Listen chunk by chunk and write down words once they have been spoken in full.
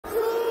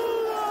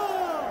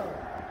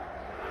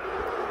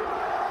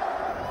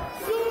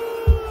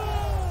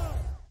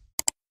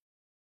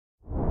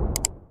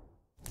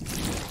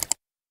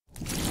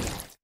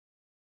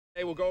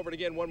Hey, we'll go over it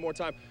again one more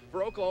time.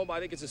 For Oklahoma, I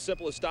think it's as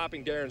simple as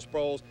stopping Darren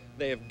Sproles.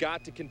 They have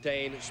got to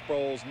contain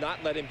Sproles,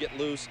 not let him get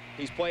loose.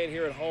 He's playing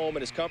here at home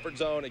in his comfort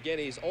zone. Again,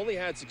 he's only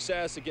had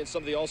success against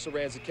some of the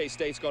also-rans that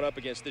K-State's gone up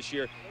against this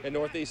year in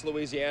Northeast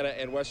Louisiana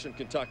and Western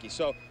Kentucky.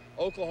 So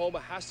Oklahoma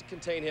has to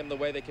contain him the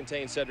way they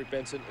contained Cedric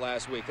Benson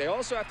last week. They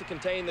also have to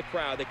contain the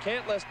crowd. They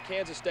can't let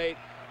Kansas State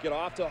get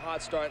off to a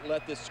hot start and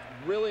let this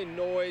really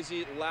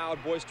noisy, loud,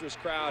 boisterous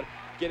crowd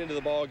get into the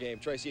ball game.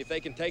 Tracy, if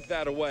they can take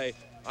that away,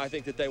 I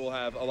think that they will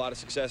have a lot of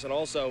success, and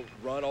also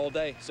run all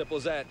day. Simple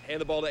as that. Hand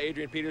the ball to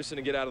Adrian Peterson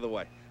and get out of the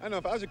way. I know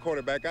if I was a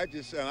quarterback,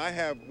 I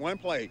have one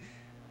play,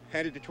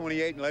 hand it to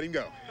 28 and let him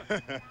go.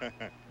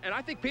 And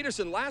I think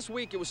Peterson, last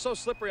week, it was so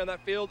slippery on that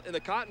field in the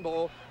Cotton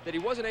Bowl that he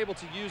wasn't able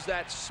to use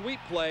that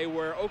sweep play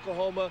where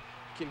Oklahoma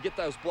can get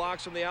those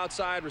blocks from the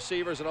outside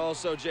receivers and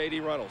also J.D.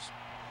 Reynolds.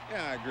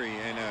 Yeah, I agree.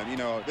 And, you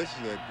know, this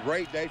is a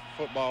great day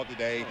for football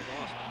today.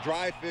 Oh, awesome.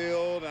 Dry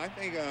field. I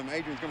think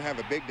Adrian's going to have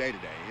a big day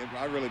today.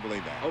 I really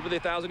believe that. Over the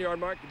 1,000-yard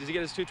mark, does he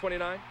get his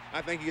 229?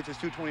 I think he gets his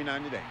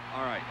 229 today.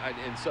 All right.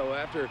 And so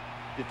after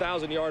the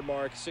 1,000-yard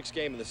mark, 6th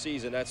game of the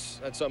season,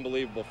 that's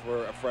unbelievable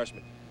for a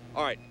freshman.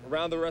 All right,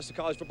 around the rest of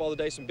college football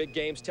today, some big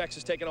games.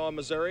 Texas taking on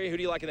Missouri. Who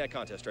do you like in that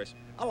contest, Trace?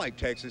 I like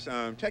Texas.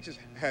 Texas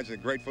has a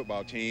great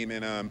football team,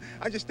 and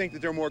I just think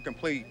that they're more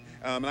complete,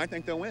 and I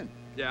think they'll win.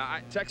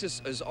 Yeah,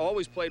 Texas has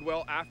always played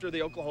well after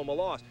the Oklahoma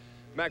loss.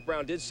 Mack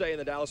Brown did say in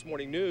the Dallas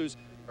Morning News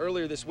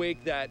earlier this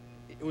week that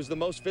it was the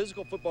most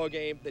physical football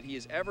game that he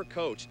has ever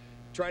coached,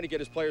 trying to get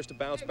his players to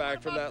bounce back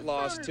from that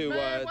loss to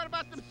what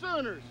about the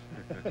Sooners?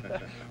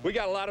 We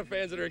got a lot of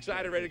fans that are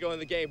excited, ready to go in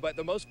the game, but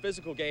the most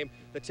physical game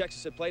that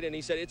Texas had played in, he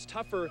said it's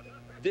tougher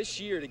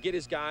this year to get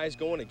his guys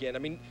going again. I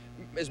mean,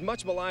 as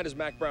much maligned as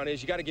Mack Brown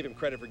is, you got to give him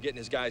credit for getting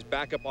his guys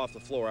back up off the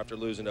floor after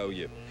losing to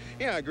OU.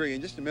 Yeah, I agree.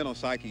 And just the mental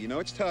psyche, you know,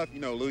 it's tough, you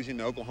know, losing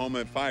to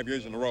Oklahoma 5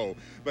 years in a row.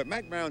 But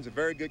Mack Brown's a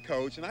very good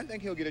coach, and I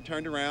think he'll get it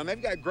turned around.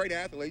 They've got great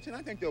athletes, and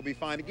I think they'll be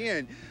fine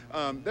again.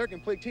 They're a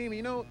complete team.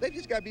 You know, they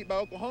just got beat by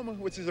Oklahoma,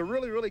 which is a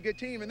really, really good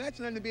team, and that's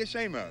nothing to be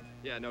ashamed of.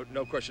 Yeah,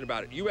 no question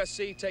about it.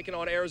 USC taking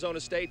on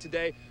Arizona State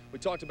today. We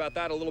talked about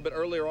that a little bit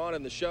earlier on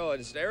in the show.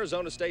 It's an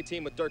Arizona State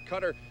team with Dirk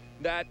Cutter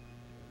that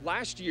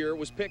last year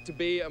was picked to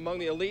be among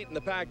the elite in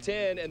the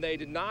Pac-10, and they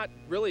did not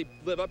really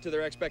live up to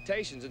their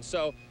expectations. And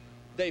so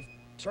they've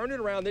turned it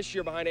around this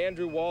year behind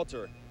Andrew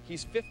Walter.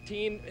 He's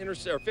 15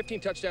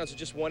 touchdowns and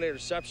just 1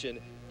 interception.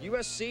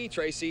 USC,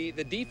 Tracy,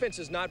 the defense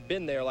has not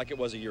been there like it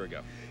was a year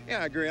ago. Yeah,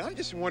 I agree. I'm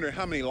just wondering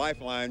how many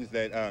lifelines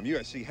that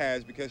USC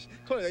has, because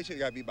clearly they should have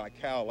got beat by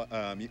Cal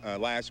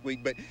last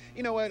week. But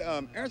you know what?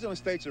 Arizona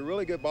State's a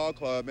really good ball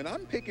club, and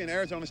I'm picking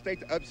Arizona State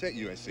to upset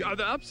USC.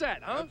 The upset,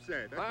 huh?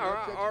 Upset.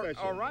 That's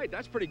all right,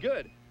 that's pretty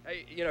good.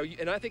 Hey, you know,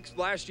 and I think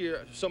last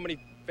year so many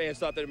fans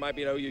thought that it might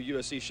be an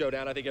OU-USC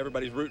showdown. I think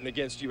everybody's rooting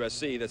against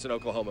USC that's an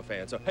Oklahoma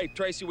fan. So, hey,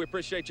 Tracy, we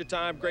appreciate your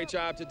time. Great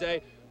job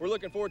today. We're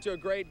looking forward to a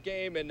great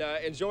game, and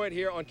enjoy it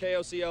here on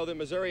KOCO, the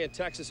Missouri and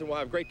Texas, and we'll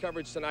have great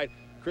coverage tonight.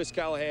 Chris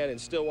Callahan in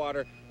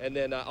Stillwater, and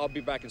then I'll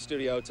be back in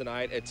studio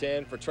tonight at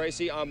 10. For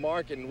Tracy, I'm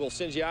Mark, and we'll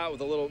send you out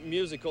with a little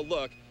musical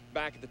look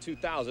back at the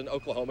 2000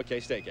 Oklahoma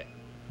K-State game.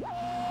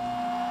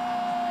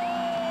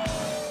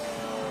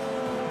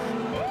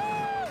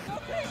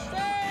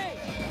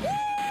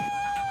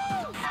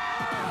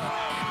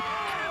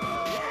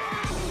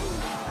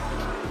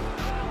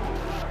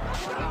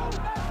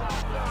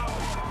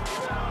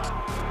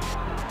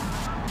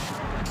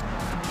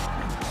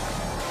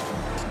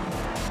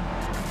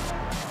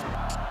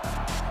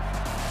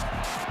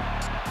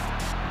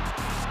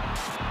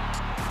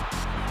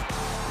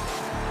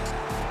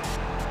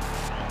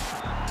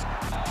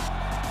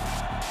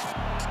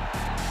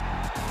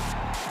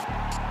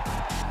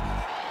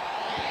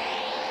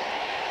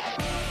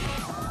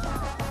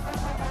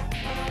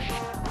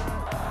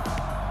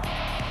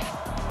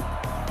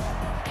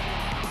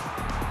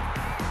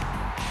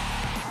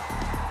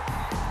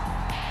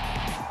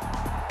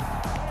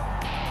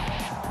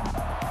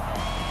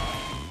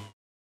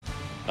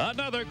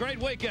 Another great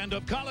weekend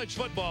of college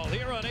football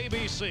here on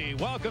ABC.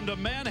 Welcome to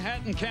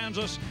Manhattan,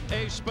 Kansas,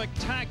 a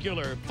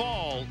spectacular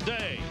fall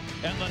day.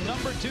 And the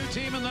 #2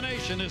 team in the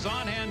nation is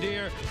on hand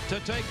here to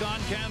take on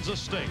Kansas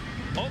State.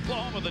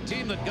 Oklahoma, the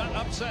team that got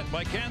upset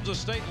by Kansas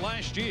State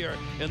last year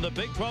in the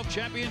Big 12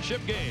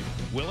 championship game.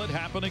 Will it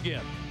happen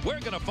again? We're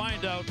going to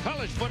find out.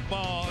 College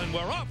football, and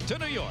we're off to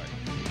New York.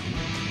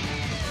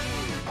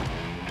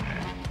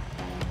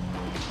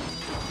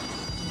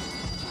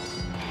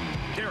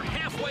 They're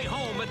halfway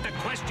home, but the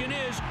question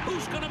is,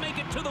 who's going to make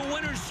it to the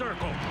winner's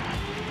circle?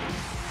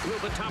 Will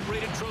the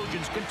top-rated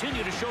Trojans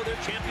continue to show their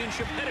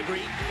championship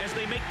pedigree as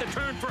they make the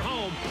turn for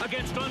home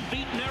against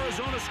unbeaten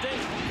Arizona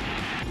State?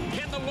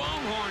 Can the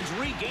Longhorns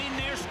regain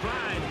their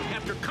stride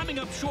after coming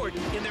up short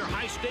in their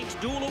high-stakes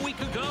duel a week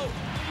ago?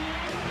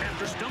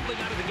 After stumbling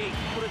out of the gate,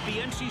 will it be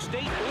NC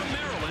State or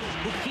Maryland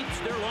who keeps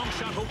their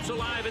long-shot hopes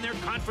alive in their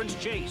conference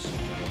chase?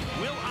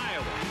 Will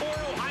Iowa or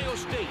Ohio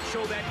State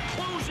show that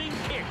closing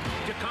kick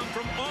to come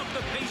from off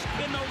the pace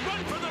in the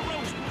run for the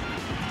roast?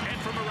 And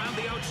from around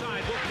the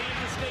outside, will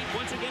Kansas State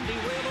once again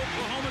derail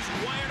Oklahoma's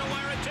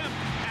wire-to-wire attempt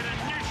at a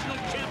national national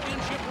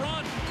championship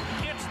run.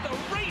 It's the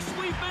race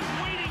we've been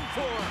waiting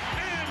for.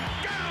 And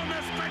down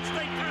the stretch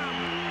they come.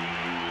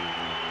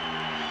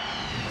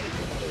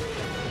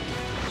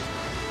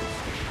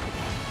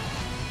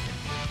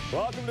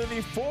 Welcome to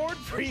the Ford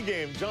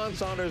pregame. John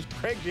Saunders,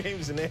 Craig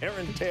James, and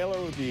Aaron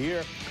Taylor with you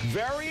here.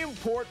 Very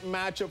important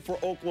matchup for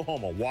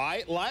Oklahoma.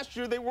 Why? Last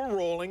year they were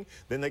rolling.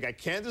 Then they got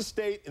Kansas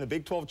State in the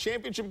Big 12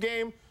 championship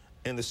game,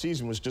 and the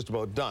season was just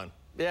about done.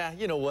 Yeah,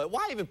 you know what?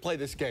 Why even play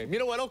this game? You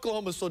know what?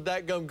 Oklahoma's so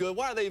dadgum good.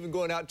 Why are they even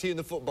going out teeing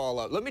the football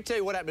up? Let me tell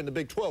you what happened in the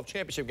Big 12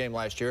 championship game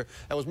last year.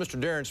 That was Mr.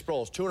 Darren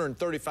Sproles,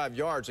 235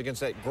 yards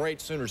against that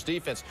great Sooners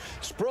defense.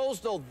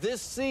 Sproles, though,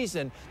 this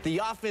season, the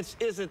offense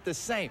isn't the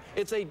same.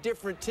 It's a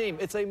different team.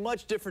 It's a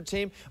much different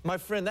team. My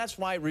friend, that's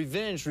why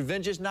revenge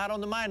is not on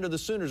the mind of the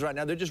Sooners right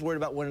now. They're just worried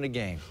about winning a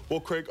game.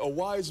 Well, Craig, a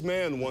wise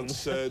man once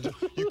said,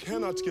 you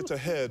cannot get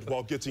ahead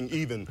while getting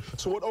even.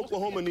 So what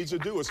Oklahoma needs to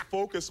do is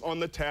focus on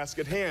the task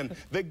at hand,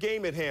 the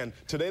game at hand.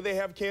 Today they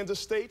have Kansas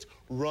State.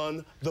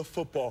 Run the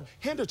football.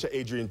 Hand it to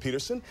Adrian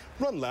Peterson.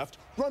 Run left,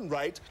 run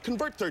right,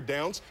 convert third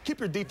downs, keep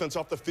your defense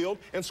off the field,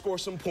 and score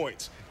some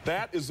points.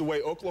 That is the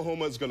way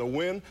Oklahoma is going to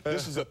win.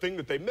 This is a thing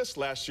that they missed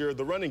last year,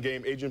 the running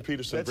game. Adrian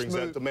Peterson brings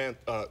that to man.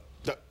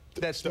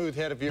 That smooth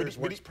head of yours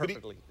works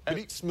perfectly.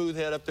 That smooth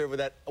head up there with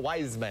that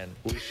wise man.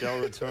 We shall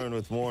return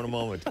with more in a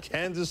moment.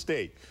 Kansas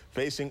State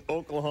facing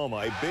Oklahoma,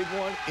 a big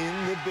one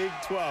in the Big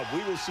 12.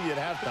 We will see at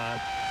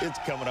halftime. It's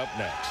coming up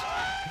next.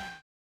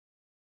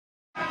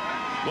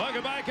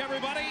 Welcome back,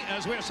 everybody,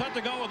 as we're set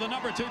to go with the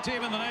number 2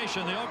 team in the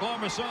nation, the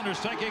Oklahoma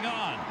Sooners, taking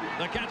on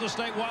the Kansas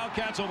State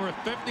Wildcats. Over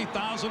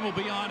 50,000 will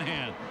be on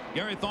hand.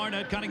 Gary Thorne,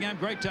 Ed Cunningham,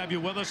 great to have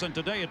you with us. And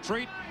today, a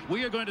treat.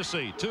 We are going to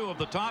see 2 of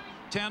the top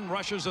 10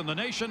 rushers in the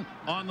nation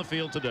on the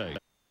field today.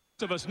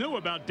 Most of us knew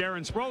about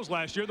Darren Sproles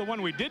last year. The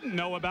one we didn't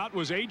know about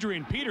was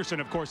Adrian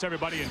Peterson. Of course,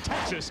 everybody in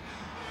Texas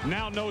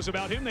now knows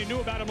about him. They knew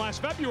about him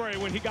last February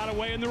when he got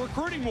away in the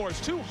recruiting wars.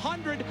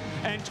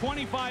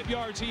 225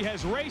 yards. He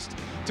has raced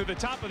to the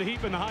top of the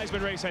heap in the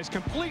Heisman race, has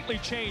completely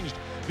changed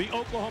the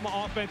Oklahoma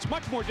offense.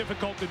 Much more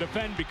difficult to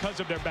defend because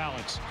of their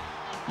balance.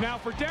 Now,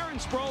 for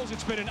Darren Sproles,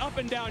 it's been an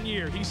up-and-down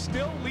year. He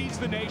still leads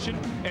the nation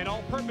in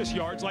all-purpose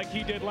yards like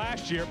he did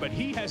last year, but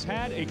he has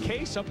had a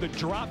case of the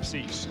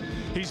dropsies.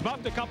 He's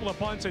muffed a couple of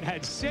punts and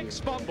had 6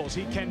 fumbles.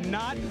 He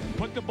cannot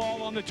put the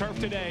ball on the turf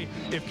today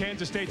if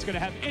Kansas State's going to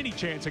have any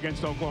chance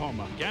against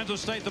Oklahoma.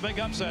 Kansas State, the big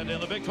upset in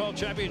the Big 12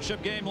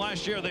 championship game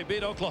last year. They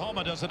beat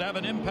Oklahoma. Does it have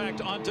an impact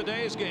on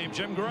today's game?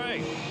 Jim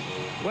Gray.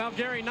 Well,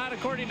 Gary, not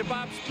according to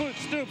Bob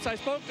Stoops. I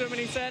spoke to him,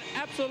 and he said,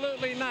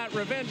 absolutely not.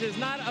 Revenge is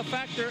not a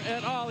factor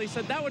at all. He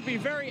said that would be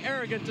very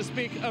arrogant to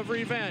speak of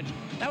revenge.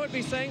 That would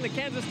be saying that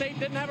Kansas State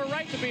didn't have a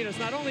right to beat us.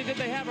 Not only did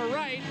they have a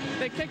right,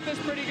 they kicked us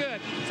pretty good.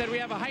 He said we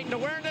have a heightened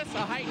awareness, a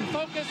heightened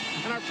focus,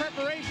 and our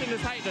preparation is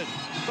heightened.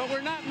 But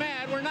we're not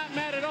mad. We're not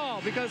mad at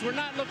all because we're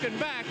not looking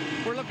back.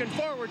 We're looking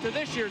forward to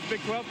this year's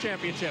Big 12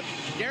 championship.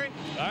 Gary?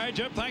 All right,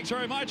 Jim, thanks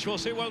very much. We'll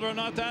see whether or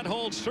not that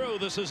holds true.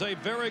 This is a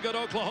very good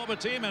Oklahoma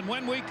team, and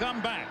when we come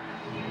back,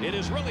 it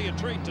is really a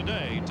treat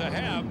today to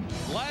have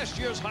last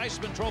year's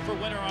Heisman Trophy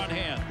winner on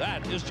hand.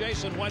 That is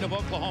Jason White of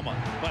Oklahoma.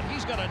 But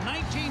he's got a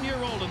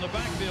 19-year-old in the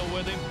backfield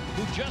with him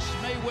who just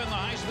may win the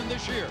Heisman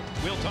this year.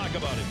 We'll talk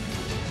about him.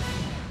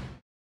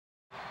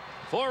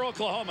 For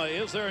Oklahoma,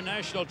 is there a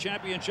national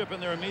championship in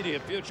their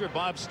immediate future?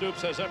 Bob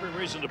Stoops has every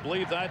reason to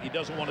believe that. He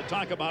doesn't want to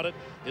talk about it.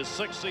 His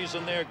 6th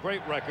season there,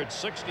 great record,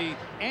 60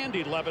 and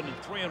 11 and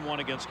 3-1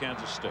 against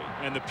Kansas State.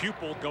 And the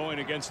pupil going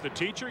against the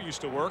teacher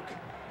used to work.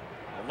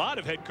 A lot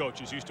of head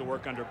coaches used to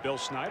work under Bill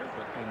Snyder,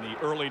 but in the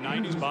early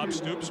 90s, Bob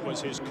Stoops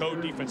was his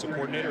co-defensive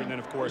coordinator, and then,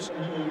 of course,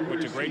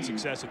 went to great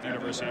success at the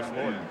University of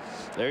Florida.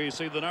 There you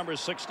see the numbers,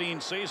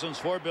 16 seasons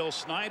for Bill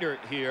Snyder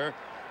here.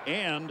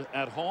 And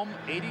at home,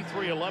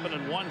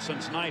 83-11-1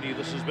 since 90.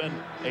 This has been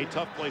a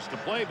tough place to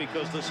play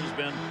because this has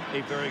been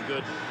a very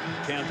good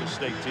Kansas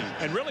State team.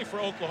 And really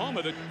for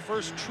Oklahoma, the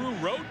first true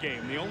road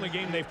game, the only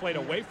game they've played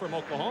away from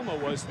Oklahoma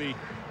was the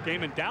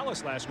game in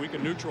Dallas last week, a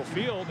neutral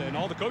field, and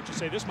all the coaches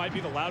say this might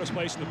be the loudest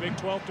place in the Big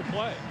 12 to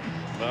play.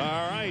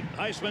 All right,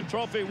 Heisman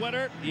Trophy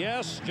winner,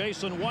 yes,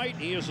 Jason White.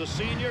 He is a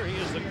senior. He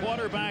is the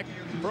quarterback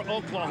for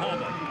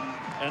Oklahoma.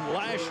 And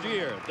last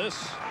year,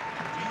 this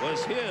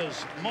was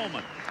his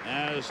moment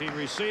as he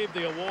received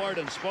the award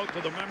and spoke to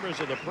the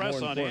members of the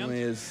press on hand.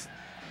 Is,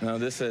 no,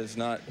 this is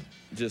not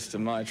just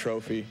my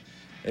trophy.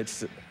 It's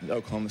the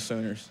Oklahoma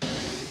Sooners.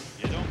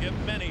 You don't get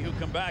many who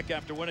come back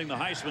after winning the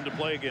Heisman to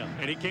play again.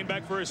 And he came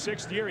back for his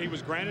 6th year. He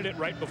was granted it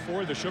right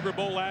before the Sugar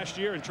Bowl last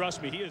year. And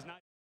trust me, he is not.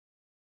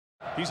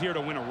 He's here to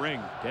win a ring.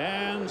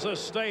 Kansas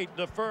State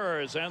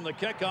defers, and the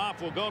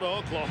kickoff will go to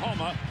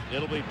Oklahoma.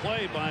 It'll be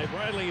played by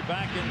Bradley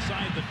back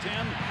inside the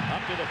 10,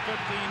 up to the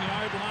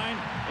 15-yard line,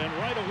 and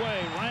right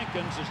away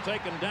Rankins is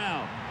taken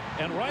down.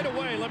 And right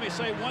away, let me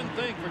say one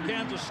thing for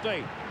Kansas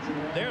State.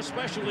 Their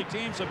specialty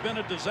teams have been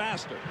a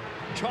disaster.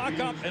 Chalk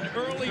up an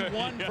early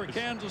one for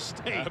Kansas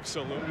State.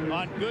 Absolutely.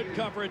 On good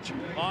coverage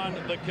on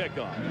the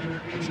kickoff.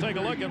 Let's take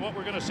a look at what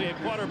we're going to see at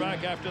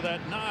quarterback after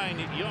that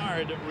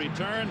 9-yard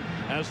return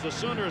as the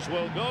Sooners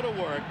will go to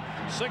work.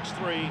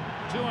 6'3",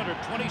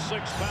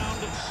 226-pound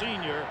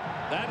senior.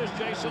 That is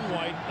Jason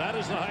White. That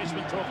is the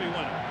Heisman Trophy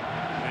winner.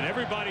 And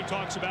everybody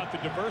talks about the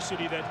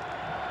diversity that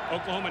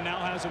Oklahoma now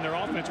has in their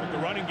offense with the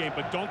running game,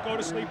 but don't go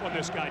to sleep on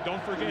this guy.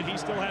 Don't forget, he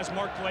still has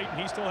Mark Clayton.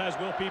 He still has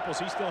Will Peoples.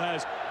 He still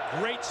has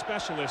great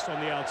specialists on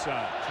the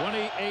outside.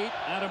 28,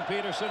 Adam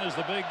Peterson is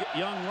the big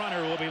young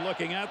runner we'll be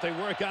looking at. They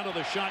work out of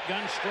the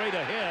shotgun straight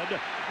ahead.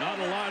 Not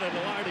a lot of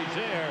yardage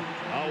there.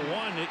 A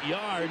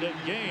 1-yard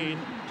gain.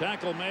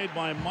 Tackle made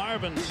by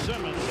Marvin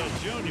Simmons, a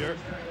junior.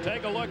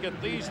 Take a look at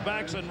these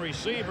backs and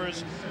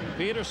receivers.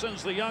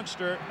 Peterson's the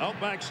youngster.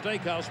 Outback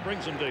Steakhouse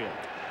brings him to you.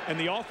 And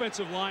the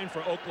offensive line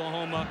for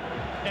Oklahoma,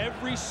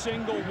 every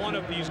single one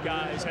of these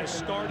guys has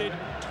started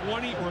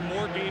 20 or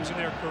more games in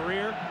their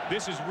career.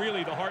 This is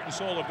really the heart and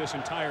soul of this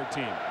entire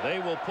team. They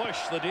will push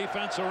the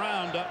defense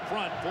around up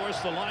front,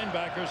 force the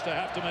linebackers to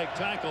have to make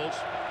tackles.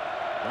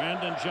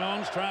 Brandon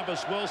Jones,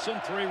 Travis Wilson,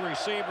 3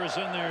 receivers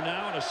in there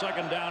now, and a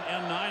second down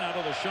N9 out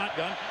of the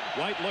shotgun.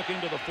 White looking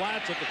to the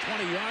flats at the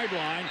 20-yard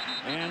line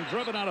and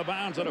driven out of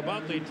bounds at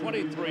about the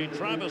 23.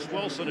 Travis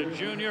Wilson, a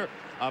junior,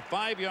 a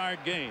 5-yard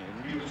gain,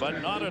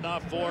 but not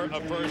enough for a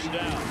first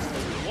down.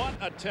 What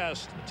a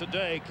test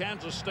today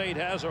Kansas State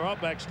has. Our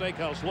Outback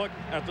Steakhouse look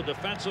at the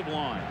defensive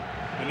line.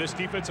 And this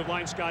defensive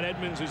line, Scott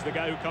Edmonds is the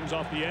guy who comes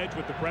off the edge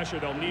with the pressure.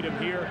 They'll need him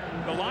here.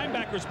 The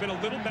linebacker's been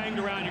a little banged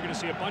around. You're going to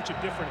see a bunch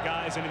of different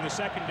guys. And in the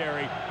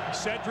secondary,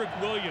 Cedric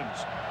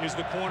Williams is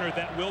the corner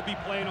that will be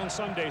playing on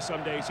Sunday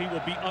some days. He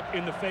will be up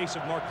in the face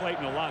of Mark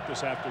Clayton a lot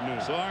this afternoon.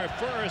 So our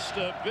first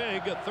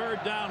big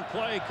third down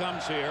play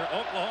comes here.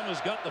 Oklahoma's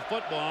got the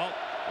football.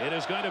 It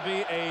is going to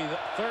be a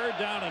 3rd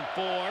down and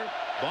 4.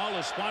 Ball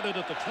is spotted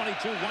at the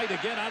 22. White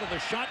again out of the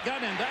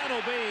shotgun, and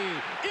that'll be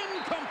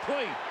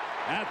incomplete.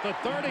 At the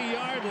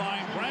 30-yard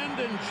line,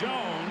 Brandon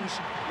Jones,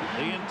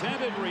 the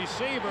intended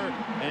receiver,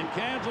 and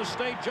Kansas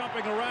State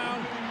jumping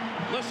around.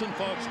 Listen,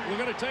 folks, we're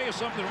going to tell you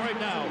something right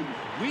now.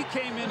 We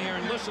came in here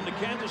and listened to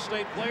Kansas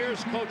State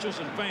players, coaches,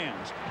 and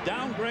fans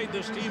downgrade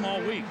this team all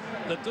week,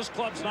 that this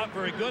club's not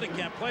very good, it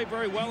can't play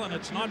very well, and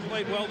it's not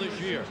played well this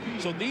year.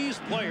 So these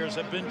players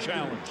have been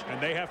challenged.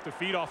 And they have to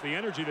feed off the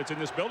energy that's in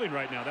this building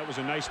right now. That was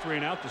a nice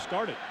 3-and-out to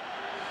start it.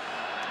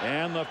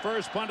 And the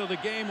first punt of the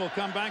game will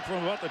come back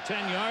from about the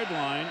 10-yard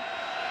line.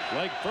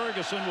 Blake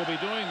Ferguson will be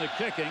doing the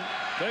kicking.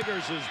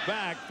 Biggers is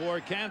back for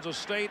Kansas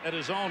State at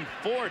his own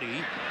 40,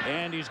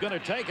 and he's going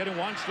to take it and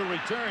wants to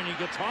return. He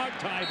gets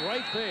hog-tied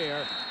right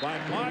there by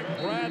Mark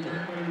Bradley,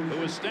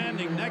 who is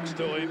standing next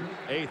to him.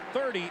 A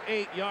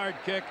 38-yard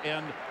kick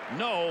and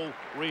no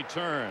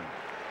return.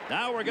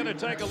 Now we're going to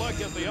take a look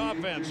at the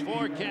offense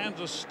for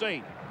Kansas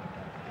State.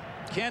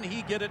 Can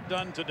he get it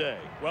done today?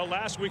 Well,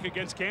 last week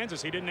against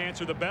Kansas, he didn't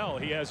answer the bell.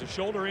 He has a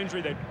shoulder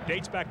injury that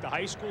dates back to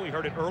high school. He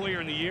heard it earlier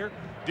in the year.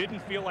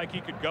 Didn't feel like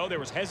he could go. There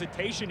was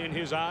hesitation in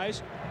his eyes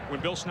when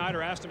Bill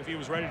Snyder asked him if he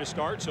was ready to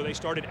start, so they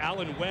started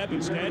Alan Webb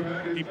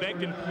instead. He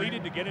begged and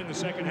pleaded to get in the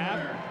second half.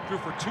 Threw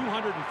for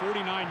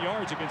 249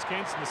 yards against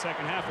Kansas in the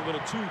second half.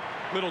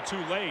 A little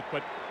too late,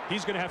 but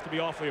he's going to have to be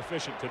awfully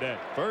efficient today.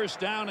 1st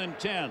down and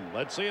 10.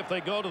 Let's see if they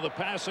go to the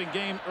passing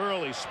game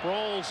early.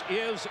 Sproles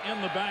is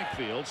in the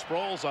backfield.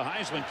 Sproles, a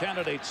Heisman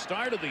candidate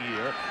start of the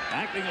year,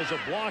 acting as a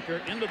blocker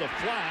into the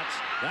flats.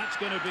 That's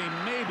going to be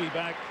maybe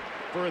back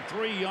for a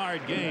 3-yard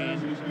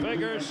gain.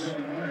 Figures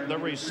the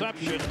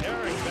reception.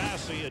 Eric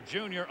Bassey, a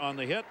junior, on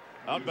the hit.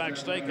 Outback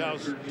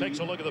Steakhouse takes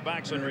a look at the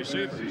backs and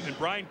receivers. And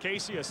Brian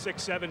Casey, a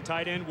 6'7"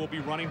 tight end, will be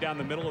running down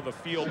the middle of the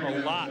field a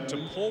lot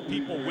to pull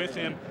people with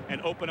him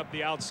and open up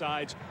the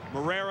outsides.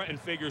 Moreira and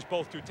Figures,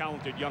 both 2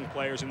 talented young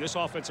players. And this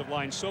offensive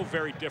line so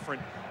very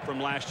different from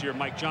last year.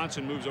 Mike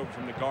Johnson moves over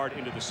from the guard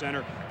into the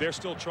center. They're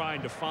still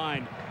trying to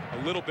find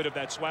a little bit of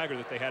that swagger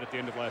that they had at the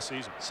end of last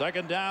season.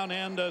 2nd down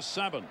and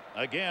 7.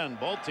 Again,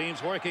 both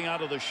teams working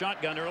out of the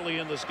shotgun early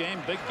in this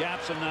game. Big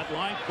gaps in that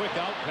line. Quick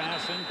out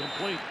pass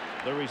incomplete.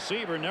 The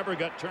receiver never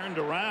got turned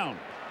around.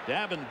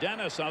 Davin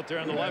Dennis out there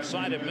on the left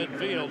side of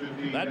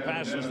midfield. That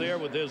pass was there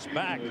with his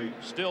back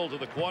still to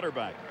the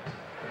quarterback.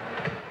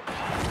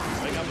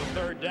 Bring up a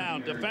 3rd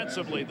down.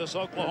 Defensively, this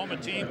Oklahoma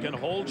team can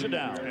hold you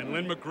down. And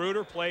Lynn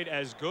Magruder played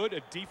as good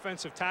a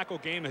defensive tackle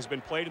game has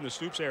been played in the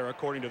Stoops era,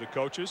 according to the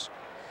coaches.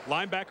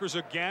 Linebackers,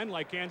 again,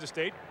 like Kansas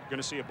State, you're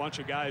going to see a bunch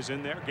of guys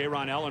in there.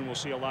 Gayron Allen will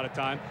see a lot of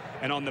time.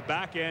 And on the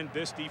back end,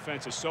 this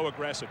defense is so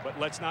aggressive. But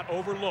let's not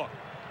overlook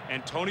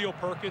Antonio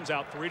Perkins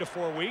out 3 to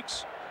 4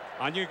 weeks.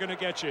 Anya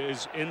Gonna-Getcha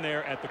is in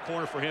there at the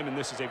corner for him, and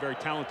this is a very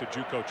talented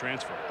JUCO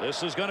transfer.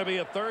 This is going to be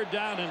a 3rd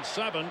down and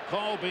 7.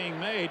 Call being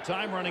made.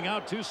 Time running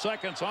out. 2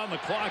 seconds on the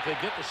clock. They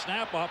get the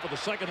snap off with a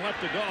second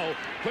left to go.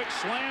 Quick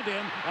slant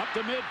in up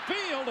to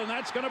midfield, and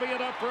that's going to be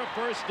enough for a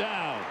 1st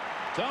down.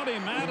 Tony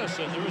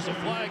Madison, there was a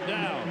flag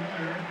down.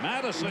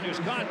 Madison, who's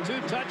caught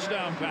 2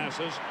 touchdown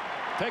passes,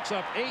 Picks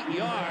up 8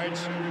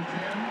 yards,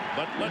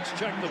 but let's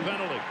check the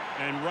penalty.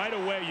 And right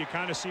away, you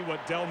kind of see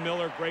what Del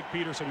Miller, Greg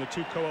Peterson, the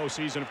two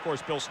co-OCs, and of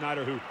course Bill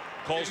Snyder, who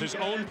calls his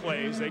own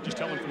plays. They just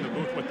tell him from the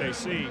booth what they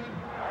see.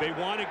 They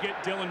want to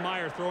get Dylan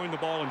Meyer throwing the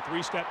ball in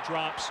 3-step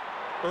drops.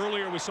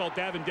 Earlier, we saw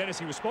Davin Dennis.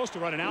 He was supposed to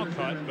run an out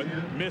cut, but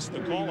missed the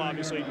call,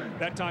 obviously.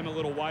 That time, a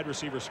little wide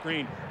receiver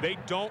screen. They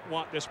don't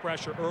want this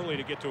pressure early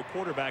to get to a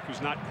quarterback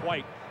who's not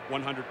quite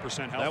 100%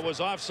 healthy. That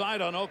was offside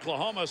on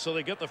Oklahoma, so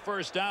they get the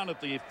first down at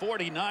the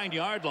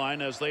 49-yard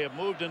line as they have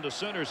moved into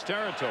Sooners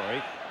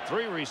territory.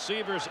 3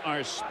 receivers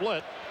are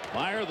split.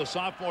 Meyer, the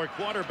sophomore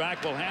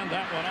quarterback, will hand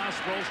that one off.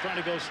 Sproles trying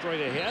to go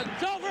straight ahead.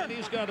 And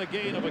he's got a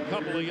gain of a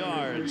couple of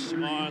yards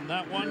on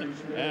that one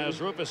as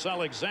Rufus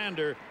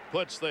Alexander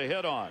puts the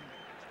hit on.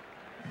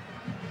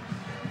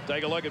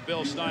 Take a look at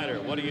Bill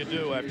Snyder. What do you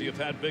do after you've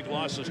had big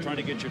losses trying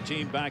to get your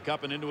team back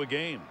up and into a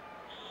game?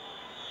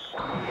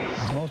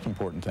 The most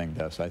important thing,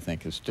 Des, I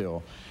think, is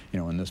still,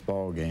 in this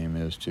ball game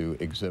is to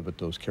exhibit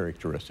those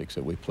characteristics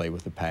that we play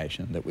with a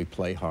passion, that we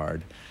play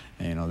hard,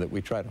 and, that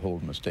we try to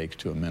hold mistakes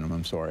to a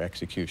minimum so our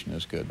execution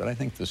is good. But I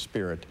think the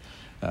spirit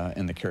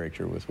and the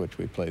character with which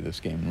we play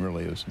this game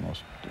really is the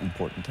most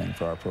important thing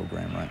for our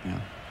program right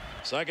now.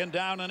 2nd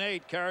down and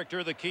 8.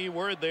 Character, the key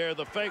word there.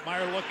 The fake.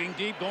 Meyer looking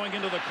deep, going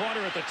into the corner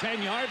at the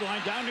 10-yard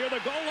line, down near the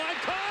goal line.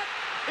 Caught!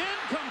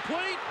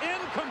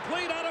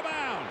 Incomplete, out of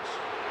bounds.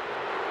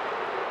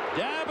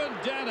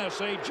 Davin Dennis,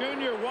 a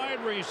junior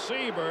wide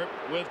receiver,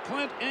 with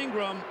Clint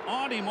Ingram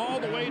on him all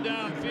the way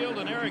downfield,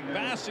 and Eric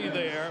Bassey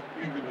there.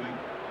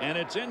 And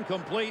it's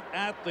incomplete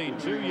at the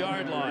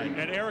 2-yard line.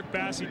 And Eric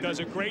Bassey does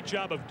a great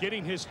job of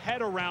getting his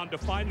head around to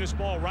find this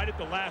ball right at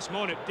the last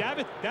moment.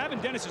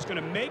 Davin Dennis is going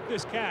to make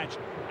this catch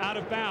out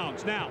of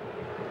bounds. Now,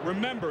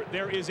 remember,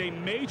 there is a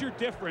major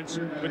difference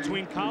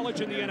between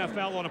college and the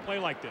NFL on a play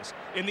like this.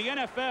 In the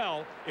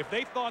NFL, if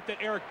they thought that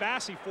Eric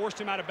Bassey forced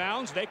him out of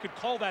bounds, they could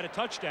call that a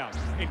touchdown.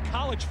 In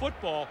college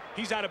football,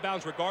 he's out of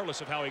bounds regardless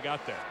of how he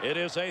got there. It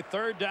is a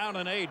 3rd down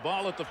and 8.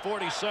 Ball at the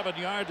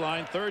 47-yard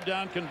line. 3rd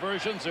down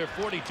conversions. They're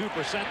 42%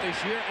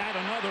 this year. Add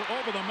another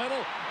over the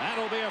middle.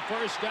 That'll be a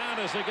first down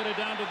as they get it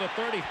down to the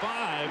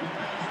 35.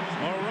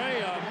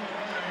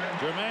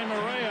 Jermaine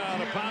Morea out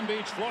of Palm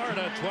Beach,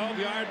 Florida,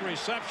 12-yard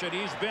reception.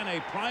 He's been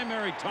a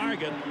primary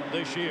target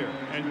this year.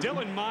 And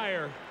Dylan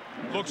Meyer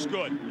looks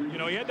good.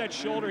 He had that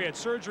shoulder. He had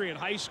surgery in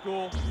high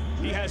school.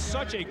 He has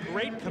such a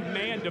great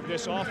command of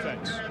this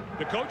offense.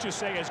 The coaches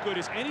say as good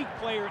as any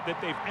player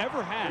that they've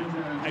ever had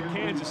at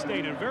Kansas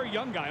State. And a very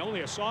young guy,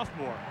 only a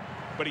sophomore.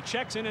 But he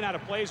checks in and out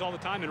of plays all the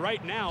time. And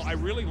right now, I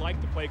really like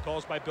the play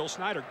calls by Bill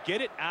Snyder.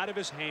 Get it out of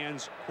his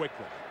hands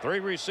quickly. 3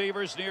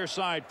 receivers near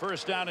side.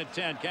 1st down and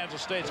 10.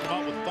 Kansas State's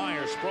come up with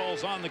fire.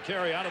 Sproles on the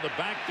carry out of the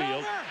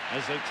backfield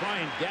as they try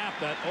and gap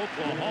that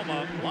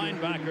Oklahoma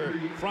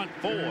linebacker front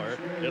 4.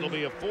 It'll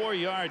be a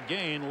 4-yard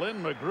gain.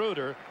 Lynn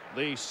Magruder,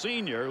 the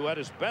senior, who had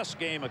his best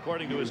game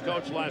according to his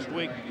coach last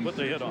week, put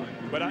the hit on.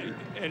 But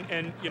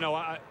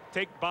I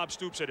take Bob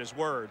Stoops at his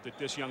word that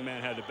this young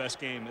man had the best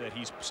game that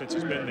since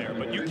he's been there.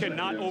 But you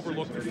cannot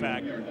overlook the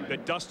fact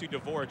that Dusty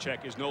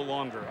Dvoracek is no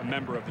longer a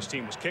member of this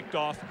team. Was kicked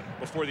off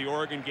before the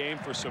Oregon game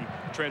for some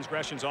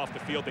transgressions off the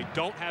field. They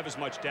don't have as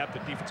much depth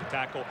at defensive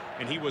tackle,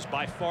 and he was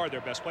by far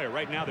their best player.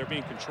 Right now, they're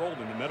being controlled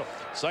in the middle.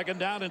 2nd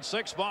down and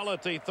 6. Ball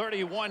at the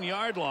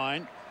 31-yard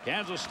line.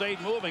 Kansas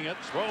State moving it.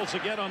 Sproles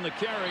again on the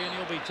carry, and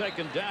he'll be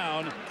taken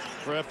down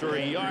for after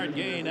a yard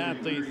gain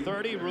at the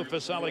 30.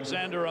 Rufus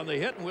Alexander on the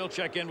hit, and we'll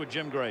check in with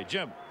Jim Gray.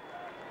 Jim.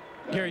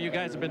 Gary, you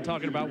guys have been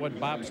talking about what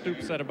Bob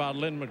Stoops said about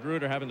Lynn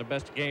Magruder having the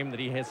best game that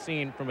he has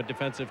seen from a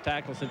defensive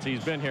tackle since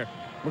he's been here.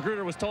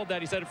 Magruder was told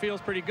that. He said it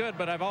feels pretty good,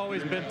 but I've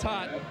always been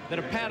taught that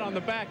a pat on the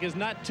back is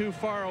not too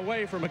far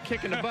away from a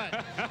kick in the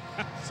butt.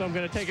 So I'm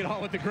going to take it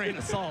all with a grain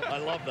of salt. I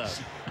love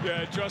that.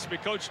 Yeah, trust me,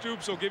 Coach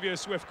Stoops will give you a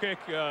swift kick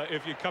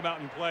if you come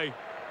out and play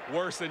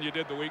worse than you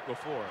did the week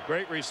before.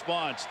 Great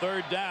response.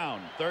 3rd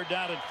down. 3rd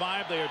down and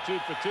 5. They are 2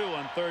 for 2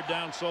 on 3rd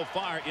down so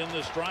far in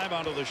this drive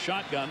out of the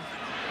shotgun.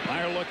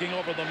 Meyer looking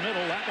over the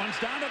middle. That one's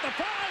down at the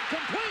 5.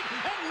 Complete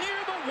and near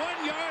the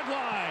 1-yard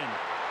line.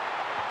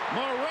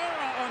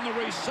 Morera on the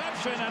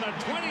reception and a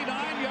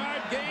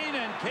 29-yard gain,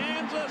 in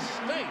Kansas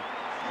State,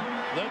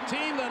 the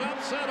team that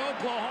upset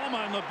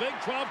Oklahoma in the Big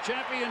 12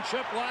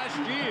 championship last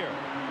year,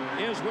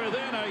 is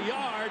within a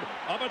yard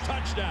of a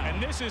touchdown.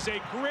 And this is a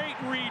great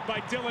read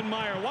by Dylan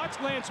Meyer. Watch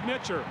Lance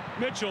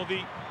Mitchell,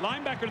 the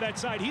linebacker that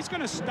side. He's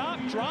going to stop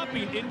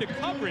dropping into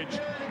coverage.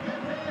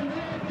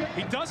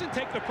 He doesn't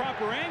take the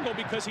proper angle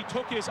because he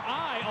took his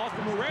eye off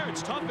of Morera.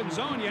 It's tough in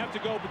zone. You have to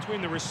go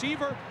between the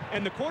receiver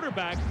and the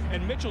quarterback,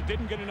 and Mitchell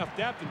didn't get enough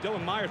depth, and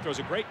Dylan Meyer throws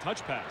a great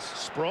touch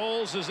pass.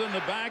 Sproles is in the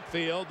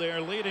backfield, their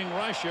leading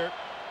rusher,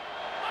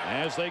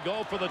 as they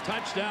go for the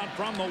touchdown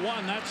from the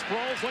 1. That's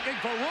Sproles looking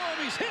for room.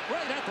 He's hit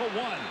right at the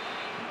 1.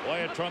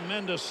 Boy, a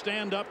tremendous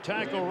stand-up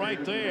tackle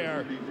right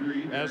there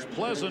as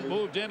Pleasant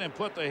moved in and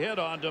put the hit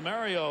on.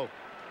 Demario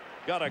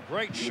got a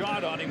great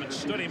shot on him and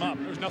stood him up.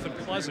 There's nothing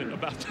pleasant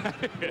about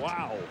that.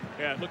 Wow.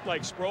 Yeah, it looked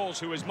like Sproles,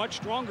 who is much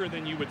stronger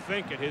than you would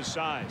think at his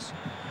size.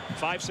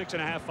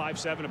 5'6.5",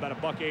 5'7", about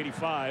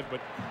 $185, but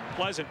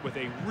Pleasant with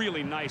a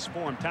really nice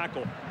form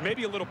tackle.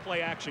 Maybe a little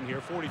play action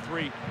here.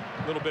 43,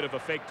 a little bit of a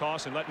fake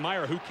toss, and let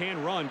Meyer, who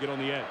can run, get on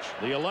the edge.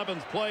 The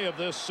 11th play of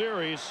this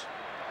series.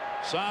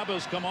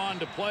 Saba's come on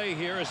to play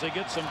here as they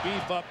get some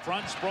beef up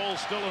front. Sproles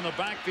still in the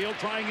backfield,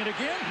 trying it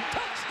again.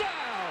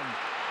 Touchdown!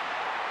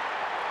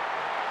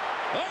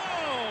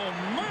 Oh,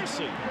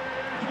 mercy!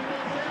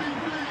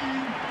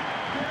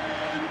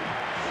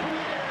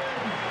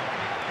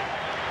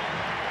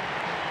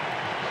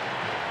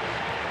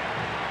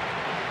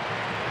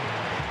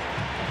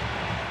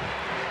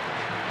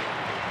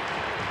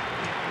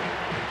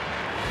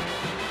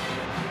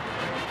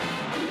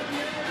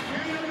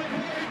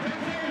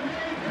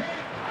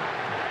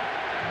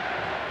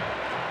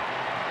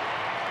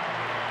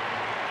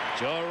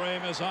 Joe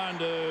Ramis on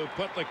to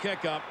put the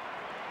kick up.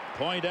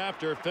 Point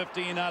after,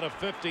 15 out of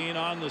 15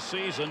 on the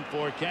season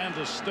for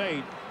Kansas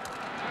State.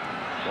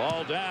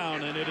 Ball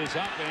down, and it is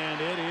up,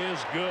 and it is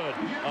good.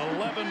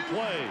 11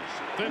 plays,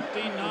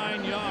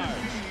 59 yards.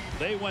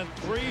 They went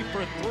 3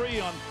 for 3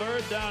 on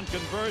third down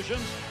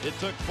conversions. It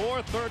took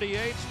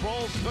 4:38.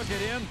 Sproles took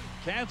it in.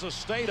 Kansas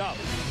State up.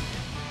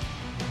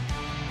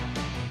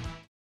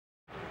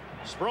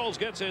 Sproles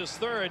gets his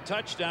third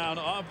touchdown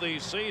of the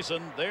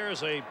season.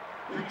 There's a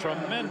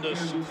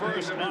tremendous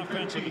first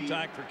offensive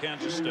attack for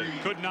Kansas State.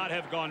 Could not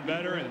have gone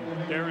better, and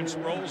Darren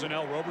Sproles and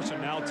Al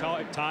Roberson now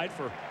tied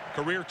for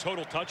career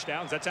total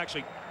touchdowns. That's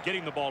actually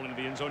getting the ball into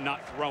the end zone,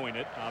 not throwing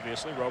it.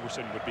 Obviously,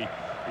 Roberson would be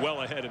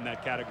well ahead in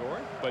that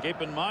category. But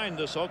keep in mind,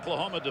 this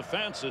Oklahoma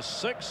defense is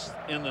 6th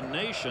in the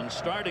nation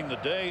starting the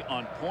day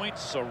on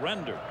points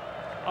surrendered.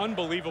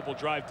 Unbelievable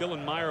drive.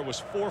 Dylan Meyer was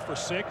 4 for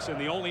 6,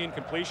 and the only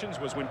incompletions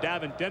was when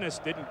Davin Dennis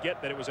didn't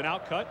get that it was an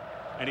out cut,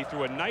 and he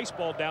threw a nice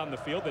ball down the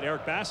field that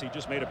Eric Bassey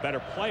just made a better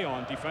play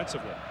on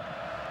defensively.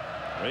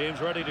 Reeves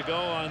ready to go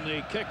on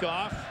the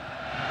kickoff,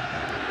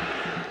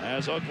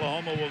 as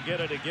Oklahoma will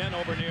get it again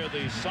over near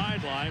the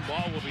sideline.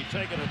 Ball will be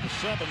taken at the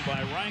 7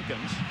 by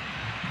Rankins.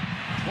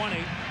 20,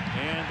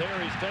 and there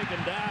he's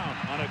taken down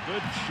on a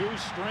good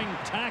shoestring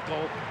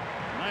tackle.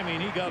 I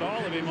mean, he got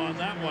all of him on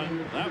that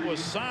one. That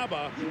was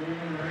Saba.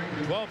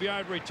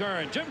 12-yard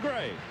return. Jim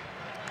Gray.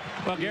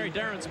 Well, Gary,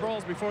 Darren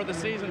Sproles before the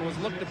season was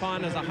looked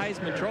upon as a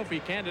Heisman Trophy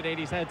candidate.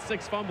 He's had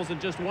 6 fumbles in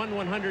just one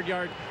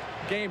 100-yard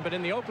game. But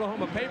in the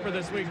Oklahoma paper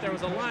this week, there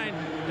was a line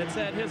that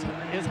said his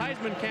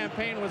Heisman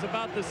campaign was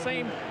about the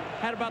same,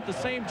 had about the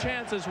same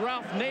chance as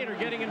Ralph Nader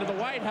getting into the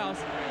White House,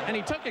 and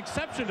he took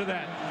exception to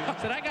that.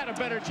 Said, I got a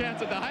better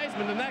chance at the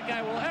Heisman than that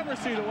guy will ever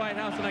see the White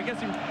House, and I guess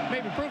he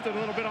maybe proved it a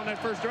little bit on that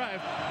first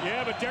drive.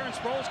 Yeah, but Darren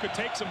Sproles could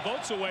take some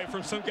votes away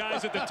from some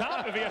guys at the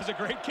top if he has a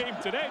great game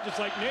today, just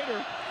like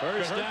Nader.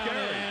 First down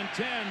and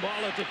 10, ball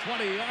at the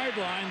 20-yard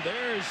line.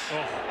 There's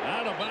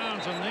out of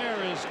bounds, and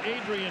there is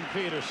Adrian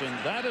Peterson.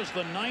 That is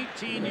the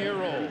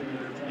 19-year-old,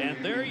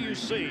 and there you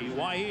see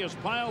why he has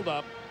piled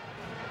up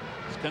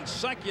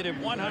consecutive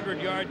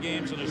 100-yard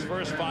games in his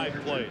first 5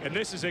 plays. And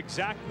this is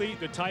exactly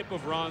the type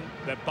of run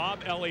that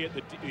Bob Elliott,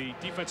 the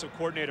defensive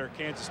coordinator at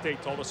Kansas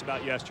State, told us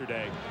about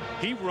yesterday.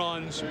 He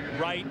runs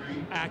right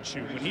at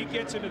you. When he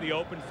gets into the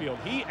open field,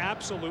 he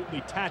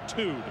absolutely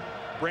tattooed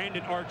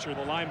Brandon Archer,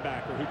 the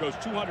linebacker, who goes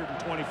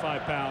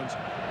 225 pounds.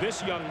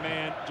 This young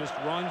man just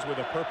runs with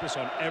a purpose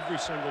on every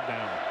single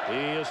down.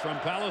 He is from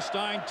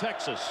Palestine,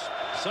 Texas.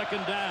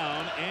 Second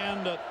down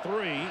and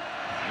 3.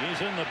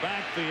 He's in the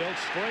backfield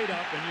straight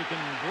up, and you can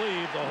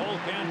believe the whole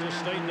Kansas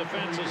State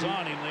defense is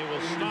on him. They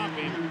will stop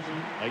him.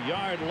 A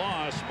yard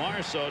loss.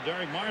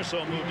 Derek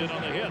Marceau moved in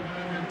on the hit.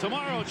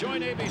 Tomorrow,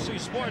 join ABC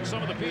Sports,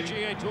 some of the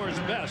PGA Tour's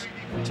best.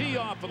 Tee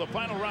off for the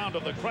final round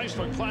of the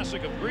Chrysler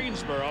Classic of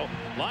Greensboro.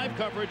 Live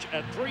coverage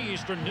at 3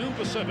 Eastern, noon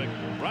Pacific,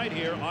 right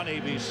here on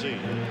ABC.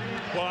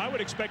 Well, I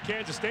would expect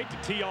Kansas State to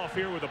tee off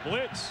here with a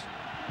blitz.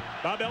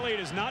 Bob Elliott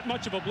is not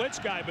much of a blitz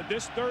guy, but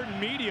this third and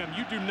medium,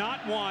 you do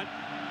not want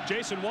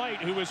Jason White,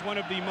 who is one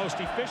of the most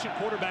efficient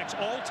quarterbacks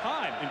all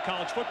time in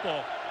college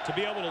football, to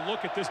be able to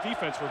look at this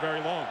defense for very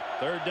long.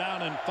 Third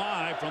down and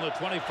 5 from the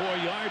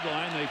 24-yard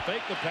line. They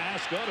fake the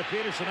pass, go to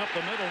Peterson up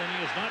the middle, and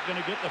he is not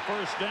going to get the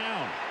first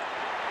down.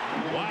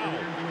 Wow.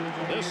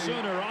 This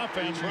Sooner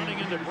offense running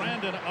into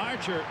Brandon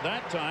Archer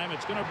that time.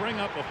 It's going to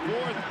bring up a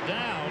 4th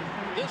down.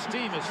 This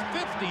team is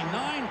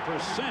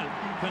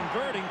 59%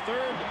 converting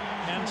third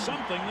and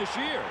something this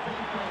year.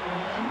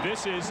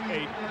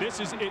 This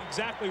is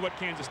exactly what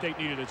Kansas State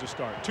needed as a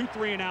start. 2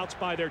 3-and-outs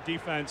by their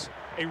defense.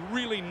 A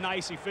really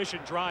nice,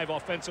 efficient drive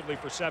offensively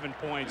for 7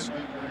 points.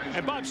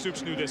 And Bob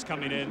Stoops knew this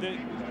coming in.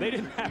 They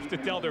didn't have to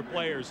tell their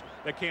players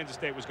that Kansas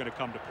State was going to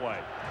come to play.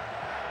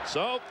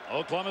 So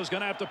Oklahoma's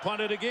going to have to punt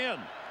it again,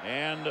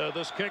 and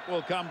this kick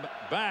will come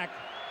back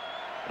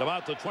at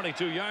about the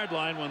 22-yard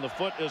line when the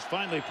foot is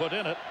finally put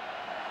in it.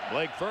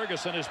 Blake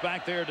Ferguson is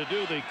back there to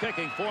do the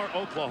kicking for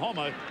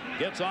Oklahoma.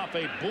 Gets off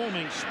a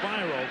booming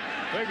spiral.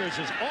 Figures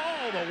is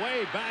all the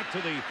way back to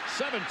the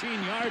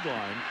 17-yard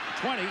line.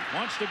 20,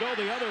 wants to go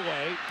the other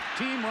way.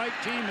 Team right,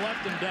 team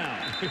left, and down.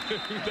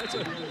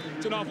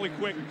 It's an awfully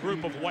quick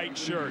group of white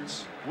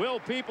shirts.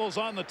 Will Peoples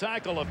on the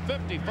tackle. A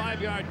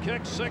 55-yard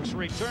kick, 6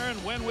 return.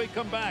 When we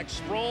come back,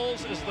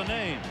 Sproles is the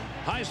name.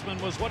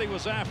 Heisman was what he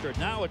was after.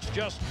 Now it's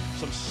just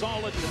some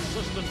solid,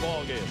 consistent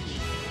ball games.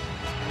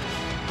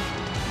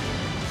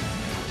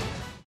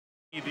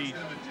 The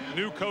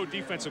new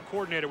co-defensive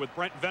coordinator with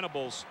Brent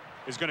Venables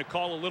is going to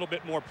call a little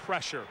bit more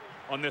pressure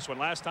on this one.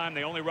 Last time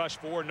they only rushed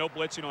 4, no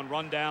blitzing on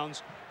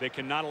rundowns. They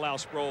cannot allow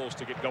Sproles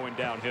to get going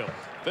downhill.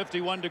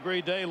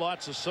 51-degree day,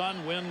 lots of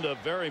sun, wind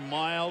very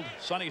mild,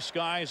 sunny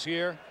skies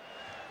here.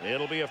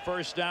 It'll be a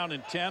first down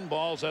and 10.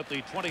 Balls at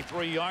the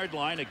 23-yard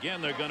line.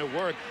 Again, they're going to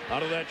work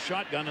out of that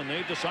shotgun, and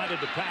they've decided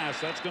to pass.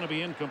 That's going to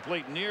be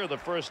incomplete near the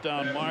first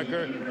down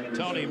marker.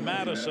 Tony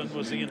Madison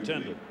was the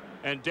intended.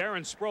 And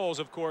Darren Sproles,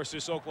 of course,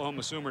 this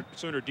Oklahoma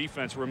Sooner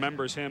defense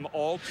remembers him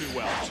all too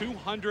well.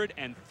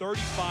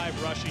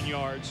 235 rushing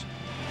yards.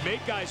 Made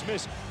guys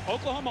miss.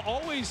 Oklahoma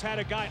always had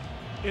a guy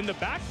in the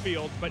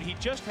backfield, but he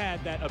just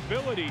had that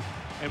ability.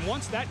 And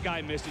once that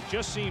guy missed, it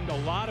just seemed a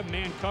lot of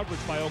man coverage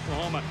by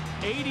Oklahoma.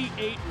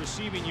 88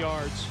 receiving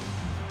yards.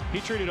 He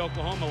treated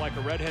Oklahoma like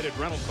a red-headed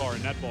rental car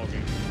in that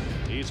ballgame.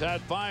 He's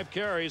had 5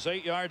 carries,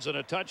 8 yards, and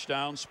a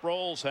touchdown.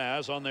 Sproles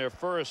has on their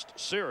first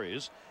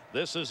series.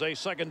 This is a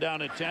second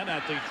down and 10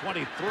 at the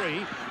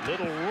 23.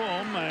 Little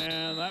room,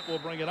 and that will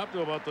bring it up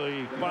to about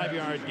the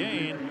 5-yard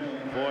gain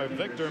for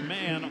Victor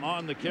Mann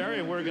on the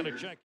carry. We're going to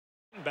check.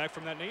 Back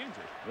from that knee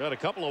injury. We had a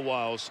couple of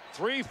wows.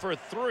 3 for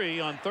 3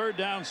 on third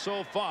down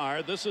so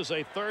far. This is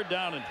a third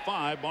down and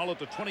 5. Ball at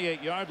the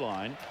 28-yard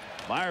line.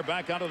 Meyer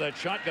back out of that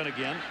shotgun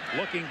again.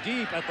 Looking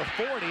deep at the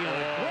 40. And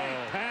a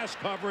great pass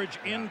coverage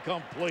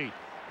incomplete.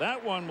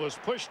 That one was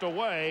pushed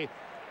away.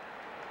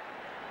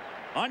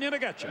 Onion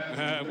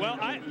Agecha. Well,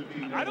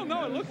 I don't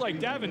know. It looked like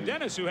Davin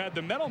Dennis, who had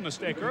the medal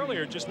mistake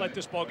earlier, just let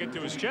this ball get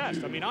to his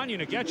chest. I mean, Onion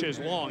Agecha is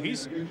long.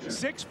 He's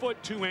 6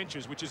 foot 2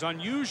 inches, which is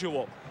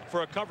unusual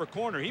for a cover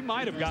corner. He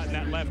might have gotten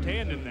that left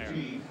hand in there.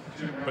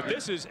 But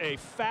this is a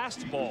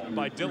fastball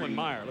by Dylan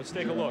Meyer. Let's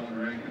take a look.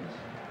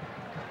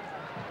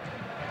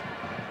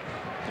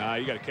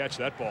 You got to catch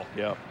that ball.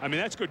 Yeah. I mean,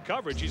 that's good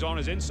coverage. He's on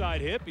his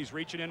inside hip. He's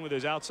reaching in with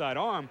his outside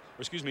arm,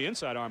 or excuse me,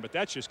 inside arm, but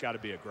that's just got to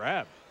be a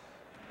grab.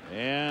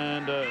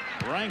 And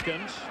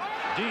Rankins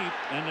deep,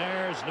 and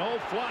there's no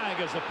flag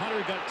as the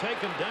punter got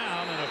taken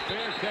down, and a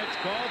fair catch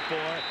called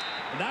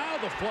for. Now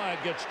the flag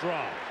gets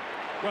dropped.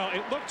 Well,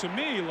 it looked to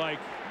me like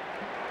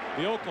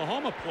the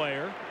Oklahoma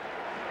player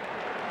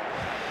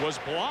was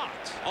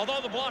blocked. Although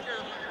the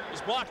blocker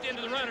is blocked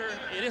into the runner,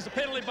 it is a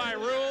penalty by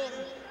rule.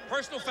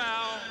 Personal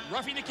foul,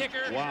 roughing the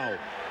kicker. Wow.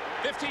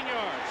 15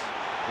 yards.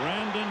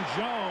 Brandon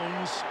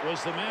Jones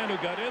was the man who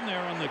got in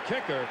there on the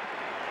kicker.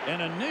 And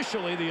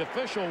initially the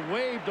official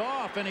waved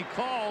off, and he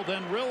called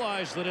and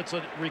realized that it's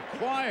an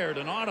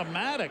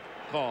automatic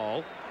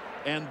call,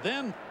 and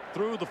then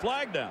threw the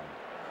flag down.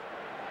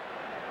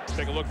 Let's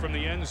take a look from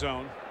the end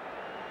zone.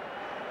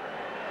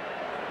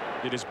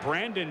 It is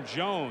Brandon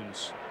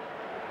Jones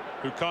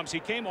who comes. He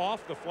came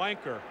off the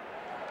flanker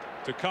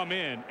to come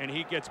in, and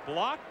he gets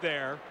blocked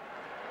there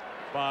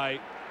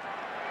by,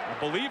 I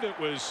believe it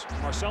was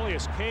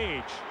Marcellus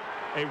Cage,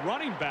 a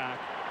running back,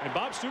 and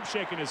Bob Stoops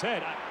shaking his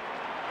head.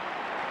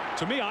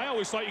 To me, I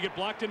always thought you get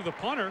blocked into the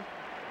punter,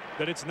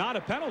 that it's not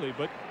a penalty,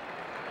 but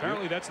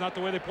apparently that's not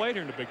the way they played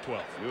here in the Big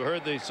 12. You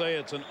heard they say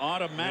it's an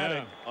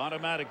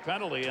automatic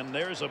penalty, and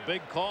there's a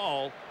big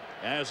call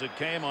as it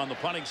came on the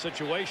punting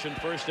situation.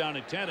 First down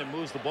and 10, and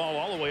moves the ball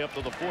all the way up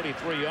to the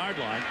 43-yard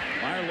line.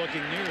 Meyer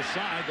looking near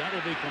side.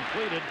 That'll be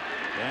completed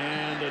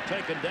and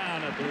taken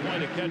down at the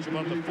point of catch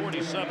about the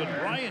 47.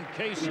 Brian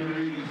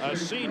Casey, a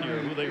senior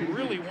who they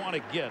really want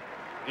to get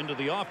into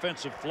the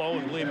offensive flow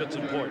and believe it's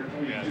important.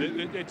 Yeah,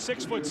 at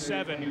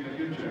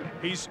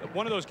 6'7", he's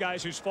one of those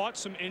guys who's fought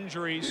some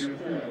injuries,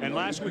 and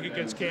last week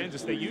against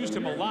Kansas they used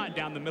him a lot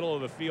down the middle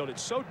of the field.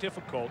 It's so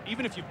difficult,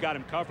 even if you've got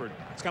him covered.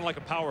 It's kind of like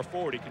a power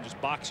forward. He can just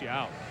box you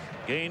out.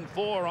 Gain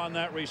 4 on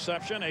that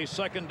reception, a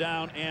second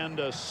down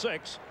and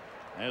 6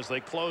 as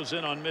they close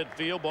in on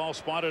midfield. Ball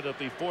spotted at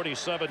the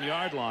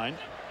 47-yard line.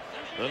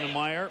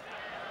 Lindenmeyer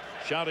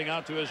shouting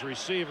out to his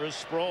receivers.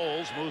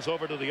 Sproles moves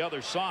over to the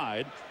other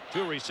side.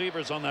 2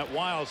 receivers on that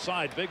wild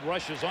side. Big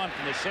rushes on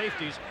from the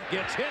safeties.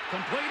 Gets hit,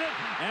 completed,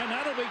 and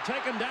that'll be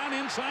taken down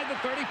inside the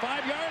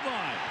 35-yard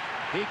line.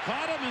 He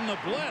caught him in the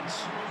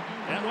blitz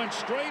and went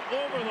straight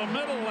over the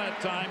middle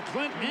that time.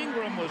 Clint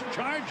Ingram was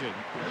charging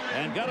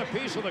and got a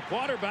piece of the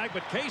quarterback,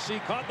 but Casey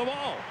caught the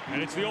ball.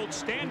 And it's the old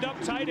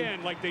stand-up tight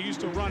end like they used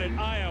to run at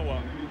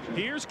Iowa.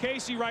 Here's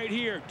Casey right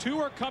here. 2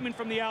 are coming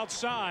from the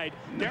outside.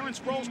 Darren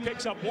Sproles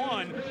picks up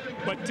 1,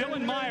 but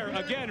Dylan Meyer,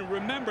 again,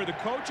 remember, the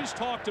coaches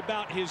talked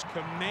about his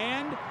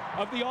command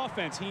of the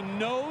offense. He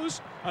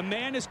knows a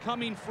man is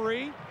coming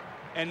free,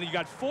 and you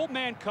got full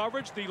man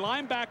coverage. The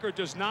linebacker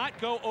does not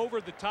go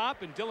over the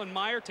top, and Dylan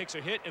Meyer takes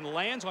a hit and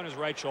lands on his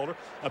right shoulder.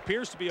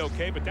 Appears to be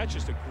okay, but that's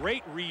just a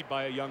great read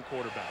by a young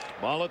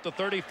quarterback. Ball at the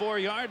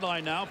 34-yard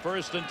line now.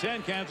 1st and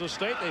 10, Kansas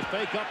State. They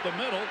fake up the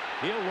middle.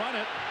 He'll run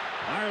it.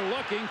 Meyer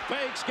looking,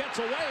 fakes, gets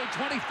away,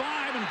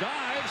 25, and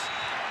dives.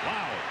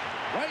 Wow.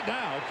 Right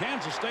now,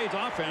 Kansas State's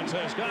offense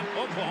has got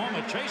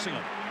Oklahoma chasing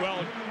them.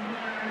 Well,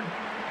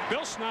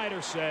 Bill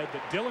Snyder said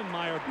that Dylan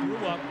Meyer grew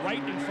up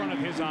right in front of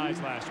his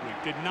eyes last week.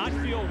 Did not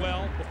feel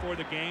well before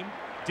the game.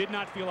 Did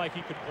not feel like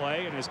he could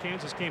play. And as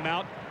Kansas came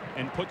out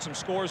and put some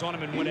scores on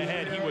him and went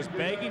ahead, he was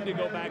begging to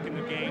go back in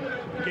the game.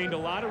 Gained a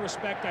lot of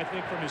respect, I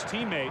think, from his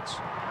teammates.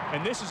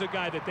 And this is a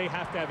guy that they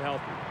have to have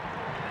healthy.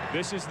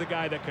 This is the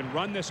guy that can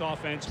run this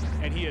offense,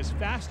 and he is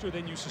faster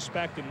than you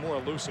suspect and more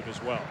elusive as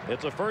well.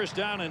 It's a 1st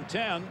down and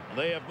 10.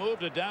 They have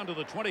moved it down to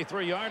the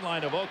 23-yard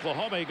line of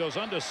Oklahoma. He goes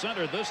under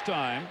center this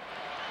time.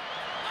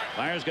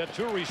 Meyer's got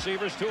 2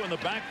 receivers, 2 in the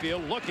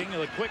backfield, looking at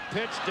the quick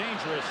pitch.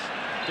 Dangerous.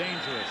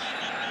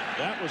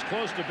 That was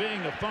close to being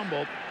a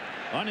fumble.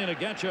 Onion to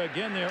get you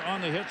again there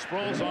on the hit.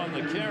 Sproles on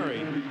the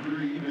carry.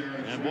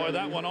 And boy,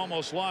 that one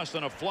almost lost,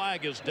 and a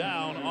flag is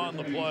down on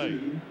the play.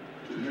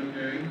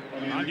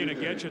 Onion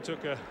Agetcha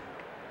took a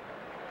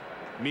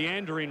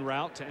meandering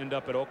route to end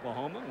up at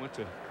Oklahoma. Went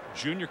to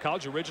junior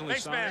college, originally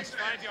Face signed. mask,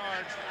 5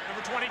 yards,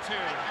 number 22.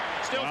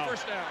 Still Wow.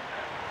 1st down.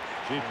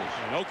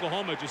 And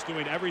Oklahoma just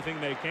doing everything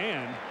they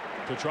can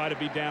to try to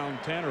be down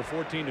 10 or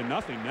 14 to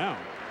nothing now.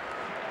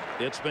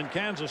 It's been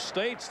Kansas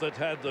State's that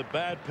had the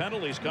bad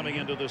penalties coming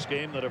into this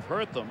game that have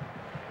hurt them,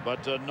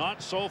 but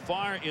not so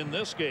far in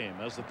this game,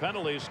 as the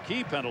penalties,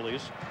 key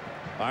penalties,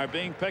 are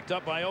being picked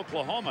up by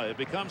Oklahoma. It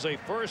becomes a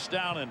 1st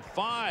down and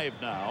 5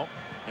 now,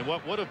 and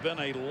what would have been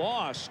a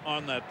loss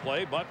on that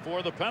play but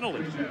for the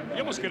penalties. You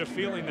almost get a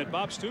feeling that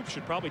Bob Stoops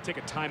should probably take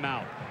a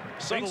timeout.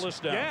 Settle this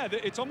down. Yeah,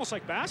 it's almost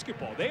like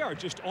basketball. They are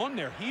just on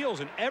their heels,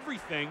 and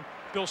everything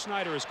Bill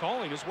Snyder is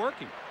calling is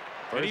working.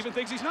 And even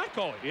things he's not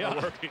calling are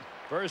working.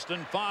 1st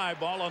and 5,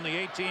 ball on the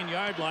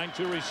 18-yard line.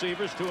 2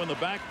 receivers, 2 in the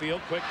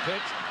backfield. Quick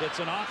pitch. It's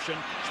an option.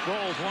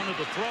 Sproles wanted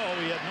to throw.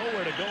 He had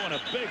nowhere to go, and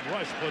a big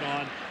rush put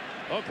on.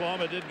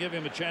 Oklahoma did give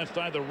him a chance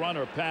to either run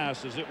or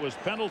pass, as it was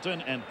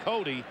Pendleton and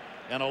Cody,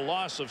 and a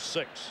loss of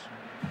 6.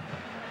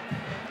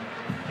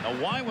 Now,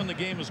 why, when the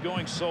game is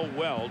going so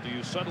well, do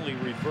you suddenly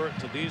revert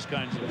to these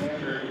kinds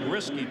of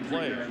risky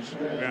plays?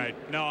 Right.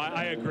 No,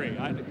 I agree.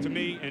 To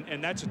me,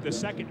 and that's the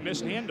second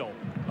mishandle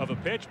of a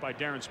pitch by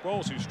Darren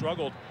Sproles, who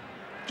struggled.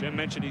 Jim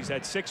mentioned he's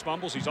had 6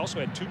 fumbles. He's also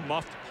had 2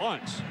 muffed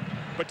punts.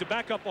 But to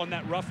back up on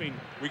that roughing,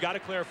 we got a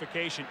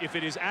clarification. If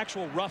it is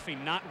actual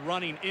roughing, not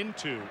running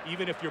into,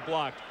 even if you're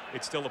blocked,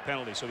 it's still a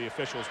penalty. So the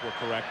officials were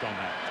correct on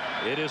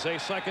that. It is a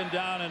 2nd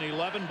down and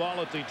 11.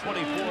 Ball at the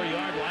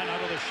 24-yard line.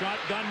 Out of the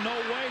shotgun. No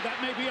way. That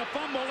may be a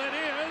fumble. It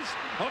is.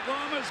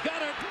 Oklahoma's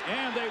got it.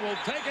 And they will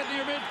take it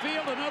near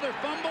midfield. Another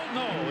fumble.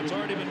 No, it's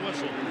already been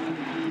whistled.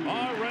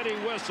 Already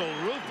whistled.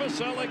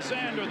 Rufus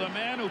Alexander, the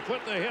man who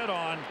put the hit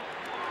on.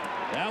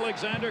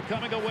 Alexander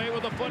coming away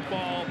with the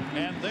football,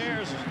 and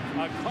there's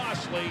a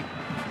costly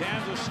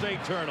Kansas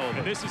State turnover.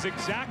 And this is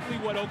exactly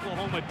what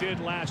Oklahoma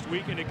did last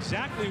week, and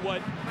exactly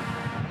what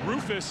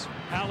Rufus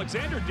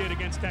Alexander did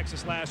against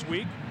Texas last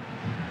week.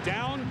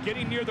 Down,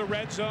 getting near the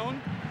red zone,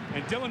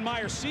 and Dylan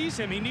Meyer sees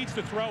him. He needs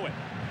to throw it.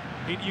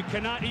 You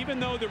cannot, even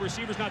though the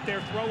receiver's not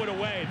there, throw it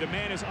away. The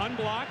man is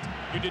unblocked.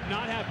 You did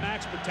not have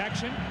max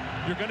protection.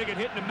 You're going to get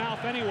hit in the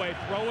mouth anyway.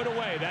 Throw it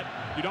away. That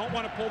you don't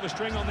want to pull the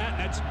string on that.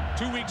 And that's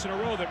 2 weeks in a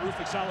row that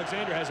Rufus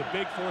Alexander has a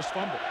big forced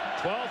fumble.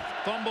 12th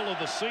fumble of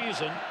the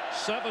season.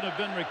 7 have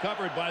been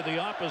recovered by the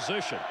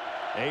opposition.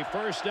 A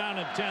 1st down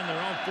and 10.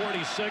 Their own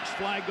 46.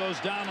 Flag goes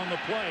down on the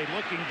play.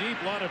 Looking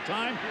deep, a lot of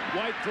time.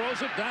 White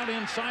throws it down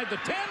inside the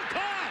 10.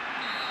 Caught!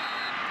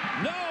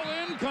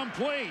 No,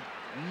 incomplete.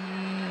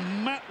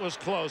 That was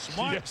close.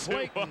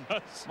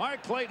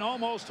 Mark Clayton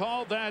almost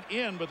hauled that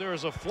in, but there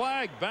is a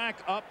flag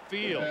back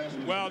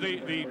upfield. Well,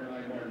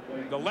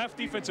 the left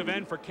defensive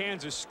end for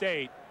Kansas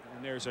State,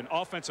 and there's an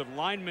offensive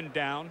lineman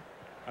down.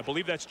 I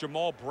believe that's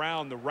Jamal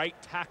Brown, the right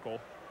tackle.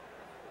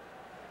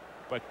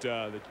 But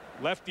the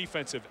left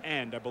defensive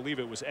end, I believe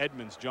it was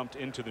Edmonds, jumped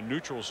into the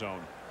neutral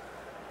zone.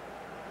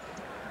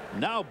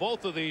 Now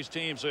both of these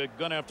teams are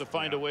going to have to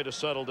find a way to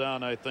settle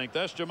down, I think.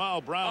 That's Jamal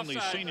Brown, the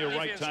senior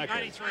right tackle.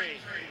 93.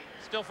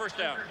 Still 1st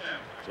down.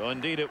 So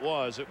indeed it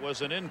was. It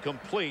was an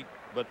incomplete,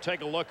 but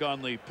take a look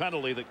on the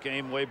penalty that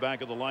came way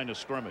back at the line of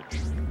scrimmage.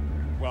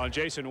 Well, and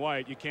Jason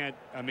White, you can't,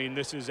 I mean,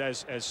 this is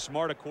as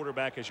smart a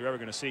quarterback as you're ever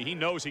going to see. He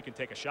knows he can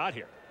take a shot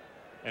here.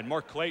 And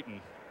Mark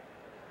Clayton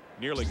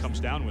nearly comes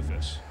down with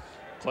this.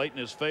 Clayton,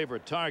 his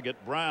favorite target.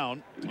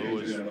 Brown, who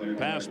was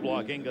pass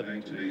blocking, got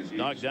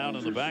knocked down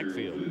in the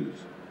backfield.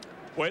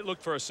 Boy, it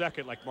looked for a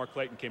second like Mark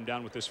Clayton came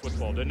down with this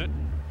football, didn't it,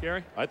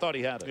 Gary? I thought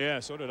he had it. Yeah,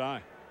 so did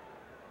I.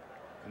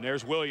 And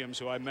there's Williams,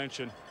 who I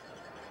mentioned.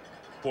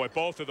 Boy,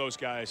 both of those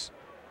guys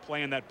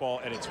playing that ball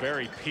at its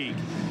very peak.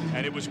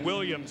 And it was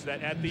Williams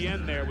that at the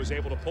end there was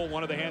able to pull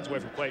one of the hands away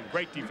from Clayton.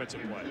 Great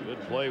defensive play. Good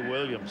play,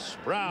 Williams.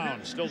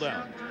 Brown still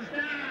down.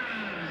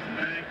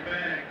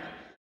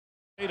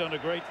 State on a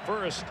great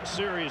first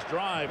series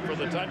drive for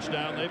the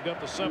touchdown. They've got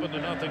the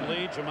 7-0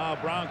 lead. Jamal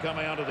Brown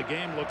coming out of the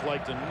game looked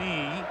like the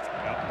knee.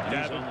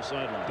 He's on the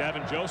sideline.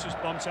 Davin Josephs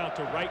bumps out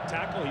to right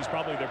tackle. He's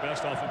probably their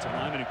best offensive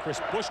lineman, and Chris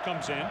Bush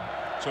comes in.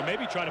 So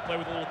maybe try to play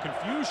with a little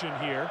confusion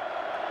here.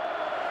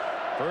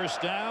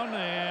 First down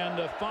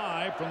and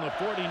 5 from the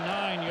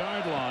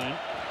 49-yard line.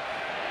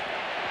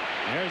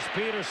 There's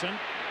Peterson.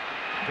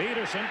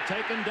 Peterson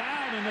taken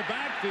down in the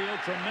backfield.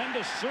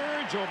 Tremendous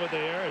surge over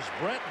there as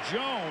Brett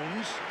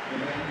Jones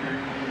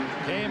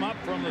came up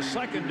from the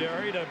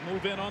secondary to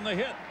move in on the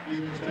hit.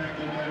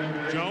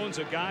 Jones,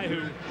 a guy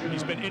who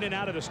he's been in and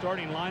out of the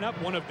starting lineup,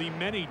 one of the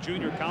many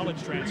junior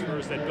college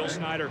transfers that Bill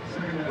Snyder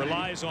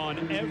relies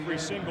on every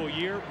single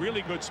year.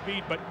 Really good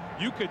speed, but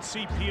you could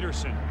see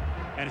Peterson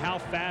and how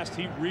fast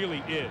he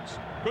really is.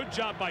 Good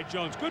job by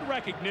Jones. Good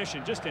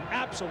recognition. Just an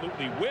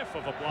absolutely whiff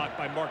of a block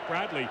by Mark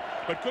Bradley,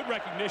 but good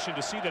recognition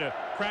to see that a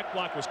crack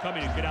block was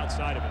coming and get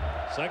outside of it.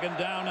 Second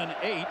down and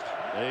 8.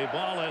 A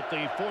ball at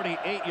the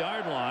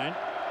 48-yard line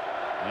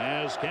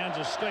as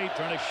Kansas State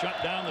trying to shut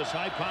down this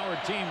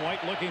high-powered team.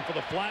 White looking for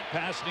the flat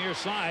pass near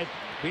side.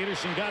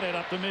 Peterson got it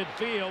up to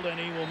midfield, and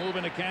he will move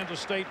into Kansas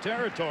State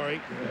territory.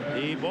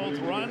 He both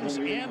runs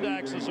and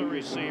acts as a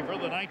receiver.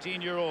 The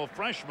 19-year-old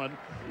freshman,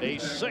 a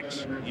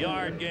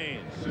 6-yard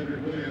gain.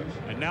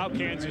 And now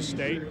Kansas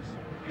State.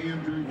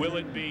 Will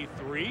it be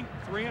three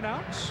and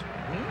outs?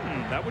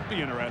 That would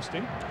be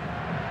interesting.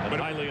 But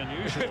highly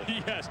unusual.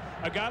 Yes,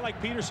 a guy like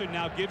Peterson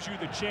now gives you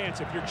the chance.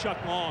 If you're Chuck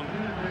Long,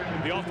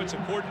 the offensive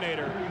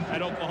coordinator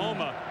at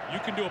Oklahoma, you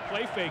can do a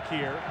play fake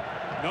here.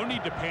 No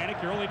need to panic.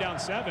 You're only down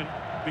 7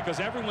 because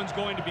everyone's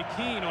going to be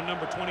keen on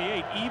number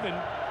 28, even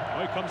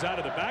when he comes out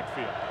of the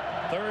backfield.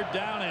 Third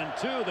down and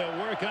 2. They'll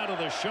work out of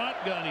the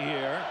shotgun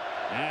here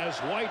as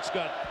White's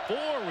got 4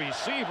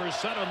 receivers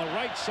set on the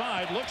right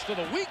side. Looks to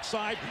the weak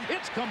side.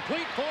 It's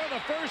complete for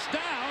the first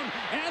down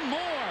and more.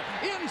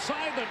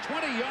 Inside the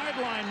 20-yard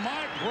line,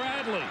 Mark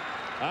Bradley,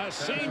 a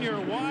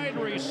senior wide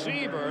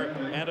receiver,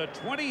 and a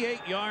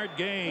 28-yard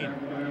gain.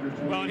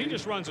 Well, and he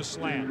just runs a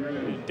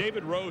slant.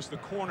 David Rose, the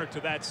corner to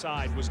that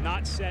side, was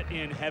not set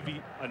in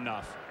heavy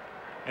enough.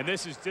 And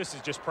this is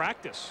just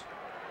practice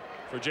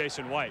for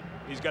Jason White.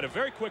 He's got a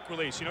very quick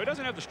release. You know, he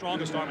doesn't have the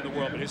strongest arm in the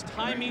world, but his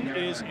timing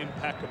is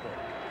impeccable.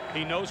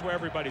 He knows where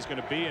everybody's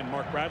going to be, and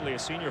Mark Bradley, a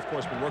senior, of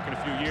course, been working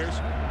a few years.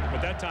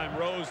 But that time,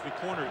 Rose, the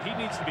corner, he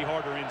needs to be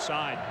harder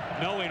inside,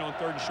 knowing on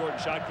 3rd and short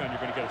and shotgun you're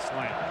going to get a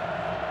slant.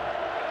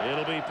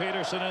 It'll be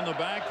Peterson in the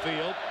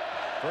backfield.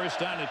 First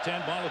down and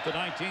 10, ball at the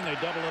 19. They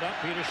double it up.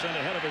 Peterson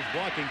ahead of his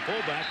blocking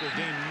fullback will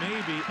gain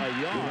maybe a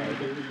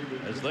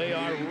yard as they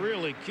are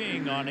really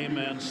keying on him,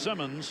 and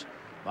Simmons.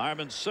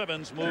 Marvin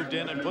Simmons moved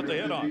in and put the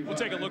hit on. We'll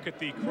take a look at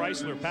the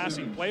Chrysler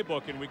passing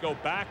playbook, and we go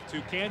back to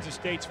Kansas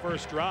State's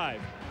first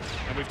drive.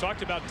 And we've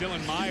talked about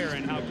Dylan Meyer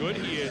and how good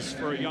he is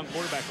for a young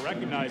quarterback to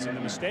recognize. And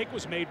the mistake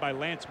was made by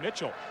Lance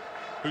Mitchell,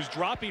 who's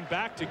dropping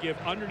back to give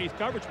underneath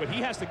coverage, but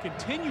he has to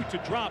continue to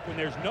drop when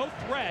there's no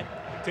threat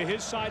to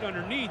his side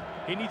underneath.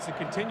 He needs to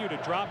continue to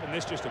drop, and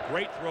this just a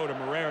great throw to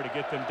Moreira to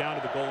get them down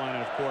to the goal line,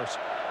 and of course,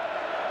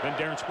 then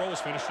Darren Sproles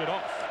finished it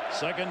off.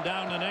 Second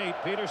down and 8.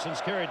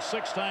 Peterson's carried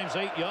 6 times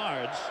 8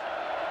 yards.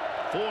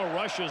 4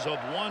 rushes of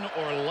 1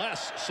 or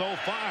less so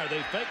far.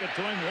 They fake it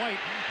to him. White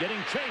getting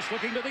chased,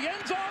 looking to the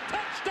end zone.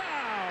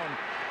 Touchdown!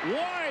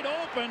 Wide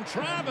open,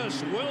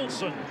 Travis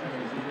Wilson.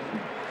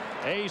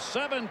 A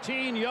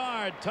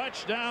 17-yard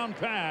touchdown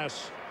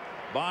pass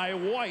by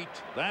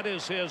White. That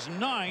is his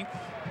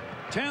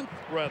 10th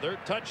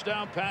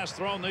touchdown pass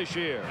thrown this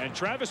year. And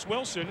Travis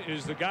Wilson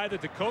is the guy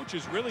that the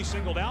coaches really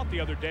singled out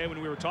the other day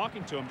when we were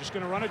talking to him. Just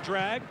going to run a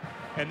drag,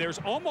 and there's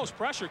almost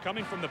pressure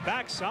coming from the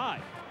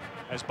backside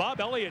as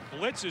Bob Elliott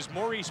blitzes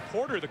Maurice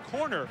Porter, the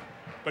corner,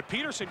 but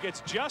Peterson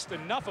gets just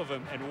enough of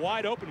him and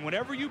wide open.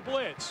 Whenever you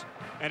blitz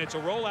and it's a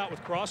rollout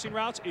with crossing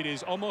routes, it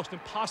is almost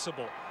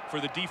impossible for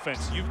the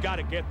defense. You've got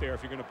to get there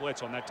if you're going to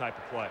blitz on that type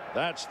of play.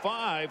 That's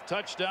 5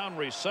 touchdown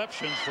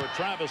receptions for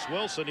Travis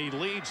Wilson. He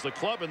leads the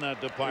club in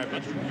that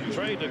department.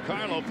 Trey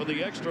DiCarlo for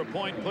the extra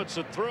point puts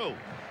it through.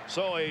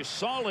 So a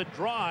solid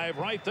drive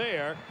right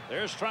there.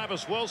 There's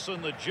Travis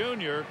Wilson, the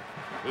junior,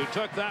 who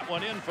took that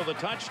one in for the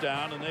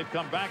touchdown, and they've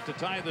come back to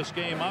tie this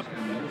game up.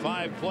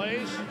 5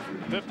 plays,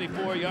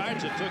 54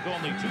 yards. It took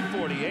only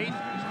 2:48.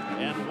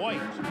 And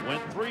White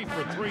went 3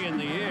 for 3 in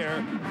the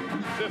air,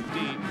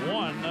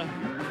 51,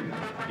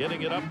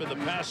 getting it up in the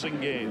passing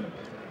game.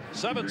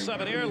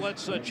 7-7 here.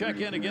 Let's check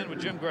in again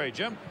with Jim Gray.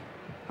 Jim?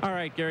 All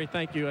right, Gary,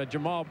 thank you.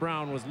 Jamal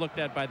Brown was looked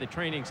at by the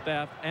training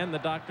staff and the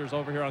doctors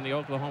over here on the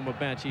Oklahoma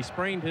bench. He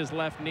sprained his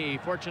left knee.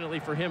 Fortunately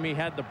for him, he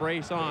had the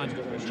brace on.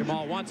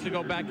 Jamal wants to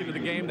go back into the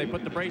game. They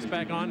put the brace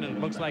back on, and it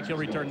looks like he'll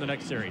return the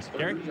next series.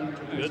 Gary?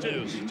 Good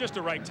news. Just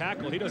a right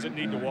tackle. He doesn't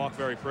need to walk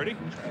very pretty.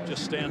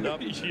 Just stand up.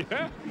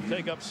 Yeah.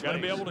 Take up space. Got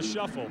to be able to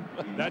shuffle.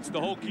 That's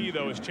the whole key,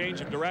 though, is change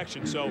of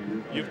direction. So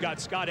you've got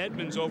Scott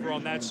Edmonds over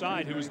on that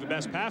side, who's the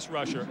best pass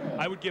rusher.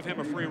 I would give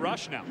him a free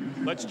rush now.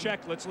 Let's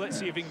check. Let's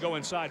see if he can go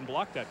inside and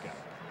block that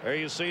guy. There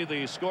you see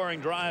the scoring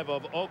drive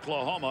of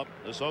Oklahoma.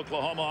 This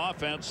Oklahoma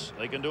offense,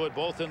 they can do it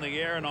both in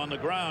the air and on the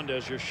ground,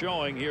 as you're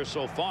showing here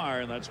so far,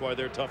 and that's why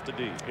they're tough to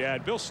beat. Yeah,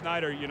 and Bill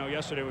Snyder, you know,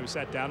 yesterday when we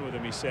sat down with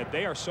him, he said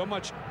they are so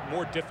much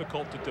more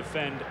difficult to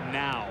defend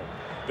now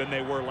than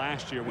they were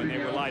last year when they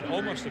relied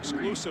almost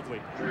exclusively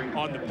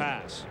on the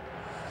pass.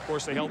 Of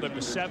course, they held them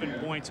to 7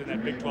 points in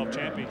that Big 12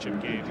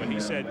 championship game, but he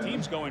said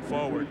teams going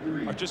forward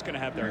are just going to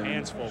have their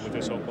hands full with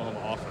this Oklahoma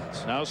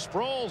offense. Now,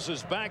 Sproles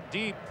is back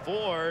deep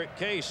for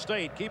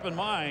K-State. Keep in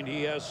mind,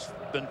 he has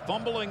been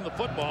fumbling the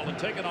football and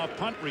taking off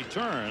punt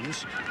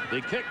returns.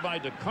 The kick by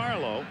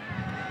DiCarlo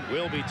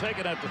will be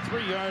taken at the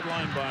 3-yard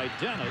line by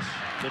Dennis,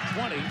 the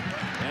 20,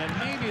 and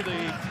maybe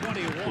the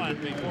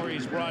 21 before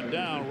he's brought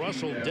down.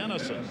 Russell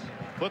Dennison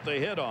put the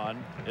hit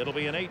on. It'll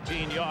be an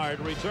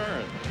 18-yard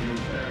return.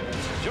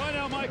 Join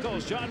Al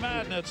Michaels, John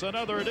Madden. It's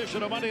another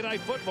edition of Monday Night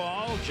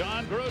Football.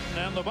 John Gruden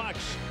and the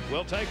Bucs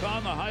will take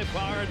on the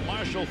high-powered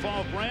Marshall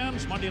Falk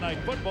Rams. Monday Night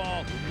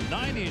Football,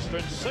 9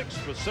 Eastern, 6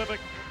 Pacific,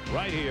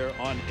 right here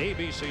on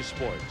ABC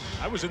Sports.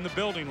 I was in the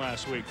building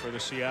last week for the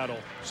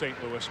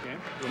Seattle-St. Louis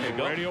game, doing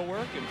the radio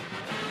work, and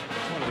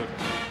it's one of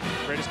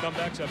the greatest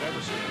comebacks I've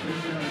ever seen.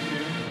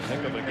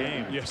 Heck of a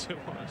game. Yes, it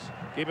was.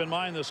 Keep in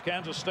mind, this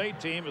Kansas State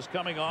team is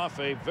coming off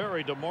a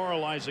very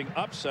demoralizing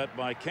upset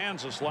by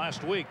Kansas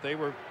last week. They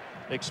were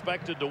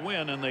expected to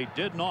win, and they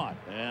did not.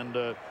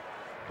 And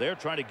they're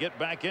trying to get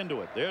back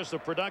into it. There's the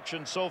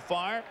production so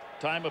far.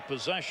 Time of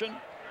possession.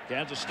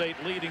 Kansas State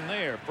leading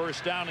there.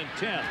 First down and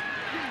 10.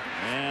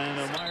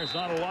 And Myers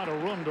not a lot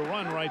of room to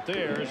run right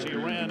there as he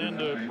ran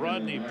into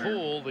Rodney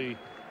Poole, the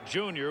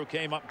junior, who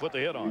came up and put the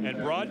hit on.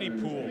 And Rodney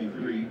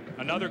Poole,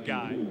 another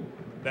guy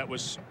that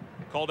was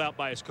called out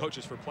by his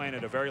coaches for playing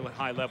at a very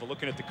high level.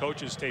 Looking at the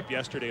coaches tape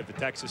yesterday of the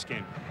Texas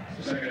game,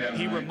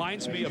 he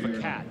reminds me of a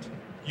cat.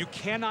 You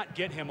cannot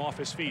get him off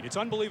his feet. It's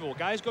unbelievable.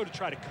 Guys go to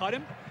try to cut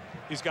him.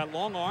 He's got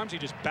long arms. He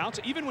just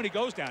bounces. Even when he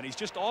goes down, he's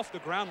just off the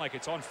ground like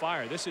it's on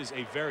fire. This is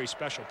a very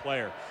special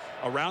player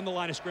around the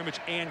line of scrimmage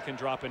and can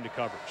drop into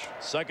coverage.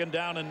 Second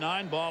down and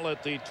 9, ball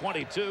at the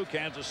 22.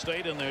 Kansas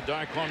State in their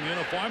dark home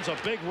uniforms. A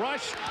big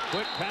rush.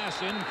 Quick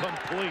pass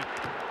incomplete.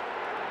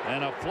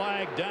 And a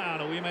flag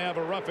down, and we may have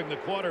a roughing the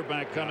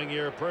quarterback coming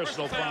here.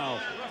 Personal foul.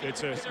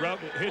 It's a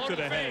hit to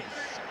the head.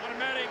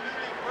 Automatic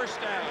first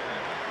down.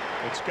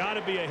 It's got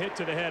to be a hit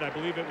to the head. I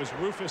believe it was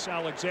Rufus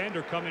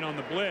Alexander coming on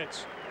the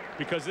blitz,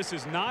 because this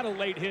is not a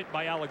late hit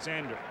by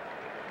Alexander.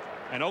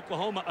 And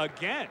Oklahoma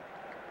again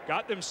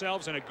got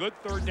themselves in a good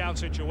third down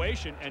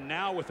situation, and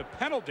now with a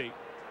penalty,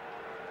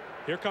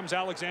 here comes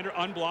Alexander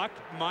unblocked.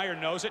 Meyer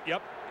knows it.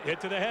 Yep, hit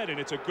to the head, and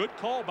it's a good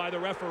call by the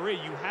referee.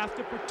 You have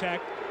to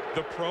protect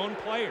the prone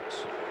players.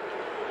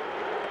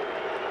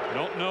 I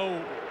don't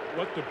know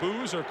what the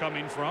boos are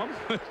coming from.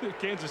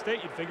 Kansas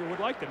State, you'd figure,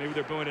 would like that. Maybe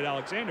they're booing at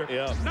Alexander.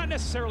 Yeah. Not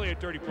necessarily a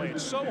dirty play.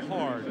 It's so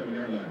hard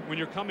when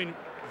you're coming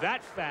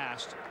that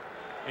fast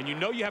and you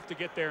know you have to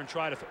get there and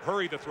try to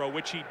hurry the throw,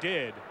 which he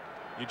did.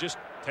 You just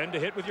tend to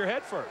hit with your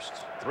head first.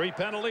 3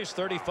 penalties,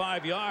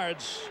 35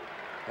 yards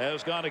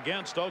has gone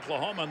against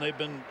Oklahoma, and they've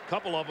been a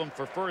couple of them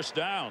for first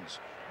downs.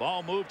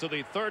 Ball moved to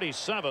the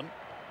 37.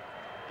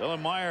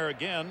 Dylan Meyer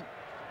again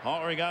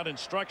hollering out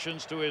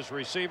instructions to his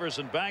receivers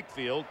in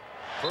backfield.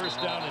 First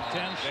down and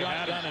 10,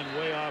 shotgun and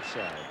way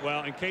offside.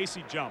 Well, and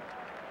Casey jumped,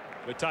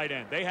 the tight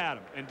end. They had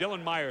him. And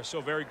Dylan Meyer is so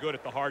very good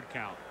at the hard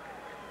count.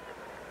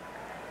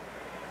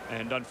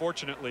 And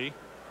unfortunately,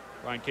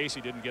 Ryan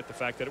Casey didn't get the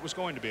fact that it was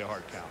going to be a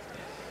hard count.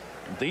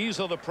 These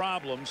are the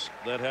problems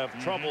that have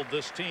troubled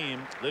this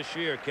team this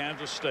year,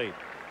 Kansas State.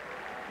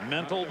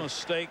 Mental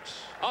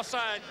mistakes.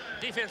 Offside,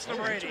 defense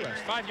number 80,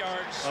 5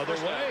 yards. Other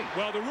way.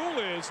 Well, the rule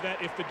is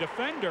that if the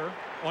defender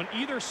on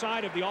either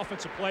side of the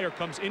offensive player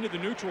comes into the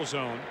neutral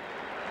zone,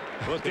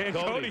 Dan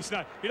Cody's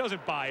not, he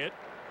doesn't buy it.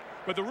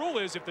 But the rule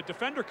is if the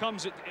defender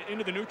comes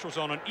into the neutral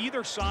zone on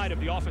either side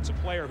of the offensive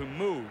player who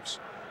moves,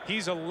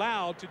 he's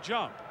allowed to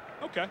jump.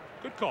 Okay,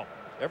 good call.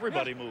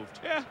 Everybody moved.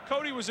 Yeah,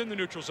 Cody was in the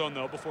neutral zone,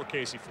 though, before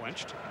Casey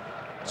flinched.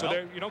 So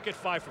there, you don't get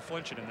 5 for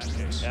flinching in that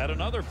case. Add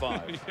another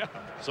 5. Yeah.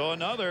 So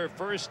another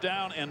first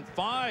down and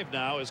 5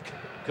 now as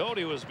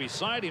Cody was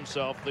beside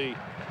himself, the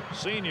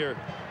senior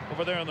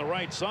over there on the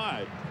right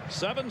side.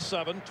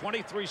 7-7,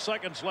 23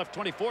 seconds left,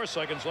 24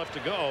 seconds left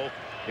to go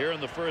here in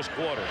the first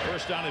quarter.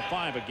 First down and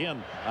 5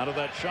 again out of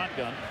that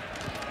shotgun.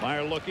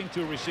 Meyer looking,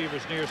 2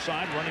 receivers near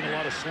side, running a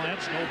lot of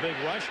slants, no big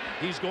rush.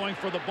 He's going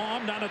for the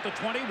bomb down at the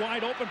 20,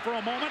 wide open for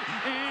a moment,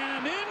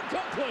 and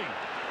incomplete.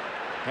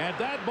 Had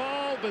that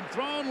ball been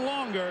thrown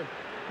longer,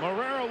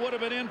 Marrero would have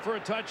been in for a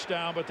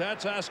touchdown, but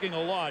that's asking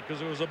a lot because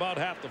it was about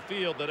half the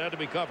field that had to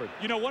be covered.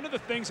 You know, one of the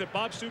things that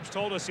Bob Stoops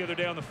told us the other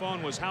day on the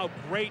phone was how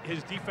great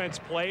his defense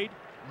played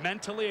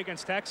mentally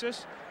against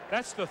Texas.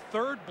 That's the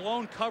 3rd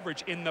blown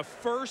coverage in the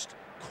first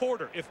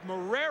quarter. If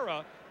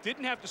Marrero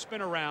didn't have to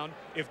spin around,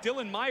 if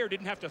Dylan Meyer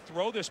didn't have to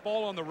throw this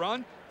ball on the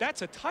run,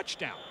 that's a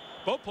touchdown.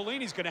 Bo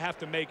Pelini's going to have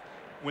to make,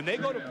 when they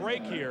go to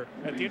break here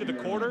at the end of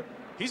the quarter,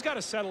 he's got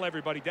to settle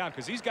everybody down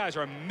because these guys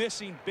are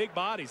missing big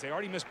bodies. They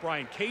already missed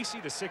Brian Casey,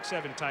 the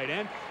 6'7" tight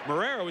end.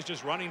 Marrero is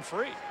just running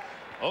free.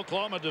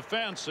 Oklahoma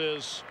defense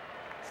is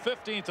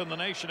 15th in the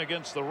nation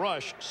against the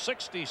rush,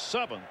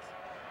 67th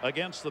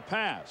against the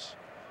pass.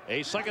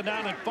 A second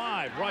down and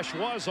 5. Rush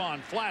was on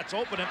flats,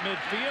 open at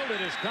midfield.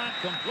 It is not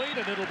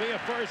completed. It'll be a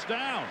first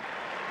down.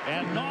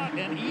 And not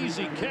an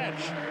easy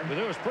catch, but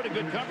there was pretty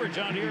good coverage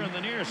on here in the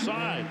near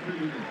side.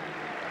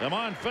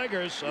 Damon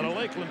Figures out of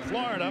Lakeland,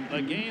 Florida,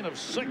 a gain of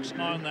 6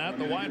 on that,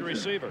 the wide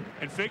receiver.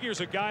 And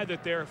Figures a guy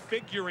that they're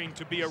figuring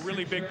to be a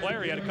really big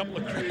player. He had a couple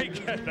of great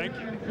thank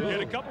you. He had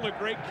a couple of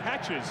great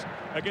catches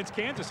against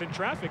Kansas in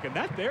traffic, and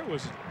that there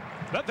was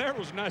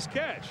a nice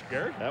catch,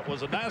 Gary. That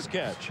was a nice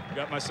catch.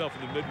 Got myself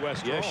in the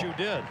Midwest draw. Yes, you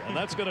did. And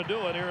that's going to do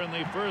it here in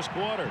the first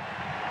quarter.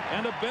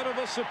 And a bit of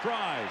a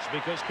surprise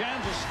because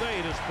Kansas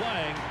State is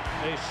playing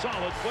a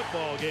solid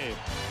football game.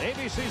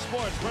 ABC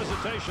Sports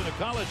presentation of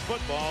college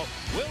football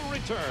will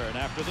return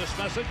after this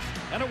message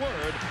and a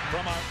word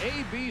from our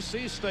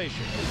ABC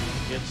station.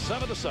 It's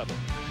 7-7.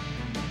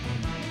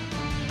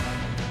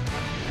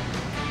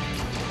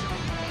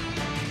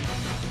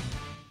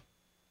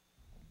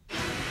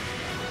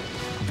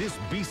 This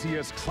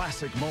BCS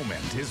Classic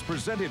moment is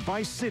presented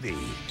by Citi.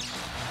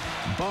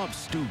 Bob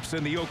Stoops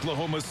and the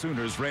Oklahoma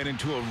Sooners ran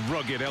into a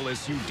rugged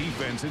LSU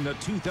defense in the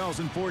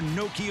 2004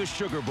 Nokia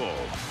Sugar Bowl.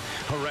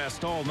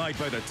 Harassed all night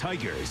by the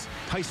Tigers,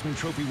 Heisman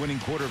Trophy winning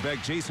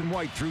quarterback Jason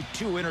White threw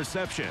 2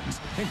 interceptions,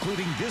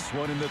 including this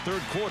one in the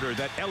third quarter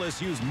that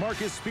LSU's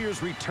Marcus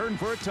Spears returned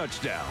for a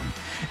touchdown.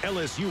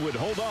 LSU would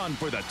hold on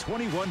for the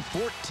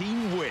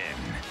 21-14 win.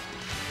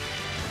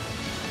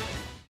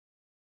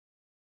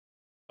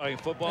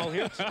 Football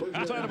here. We're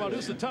talking about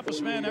who's the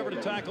toughest man ever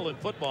to tackle in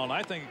football. And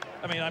I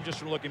mean, I'm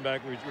just looking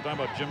back. We're talking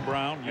about Jim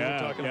Brown. You were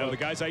talking about the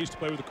guys I used to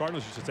play with the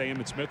Cardinals used to say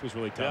Emmitt Smith was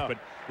really tough. Yeah.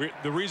 But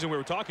the reason we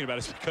were talking about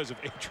it is because of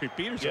Adrian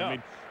Peterson. Yeah. I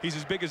mean, he's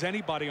as big as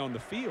anybody on the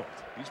field.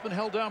 He's been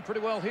held down pretty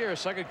well here.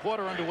 Second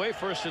quarter underway.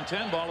 1st and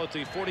 10. Ball at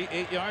the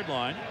 48-yard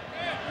line.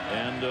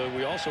 And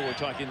we also were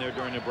talking there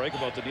during the break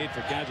about the need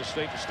for Kansas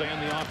State to stay in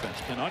the offense.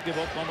 Cannot give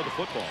Oklahoma the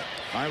football.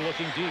 Meyer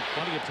looking deep.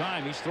 Plenty of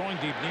time. He's throwing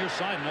deep near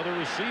side. Another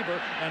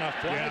receiver. And a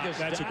flag is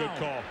that's down. A good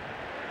call.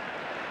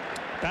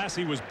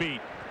 Bassey was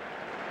beat.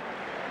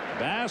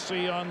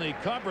 Bassey on the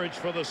coverage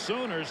for the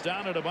Sooners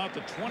down at about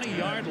the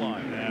 20-yard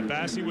line. Yeah,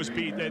 Bassey was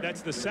beat.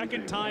 That's the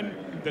second time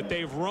that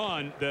they've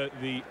run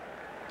the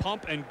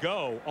pump and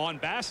go on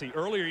Bassey.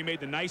 Earlier he made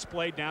the nice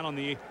play down on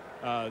the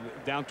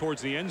down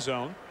towards the end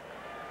zone.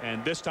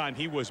 And this time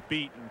he was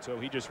beat, and so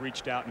he just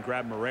reached out and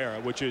grabbed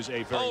Morera, which is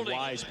a very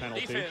wise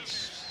penalty.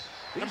 Defense.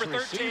 These Number 13,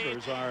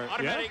 receivers are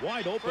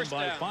wide open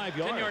by down, 5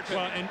 yards.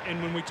 Well,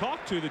 and when we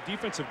talked to the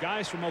defensive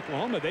guys from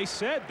Oklahoma, they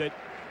said that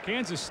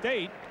Kansas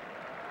State,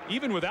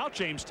 even without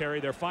James Terry,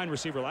 their fine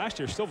receiver last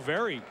year, still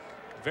very,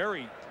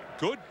 very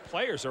good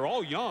players. They're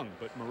all young,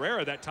 but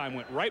Morera that time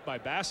went right by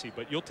Bassey.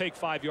 But you'll take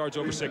 5 yards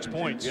over 6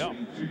 points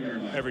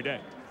every day.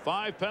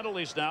 5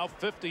 penalties now.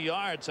 50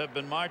 yards have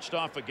been marched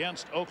off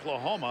against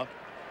Oklahoma.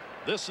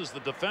 This is the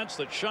defense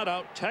that shut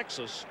out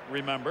Texas,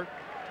 remember.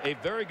 A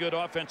very good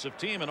offensive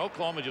team, and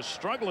Oklahoma just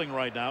struggling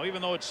right now,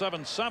 even though it's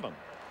 7-7.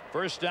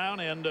 First down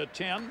and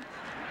 10.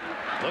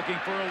 Looking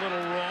for a little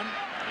room,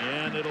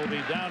 and it'll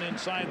be down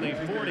inside the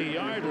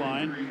 40-yard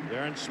line.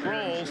 Darren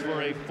Sproles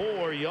for a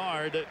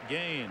 4-yard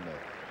gain.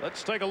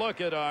 Let's take a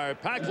look at our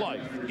Pack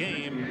Life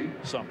game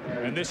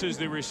summary. And this is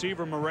the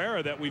receiver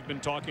Morera that we've been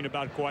talking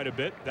about quite a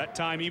bit. That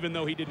time, even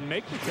though he didn't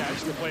make the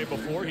catch to play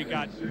before, he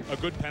got a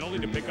good penalty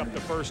to pick up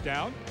the first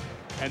down.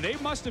 And they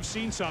must have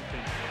seen something.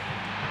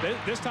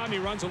 This time he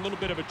runs a little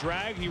bit of a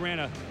drag. He ran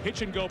a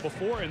hitch and go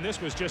before, and this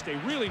was just a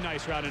really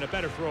nice route and a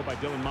better throw by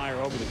Dylan Meyer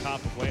over the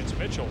top of Lance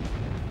Mitchell.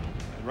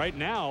 And right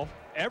now,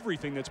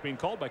 everything that's being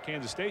called by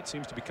Kansas State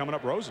seems to be coming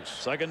up roses.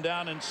 Second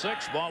down and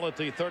 6. Ball at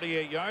the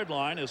 38-yard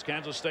line as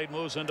Kansas State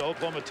moves into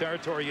Oklahoma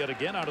territory yet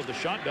again out of the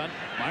shotgun.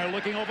 Meyer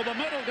looking over the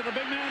middle. Get the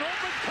big man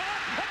open.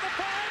 Caught at the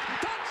 5.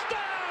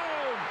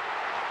 Touchdown!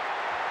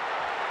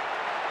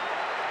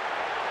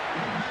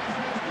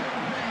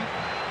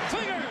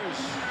 Fingers.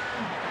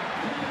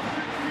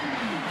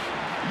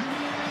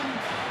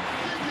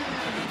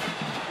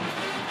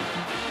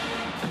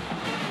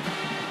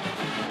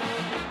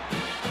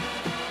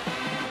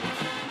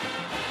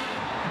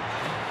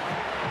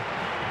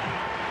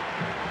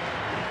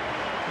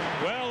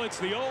 Well, it's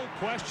the old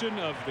question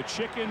of the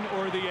chicken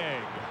or the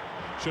egg.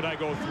 Should I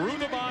go through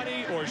the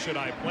body or should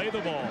I play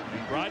the ball?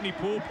 Rodney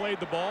Poole played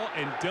the ball,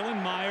 and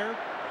Dylan Meyer,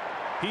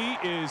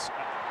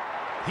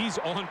 he's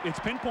on, it's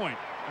pinpoint.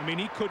 I mean,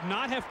 he could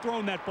not have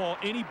thrown that ball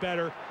any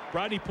better.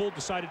 Rodney Poole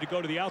decided to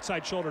go to the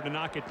outside shoulder to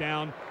knock it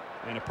down,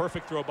 and a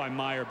perfect throw by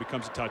Meyer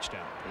becomes a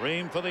touchdown.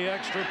 Ream for the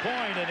extra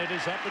point, and it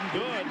is up and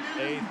good.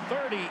 A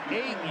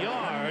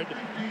 38-yard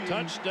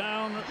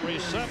touchdown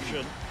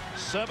reception.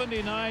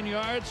 79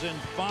 yards in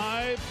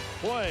 5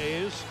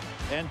 plays,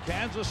 and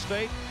Kansas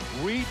State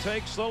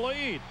retakes the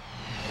lead.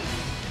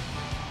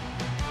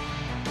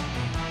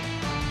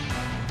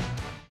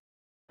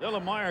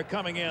 Dylan Meyer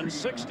coming in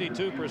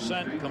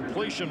 62%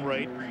 completion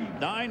rate,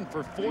 9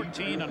 for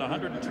 14 and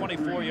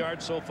 124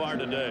 yards so far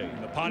today.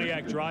 The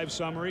Pontiac drive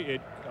summary,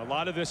 a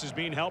lot of this is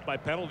being helped by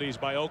penalties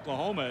by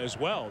Oklahoma as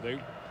well.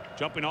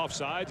 jumping off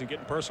sides and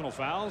getting personal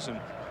fouls and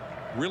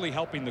really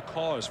helping the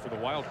cause for the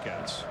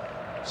Wildcats.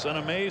 It's an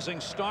amazing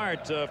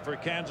start for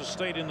Kansas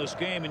State in this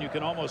game, and you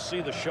can almost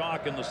see the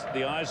shock in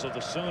the eyes of the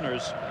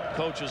Sooners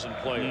coaches and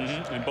players.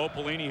 And Bo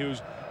Pelini, who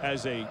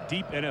has a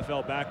deep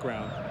NFL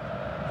background,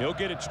 he'll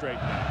get it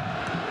straightened out.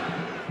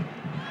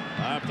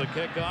 After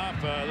kickoff,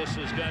 this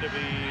is going to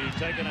be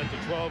taken at the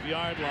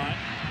 12-yard line.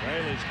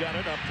 Rayleigh's got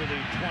it up to the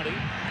 20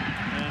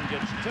 and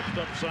gets tipped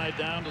upside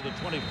down to the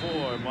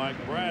 24.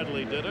 Mike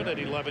Bradley did it at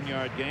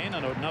 11-yard gain,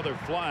 and another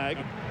flag.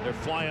 They're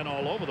flying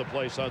all over the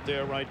place out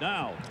there right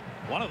now.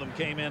 One of them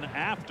came in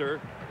after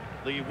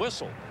the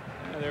whistle.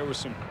 Yeah, there was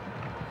some.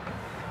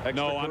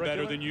 No, I'm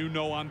better than you.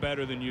 No, I'm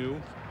better than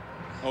you.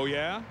 Oh,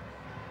 yeah?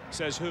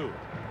 Says who?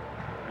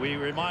 We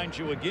remind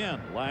you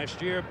again,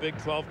 last year, Big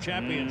 12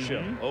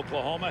 championship.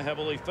 Oklahoma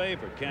heavily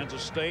favored.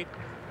 Kansas State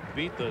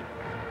beat the.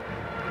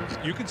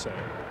 You can say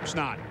it. It's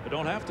not. I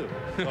don't have to.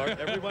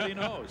 Everybody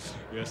knows.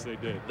 Yes, they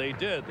did. They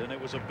did, and it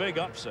was a big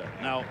upset.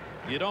 Now,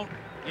 you don't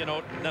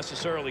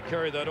necessarily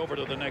carry that over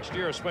to the next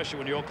year, especially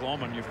when you're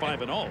Oklahoma and you're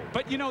 5-0.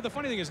 But, the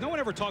funny thing is no one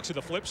ever talks to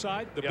the flip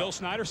side, the Bill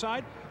Snyder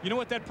side. You know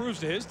what that proves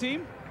to his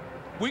team?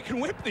 We can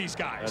whip these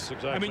guys. That's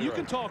exactly I mean, you right.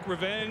 can talk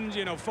revenge,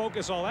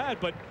 focus, all that,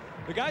 but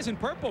the guys in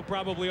purple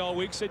probably all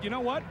week said, you know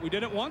what? We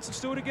did it once. Let's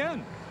do it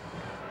again.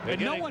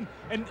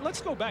 And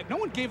let's go back. No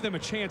one gave them a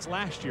chance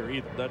last year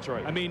either. That's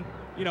right. I mean,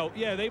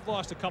 yeah, they've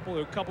lost a couple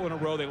in a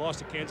row. They lost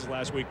to Kansas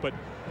last week, but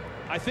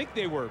I think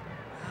they were,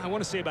 I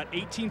want to say, about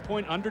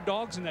 18-point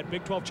underdogs in that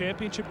Big 12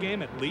 championship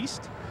game at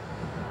least.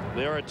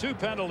 There are 2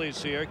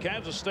 penalties here.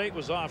 Kansas State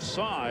was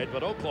offside,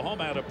 but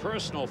Oklahoma had a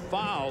personal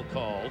foul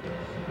called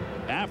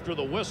after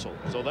the whistle.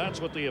 So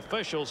that's what the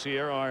officials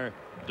here are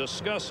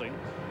discussing.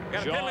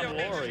 John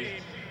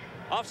Laurie.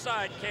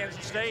 Offside,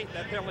 Kansas State.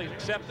 That penalty is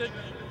accepted.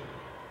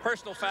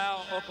 Personal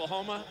foul,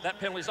 Oklahoma. That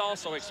penalty is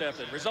also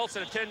accepted. Results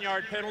in a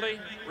 10-yard penalty.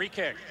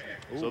 Re-kick.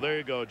 So there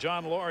you go.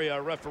 John Laurie,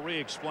 our referee,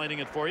 explaining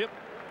it for you.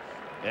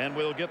 And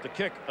we'll get the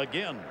kick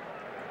again.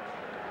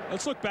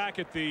 Let's look back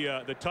at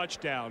the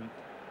touchdown,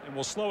 and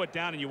we'll slow it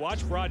down. And you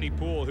watch Rodney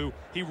Poole, who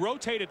he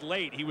rotated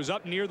late. He was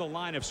up near the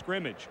line of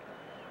scrimmage.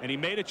 And he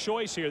made a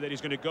choice here that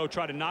he's going to go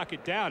try to knock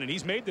it down. And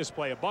he's made this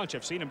play a bunch.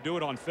 I've seen him do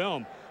it on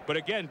film. But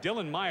again,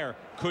 Dylan Meyer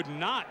could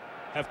not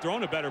have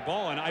thrown a better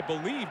ball. And I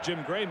believe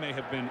Jim Gray may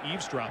have been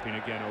eavesdropping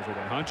again over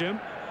there. Huh, Jim?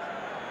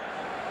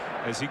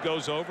 As he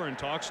goes over and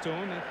talks to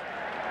him.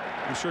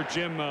 I'm sure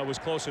Jim was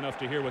close enough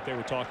to hear what they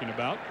were talking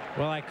about.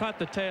 Well, I caught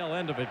the tail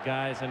end of it,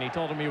 guys, and he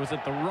told him he was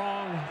at the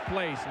wrong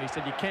place. And he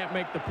said you can't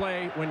make the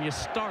play when you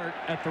start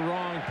at the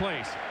wrong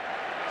place.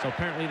 So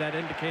apparently that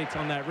indicates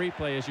on that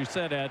replay, as you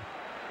said, Ed,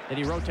 that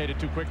he rotated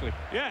too quickly.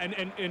 Yeah,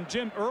 and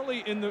Jim, early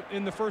in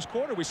the first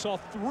quarter, we saw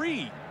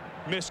 3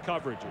 missed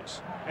coverages.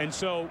 And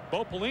so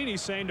Bo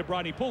Pelini's saying to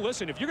Rodney Poole,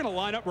 listen, if you're going to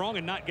line up wrong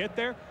and not get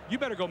there, you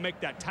better go make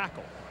that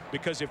tackle.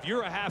 Because if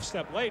you're a half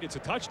step late, it's a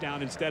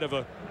touchdown instead of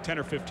a 10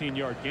 or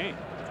 15-yard gain.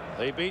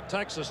 They beat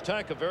Texas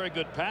Tech, a very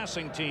good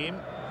passing team.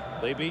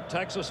 They beat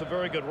Texas, a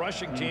very good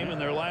rushing team in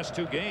their last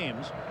 2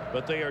 games.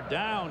 But they are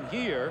down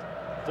here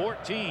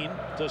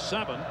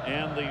 14-7,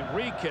 and the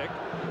re-kick,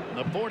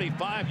 the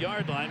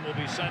 45-yard line, will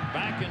be sent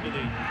back into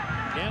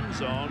the end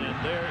zone,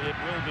 and there it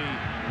will be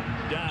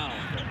down.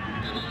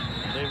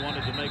 They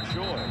wanted to make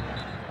sure.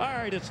 All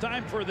right, it's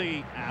time for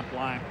the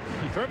Aflac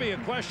Trivia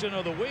Question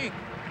of the Week,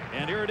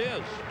 and here it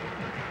is.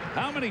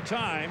 How many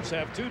times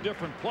have 2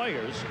 different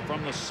players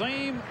from the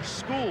same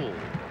school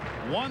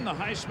won the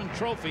Heisman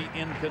Trophy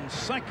in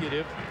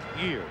consecutive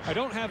years? I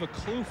don't have a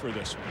clue for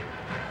this one.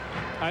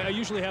 I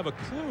usually have a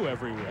clue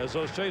every week. As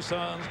those chase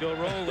ons go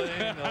rolling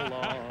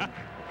along.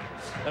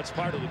 That's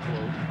part of the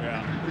clue.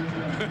 Yeah.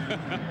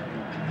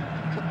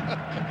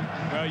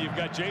 Well, you've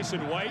got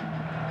Jason White,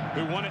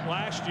 who won it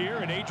last year,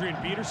 and Adrian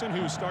Peterson,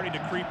 who's starting to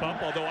creep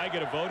up, although I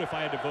get a vote. If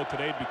I had to vote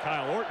today, it'd be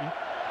Kyle Orton.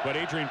 But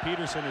Adrian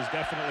Peterson is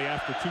definitely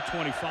after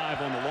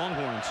 225 on the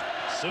Longhorns.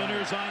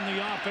 Sooners on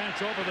the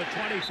offense over the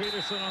 20.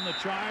 Peterson on the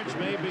charge,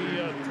 maybe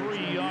a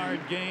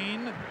 3-yard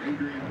gain.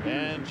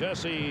 And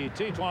Jesse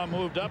Titouan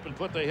moved up and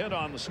put the hit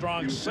on the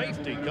strong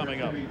safety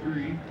coming up.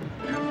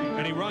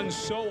 And he runs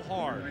so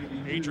hard,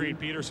 Adrian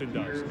Peterson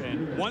does.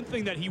 And one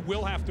thing that he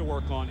will have to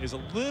work on is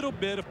a little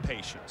bit of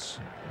patience,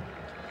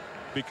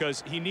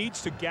 because he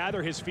needs to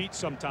gather his feet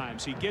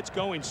sometimes. He gets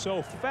going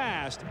so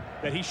fast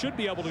that he should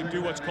be able to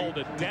do what's called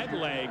a dead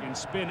leg and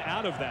spin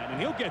out of that, and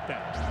he'll get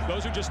that.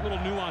 Those are just little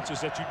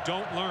nuances that you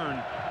don't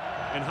learn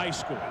in high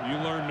school. You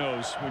learn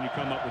those when you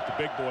come up with the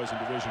big boys in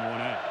Division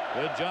 1A.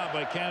 Good job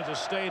by Kansas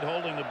State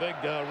holding the big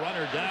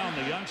runner down,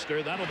 the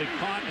youngster. That'll be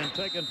caught and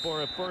taken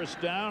for a first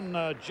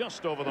down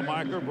just over the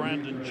marker.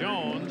 Brandon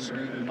Jones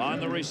on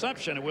the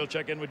reception, and we'll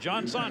check in with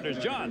John Saunders.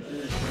 John.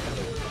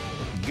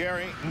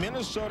 Gary,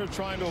 Minnesota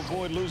trying to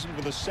avoid losing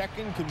for the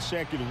 2nd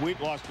consecutive week.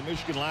 Lost to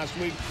Michigan last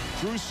week.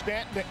 Drew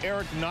Stanton to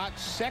Eric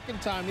Knox. 2nd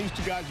time these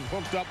 2 guys have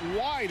hooked up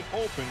wide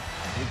open.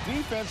 The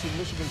defense of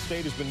Michigan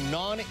State has been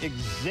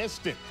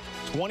non-existent.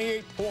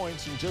 28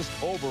 points in just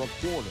over a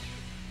quarter.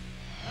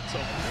 That's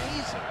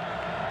amazing.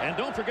 And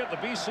don't forget the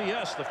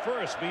BCS, the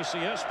first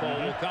BCS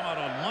poll will come out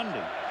on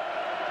Monday.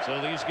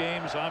 So these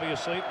games,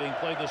 obviously, being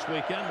played this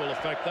weekend will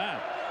affect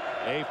that.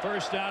 A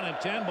first down and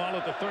 10, ball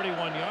at the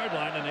 31-yard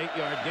line, an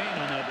 8-yard gain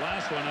on that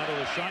last one out of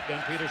the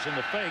shotgun. Peterson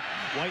the fake.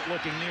 White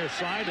looking near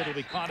side. It'll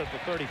be caught at the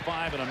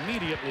 35 and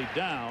immediately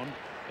down.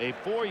 A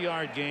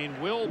 4-yard gain.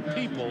 Will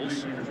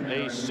Peoples,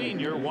 a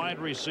senior wide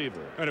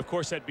receiver. And of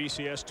course that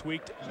BCS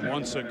tweaked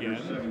once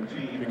again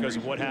because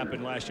of what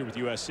happened last year with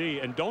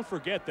USC. And don't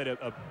forget that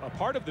a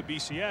part of the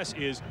BCS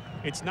is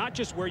it's not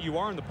just where you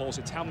are in the polls,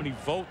 it's how many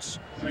votes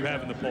you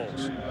have in the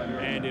polls.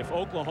 And if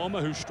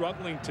Oklahoma, who's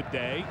struggling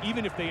today,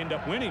 even if they end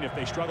up winning, if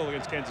they struggle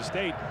against Kansas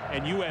State,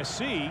 and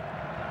USC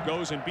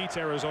goes and beats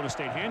Arizona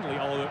State handily,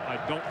 although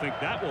I don't think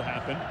that will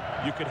happen,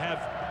 you could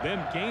have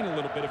them gain a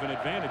little bit of an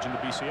advantage in the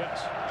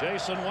BCS.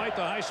 Jason White,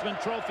 the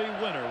Heisman Trophy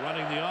winner,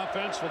 running the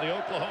offense for the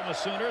Oklahoma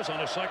Sooners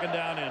on a 2nd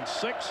down and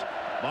 6.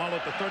 Ball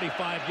at the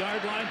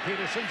 35-yard line.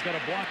 Peterson's got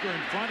a blocker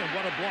in front, and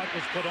what a block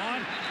was put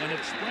on, and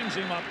it springs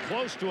him up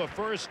close to a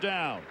first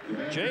down.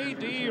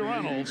 J.D.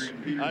 Reynolds,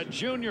 a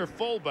junior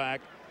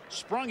fullback,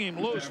 sprung him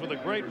loose with a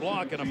great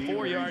block and a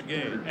 4-yard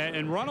gain.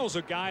 And Reynolds,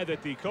 a guy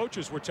that the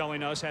coaches were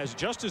telling us has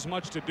just as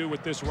much to do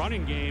with this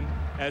running game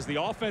as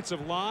the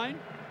offensive line.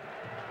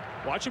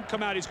 Watch him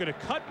come out. He's going to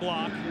cut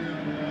block.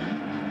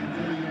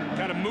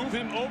 Kind of move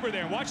him over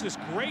there. Watch this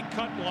great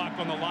cut block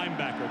on the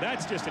linebacker.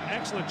 That's just an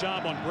excellent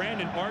job on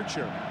Brandon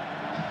Archer.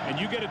 And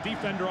you get a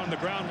defender on the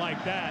ground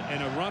like that,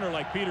 and a runner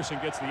like Peterson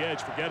gets the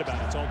edge, forget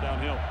about it. It's all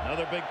downhill.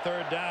 Another big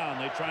 3rd down.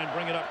 They try and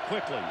bring it up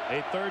quickly.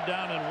 A 3rd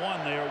down and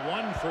 1. They are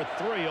 1 for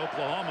 3.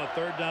 Oklahoma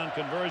 3rd down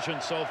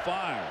conversion so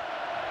far.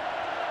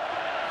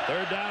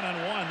 3rd down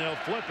and 1. They'll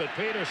flip it.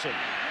 Peterson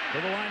to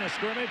the line of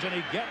scrimmage, and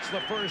he gets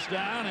the first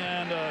down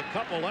and a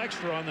couple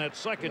extra on that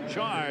second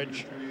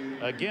charge.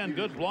 Again,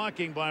 good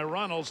blocking by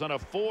Reynolds and a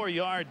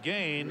 4-yard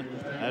gain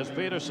as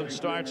Peterson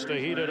starts to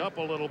heat it up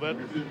a little bit.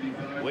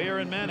 We are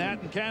in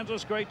Manhattan,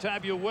 Kansas. Great to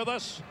have you with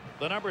us.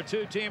 The number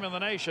 2 team in the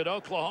nation,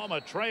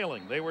 Oklahoma,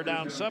 trailing. They were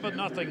down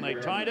 7-0. They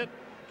tied it.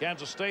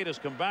 Kansas State has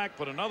come back,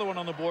 put another one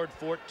on the board,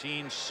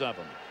 14-7.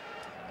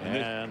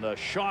 And a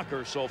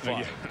shocker so far.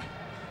 Yeah.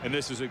 And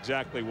this is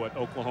exactly what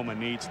Oklahoma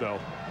needs, though,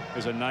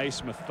 is a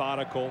nice,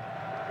 methodical.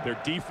 Their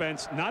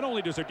defense, not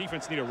only does their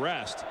defense need a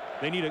rest,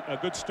 they need a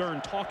good stern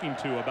talking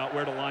to about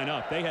where to line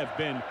up. They have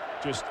been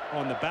just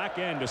on the back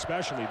end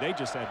especially. They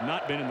just have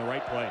not been in the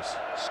right place.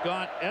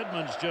 Scott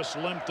Edmonds just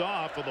limped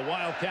off of the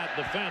Wildcat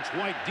defense.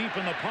 White deep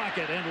in the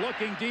pocket and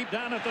looking deep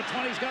down at the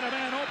 20. He's got a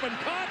man open,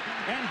 caught,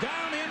 and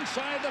down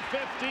inside the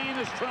 15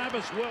 is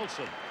Travis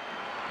Wilson.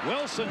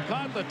 Wilson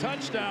caught the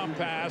touchdown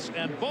pass,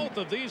 and both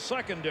of these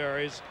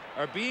secondaries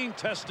are being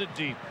tested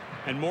deep.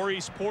 And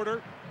Maurice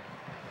Porter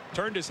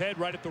turned his head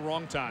right at the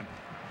wrong time.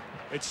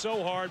 It's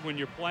so hard when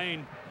you're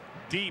playing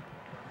deep.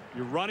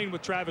 You're running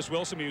with Travis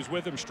Wilson. He was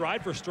with him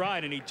stride for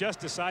stride, and he just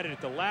decided at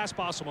the last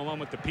possible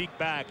moment to peek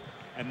back.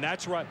 And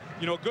that's right.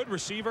 You know, a good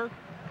receiver,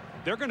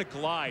 they're going to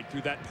glide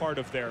through that part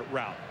of their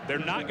route. They're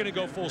not going to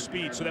go full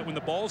speed, so that when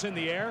the ball's in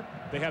the air,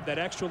 they have that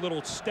extra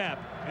little step.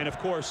 And, of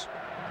course,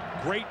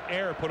 great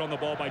air put on the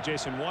ball by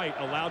Jason White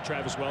allowed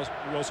Travis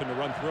Wilson to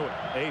run through it.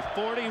 A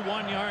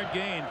 41-yard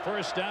gain,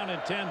 first down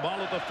and 10, ball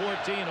at the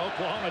 14.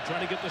 Oklahoma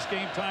trying to get this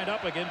game tied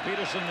up again.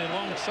 Peterson, the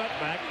long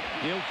setback.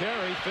 He'll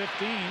carry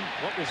 15.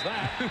 What was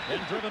that? Then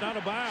driven out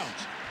of bounds.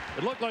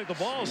 It looked like the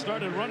ball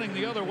started running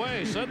the other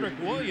way. Cedric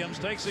Williams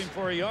takes him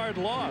for a yard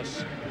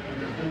loss.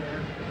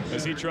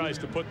 As he tries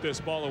to put this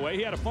ball away.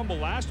 He had a fumble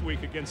last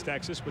week against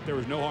Texas, but there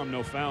was no harm,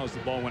 no foul as the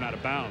ball went out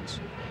of bounds.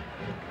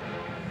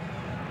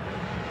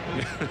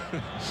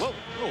 Whoa,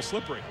 a little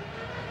slippery.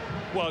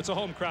 Well, it's a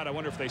home crowd. I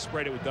wonder if they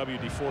sprayed it with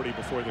WD-40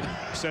 before they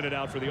sent it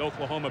out for the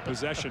Oklahoma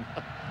possession.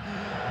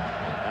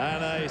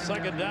 And a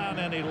 2nd down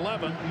and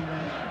 11.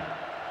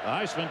 The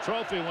Heisman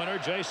Trophy winner,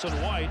 Jason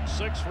White,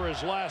 6 for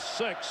his last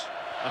 6,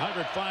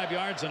 105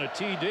 yards and a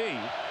TD.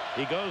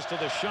 He goes to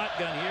the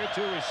shotgun here.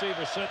 2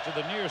 receivers set to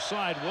the near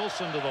side.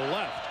 Wilson to the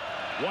left.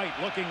 White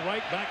looking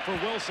right back for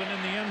Wilson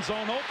in the end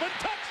zone. Open,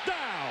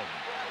 touchdown!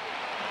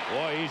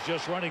 Boy, he's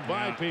just running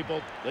by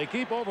people. They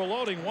keep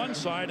overloading one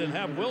side and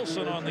have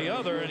Wilson on the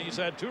other, and he's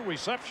had 2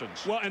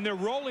 receptions. Well, and they're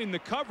rolling the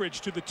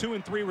coverage to the 2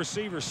 and 3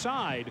 receiver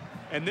side,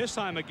 and this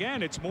time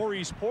again it's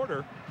Maurice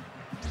Porter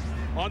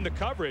on the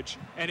coverage.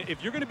 And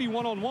if you're going to be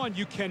one-on-one,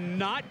 you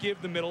cannot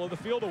give the middle of the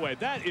field away.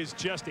 That is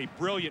just a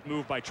brilliant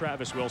move by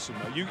Travis Wilson,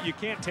 though. You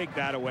can't take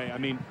that away. I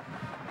mean,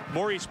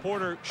 Maurice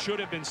Porter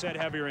should have been set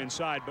heavier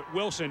inside, but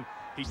Wilson,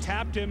 he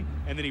tapped him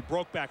and then he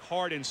broke back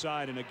hard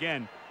inside. And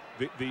again,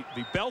 the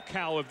bell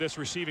cow of this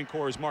receiving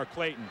core is Mark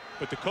Clayton,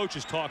 but the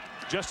coaches talked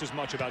just as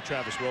much about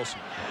Travis Wilson.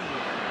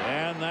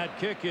 And that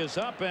kick is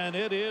up, and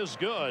it is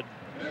good.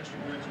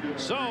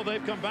 So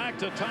they've come back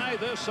to tie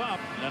this up.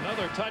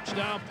 Another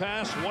touchdown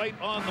pass. White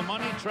on the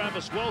money.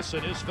 Travis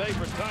Wilson, his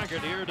favorite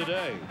target here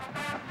today.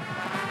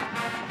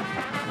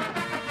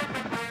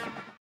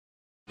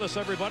 This,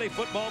 everybody,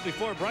 football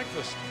before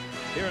breakfast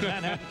here in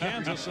Manhattan,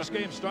 Kansas. This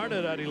game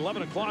started at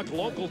 11 o'clock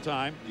local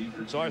time,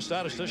 so our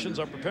statisticians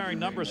are preparing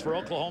numbers for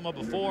Oklahoma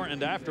before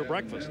and after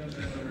breakfast.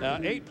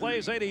 8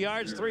 plays, 80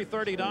 yards,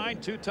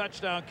 339, 2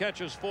 touchdown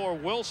catches for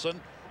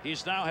Wilson.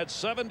 He's now had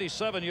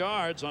 77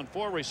 yards on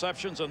 4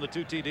 receptions and the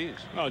 2 TDs.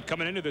 Well,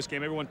 coming into this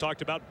game, everyone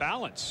talked about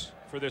balance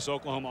for this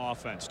Oklahoma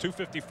offense.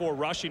 254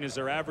 rushing is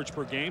their average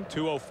per game,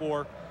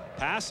 204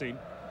 passing.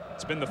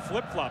 It's been the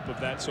flip-flop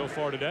of that so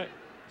far today.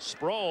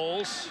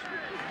 Sproles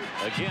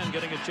again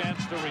getting a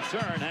chance to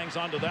return, hangs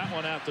on to that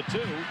one at the 2,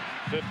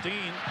 15,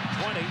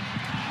 20,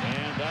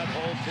 and that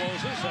hole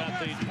closes at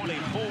the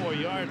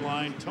 24-yard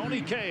line.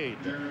 Tony Cade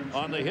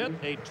on the hit,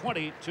 a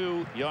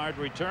 22-yard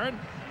return.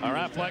 Our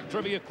Aflac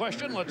trivia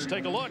question, let's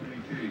take a look.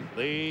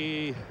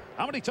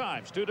 How many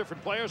times 2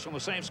 different players from the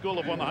same school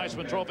have won the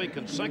Heisman Trophy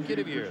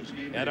consecutive years?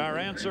 And our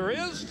answer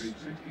is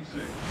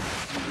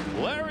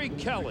Larry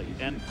Kelly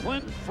and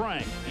Clint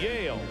Frank,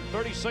 Yale,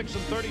 36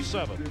 and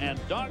 37, and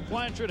Doc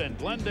Blanchard and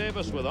Glenn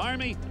Davis with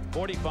Army,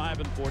 45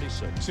 and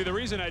 46. See, the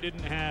reason I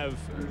didn't have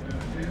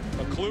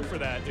a clue for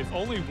that, if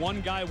only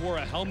one guy wore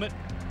a helmet,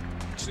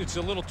 it's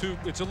a little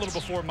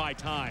before my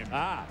time.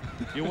 Ah,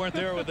 you weren't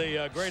there with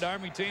the great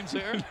Army teams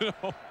there?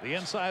 No. The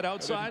inside,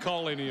 outside? I didn't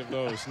call any of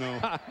those, no.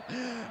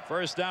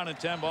 First down and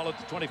 10, ball at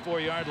the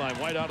 24-yard line.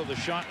 White out of the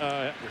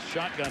shotgun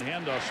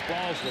handoff.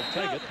 Sproles will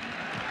take it,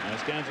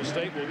 as Kansas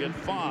State will get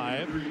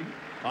 5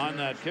 on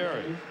that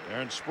carry.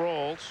 Aaron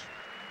Sproles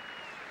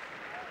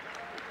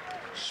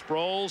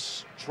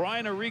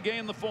trying to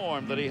regain the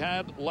form that he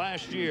had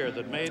last year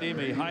that made him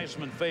a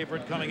Heisman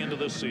favorite coming into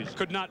this season.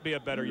 Could not be a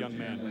better young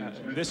man.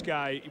 This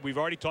guy, we've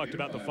already talked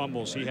about the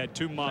fumbles. He had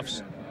 2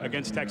 muffs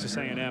against Texas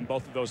A&M.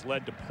 Both of those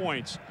led to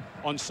points.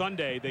 On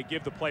Sunday, they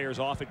give the players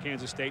off at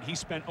Kansas State. He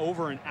spent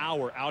over an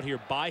hour out here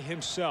by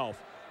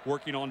himself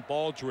working on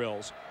ball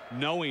drills,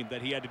 knowing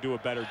that he had to do a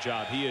better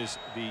job. He is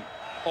the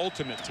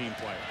ultimate team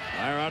player.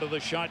 Fire out of the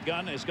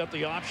shotgun. He's got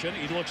the option.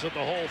 He looks at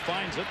the hole,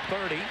 finds it,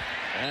 30,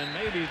 and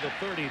maybe the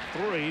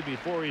 33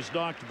 before he's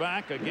knocked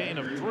back. A gain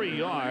of 3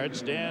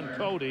 yards. Dan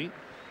Cody,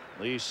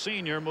 the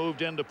senior,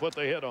 moved in to put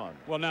the hit on.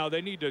 Well, now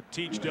they need to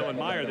teach Dylan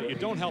Meyer that you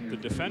don't help the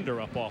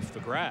defender up off the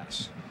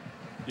grass.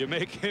 You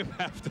make him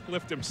have to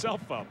lift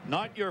himself up.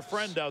 Not your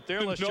friend out there.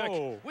 Let's check.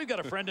 We've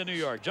got a friend in New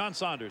York, John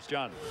Saunders.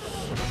 John.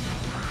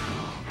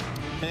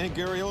 And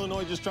Gary,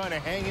 Illinois just trying to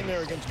hang in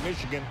there against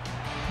Michigan.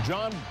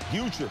 John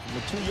Butcher from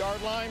the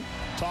 2-yard line,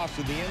 toss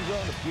to the end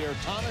zone to Pierre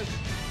Thomas,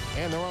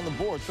 and they're on the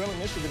board, trailing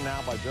Michigan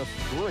now by just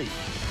 3.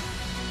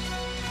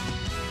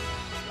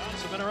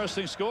 Some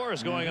interesting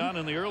scores going on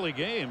in the early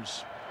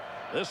games.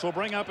 This will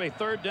bring up a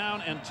 3rd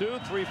down and 2,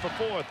 3 for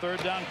 4,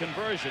 3rd down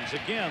conversions.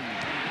 Again,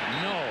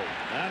 no.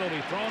 That'll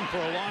be thrown for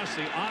a loss.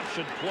 The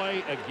option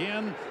play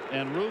again,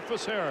 and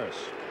Rufus Harris,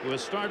 who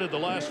has started the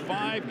last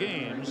 5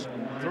 games,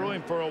 threw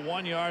him for a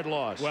 1-yard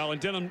loss. Well,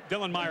 and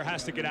Dylan Meyer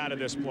has to get out of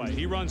this play.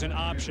 He runs an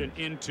option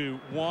into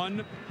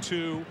 1,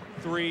 2,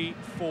 3,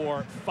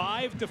 4,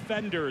 5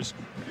 defenders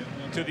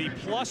to the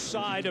plus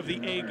side of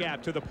the A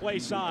gap, to the play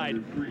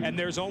side, and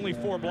there's only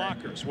 4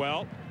 blockers.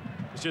 Well,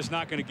 it's just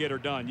not going to get her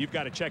done. You've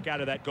got to check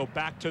out of that, go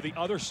back to the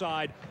other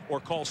side,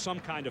 or call some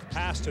kind of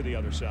pass to the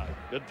otother side.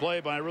 Good play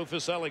by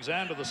Rufus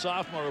Alexander, the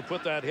sophomore, who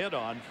put that hit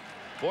on,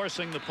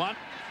 forcing the punt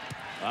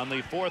on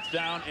the 4th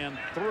down and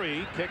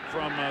 3. Kick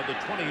from the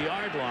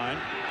 20-yard line,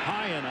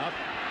 high enough,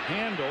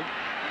 handled,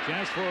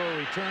 chance for a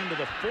return to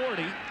the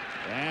 40,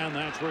 and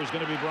that's where he's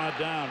going to be brought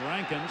down.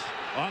 Rankins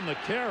on the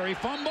carry,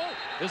 fumble.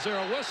 Is there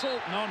a whistle?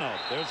 No,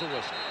 there's a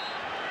whistle.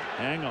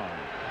 Hang on.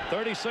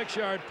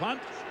 36-yard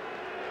punt.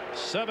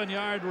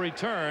 7-yard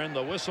return.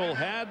 The whistle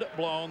had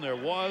blown. There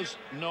was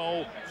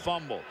no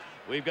fumble.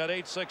 We've got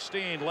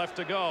 8:16 left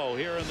to go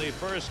here in the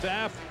first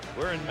half.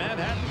 We're in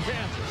Manhattan,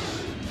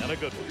 Kansas, and a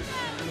good one.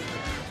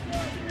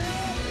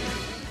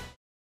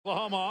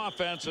 Oklahoma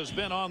offense has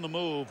been on the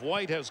move.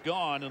 White has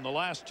gone in the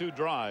last 2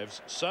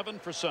 drives, 7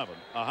 for 7,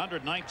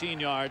 119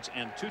 yards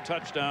and 2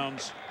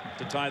 touchdowns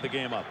to tie the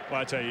game up.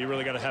 Well, I tell you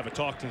really got to have a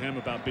talk to him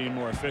about being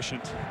more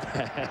efficient.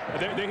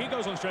 there he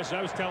goes on stretches.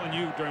 I was telling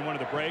you during one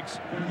of the breaks,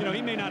 you know,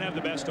 he may not have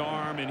the best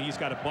arm and he's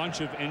got a bunch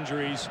of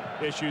injuries,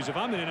 issues. If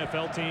I'm an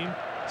NFL team,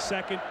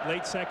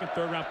 late second,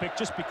 3rd round pick,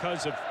 just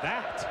because of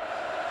that,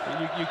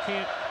 you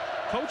can't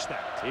coach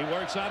that. He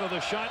works out of the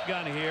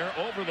shotgun here,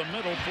 over the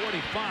middle,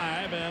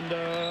 45, and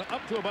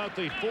up to about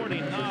the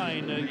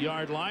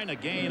 49-yard line. A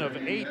gain of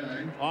 8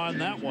 on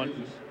that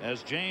one,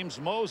 as James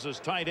Moses,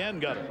 tight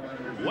end, got it.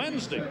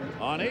 Wednesday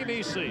on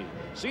ABC.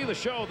 See the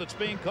show that's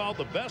being called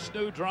the best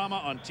new drama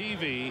on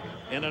TV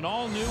in an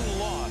all-new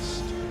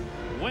Lost.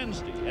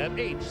 Wednesday at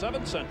 8,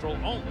 7 Central,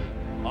 only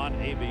on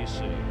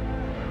ABC.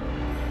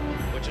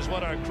 Which is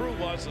what our crew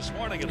was this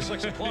morning at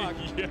 6 o'clock.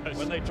 Yes.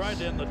 When they tried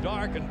to, in the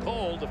dark and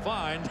cold, to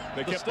find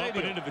They kept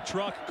bumping into the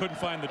truck, couldn't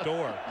find the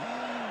door.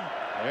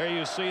 There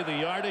you see the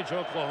yardage.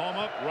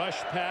 Oklahoma rush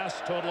pass,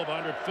 total of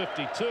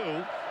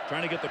 152.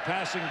 Trying to get the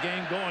passing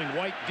game going.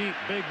 White deep,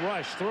 big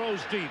rush,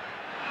 throws deep,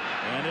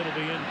 and it'll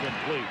be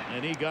incomplete.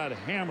 And he got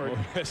hammered.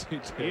 Oh, yes, he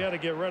did. He had to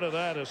get rid of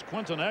that as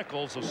Quentin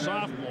Eccles, a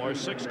sophomore,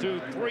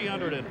 6'2",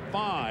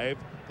 305,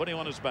 put him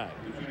on his back.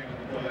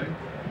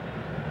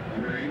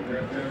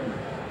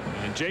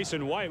 And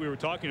Jason White, we were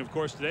talking, of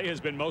course, today has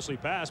been mostly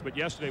pass, but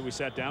yesterday we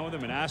sat down with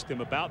him and asked him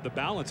about the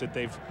balance that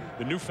the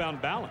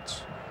newfound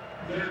balance.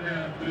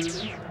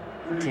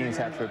 teams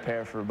have to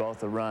prepare for both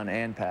the run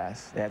and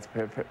pass. They have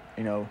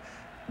to,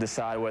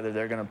 decide whether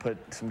they're going to put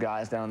some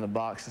guys down in the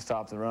box to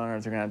stop the run, or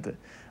if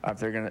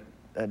they're going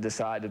to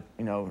decide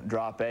to,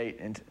 drop 8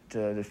 and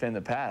to defend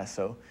the pass.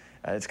 So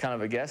it's kind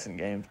of a guessing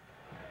game.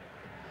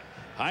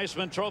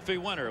 Heisman Trophy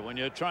winner. When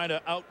you're trying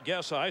to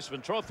outguess a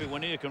Heisman Trophy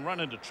winner, you can run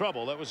into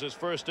trouble. That was his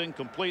first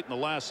incomplete in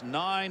the last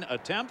 9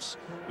 attempts.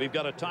 We've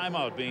got a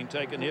timeout being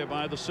taken here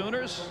by the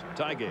Sooners.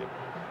 Tie game.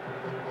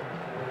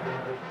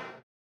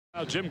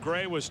 Jim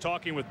Gray was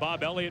talking with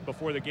Bob Elliott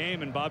before the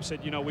game, and Bob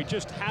said, we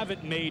just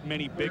haven't made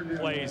many big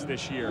plays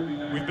this year.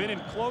 We've been in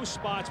close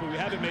spots, but we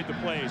haven't made the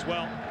plays.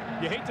 Well,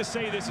 you hate to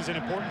say this is an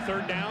important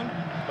third down,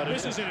 but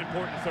this is an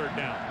important third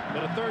down.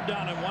 But a third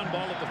down and 1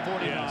 ball at the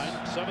 49.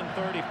 Yes.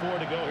 7:34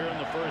 to go here in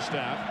the first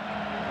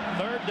half.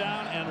 Third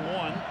down and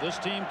 1. This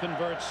team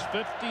converts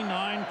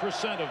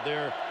 59% of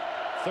their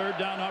third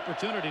down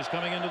opportunities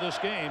coming into this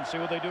game. See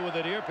what they do with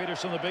it here.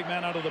 Peterson, the big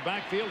man out of the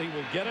backfield. He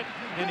will get it,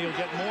 and he'll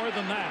get more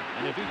than that.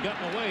 And if he'd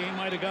gotten away, he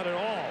might have got it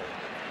all.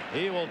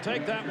 He will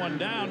take that one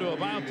down to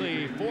about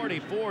the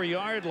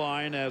 44-yard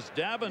line as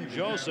Davin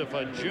Joseph,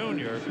 a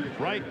junior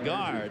right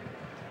guard,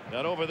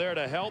 got over there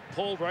to help,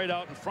 pulled right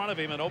out in front of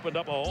him and opened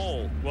up a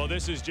hole. Well,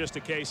 this is just a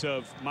case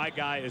of my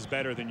guy is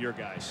better than your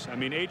guys. I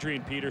mean,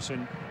 Adrian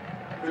Peterson,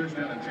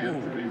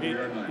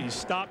 he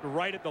stopped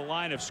right at the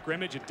line of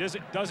scrimmage. It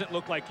doesn't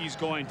look like he's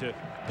going to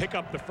pick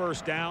up the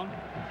first down.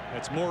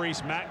 That's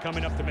Maurice Mack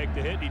coming up to make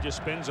the hit. He just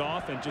spins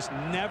off and just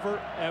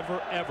never,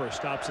 ever, ever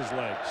stops his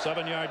leg.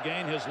 7-yard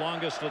gain, his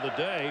longest of the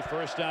day.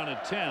 First down and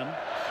 10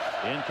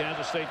 in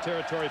Kansas State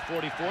territory.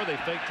 44. They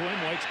fake to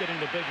him. White's getting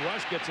the big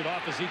rush, gets it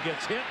off as he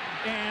gets hit,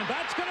 and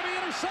that's going to be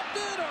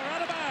intercepted or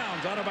out of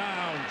bounds. Out of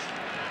bounds.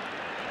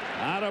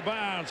 Out of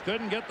bounds.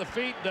 Couldn't get the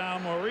feet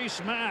down.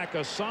 Maurice Mack,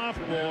 a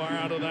sophomore,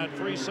 out of that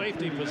free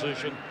safety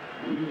position.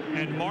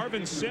 And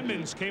Marvin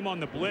Simmons came on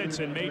the blitz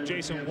and made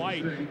Jason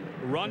White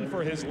run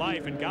for his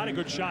life and got a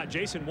good shot.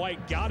 Jason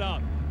White got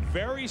up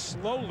very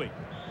slowly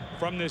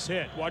from this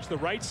hit. Watch the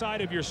right side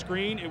of your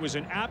screen. It was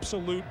an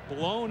absolute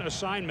blown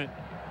assignment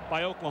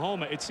by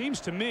Oklahoma. It seems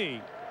to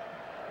me,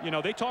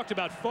 they talked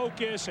about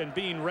focus and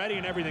being ready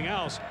and everything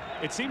else.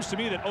 It seems to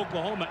me that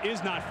Oklahoma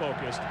is not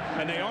focused,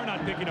 and they are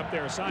not picking up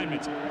their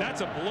assignments.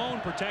 That's a blown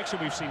protection.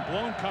 We've seen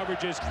blown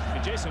coverages,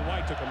 and Jason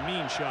White took a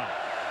mean shot.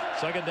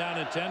 Second down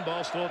and 10.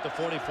 Ball still at the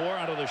 44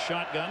 out of the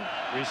shotgun.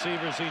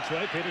 Receivers each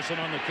way. Peterson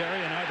on the carry,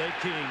 and are they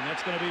King?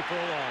 That's going to be for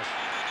a loss.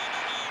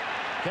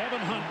 Kevin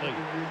Huntley.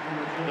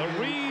 The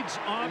reads,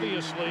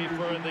 obviously,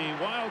 for the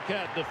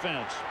Wildcat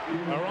defense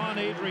are on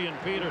Adrian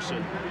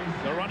Peterson,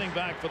 the running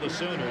back for the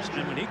Sooners.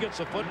 And when he gets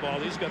a football,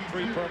 he's got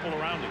 3 purple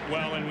around him.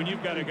 Well, and when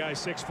you've got a guy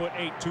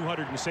 6'8",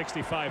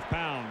 265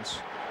 pounds,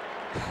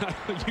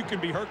 you can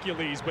be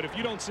Hercules, but if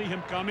you don't see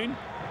him coming,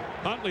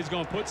 Huntley's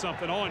going to put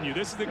something on you.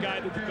 This is the guy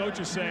that the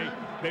coaches say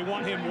they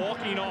want him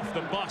walking off the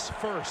bus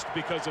first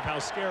because of how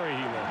scary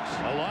he looks.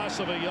 A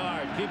loss of a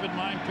yard. Keep in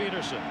mind,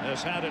 Peterson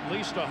has had at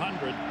least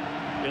 100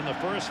 in the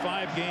first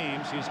 5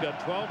 games. He's got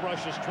 12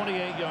 rushes,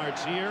 28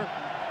 yards here.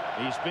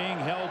 He's being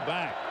held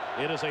back.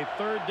 It is a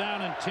third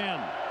down and 10.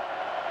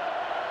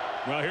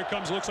 Well, here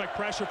comes, looks like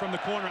pressure from the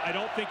corner. I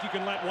don't think you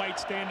can let White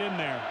stand in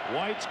there.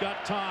 White's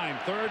got time.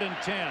 Third and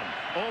 10.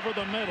 Over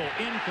the middle.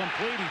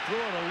 Incomplete. He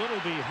threw it a little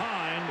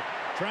behind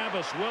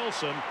Travis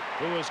Wilson,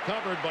 who was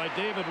covered by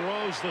David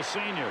Rose, the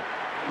senior.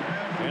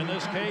 And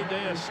this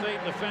K-Day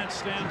State defense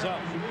stands up.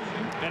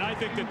 And I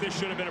think that this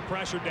should have been a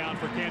pressure down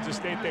for Kansas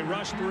State. They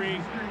rushed 3,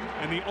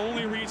 and the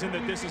only reason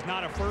that this is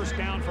not a first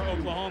down for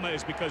Oklahoma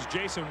is because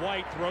Jason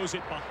White throws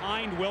it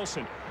behind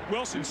Wilson.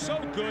 Wilson's so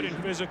good and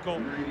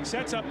physical,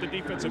 sets up the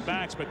defensive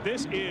backs, but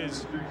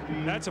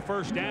that's a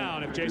first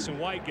down if Jason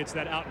White gets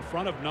that out in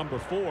front of number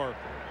 4.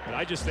 But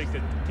I just think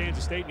that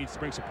Kansas State needs to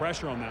bring some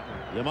pressure on that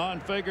one.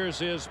 Lamont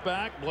Figurs is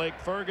back. Blake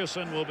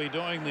Ferguson will be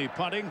doing the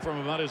punting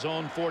from about his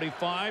own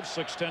 45.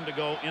 6:10 to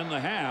go in the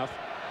half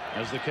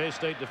as the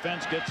K-State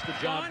defense gets the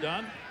job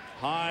done.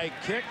 High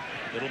kick.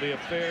 It'll be a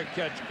fair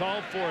catch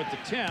called for at the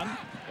 10,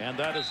 and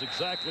that is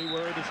exactly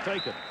where it is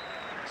taken.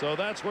 So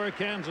that's where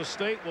Kansas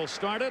State will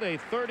start it. A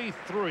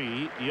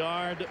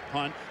 33-yard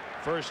punt,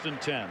 1st and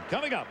 10.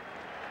 Coming up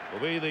will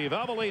be the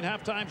Valvoline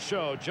halftime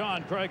show.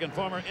 John Craig and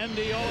former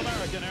ND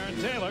All-American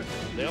Aaron Taylor.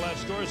 They'll have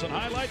scores and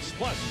highlights.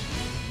 Plus,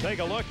 take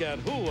a look at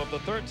who of the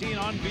 13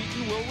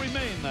 unbeaten will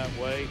remain that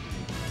way.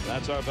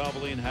 That's our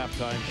Valvoline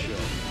halftime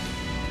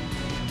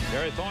show.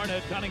 Gary Thorne,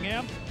 Ed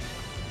Cunningham,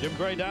 Jim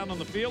Gray down on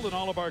the field, and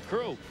all of our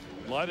crew.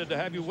 Delighted to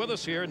have you with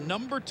us here.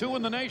 Number 2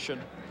 in the nation.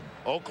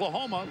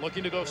 Oklahoma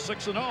looking to go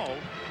 6-0.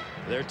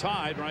 They're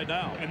tied right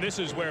now. And this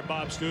is where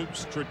Bob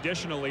Stoops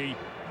traditionally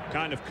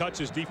kind of cuts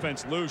his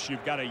defense loose.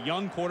 You've got a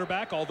young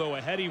quarterback, although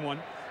a heady one,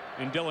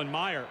 in Dylan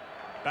Meyer,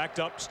 backed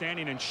up,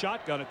 standing in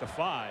shotgun at the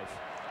 5.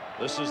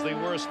 This is the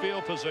worst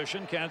field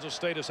position Kansas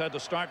State has had to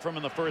start from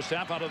in the first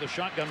half. Out of the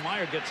shotgun,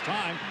 Meyer gets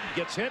time,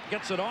 gets hit,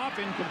 gets it off,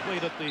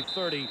 incomplete at the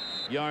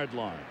 30-yard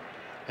line.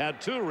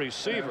 Had 2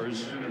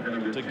 receivers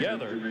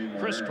together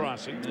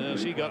crisscrossing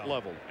as he got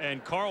leveled.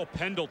 And Carl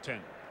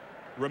Pendleton.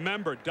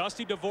 Remember,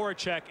 Dusty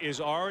Dvoracek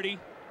is already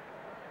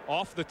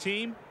Off the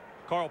team,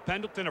 Carl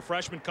Pendleton, a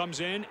freshman, comes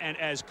in, and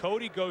as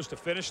Cody goes to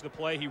finish the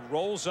play, he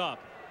rolls up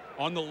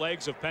on the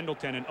legs of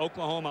Pendleton, and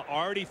Oklahoma,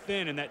 already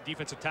thin in that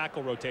defensive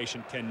tackle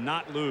rotation,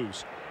 cannot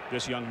lose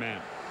this young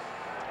man.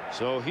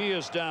 So he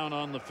is down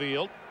on the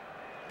field.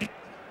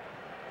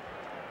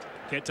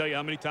 Can't tell you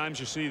how many times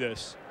you see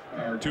this.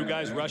 Two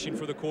guys rushing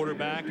for the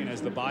quarterback, and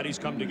as the bodies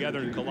come together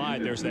and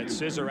collide, there's that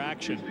scissor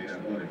action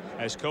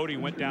as Cody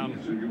went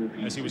down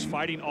as he was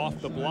fighting off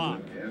the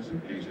block.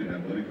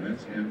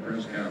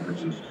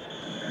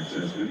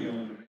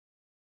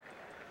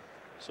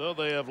 So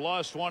they have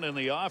lost one in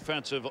the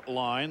offensive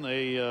line.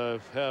 They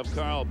have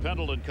Carl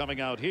Pendleton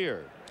coming out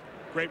here.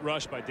 Great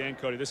rush by Dan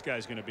Cody. This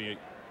guy's going to be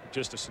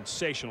just a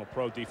sensational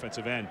pro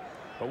defensive end.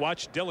 But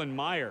watch Dylan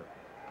Meyer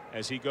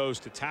as he goes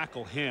to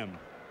tackle him.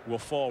 Will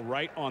fall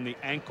right on the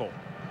ankle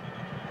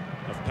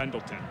of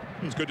Pendleton.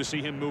 It's good to see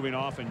him moving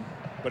off,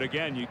 but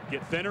again, you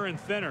get thinner and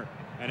thinner,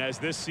 and as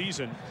this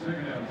season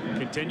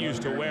continues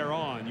to wear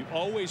on, you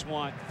always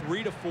want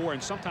 3 to 4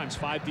 and sometimes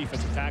 5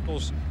 defensive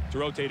tackles to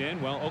rotate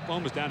in. Well,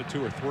 Oklahoma's down to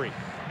 2 or 3.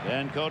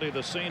 And Cody,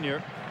 the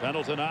senior,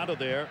 Pendleton out of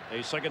there. A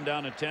 2nd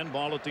down and 10,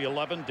 ball at the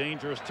 11.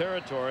 Dangerous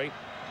territory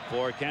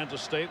for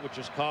Kansas State, which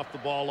has coughed the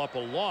ball up a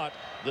lot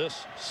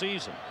this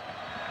season.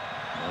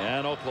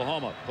 And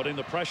Oklahoma putting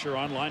the pressure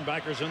on.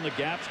 Linebackers in the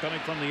gaps, coming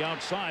from the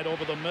outside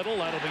over the middle.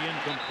 That'll be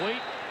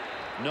incomplete.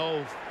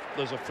 No,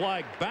 there's a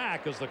flag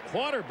back as the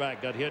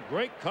quarterback got hit.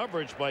 Great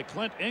coverage by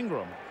Clint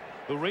Ingram,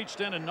 who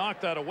reached in and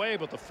knocked that away,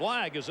 but the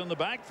flag is in the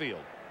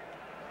backfield.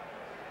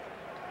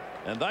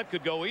 And that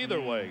could go either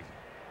way.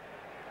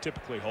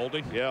 Typically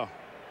holding. Yeah.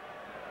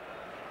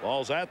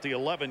 Ball's at the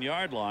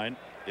 11-yard line.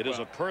 It is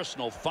a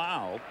personal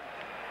foul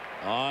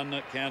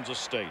on Kansas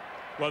State.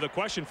 Well, the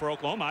question for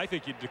Oklahoma, I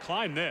think you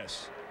decline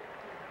this.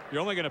 You're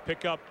only going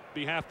to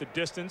be half the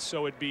distance,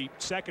 so it'd be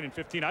 2nd and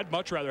 15. I'd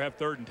much rather have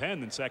 3rd and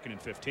 10 than 2nd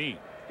and 15.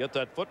 Get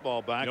that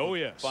football back. Oh,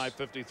 yes.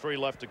 5:53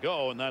 left to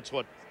go, and that's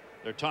what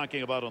they're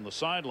talking about on the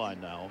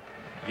sideline now.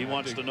 He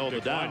wants to know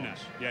the downs.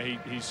 That. Yeah,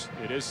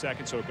 it is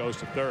 2nd, so it goes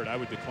to 3rd. I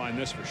would decline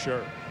this for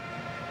sure.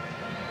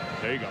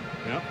 There you go.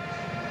 Yeah.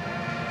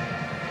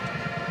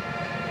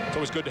 It's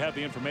always good to have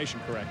the information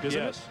correct,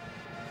 isn't it?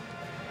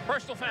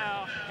 Personal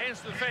foul,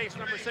 hands to the face,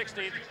 number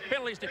 16.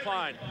 Penalties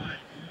declined.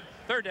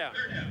 3rd down.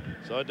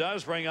 So it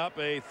does bring up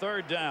a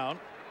 3rd down.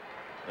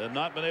 They've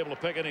not been able to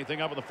pick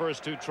anything up in the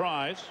first 2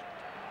 tries.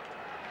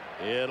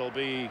 It'll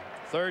be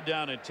 3rd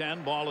down and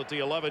 10, ball at the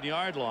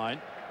 11-yard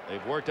line.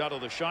 They've worked out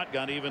of the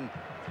shotgun even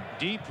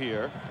deep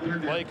here.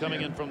 Play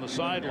coming in from the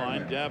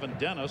sideline. Davin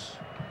Dennis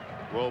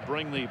will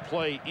bring the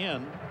play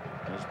in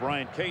as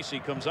Brian Casey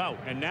comes out.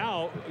 And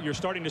now you're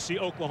starting to see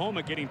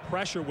Oklahoma getting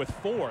pressure with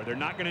 4. They're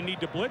not going to need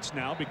to blitz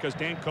now because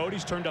Dan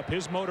Cody's turned up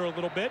his motor a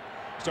little bit,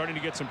 starting to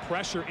get some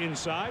pressure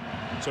inside.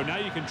 So now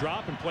you can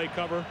drop and play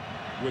cover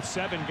with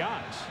 7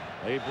 guys.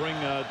 They bring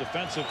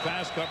defensive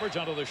pass coverage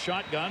onto the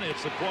shotgun.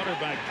 It's the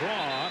quarterback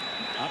draw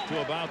up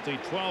to about the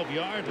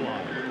 12-yard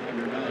line.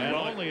 And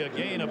only a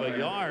gain of a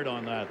yard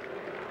on that.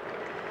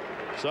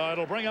 So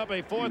it'll bring up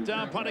a 4th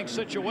down punting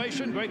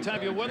situation. Great to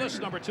have you with us.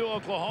 Number 2,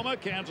 Oklahoma.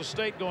 Kansas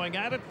State going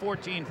at it.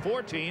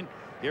 14-14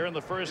 here in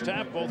the first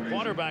half. Both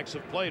quarterbacks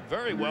have played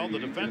very well. The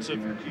defensive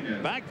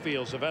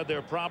backfields have had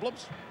their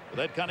problems. With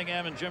Ed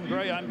Cunningham and Jim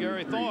Gray, I'm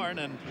Gary Thorne,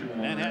 and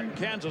Manhattan,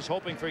 Kansas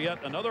hoping for yet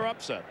another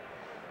upset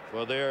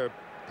for their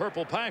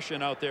purple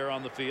passion out there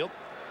on the field.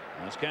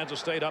 As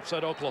Kansas State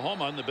upset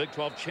Oklahoma in the Big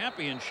 12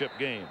 championship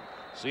game.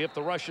 See if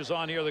the rush is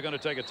on here. They're going to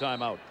take a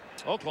timeout.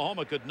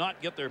 Oklahoma could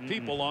not get their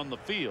people on the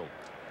field.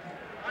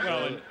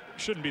 Well, it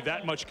shouldn't be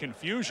that much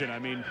confusion. I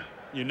mean,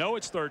 you know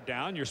it's 3rd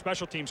down. Your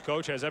special teams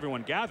coach has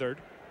everyone gathered.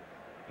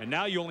 And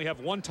now you only have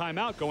 1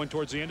 timeout going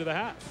towards the end of the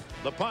half.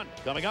 The punt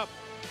coming up.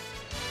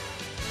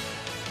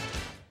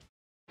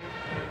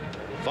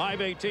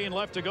 5:18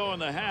 left to go in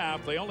the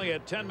half. They only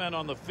had 10 men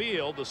on the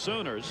field, the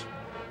Sooners.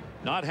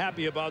 Not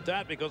happy about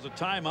that because a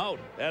timeout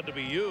had to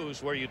be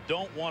used where you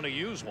don't want to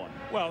use one.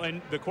 Well,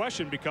 and the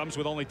question becomes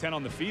with only 10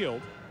 on the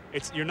field,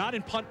 you're not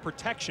in punt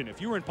protection. If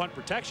you were in punt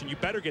protection, you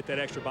better get that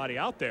extra body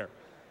out there.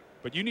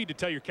 But you need to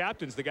tell your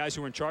captains, the guys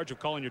who are in charge of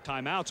calling your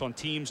timeouts on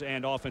teams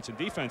and offense and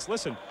defense,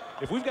 listen,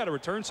 if we've got a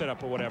return set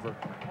up or whatever,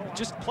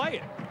 just play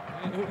it.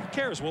 Who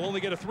cares? We'll only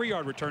get a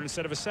 3-yard return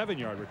instead of a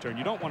 7-yard return.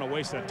 You don't want to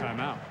waste that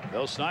timeout.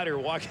 Bill Snyder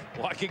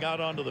walking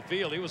out onto the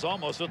field. He was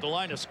almost at the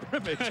line of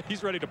scrimmage.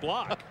 He's ready to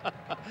block. All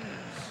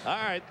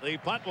right, the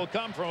punt will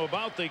come from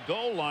about the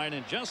goal line,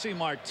 and Jesse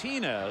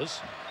Martinez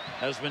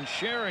has been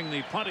sharing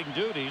the punting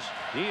duties.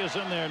 He is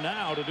in there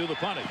now to do the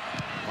punting.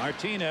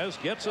 Martinez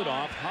gets it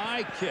off.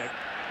 High kick.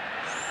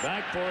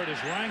 Back for it is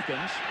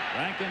Rankins.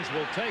 Rankins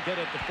will take it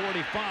at the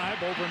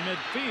 45 over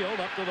midfield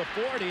up to the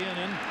 40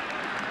 and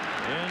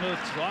in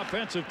its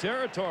offensive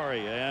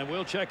territory. And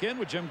we'll check in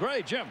with Jim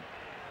Gray. Jim.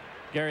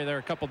 Gary, there are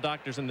a couple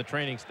doctors in the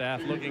training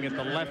staff looking at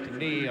the left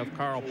knee of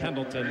Carl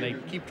Pendleton. They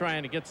keep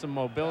trying to get some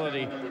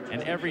mobility,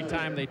 and every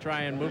time they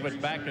try and move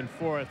it back and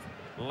forth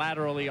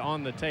laterally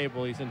on the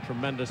table, he's in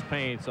tremendous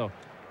pain. So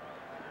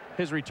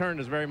his return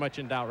is very much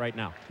in doubt right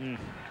now.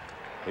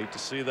 Hate to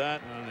see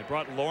that. They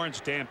brought Lawrence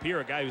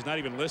Dampier, a guy who's not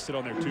even listed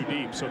on their 2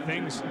 deep. So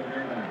things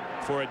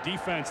for a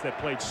defense that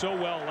played so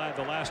well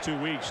the last 2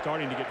 weeks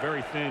starting to get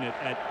very thin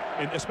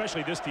and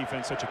especially this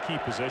defense, such a key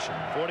position.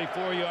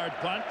 44-yard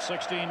punt,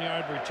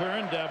 16-yard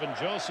return. Davin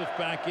Joseph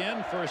back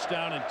in. First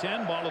down and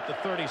 10. Ball at the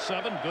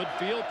 37. Good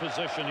field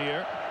position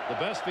here. The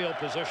best field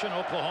position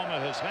Oklahoma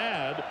has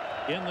had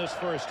in this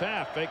first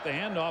half. Fake the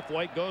handoff.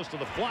 White goes to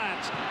the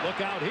flats. Look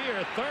out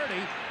here. 30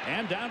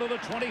 and down to the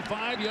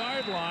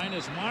 25-yard line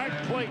is Mark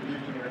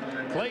Clayton.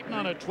 Clayton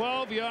on a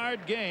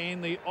 12-yard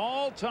gain, the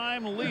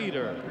all-time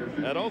leader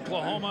at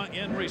Oklahoma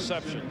in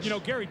receptions. You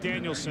know, Gary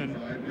Danielson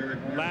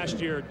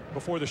last year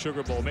before the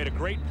Sugar Bowl made a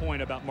great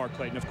point about Mark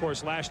Clayton. Of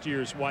course, last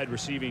year's wide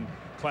receiving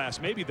class,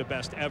 maybe the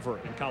best ever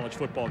in college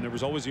football, and there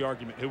was always the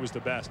argument who was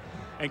the best.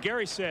 And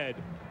Gary said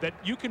that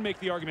you can make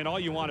the argument all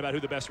you want about who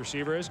the best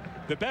receiver is.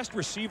 The best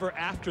receiver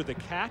after the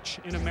catch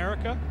in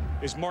America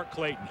is Mark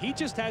Clayton. He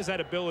just has that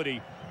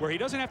ability where he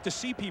doesn't have to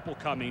see people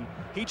coming.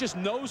 He just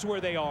knows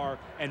where they are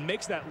and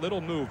makes that little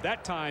move.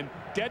 That time,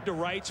 dead to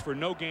rights for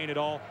no gain at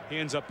all. He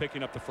ends up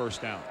picking up the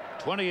first down.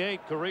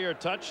 28 career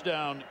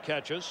touchdown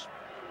catches.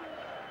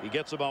 He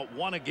gets about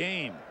 1 a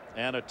game.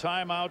 And a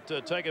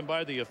timeout taken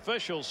by the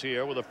officials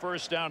here with a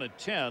first down and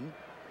 10.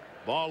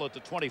 Ball at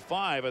the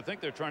 25. I think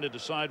they're trying to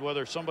decide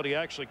whether somebody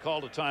actually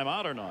called a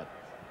timeout or not.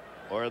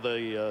 Or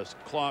the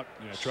clock.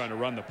 Yeah, trying to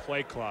run the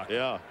play clock.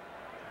 Yeah.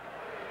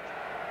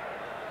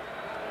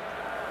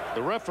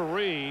 The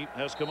referee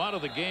has come out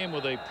of the game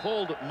with a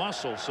pulled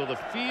muscle, so the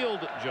field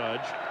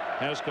judge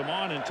has come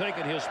on and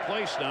taken his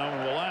place now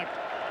and will act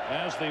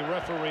as the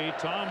referee.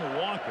 Tom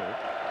Walker,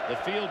 the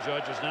field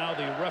judge, is now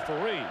the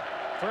referee.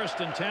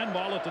 First and 10,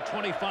 ball at the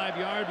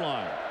 25-yard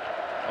line.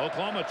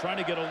 Oklahoma trying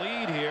to get a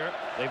lead here.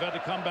 They've had to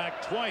come back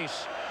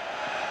twice.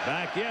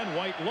 Back in,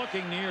 White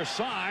looking near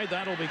side.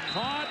 That'll be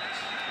caught.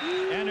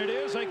 And it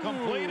is a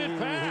completed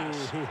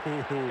pass.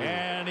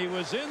 And he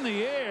was in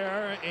the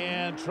air,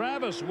 and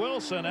Travis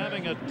Wilson,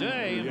 having a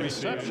day in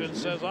reception,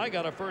 says, I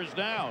got a first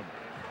down.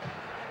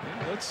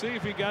 Let's see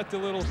if he got the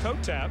little toe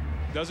tap.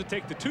 Doesn't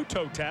take the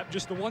 2-toe tap,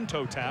 just the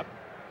 1-toe tap.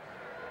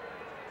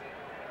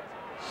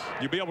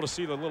 You'll be able to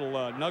see the little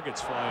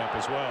nuggets fly up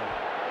as well.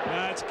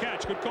 That's a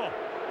catch. Good call.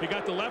 He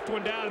got the left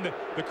one down, and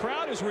the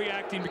crowd is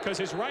reacting because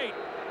his right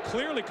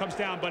clearly comes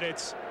down, but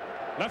it's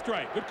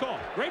left-right. Good call.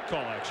 Great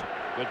call, actually.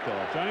 Good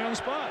call. Johnny on the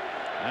spot.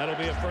 That'll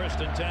be a first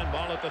and 10.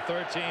 Ball at the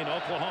 13.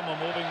 Oklahoma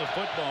moving the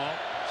football,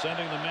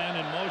 sending the man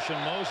in motion.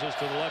 Moses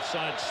to the left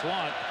side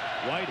slot.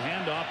 White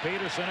handoff.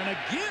 Peterson, and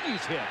again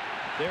he's hit.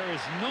 There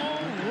is no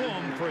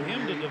room for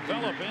him to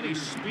develop any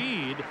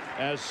speed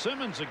as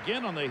Simmons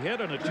again on the hit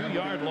and a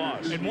 2-yard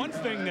loss. And one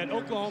thing that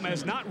Oklahoma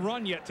has not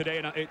run yet today,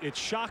 and it's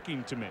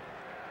shocking to me,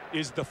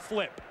 is the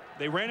flip.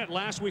 They ran it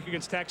last week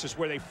against Texas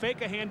where they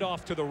fake a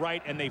handoff to the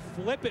right and they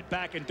flip it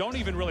back and don't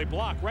even really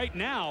block. Right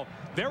now,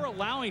 they're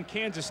allowing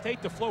Kansas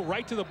State to flow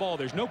right to the ball.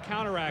 There's no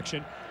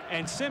counteraction,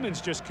 and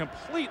Simmons just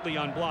completely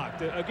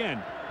unblocked.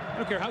 Again, I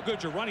don't care how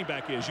good your running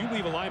back is. You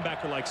leave a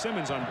linebacker like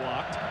Simmons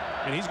unblocked,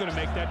 and he's going to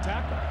make that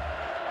tackle.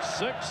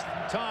 6th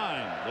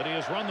time that he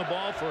has run the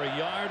ball for a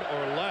yard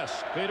or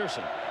less.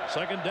 Peterson,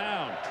 second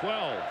down,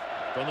 12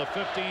 from the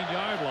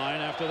 15-yard line.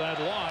 After that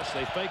loss,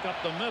 they fake up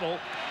the middle.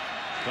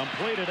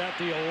 Completed at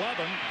the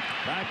 11,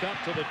 back up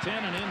to the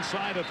 10 and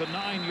inside at the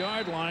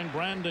 9-yard line.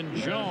 Brandon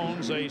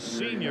Jones, a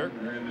senior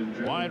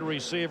wide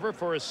receiver,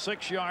 for a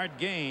 6-yard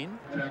gain.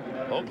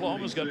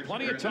 Oklahoma's got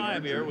plenty of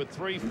time here with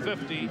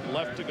 3:50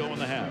 left to go in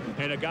the half.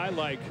 And a guy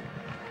like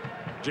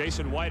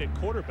Jason White at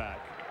quarterback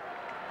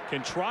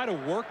can try to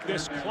work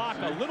this clock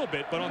a little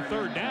bit, but on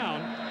third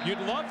down, you'd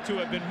love to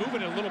have been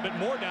moving it a little bit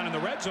more down in the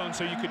red zone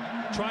so you could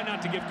try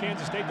not to give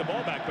Kansas State the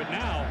ball back. But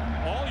now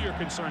all you're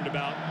concerned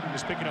about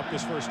is picking up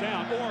this first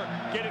down or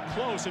get it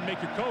close and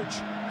make your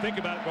coach think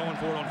about going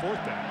for it on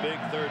fourth down. Big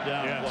third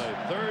down play.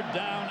 Third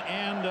down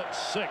and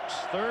 6.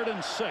 3rd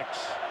and 6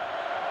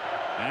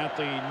 at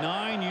the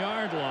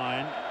 9-yard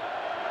line.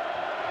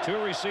 2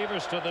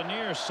 receivers to the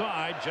near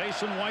side.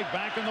 Jason White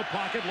back in the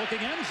pocket, looking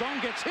end zone,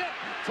 gets hit,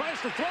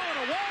 tries to throw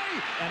it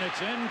away, and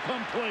it's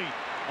incomplete.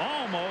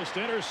 Almost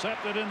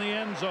intercepted in the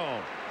end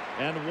zone.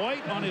 And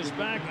White on his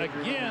back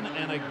again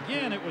and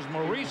again. It was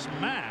Maurice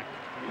Mack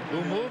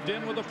who moved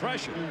in with the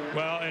pressure.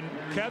 Well, and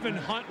Kevin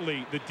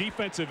Huntley, the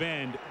defensive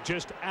end,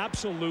 just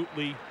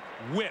absolutely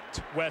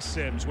whipped Wes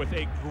Sims with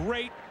a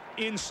great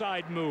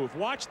inside move.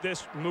 Watch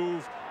this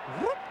move,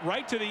 whoop,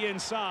 right to the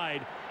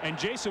inside, and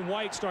Jason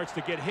White starts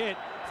to get hit,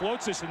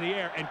 floats this in the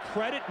air, and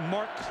credit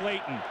Mark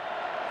Clayton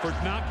for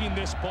knocking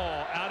this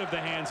ball out of the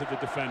hands of the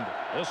defender.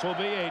 This will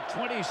be a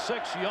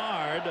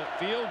 26-yard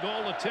field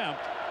goal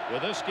attempt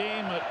with this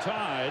game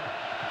tied.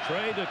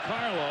 Trey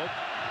DiCarlo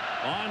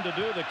on to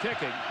do the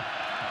kicking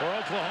for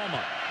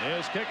Oklahoma.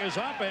 His kick is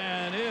up,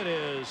 and it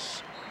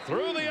is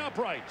through the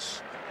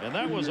uprights. And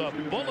that was a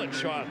bullet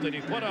shot that he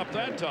put up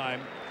that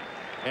time.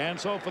 And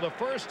so for the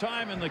first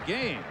time in the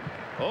game,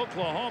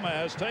 Oklahoma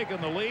has taken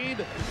the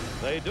lead.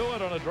 They do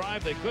it on a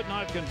drive they could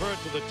not convert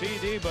to the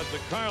TD, but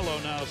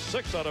DiCarlo now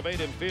 6 out of 8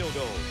 in field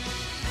goals.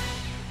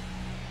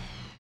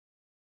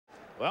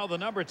 Well, the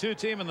 #2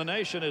 team in the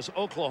nation is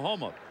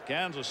Oklahoma.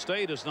 Kansas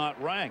State is not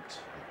ranked.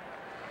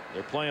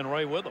 They're playing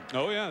right with them.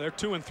 Oh yeah, they're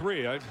 2 and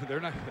 3.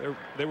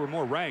 They were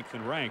more ranked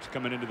than ranked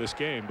coming into this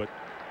game, but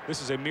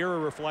this is a mirror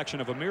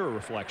reflection of a mirror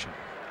reflection.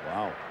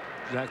 Wow.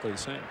 Exactly the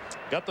same.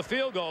 Got the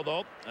field goal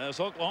though, as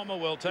Oklahoma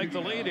will take the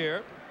lead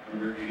here.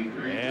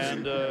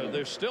 And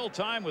there's still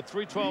time with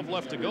 3:12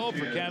 left to go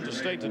for Kansas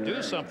State to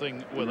do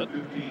something with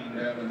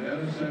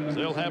it.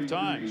 They'll have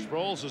time.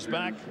 Sproles is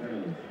back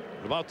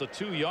at about the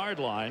 2-yard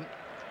line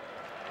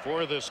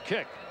for this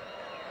kick.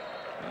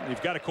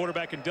 You've got a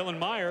quarterback in Dylan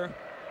Meyer.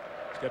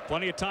 He's got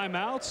plenty of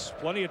timeouts,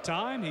 plenty of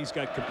time. He's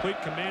got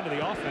complete command of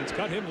the offense.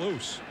 Cut him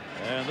loose.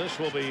 And this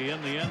will be in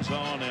the end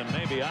zone and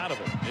maybe out of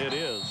it. It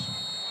is.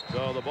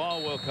 So the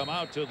ball will come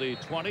out to the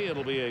 20.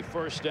 It'll be a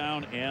first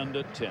down and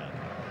a 10.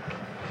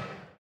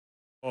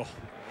 Oh, I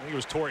think it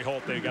was Torrey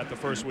Holt they got the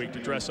first week to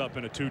dress up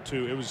in a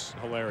tutu. It was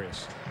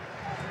hilarious.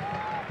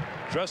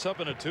 Dress up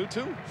in a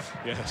tutu?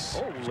 Yes.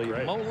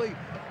 Holy moly.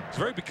 It's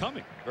very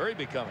becoming. Very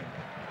becoming.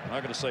 I'm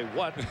not going to say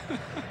what.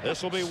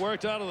 This will be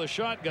worked out of the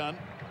shotgun.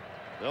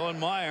 Dylan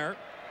Meyer,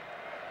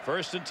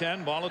 1st and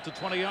 10, ball at the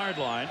 20-yard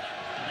line.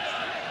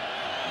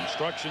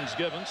 Instructions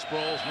given.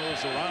 Sproles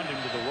moves around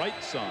him to the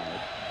right side.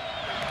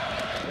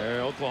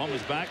 There,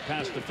 Oklahoma's back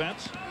past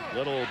defense.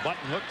 Little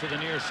button hook to the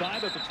near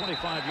side at the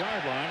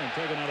 25-yard line and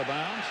taken out of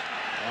bounds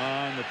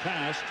on the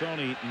pass.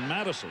 Tony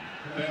Madison,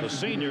 the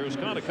senior, who's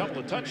got a couple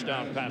of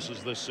touchdown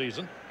passes this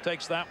season,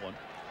 takes that one.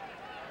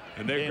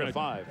 And they're going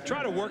to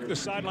try to work the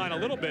sideline a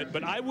little bit,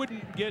 but I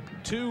wouldn't get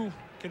too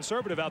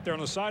conservative out there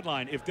on the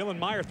sideline. If Dylan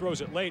Meyer throws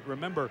it late,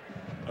 remember,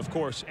 of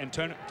course,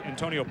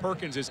 Antonio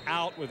Perkins is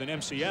out with an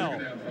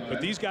MCL,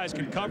 but these guys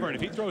can cover, and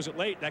if he throws it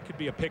late, that could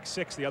be a pick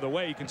 6 the other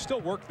way. You can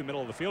still work the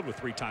middle of the field with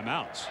 3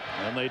 timeouts.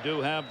 And they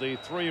do have the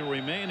 3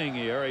 remaining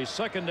here. A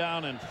 2nd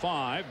down and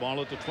 5,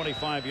 ball at the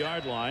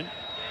 25-yard line.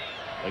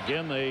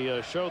 Again,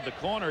 they showed the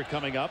corner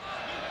coming up,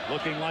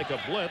 looking like a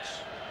blitz.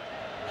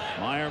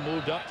 Meyer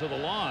moved up to the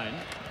line.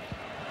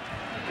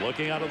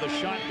 Looking out of the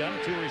shotgun,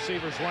 2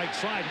 receivers right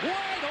side, wide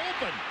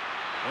open,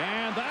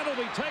 and that'll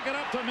be taken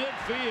up to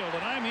midfield.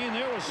 And I mean,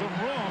 there was some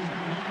room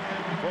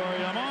for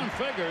Yamon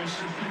Figurs.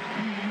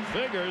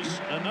 Figurs,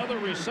 another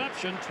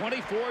reception,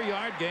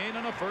 24-yard gain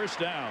and a first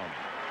down.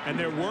 And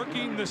they're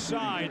working the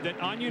side that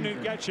Anya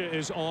Nungecha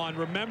is on.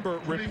 Remember,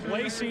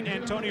 replacing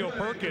Antonio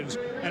Perkins.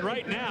 And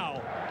right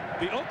now,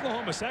 the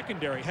Oklahoma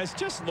secondary has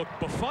just looked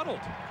befuddled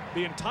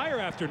the entire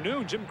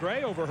afternoon. Jim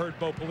Gray overheard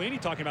Bo Pelini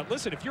talking about,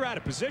 listen, if you're out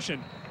of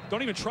position,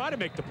 don't even try to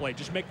make the play.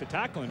 Just make the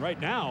tackle. And right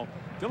now,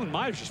 Dylan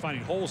Meyer's just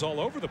finding holes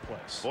all over the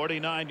place.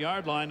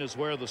 49-yard line is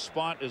where the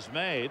spot is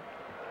made.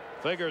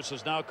 Figurs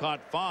has now caught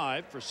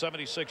 5 for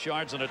 76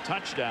 yards and a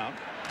touchdown.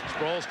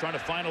 Sproles trying to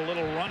find a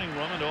little running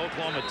room into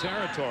Oklahoma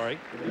territory.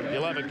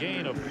 He'll have a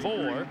gain of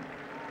 4.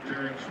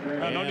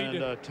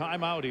 And a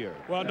timeout here.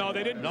 Well, no,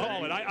 they didn't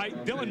call it.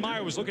 Dylan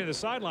Meyer was looking at the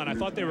sideline. I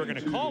thought they were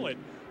going to call it,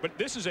 but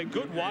this is a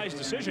good, wise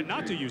decision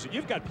not to use it.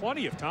 You've got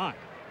plenty of time.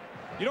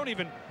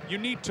 You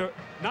need to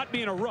not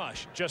be in a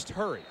rush, just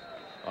hurry.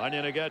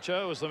 Anya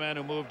Nungecha was the man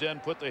who moved in,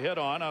 put the hit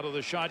on out of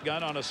the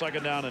shotgun on a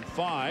 2nd down and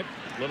 5.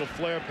 Little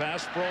flare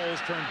pass. Sproles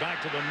turned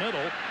back to the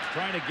middle,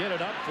 trying to get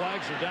it up.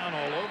 Flags are down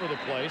all over the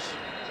place.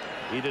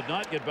 He did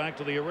not get back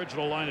to the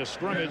original line of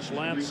scrimmage.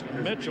 Lance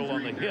Mitchell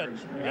on the hit.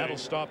 That'll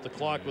stop the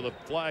clock with a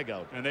flag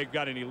out. And they've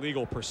got an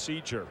illegal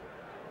procedure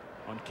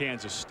on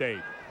Kansas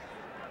State.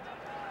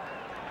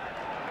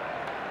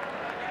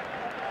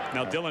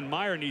 Now Dylan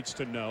Meyer needs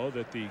to know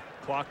that the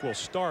clock will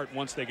start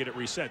once they get it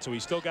reset. So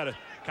he's still got to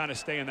kind of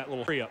stay in that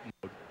little free up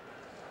mode.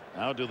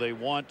 Now do they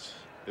want,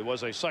 it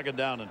was a 2nd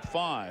down and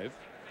 5.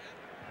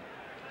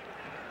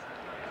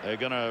 They're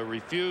going to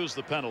refuse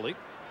the penalty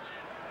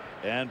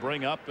and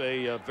bring up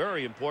a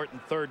very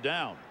important 3rd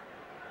down.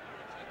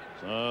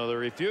 So they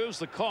refuse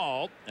the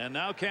call, and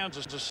now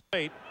Kansas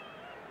State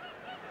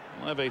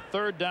will have a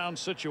 3rd down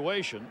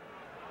situation.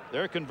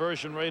 Their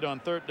conversion rate on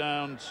 3rd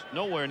downs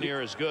nowhere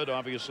near as good,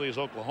 obviously, as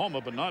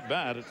Oklahoma, but not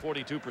bad at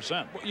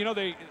 42%. Well, you know,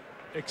 they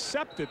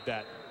accepted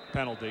that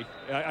penalty.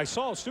 I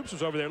saw Stoops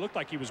was over there. It looked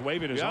like he was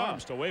waving his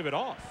arms to wave it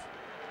off.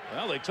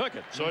 Well, they took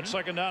it. So it's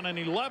 2nd down and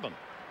 11.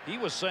 He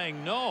was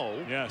saying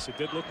no. Yes, it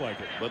did look like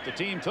it. But the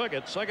team took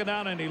it. 2nd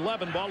down and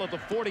 11. Ball at the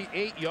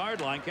 48-yard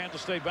line.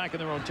 Kansas State back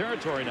in their own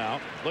territory now.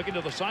 Looking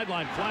to the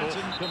sideline. Flats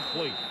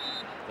incomplete.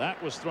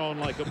 That was thrown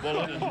like a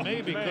bullet and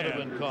maybe could have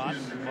been caught.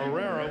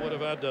 Herrera would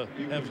have had to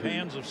have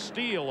hands of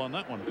steel on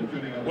that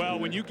one. Well,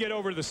 when you get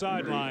over to the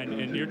sideline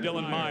and you're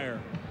Dylan Meyer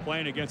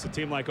playing against a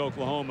team like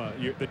Oklahoma,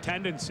 the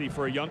tendency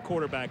for a young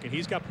quarterback, and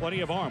he's got plenty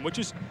of arm, which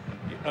is,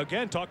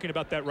 again, talking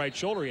about that right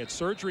shoulder. He had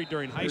surgery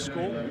during high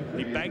school.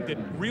 He banged it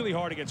really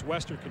hard against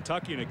Western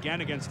Kentucky and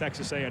again against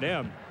Texas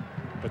A&M.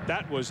 But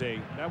that was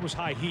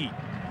high heat.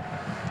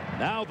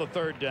 Now the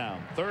 3rd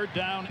down. 3rd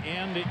down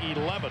and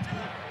 11.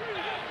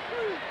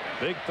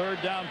 Big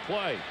 3rd down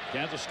play.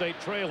 Kansas State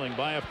trailing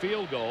by a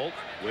field goal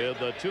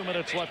with 2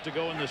 minutes left to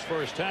go in this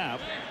first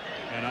half.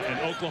 And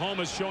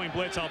Oklahoma's showing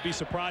blitz. I'll be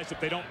surprised if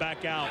they don't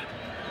back out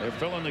They're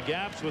filling the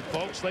gaps with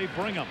folks. They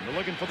bring them. They're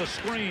looking for the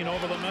screen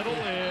over the middle.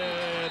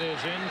 It is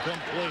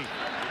incomplete.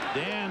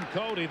 Dan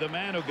Cody, the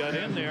man who got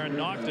in there and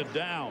knocked it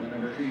down.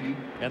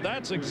 And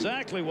that's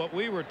exactly what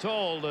we were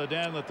told,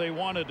 Dan, that they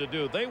wanted to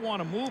do. They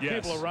want to move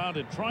people around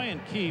and try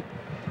and keep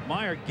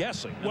Meyer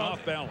guessing and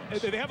off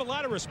balance. They have a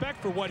lot of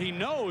respect for what he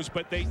knows,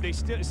 but they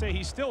still say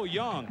he's still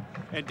young.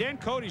 And Dan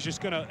Cody's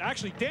just going to –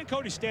 actually, Dan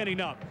Cody's standing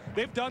up.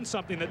 They've done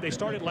something that they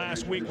started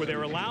last week where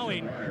they're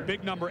allowing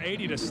big number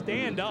 80 to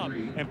stand up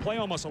and play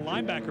almost a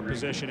linebacker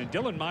position. And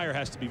Dylan Meyer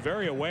has to be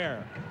very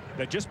aware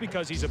that just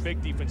because he's a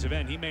big defensive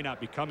end, he may not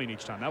be coming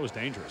each time. That was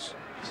dangerous.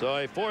 So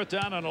a 4th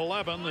down and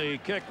 11. The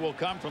kick will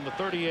come from the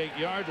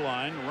 38-yard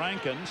line.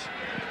 Rankins.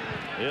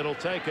 It'll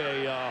take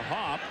a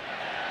hop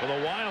for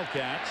the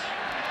Wildcats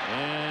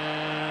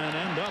and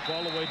end up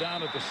all the way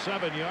down at the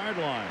 7-yard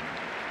line.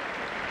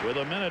 With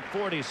a minute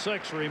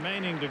 46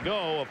 remaining to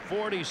go, a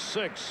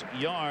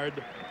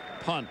 46-yard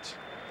punt.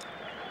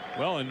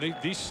 Well, and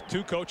these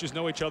two coaches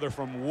know each other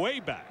from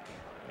way back.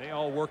 They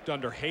all worked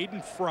under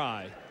Hayden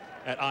Fry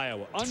at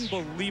Iowa.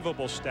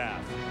 Unbelievable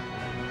staff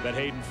that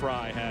Hayden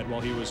Fry had while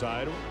he was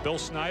Iowa. Bill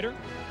Snyder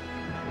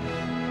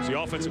was the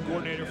offensive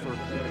coordinator for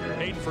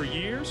Hayden for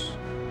years.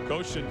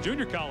 Coached in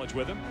junior college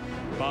with him.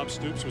 Bob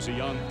Stoops was a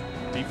young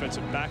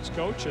defensive backs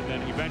coach, and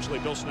then eventually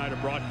Bill Snyder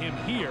brought him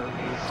here.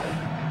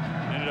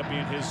 Ended up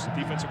being his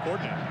defensive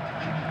coordinator.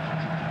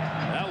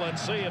 Now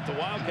let's see if the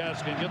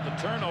Wildcats can get the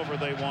turnover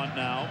they want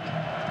now.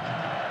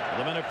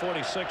 With a minute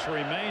 46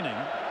 remaining,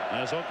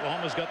 as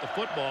Oklahoma's got the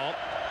football.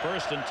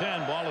 1st and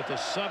 10, ball at the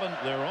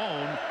their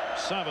own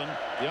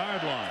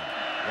 7-yard line.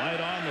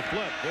 White on the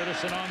flip,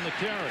 Peterson on the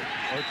carry,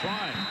 or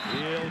trying.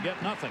 He'll get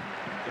nothing.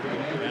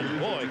 And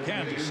boy,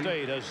 Kansas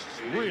State has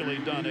really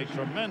done a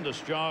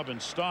tremendous job in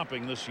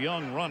stopping this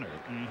young runner.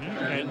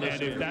 And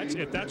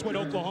if that's what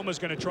Oklahoma's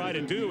going to try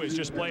to do, is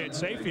just play it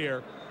safe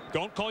here.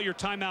 Don't call your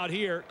timeout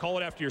here. Call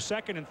it after your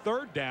 2nd and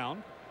 3rd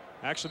down.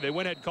 Actually, they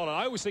went ahead and called it.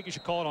 I always think you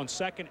should call it on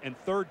 2nd and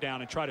 3rd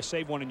down and try to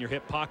save one in your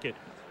hip pocket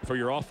for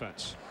your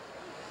offense.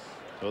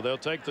 So they'll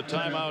take the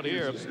timeout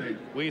here.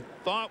 We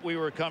thought we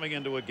were coming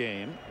into a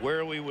game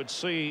where we would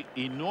see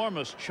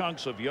enormous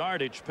chunks of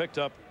yardage picked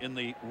up in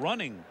the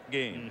running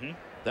game.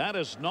 That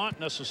has not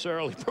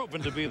necessarily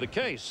proven to be the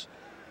case.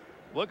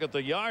 Look at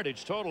the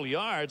yardage, total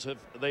yards,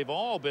 they've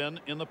all been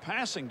in the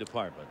passing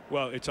department.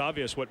 Well, it's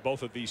obvious what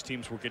both of these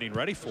teams were getting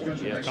ready for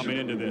coming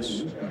into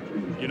this.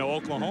 You know,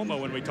 Oklahoma,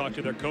 when we talked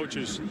to their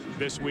coaches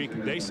this week,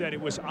 they said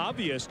it was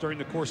obvious during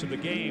the course of the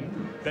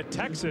game that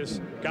Texas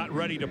got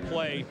ready to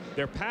play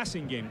their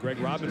passing game. Greg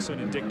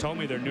Robinson and Dick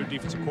Tomey, their new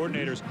defensive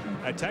coordinators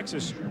at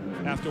Texas,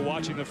 after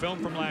watching the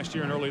film from last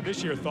year and earlier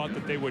this year, thought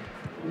that they would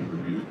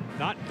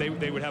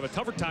have a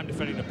tougher time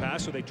defending the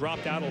pass, so they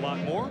dropped out a lot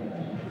more.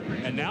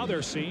 And now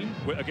they're seeing,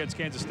 against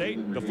Kansas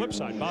State, the flip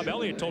side. Bob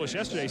Elliott told us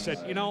yesterday, he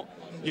said, you know,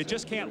 you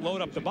just can't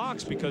load up the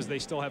box because they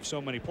still have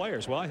so many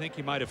players. Well, I think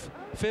he might have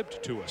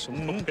fibbed to us a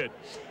little bit.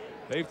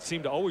 They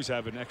seem to always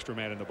have an extra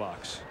man in the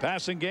box.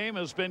 Passing game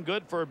has been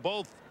good for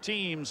both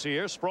teams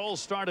here. Sproles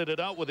started it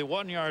out with a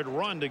 1-yard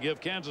run to give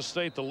Kansas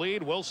State the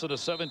lead. Wilson, a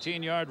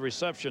 17-yard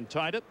reception,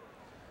 tied it.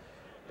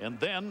 And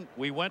then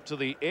we went to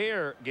the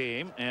air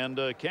game, and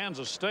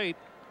Kansas State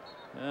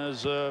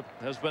has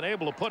been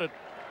able to put it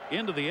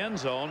into the end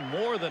zone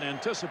more than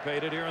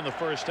anticipated here in the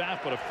 1st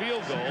half, but a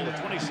field goal, a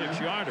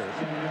 26-yarder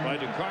by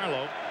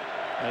DiCarlo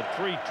at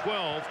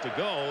 3:12 to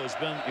go has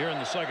been here in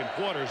the 2nd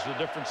quarter is the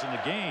difference in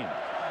the game.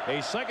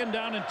 A 2nd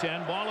down and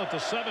 10, ball at the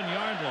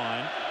 7-yard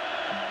line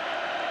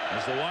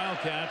as the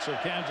Wildcats of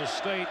Kansas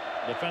State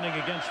defending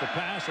against the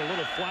pass. A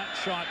little flat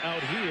shot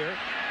out here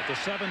at the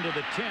 7 to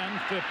the 10,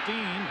 15,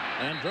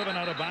 and driven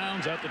out of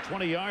bounds at the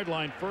 20-yard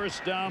line.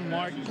 1st down,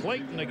 Mark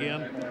Clayton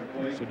again.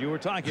 That's what you were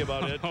talking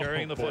about, Ed,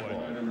 carrying the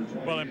football.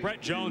 Well, and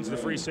Brett Jones, the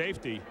free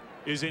safety,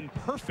 is in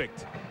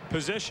perfect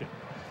position.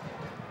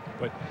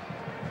 But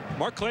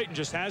Mark Clayton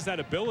just has that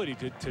ability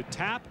to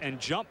tap and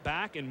jump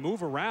back and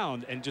move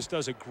around, and just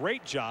does a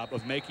great job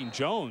of making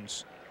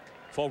Jones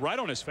fall right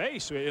on his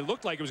face. It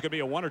looked like it was going to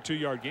be a 1 or 2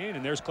 yard gain,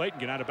 and there's Clayton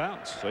getting out of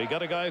bounds. So you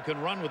got a guy who can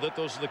run with it.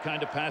 Those are the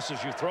kind of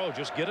passes you throw.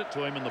 Just get it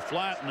to him in the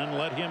flat and then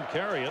let him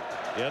carry it.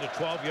 He had a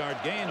 12-yard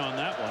gain on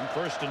that one.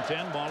 1st and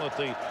 10, ball at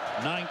the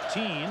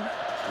 19.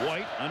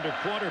 White under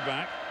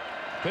quarterback.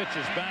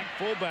 Pitches back,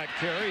 fullback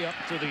carry up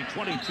to the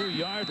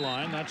 22-yard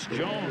line. That's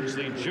Jones,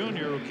 the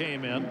junior, who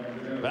came in.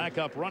 Back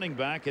up running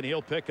back, and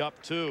he'll pick up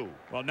 2.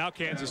 Well, now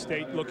Kansas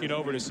State looking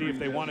over to see if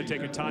they want to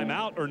take a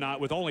timeout or not.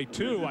 With only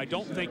 2, I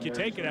don't think you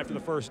take it after the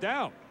 1st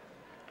down.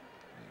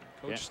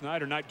 Coach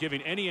Snyder not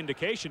giving any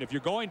indication. If you're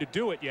going to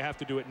do it, you have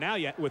to do it now.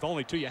 With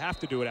only 2, you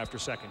have to do it after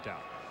 2nd down.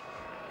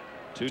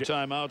 2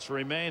 timeouts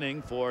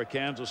remaining for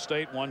Kansas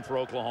State, 1 for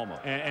Oklahoma.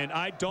 And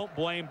I don't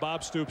blame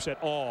Bob Stoops at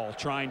all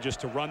trying just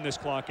to run this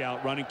clock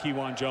out, running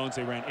Kewan Jones.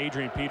 They ran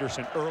Adrian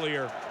Peterson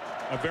earlier.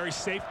 A very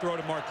safe throw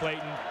to Mark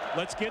Clayton.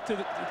 Let's get to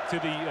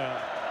the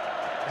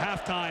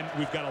halftime,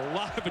 we've got a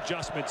lot of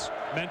adjustments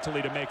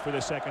mentally to make for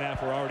this second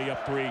half. We're already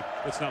up 3.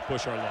 Let's not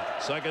push our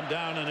luck. Second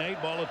down and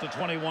 8, ball at the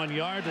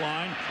 21-yard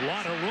line. A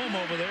lot of room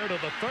over there to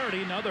the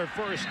 30. Another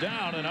first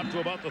down and up to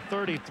about the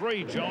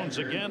 33. Jones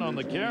again on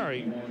the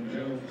carry.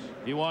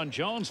 Ewan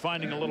Jones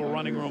finding a little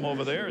running room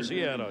over there as he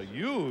had a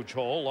huge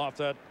hole off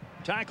that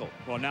tackle.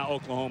 Well, now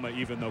Oklahoma,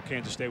 even though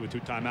Kansas State with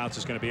 2 timeouts,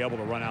 is going to be able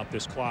to run out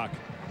this clock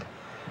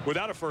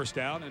without a first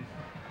down. And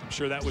I'm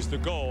sure that was the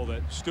goal,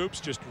 that Stoops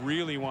just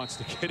really wants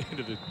to get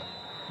into the.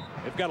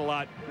 They've got a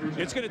lot.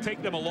 It's going to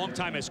take them a long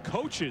time as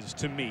coaches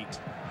to meet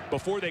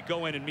before they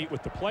go in and meet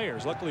with the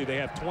players. Luckily, they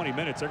have 20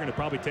 minutes. They're going to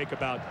probably take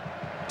about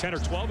 10 or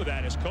 12 of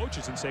that as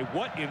coaches and say,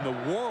 what in the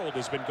world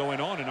has been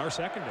going on in our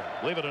secondary?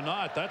 Believe it or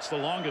not, that's the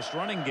longest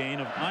running gain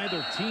of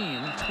either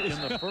team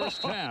in the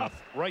first half.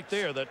 Right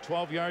there, that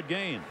 12-yard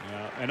gain.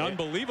 Yeah, and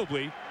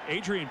unbelievably,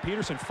 Adrian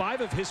Peterson,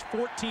 5 of his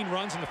 14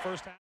 runs in the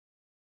first half.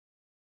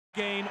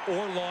 Gain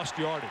or lost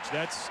yardage.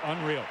 That's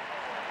unreal.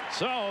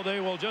 So they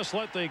will just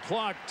let the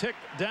clock tick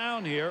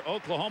down here.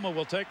 Oklahoma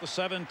will take the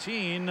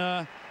 17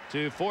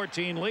 to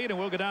 14 lead, and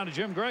we'll go down to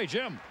Jim Gray.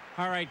 Jim.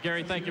 All right,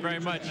 Gary, thank you very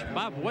much.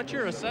 Bob, what's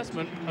your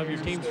assessment of your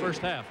team's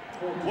first half?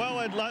 Well,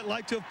 I'd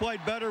like to have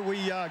played better.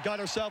 We got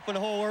ourselves in a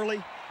hole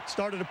early,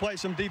 started to play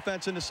some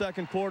defense in the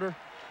second quarter.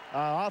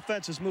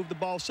 Offense has moved the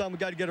ball some. We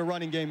got to get a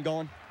running game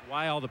going.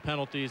 Why all the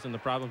penalties and the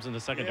problems in the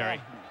secondary?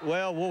 Yeah,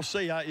 well, we'll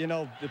see. You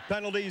know, the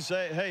penalties,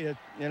 hey,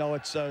 you know,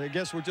 it's I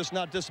guess we're just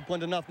not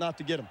disciplined enough not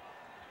to get them.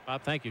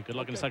 Bob, thank you. Good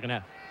luck in the second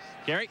half.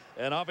 Gary?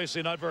 And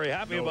obviously not very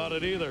happy about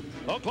it either.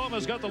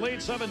 Oklahoma's got the lead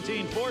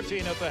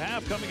 17-14 at the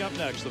half. Coming up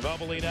next, the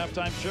Valvoline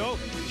Halftime Show.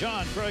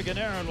 John, Craig, and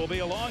Aaron will be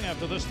along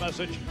after this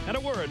message and a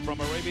word from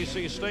our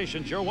ABC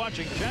stations. You're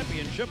watching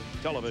Championship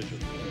Television.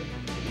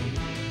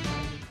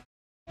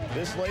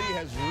 This lady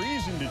has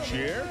reason to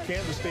cheer.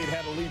 Kansas State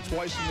had a lead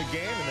twice in the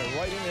game, and they're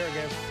right in there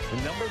against the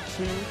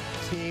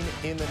 #2 team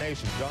in the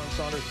nation. John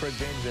Saunders, Craig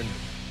James, and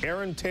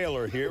Aaron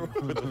Taylor here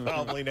with the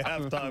Valvoline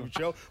Halftime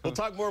Show. We'll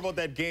talk more about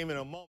that game in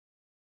a moment.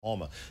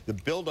 The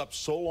build-up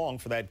so long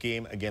for that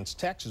game against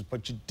Texas,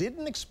 but you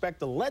didn't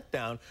expect a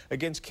letdown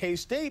against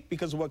K-State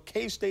because of what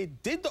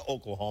K-State did to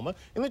Oklahoma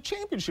in the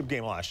championship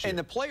game last year. And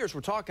the players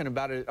were talking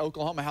about it at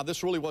Oklahoma, how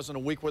this really wasn't a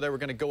week where they were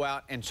going to go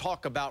out and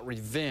talk about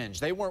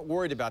revenge. They weren't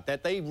worried about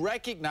that. They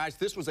recognized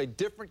this was a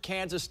different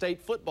Kansas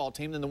State football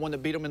team than the one that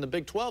beat them in the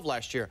Big 12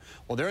 last year.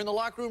 Well, they're in the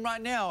locker room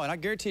right now, and I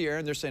guarantee you,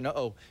 Aaron, they're saying,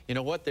 uh-oh, you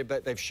know what?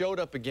 They've showed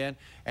up again,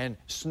 and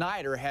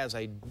Snyder has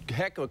a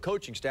heck of a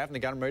coaching staff, and they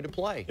got them ready to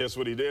play. That's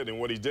what he did, and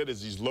what he did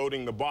is he's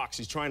loading the box.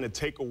 He's trying to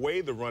take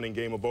away the running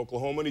game of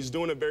Oklahoma, and he's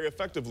doing it very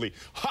effectively.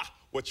 Ha!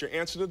 What's your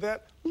answer to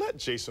that? Let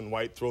Jason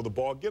White throw the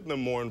ball. Get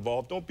them more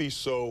involved. Don't be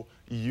so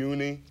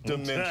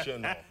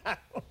unidimensional.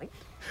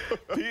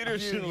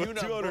 Peterson with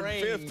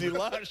 250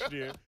 last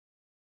year.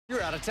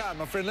 You're out of time,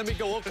 my friend. Let me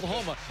go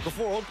Oklahoma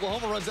before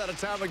Oklahoma runs out of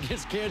time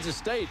against Kansas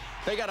State.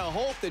 They got to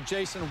hope that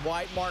Jason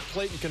White, Mark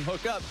Clayton can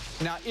hook up.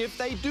 Now, if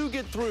they do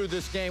get through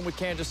this game with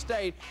Kansas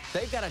State,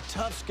 they've got a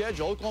tough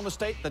schedule. Oklahoma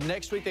State, the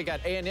next week, they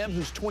got A&M,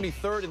 who's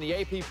 23rd in the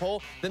AP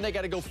poll. Then they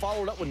got to go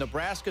follow it up with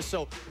Nebraska,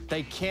 so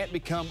they can't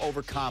become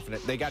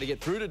overconfident. They got to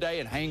get through today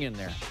and hang in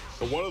there.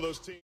 But one of those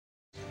teams.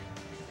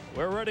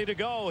 We're ready to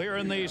go here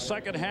in the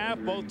second half.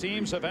 Both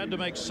teams have had to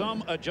make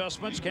some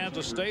adjustments.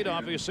 Kansas State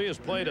obviously has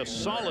played a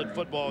solid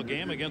football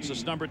game against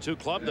this #2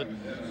 club that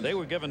they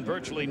were given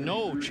virtually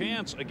no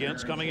chance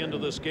against coming into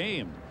this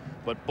game.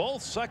 But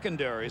both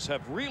secondaries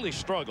have really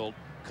struggled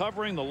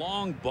covering the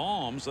long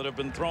bombs that have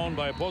been thrown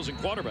by opposing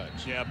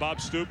quarterbacks. Yeah,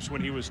 Bob Stoops,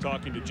 when he was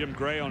talking to Jim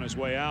Gray on his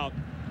way out,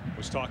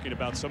 was talking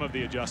about some of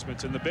the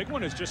adjustments. And the big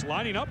one is just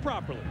lining up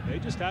properly. They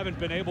just haven't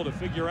been able to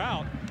figure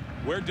out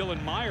where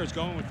Dylan Meyer's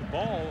going with the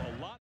ball.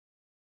 A lot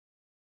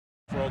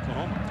for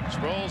Oklahoma.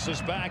 Sproles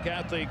is back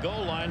at the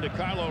goal line.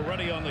 DeCarlo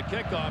ready on the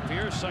kickoff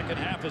here. Second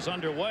half is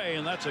underway,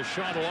 and that's a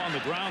shot along the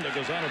ground that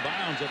goes out of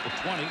bounds at the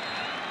 20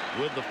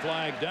 with the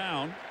flag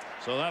down.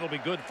 So that'll be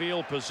good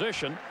field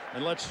position.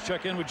 And let's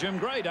check in with Jim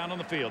Gray down on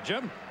the field.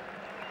 Jim?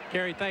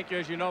 Gary, thank you.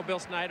 As you know, Bill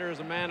Snyder is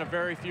a man of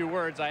very few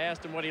words. I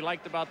asked him what he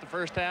liked about the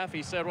first half.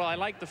 He said, well, I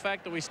like the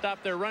fact that we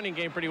stopped their running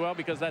game pretty well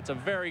because that's a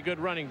very good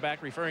running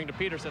back, referring to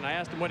Peterson. I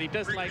asked him what he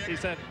disliked. He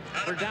said,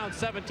 we're down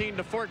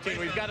 17-14.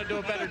 We've got to do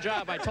a better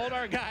job. I told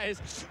our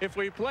guys, if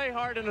we play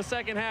hard in the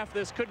second half,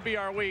 this could be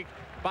our week.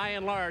 By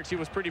and large, he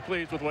was pretty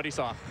pleased with what he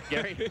saw.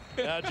 Gary?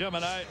 Yeah, Jim,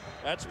 and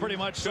that's pretty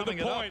much summing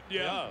it up.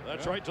 Yeah,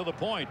 that's right to the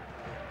point.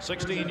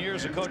 16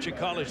 years of coaching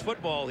college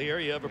football here.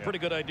 You have a pretty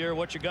good idea of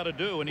what you got to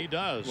do, and he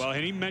does. Well,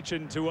 and he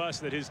mentioned to us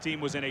that his team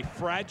was in a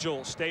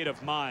fragile state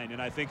of mind, and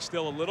I think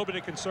still a little bit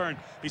of concern.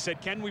 He said,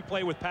 can we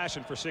play with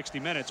passion for 60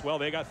 minutes? Well,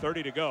 they got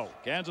 30 to go.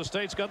 Kansas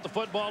State's got the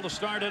football to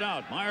start it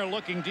out. Meyer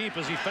looking deep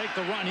as he faked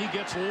the run. He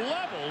gets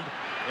leveled,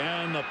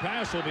 and the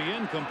pass will be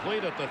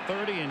incomplete at the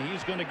 30, and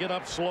he's going to get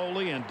up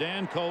slowly, and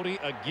Dan Cody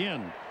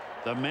again,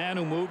 the man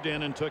who moved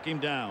in and took him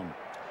down.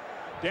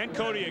 Dan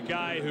Cody, a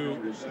guy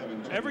who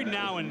every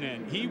now and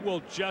then he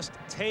will just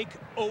take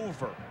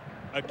over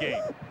a game.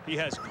 He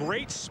has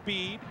great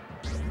speed.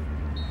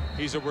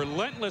 He's a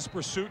relentless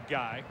pursuit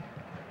guy.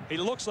 He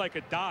looks like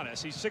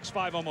Adonis. He's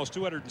 6'5", almost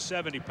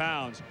 270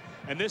 pounds.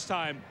 And this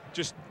time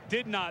just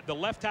did not, the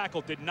left tackle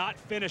did not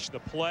finish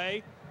the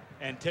play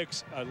and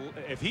takes,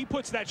 if he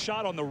puts that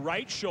shot on the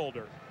right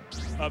shoulder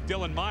of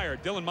Dylan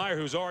Meyer,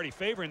 who's already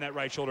favoring that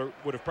right shoulder,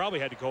 would have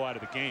probably had to go out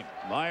of the game.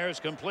 Myers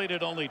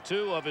completed only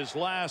 2 of his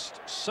last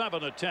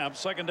 7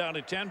 attempts. 2nd down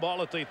and 10,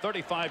 ball at the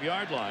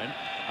 35-yard line.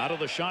 Out of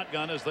the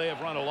shotgun, as they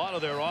have run a lot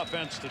of their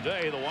offense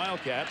today, the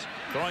Wildcats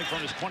throwing from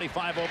his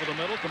 25 over the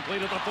middle,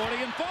 completed the 40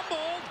 and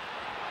fumbled.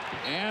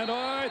 And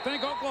I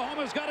think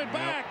Oklahoma's got it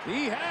back.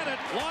 He had it,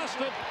 lost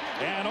it,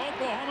 and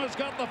Oklahoma's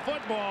got the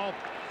football.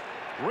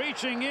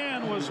 Reaching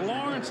in was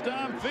Lawrence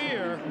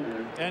Dampier,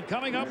 and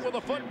coming up with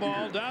the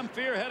football,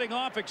 Dampier heading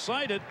off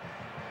excited.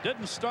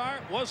 Didn't start,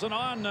 wasn't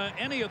on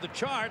any of the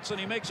charts, and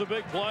he makes a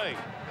big play.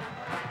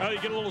 Well, you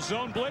get a little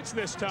zone blitz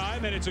this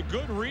time, and it's a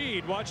good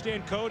read. Watch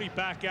Dan Cody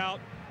back out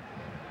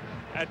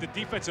at the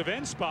defensive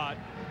end spot,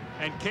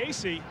 and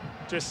Casey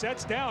just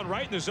sets down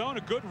right in the zone.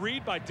 A good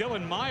read by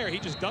Dylan Meyer. He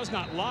just does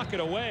not lock it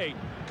away.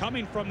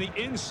 Coming from the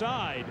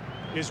inside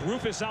is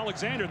Rufus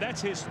Alexander.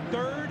 That's his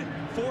 3rd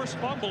forced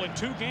fumble in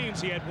 2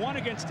 games. He had 1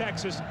 against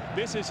Texas.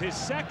 This is his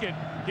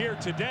 2nd here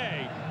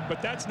today,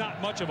 but that's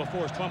not much of a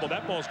forced fumble.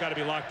 That ball's got to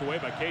be locked away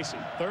by Casey.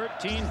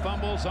 13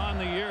 fumbles on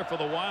the year for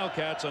the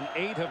Wildcats, and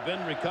 8 have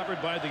been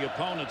recovered by the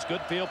opponents.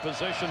 Good field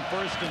position,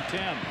 1st and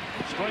 10.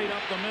 Straight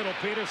up the middle,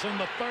 Peterson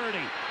the 30.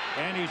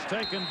 And he's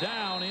taken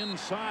down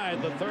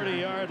inside the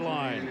 30-yard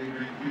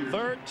line.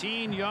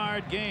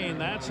 13-yard gain.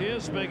 That's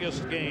his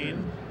biggest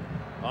gain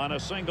on a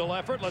single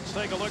effort. Let's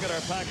take a look at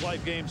our Pac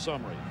Life game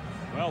summary.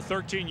 Well,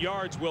 13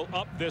 yards will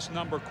up this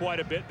number quite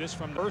a bit. This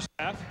from the first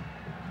half.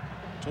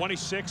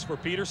 26 for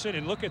Peterson,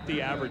 and look at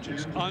the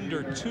averages.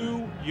 Under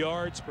 2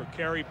 yards per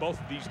carry. Both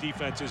of these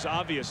defenses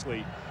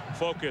obviously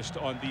focused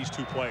on these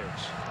 2 players.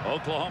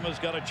 Oklahoma's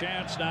got a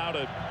chance now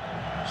to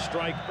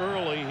strike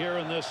early here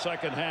in this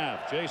 2nd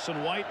half.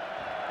 Jason White,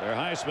 their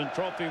Heisman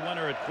Trophy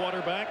winner at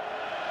quarterback.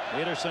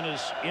 Peterson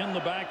is in the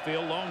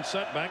backfield, lone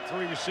setback,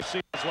 3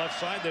 receivers left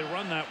side. They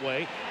run that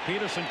way.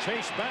 Peterson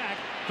chased back,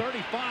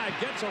 35,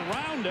 gets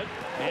around it,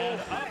 and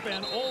up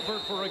and over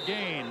for a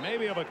gain,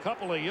 maybe of a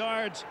couple of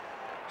yards.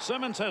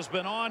 Simmons has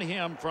been on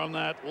him from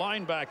that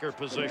linebacker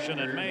position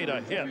and made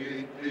a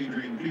hit.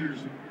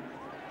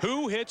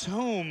 Who hits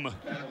whom?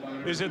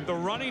 Is it the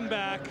running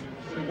back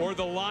or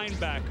the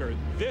linebacker?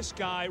 This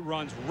guy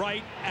runs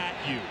right at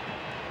you.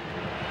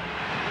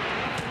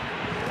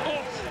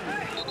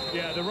 Oh!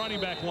 Yeah, the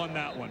running back won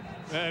that one.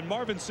 And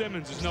Marvin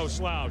Simmons is no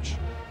slouch.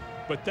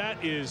 But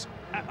that is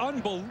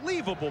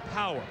unbelievable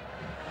power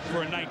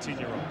for a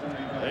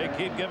 19-year-old. They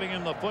keep giving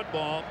him the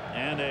football,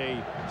 and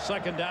a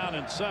 2nd down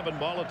and 7,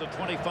 ball at the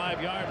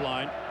 25-yard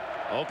line.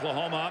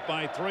 Oklahoma up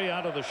by 3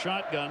 out of the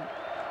shotgun.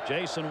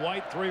 Jason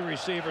White, 3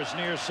 receivers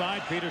near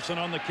side. Peterson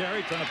on the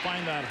carry, trying to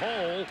find that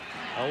hole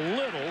a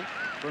little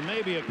for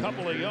maybe a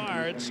couple of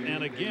yards.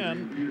 And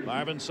again,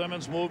 Marvin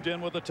Simmons moved in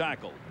with a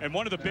tackle. And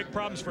one of the big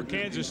problems for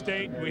Kansas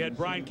State, we had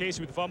Brian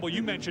Casey with the fumble.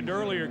 You mentioned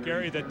earlier,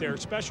 Gary, that their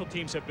special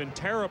teams have been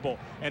terrible.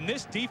 And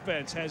this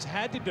defense has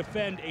had to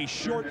defend a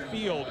short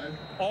field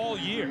all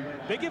year.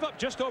 They give up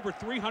just over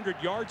 300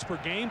 yards per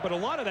game, but a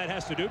lot of that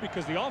has to do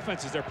because the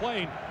offenses they're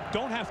playing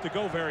don't have to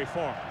go very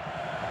far.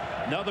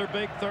 Another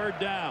big 3rd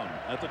down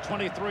at the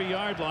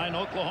 23-yard line.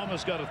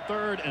 Oklahoma's got a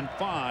 3rd and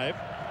 5.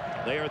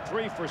 They are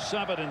 3 for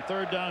 7 in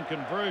 3rd down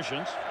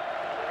conversions.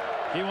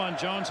 Kewan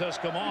Jones has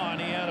come on.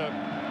 He had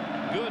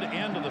a good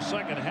end of the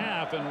 2nd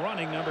half in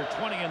running. Number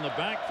 20 in the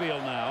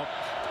backfield now.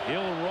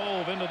 He'll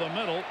rove into the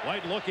middle.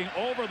 White looking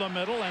over the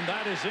middle, and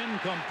that is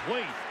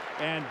incomplete.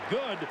 And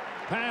good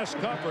pass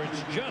coverage,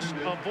 just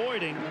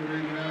avoiding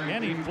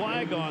any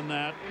flag on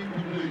that.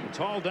 It's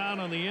all down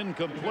on the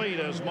incomplete,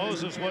 as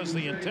Moses was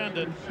the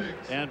intended,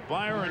 and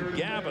Byron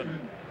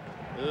Gavin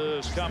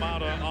has come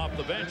out off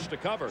the bench to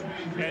cover.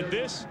 And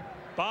this,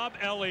 Bob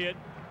Elliott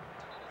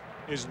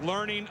is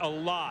learning a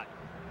lot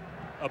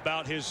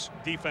about his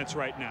defense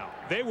right now.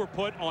 They were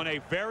put on a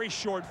very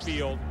short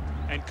field,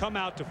 and come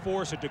out to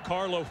force a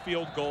DiCarlo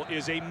field goal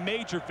is a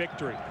major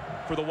victory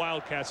for the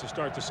Wildcats to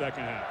start the 2nd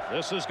half.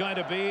 This is going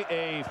to be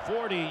a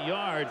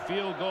 40-yard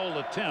field goal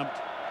attempt.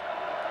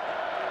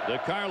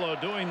 DiCarlo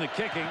doing the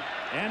kicking,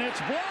 and it's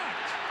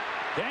blocked.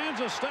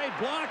 Kansas State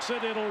blocks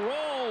it. It'll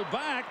roll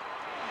back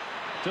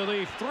to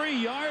the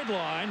 3-yard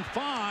line,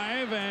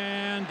 5,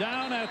 and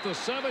down at the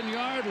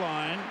 7-yard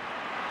line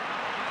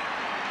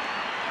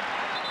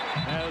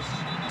as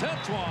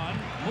Tetuan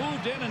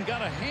moved in and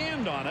got a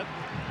hand on it.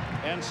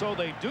 And so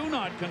they do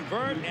not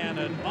convert, and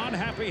an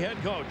unhappy head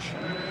coach.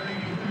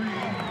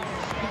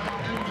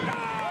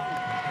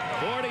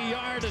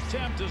 40-yard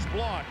attempt is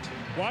blocked.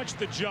 Watch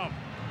the jump.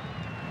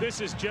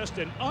 This is just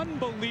an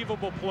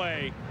unbelievable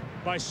play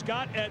by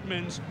Scott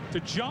Edmonds to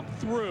jump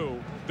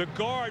through. The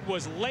guard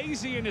was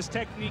lazy in his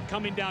technique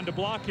coming down to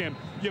block him.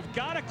 You've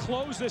got to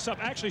close this up.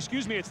 Actually,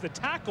 excuse me, it's the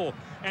tackle,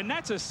 and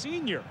that's a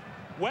senior,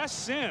 Wes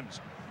Sims.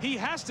 He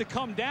has to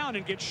come down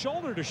and get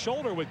shoulder to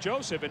shoulder with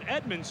Joseph, and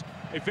Edmonds,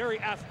 a very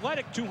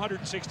athletic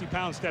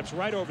 260-pound, steps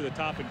right over the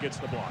top and gets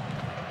the block.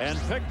 and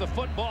pick the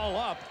football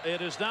up.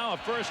 It is now a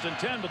 1st and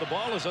 10, but the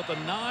ball is at the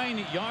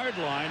 9-yard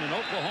line, and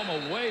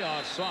Oklahoma way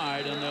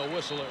offside, and they'll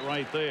whistle it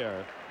right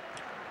there.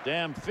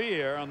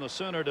 Dampier on the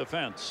Sooner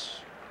defense.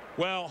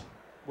 Well,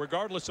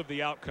 regardless of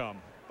the outcome,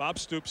 Bob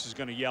Stoops is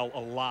going to yell a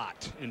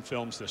lot in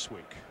films this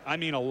week. I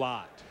mean a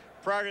lot.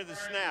 Prior to the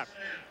snap,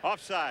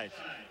 offside,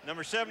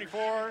 number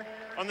 74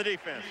 on the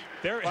defense.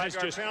 There has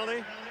just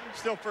penalty,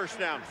 still 1st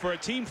down. For a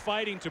team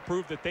fighting to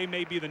prove that they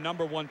may be the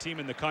 #1 team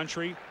in the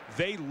country,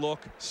 they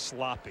look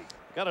sloppy.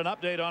 Got an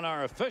update on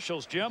our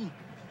officials, Jim.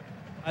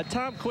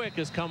 Tom Quick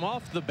has come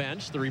off the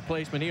bench. The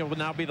replacement, he will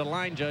now be the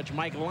line judge.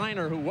 Mike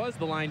Liner, who was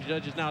the line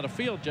judge, is now the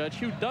field judge.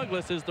 Hugh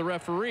Douglas is the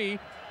referee.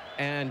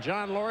 And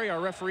John Laurie,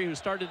 our referee who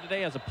started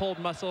today, has a pulled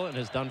muscle and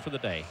is done for the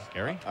day.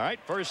 Gary? All right,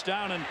 1st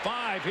down and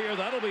 5 here.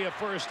 That'll be a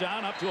 1st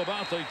down up to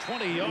about the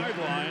 20-yard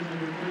line.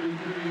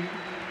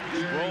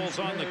 Sproles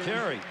on the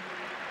carry.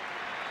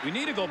 We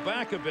need to go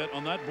back a bit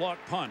on that block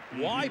punt.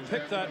 Why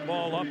pick that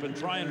ball up and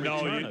try and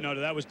return it? No,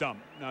 that was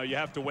dumb. No, you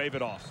have to wave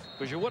it off.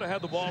 Because you would have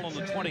had the ball on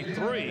the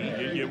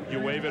 23. You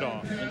wave it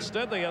off.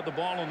 Instead, they had the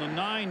ball on the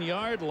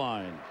 9-yard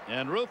line.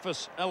 And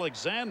Rufus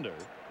Alexander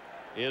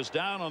is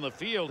down on the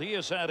field. He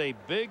has had a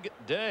big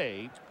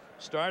day,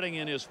 starting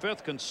in his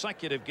 5th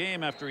consecutive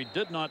game after he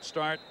did not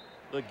start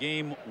the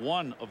game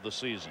 1 of the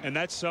season. And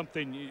that's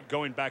something,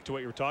 going back to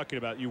what you were talking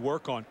about, you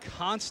work on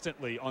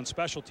constantly on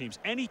special teams.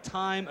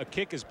 Anytime a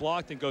kick is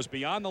blocked and goes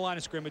beyond the line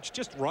of scrimmage,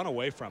 just run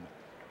away from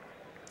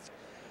it.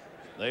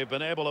 They've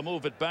been able to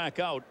move it back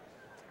out.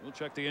 We'll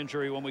check the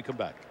injury when we come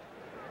back.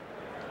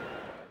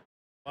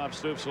 Bob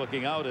Stoops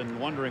looking out and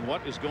wondering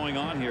what is going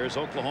on here. His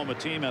Oklahoma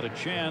team had a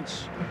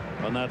chance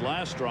on that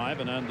last drive,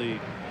 and on the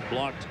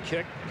blocked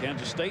kick,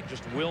 Kansas State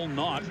just will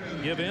not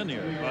give in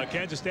here.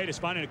 Kansas State is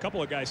finding a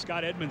couple of guys,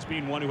 Scott Edmonds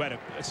being one who had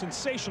a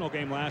sensational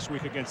game last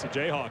week against the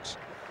Jayhawks,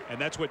 and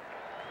that's what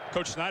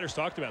Coach Snyder's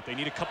talked about. They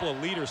need a couple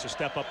of leaders to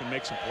step up and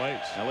make some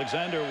plays.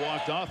 Alexander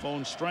walked off,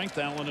 own strength.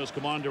 Allen has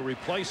come on to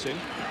replace him.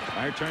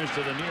 Meyer turns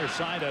to the near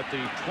side at the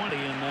 20,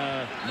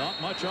 and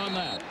not much on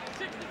that.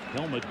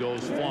 Helmet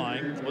goes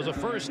flying. It was a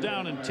 1st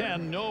down and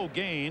 10, no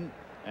gain,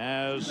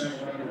 as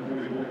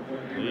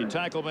the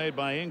tackle made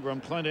by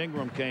Ingram. Clint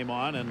Ingram came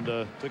on and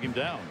took him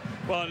down.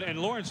 Well, and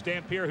Lawrence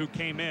Dampier, who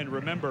came in,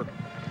 remember,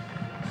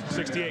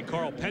 68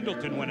 Carl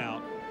Pendleton went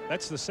out.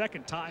 That's the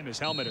 2nd time his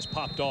helmet has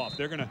popped off.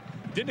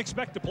 Didn't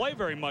expect to play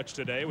very much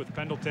today with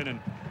Pendleton and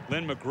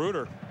Lynn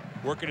Magruder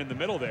working in the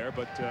middle there,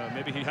 but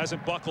maybe he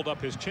hasn't buckled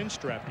up his chin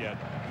strap yet.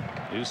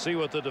 You see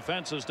what the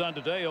defense has done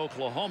today.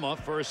 Oklahoma,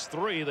 first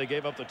 3, they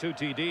gave up the 2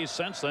 TDs.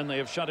 Since then, they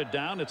have shut it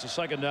down. It's a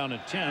 2nd down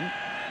and 10.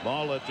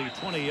 Ball at the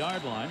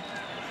 20-yard line.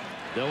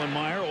 Dylan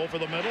Meyer over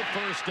the middle.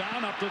 1st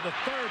down up to the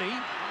 30.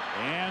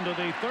 And to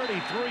the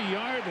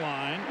 33-yard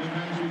line.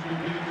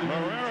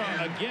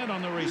 Herrera again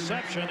on the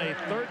reception, a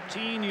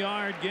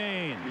 13-yard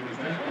gain.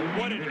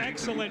 What an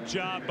excellent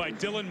job by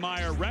Dylan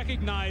Meyer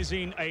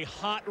recognizing a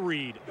hot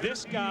read.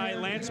 This guy,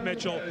 Lance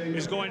Mitchell,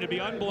 is going to be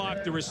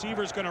unblocked. The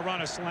receiver's going to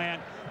run a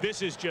slant.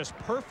 This is just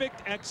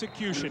perfect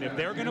execution. If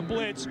they're going to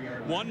blitz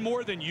one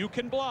more than you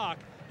can block,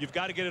 you've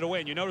got to get it away.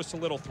 And you notice a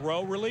little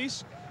throw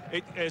release.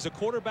 As a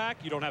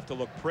quarterback, you don't have to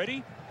look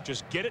pretty.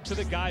 Just get it to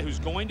the guy who's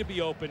going to be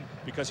open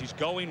because he's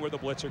going where the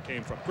blitzer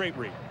came from. Great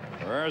read.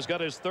 Herrera's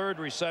got his 3rd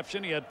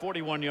reception. He had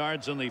 41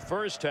 yards in the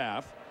 1st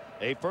half.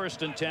 A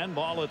 1st and 10,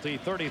 ball at the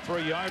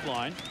 33-yard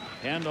line.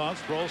 Handoff,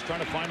 Sproles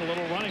trying to find a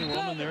little running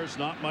room, and there's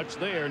not much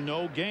there.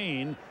 No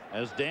gain,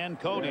 as Dan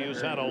Cody,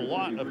 who's had a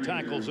lot of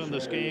tackles in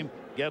this game,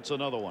 gets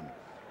another one.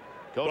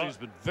 Cody's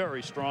been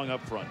very strong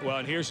up front. Well,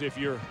 and here's, if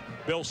you're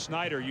Bill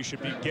Snyder, you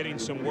should be getting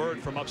some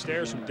word from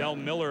upstairs from Del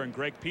Miller and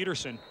Greg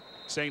Peterson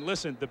saying,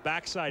 listen, the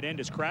backside end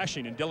is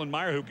crashing, and Dylan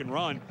Meyer, who can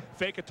run,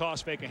 fake a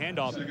toss, fake a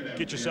handoff,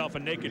 get yourself a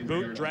naked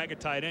boot, drag a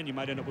tight end, you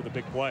might end up with a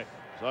big play.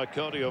 Saw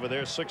Cody over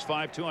there,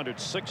 6'5",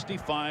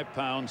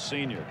 265-pound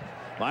senior.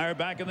 Meyer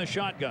back in the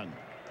shotgun.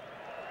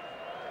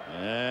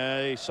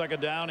 A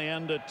 2nd down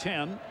and a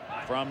 10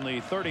 from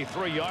the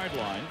 33-yard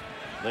line.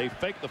 They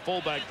fake the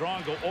fullback draw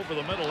and go over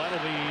the middle. That'll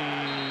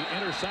be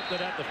intercepted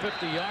at the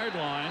 50-yard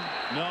line.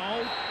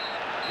 No.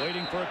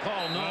 Waiting for a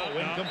call. No.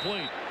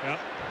 Incomplete. Yep.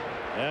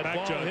 That back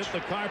ball judge hit the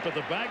carpet.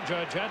 The back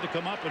judge had to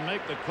come up and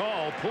make the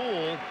call.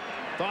 Poole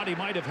thought he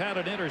might have had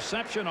an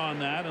interception on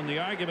that, and the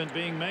argument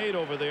being made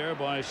over there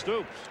by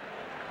Stoops.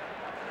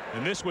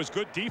 And this was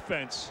good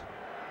defense.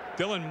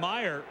 Dylan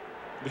Meyer,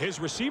 his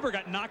receiver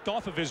got knocked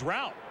off of his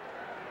route.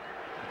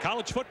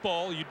 College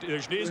football, there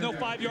is no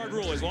 5-yard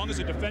rule. As long as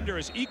a defender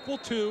is equal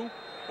to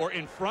or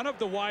in front of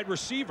the wide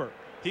receiver,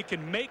 he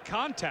can make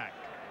contact.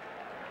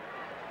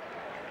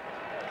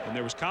 And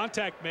there was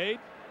contact made.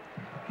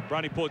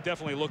 Bronny Poole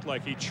definitely looked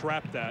like he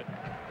trapped that.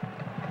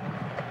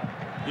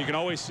 You can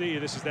always see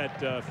this is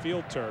that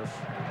field turf.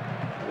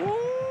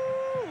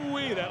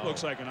 Ooh-wee, that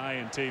looks like an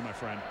INT, my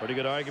friend. Pretty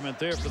good argument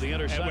there for the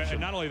interception. And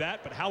not only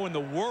that, but how in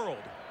the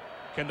world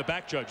can the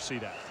back judge see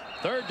that?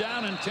 3rd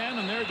down and 10,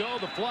 and there go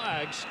the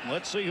flags.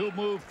 Let's see who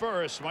moved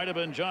first. Might have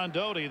been John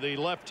Doty, the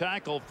left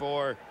tackle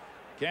for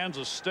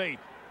Kansas State.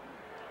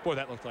 Boy,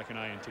 that looked like an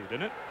INT,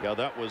 didn't it? Yeah,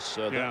 that was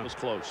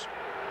close.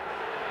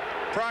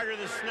 Prior to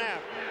the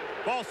snap,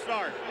 false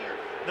start.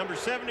 Number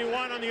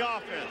 71 on the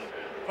offense.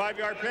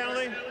 5-yard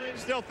penalty,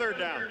 still third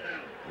down.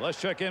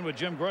 Let's check in with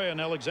Jim Gray and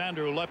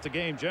Alexander, who left the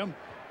game. Jim?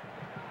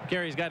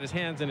 Gary's got his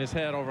hands in his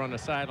head over on the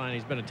sideline.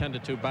 He's been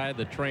attended to by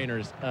the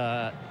trainers.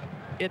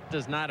 It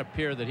does not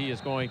appear that he is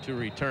going to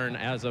return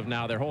as of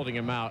now. They're holding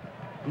him out.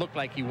 Looked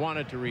like he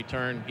wanted to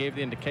return, gave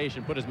the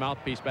indication, put his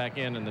mouthpiece back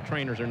in, and the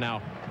trainers are now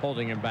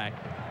holding him back.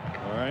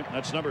 All right,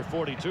 that's number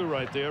 42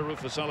 right there,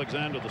 Rufus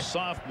Alexander, the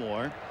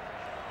sophomore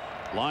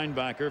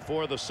linebacker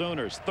for the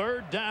Sooners.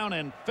 3rd down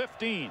and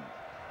 15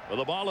 with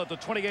the ball at the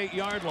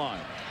 28-yard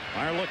line.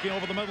 Meyer looking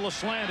over the middle of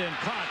slant and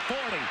caught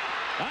 40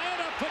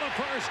 and up for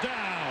the first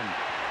down.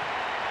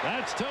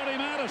 That's Tony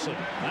Madison.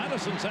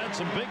 Madison's had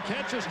some big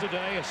catches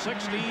today. A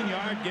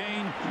 16-yard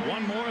gain,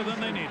 one more than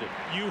they needed.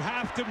 You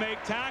have to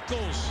make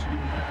tackles.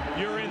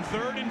 You're in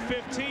 3rd and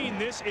 15.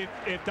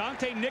 If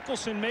Dante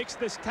Nicholson makes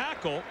this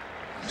tackle,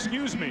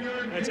 excuse me,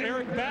 that's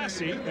Eric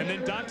Bassey, and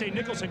then Dante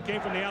Nicholson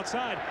came from the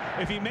outside.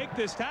 If he make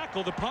this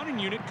tackle, the punting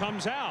unit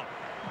comes out.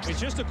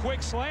 It's just a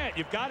quick slant.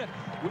 You've got to.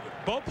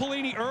 Bo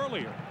Pelini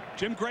earlier,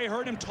 Jim Gray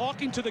heard him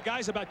talking to the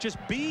guys about just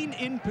being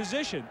in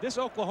position. This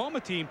Oklahoma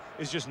team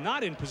is just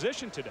not in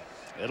position today.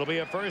 It'll be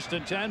a 1st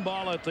and 10,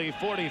 ball at the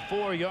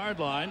 44-yard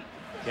line.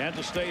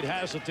 Kansas State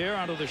has it there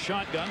onto the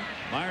shotgun.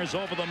 Myers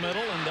over the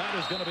middle, and that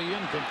is going to be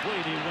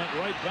incomplete. He went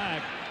right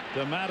back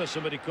to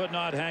Madison, but he could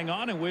not hang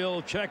on, and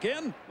we'll check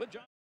in with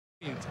John.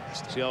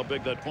 See how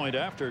big that point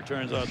after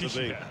turns out to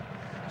be. Yeah.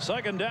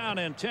 2nd down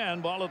and 10,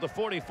 ball at the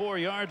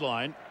 44-yard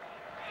line.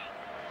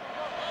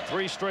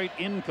 3 straight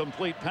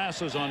incomplete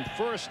passes on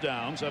 1st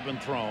downs have been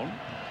thrown.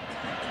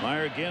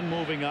 Meyer again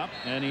moving up,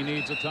 and he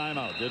needs a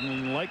timeout.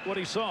 Didn't like what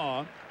he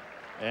saw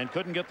and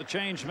couldn't get the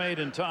change made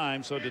in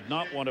time, so did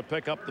not want to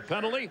pick up the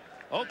penalty.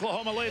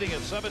 Oklahoma leading at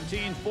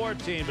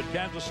 17-14, but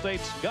Kansas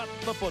State's got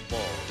the football.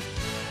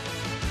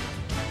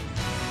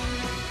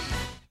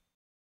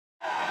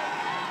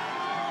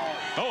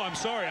 Oh, I'm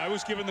sorry. I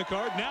was given the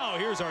card. Now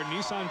here's our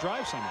Nissan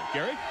Drive Summit.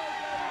 Gary?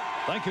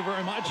 Thank you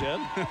very much, Ed.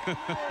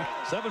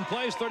 7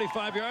 plays,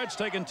 35 yards,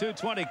 taken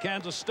 220,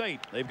 Kansas State.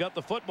 They've got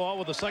the football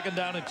with a 2nd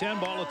down and 10,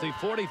 ball at the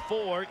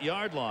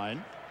 44-yard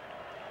line.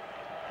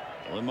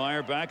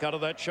 Meyer back out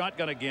of that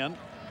shotgun again.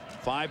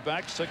 5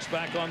 back, 6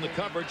 back on the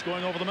coverage,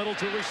 going over the middle,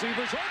 2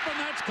 receivers open.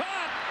 That's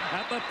caught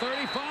at the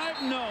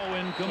 35. No,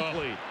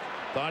 incomplete.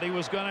 Thought he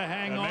was going to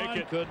hang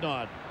on, could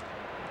not.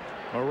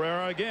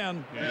 Herrera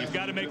again. Yeah, you've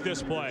got to make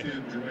this play.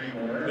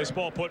 This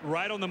ball put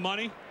right on the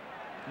money.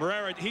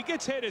 Herrera, he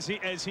gets hit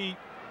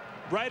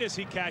right as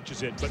he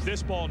catches it, but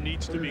this ball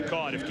needs to be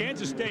caught. If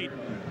Kansas State,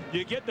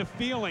 you get the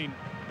feeling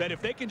that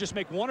if they can just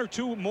make 1 or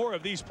 2 more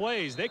of these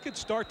plays, they could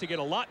start to get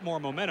a lot more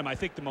momentum. I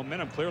think the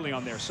momentum clearly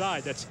on their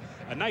side. That's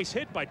a nice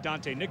hit by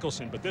Dante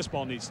Nicholson, but this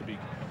ball needs to be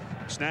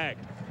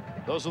snagged.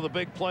 Those are the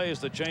big plays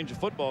that change a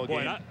football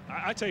game. Boy,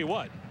 I tell you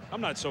what, I'm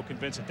not so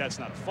convinced that that's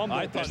not a fumble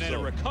and then a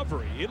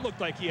recovery. It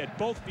looked like he had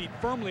both feet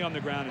firmly on the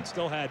ground and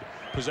still had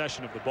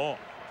possession of the ball.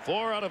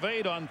 4 out of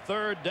 8 on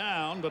 3rd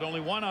down, but only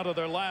 1 out of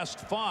their last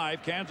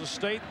 5. Kansas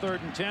State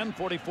 3rd and 10,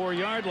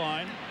 44-yard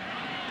line.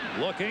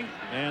 Looking,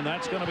 and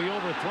that's going to be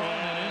overthrown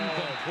and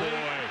incomplete.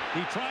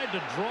 He tried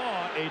to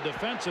draw a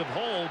defensive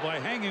hold by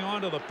hanging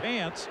onto the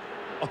pants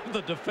of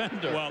the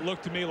defender. Well, it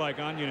looked to me like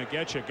Anya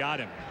Nagetsha got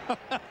him.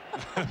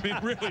 I mean,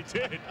 really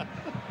did.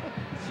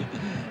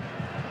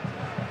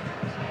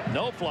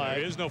 No flag.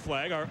 There is no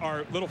flag.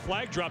 Our little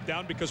flag dropped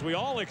down because we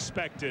all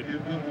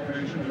expected.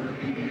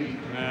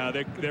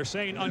 They're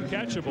saying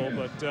uncatchable,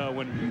 but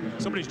when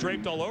somebody's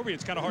draped all over you,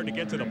 it's kind of hard to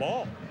get to the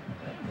ball.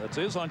 That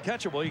is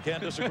uncatchable. You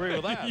can't disagree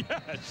with that.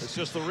 Yes. It's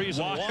just the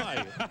reason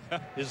why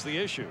is the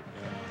issue.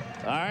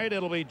 All right,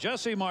 it'll be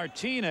Jesse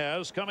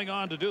Martinez coming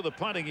on to do the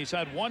punting. He's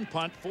had 1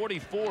 punt,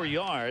 44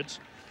 yards.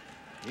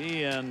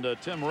 He and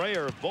Tim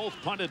Rayer both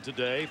punted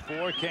today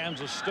for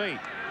Kansas State.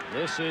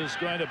 This is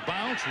going to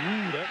bounce.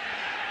 Ooh, that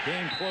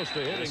came close to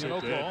hitting an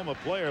Oklahoma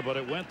player, but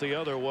it went the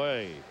other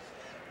way.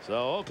 So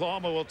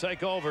Oklahoma will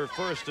take over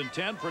 1st and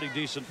 10. Pretty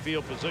decent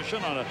field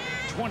position on a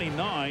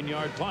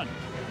 29-yard punt.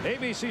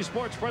 ABC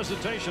Sports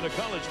presentation of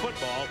college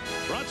football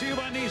brought to you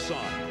by Nissan.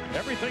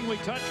 Everything we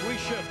touch, we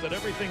shift, and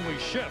everything we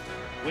shift,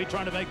 we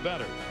try to make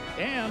better.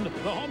 And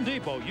the Home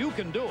Depot, you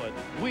can do it.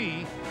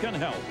 We can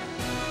help.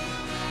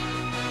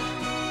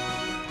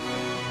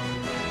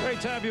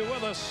 Great to have you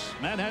with us.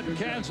 Manhattan,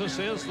 Kansas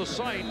is the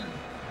site.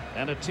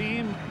 And a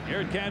team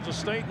here at Kansas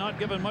State not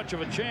given much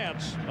of a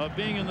chance of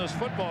being in this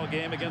football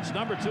game against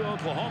number 2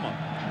 Oklahoma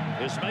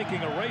is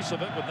making a race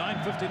of it with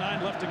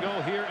 9:59 left to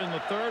go here in the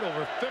 3rd.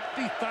 Over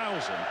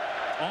 50,000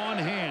 on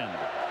hand.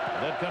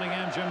 Ed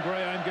Cunningham, Jim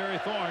Gray, I'm Gary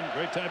Thorne.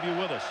 Great to have you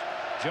with us.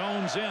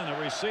 Jones in, a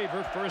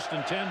receiver, 1st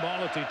and 10,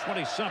 ball at the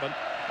 27.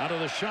 Out of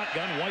the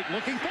shotgun, White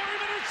looking for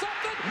him,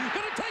 intercepted.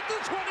 Gonna take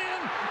this one in.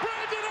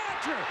 Brandon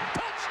Archer,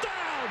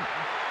 touchdown.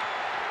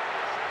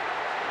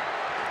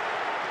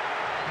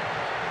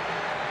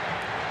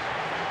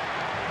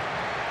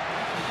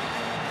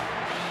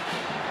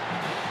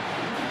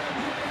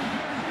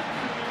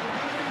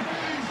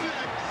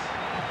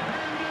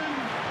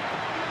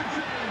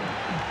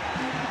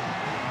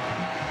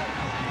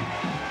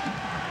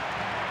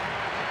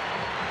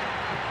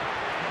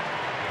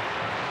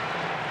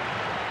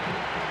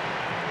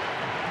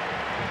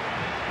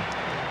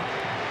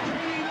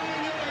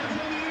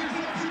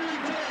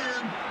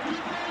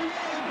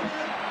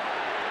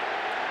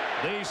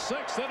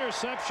 6th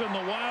interception the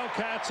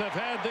Wildcats have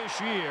had this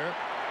year.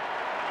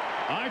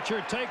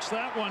 Archer takes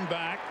that one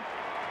back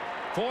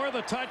for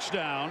the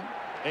touchdown.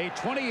 A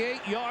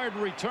 28-yard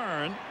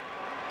return,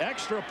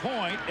 extra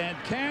point, and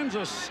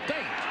Kansas State,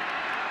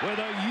 with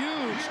a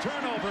huge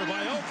turnover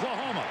by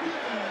Oklahoma,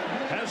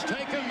 has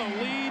taken the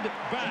lead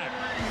back.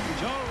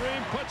 Joe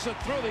Ream puts it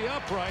through the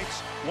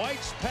uprights.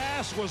 White's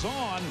pass was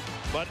on,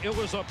 but it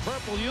was a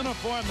purple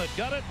uniform that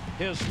got it,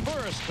 his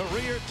first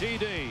career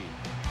TD.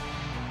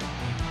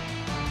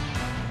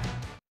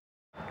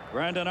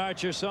 Brandon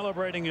Archer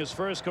celebrating his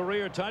first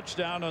career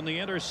touchdown on the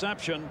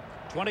interception.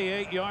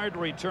 28-yard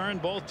return.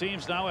 Both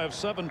teams now have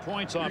 7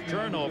 points off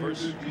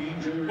turnovers.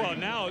 Well,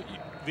 now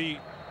the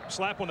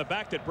slap on the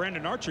back that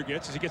Brandon Archer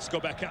gets is he gets to go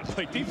back out and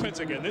play defense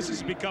again. This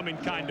is becoming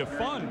kind of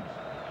fun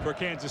for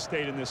Kansas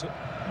State in this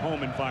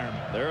home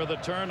environment. There are the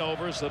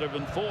turnovers that have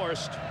been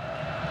forced.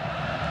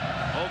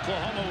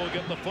 Oklahoma will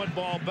get the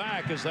football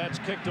back as that's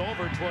kicked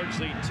over towards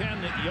the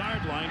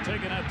 10-yard line,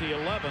 taken at the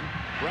 11.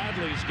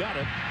 Bradley's got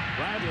it.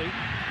 Bradley,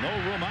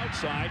 no room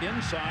outside,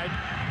 inside,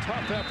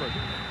 tough effort.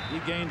 He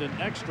gained an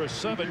extra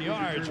 7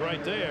 yards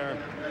right there.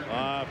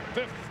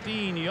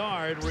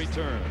 15-yard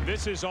return.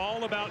 This is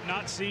all about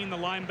not seeing the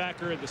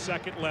linebacker at the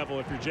second level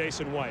if you're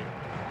Jason White.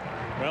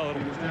 Well,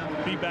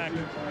 it'll be back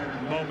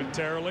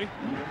momentarily.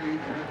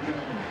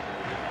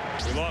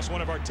 We lost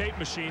one of our tape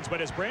machines,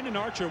 but as Brandon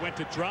Archer went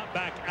to drop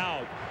back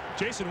out,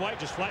 Jason White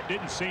just flat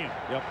didn't see him.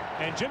 Yep.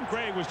 And Jim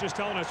Gray was just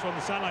telling us from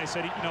the sideline,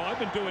 said, you know, I've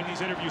been doing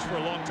these interviews for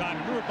a long time.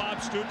 Remember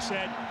Bob Stoops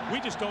said,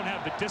 we just don't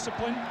have the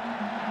discipline.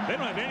 They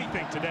don't have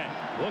anything today.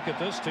 Look at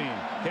this team.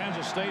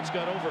 Kansas State's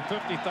got over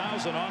 50,000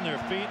 on their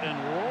feet and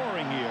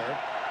roaring here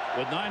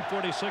with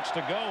 9:46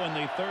 to go in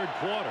the third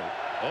quarter.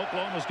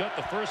 Oklahoma's got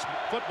the first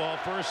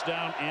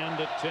down and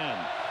at 10.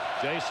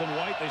 Jason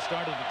White, they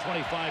started at the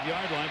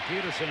 25-yard line.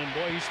 Peterson, and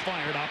boy, he's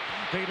fired up.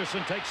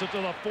 Peterson takes it to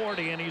the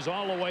 40, and he's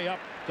all the way up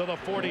to the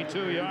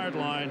 42-yard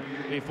line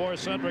before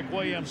Cedric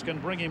Williams can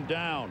bring him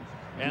down.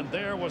 And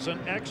there was an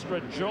extra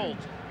jolt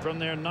from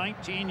their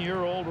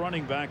 19-year-old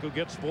running back who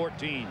gets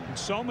 14. And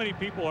so many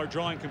people are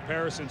drawing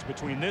comparisons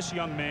between this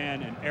young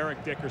man and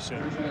Eric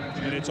Dickerson.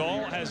 And it's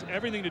all has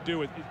everything to do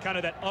with kind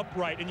of that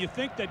upright. And you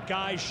think that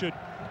guys should,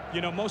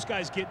 you know, most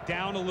guys get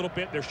down a little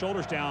bit, their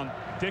shoulders down.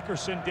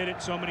 Dickerson did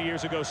it so many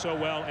years ago so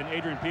well, and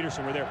Adrian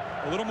Peterson were there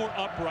a little more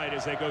upright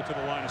as they go to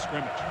the line of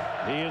scrimmage.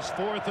 He is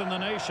 4th in the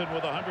nation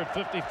with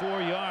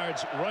 154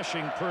 yards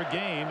rushing per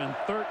game and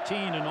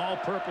 13 in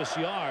all-purpose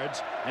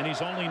yards, and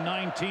he's only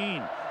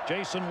 19.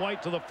 Jason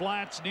White to the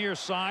flats near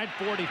side,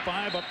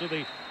 45 up to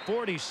the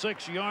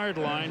 46-yard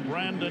line.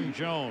 Brandon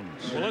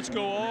Jones. Well, let's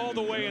go all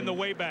the way in the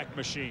Wayback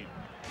Machine.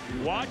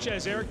 Watch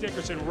as Eric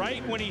Dickerson,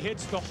 right when he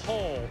hits the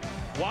hole,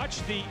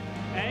 watch the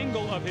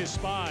angle of his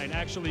spine.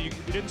 Actually, you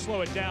didn't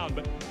slow it down,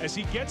 but as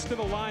he gets to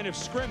the line of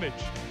scrimmage,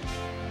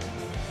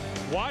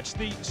 watch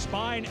the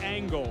spine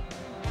angle.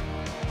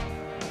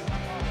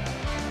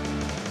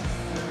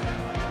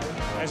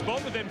 As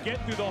both of them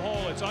get through the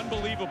hole, it's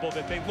unbelievable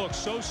that they look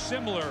so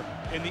similar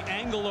in the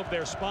angle of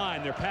their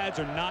spine. Their pads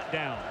are not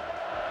down.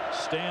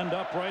 Stand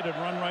upright and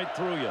run right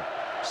through you.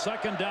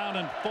 2nd down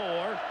and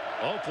 4.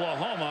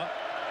 Oklahoma.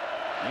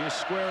 You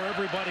square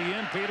everybody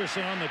in.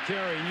 Peterson on the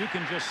carry, and you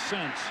can just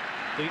sense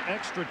the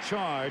extra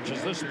charge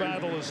as this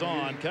battle is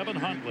on. Kevin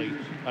Huntley,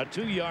 a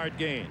 2-yard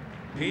gain.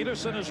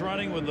 Peterson is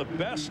running with the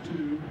best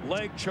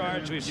leg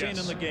charge we've seen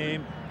in the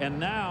game, and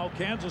now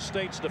Kansas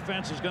State's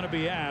defense is going to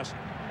be asked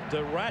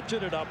to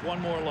ratchet it up one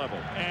more level.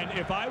 And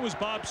if I was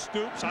Bob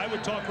Stoops, I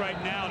would talk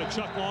right now to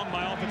Chuck Long,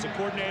 my offensive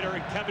coordinator,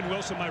 and Kevin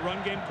Wilson, my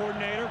run game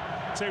coordinator,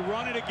 say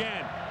run it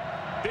again.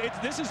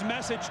 This is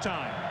message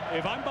time.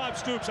 If I'm Bob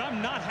Stoops,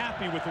 I'm not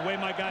happy with the way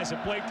my guys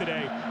have played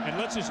today, and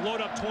let's just load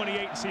up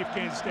 28 and see if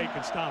Kansas State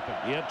can stop it.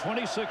 He had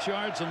 26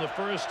 yards in the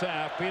first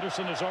half.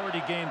 Peterson has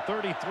already gained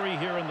 33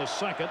 here in the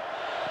second.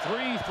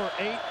 3 for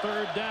 8,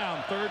 3rd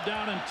down. 3rd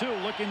down and 2.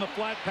 Looking the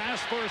flat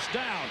pass, 1st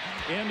down.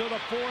 Into the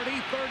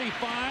 40,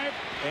 35,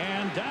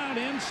 and down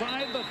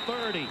inside the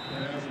 30.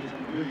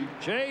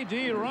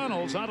 J.D.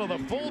 Runnels out of the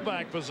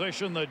fullback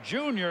position. The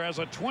junior has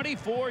a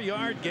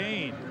 24-yard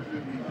gain.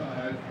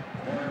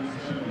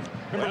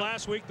 Remember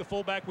last week the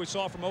fullback we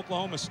saw from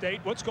Oklahoma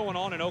State? What's going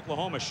on in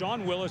Oklahoma?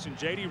 Sean Willis and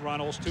J.D.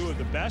 Runnels, 2 of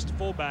the best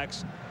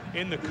fullbacks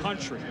in the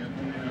country.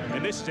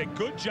 And this is a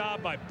good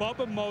job by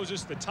Bubba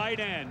Moses, the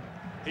tight end.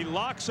 He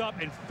locks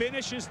up and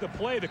finishes the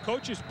play. The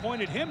coaches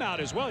pointed him out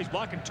as well. He's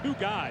blocking 2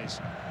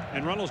 guys.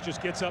 And Runnels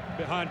just gets up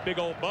behind big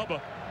old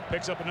Bubba,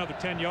 picks up another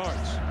 10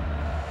 yards.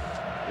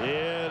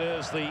 It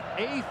is the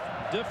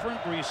 8th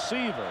different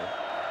receiver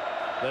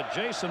that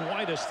Jason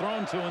White has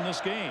thrown to in this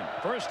game.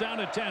 1st down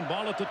at 10,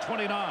 ball at the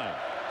 29.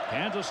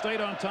 Kansas State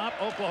on top,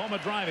 Oklahoma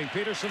driving.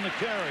 Peterson the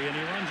carry, and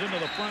he runs into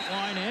the front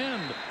line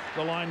and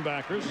the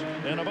linebackers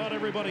and about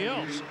everybody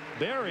else.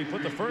 Barry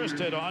put the first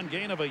hit on,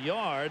 gain of a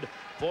yard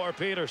for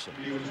Peterson.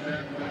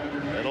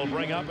 It'll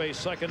bring up a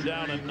 2nd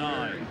down and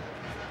 9.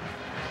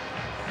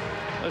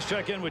 Let's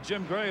check in with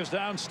Jim Graves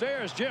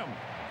downstairs. Jim.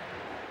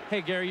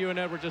 Hey, Gary, you and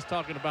Ed were just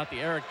talking about the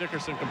Eric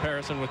Dickerson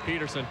comparison with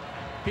Peterson.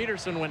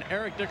 Peterson, when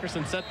Eric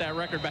Dickerson set that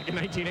record back in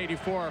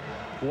 1984,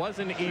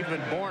 wasn't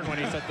even born when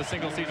he set the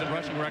single-season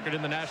rushing record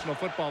in the National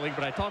Football League.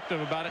 But I talked to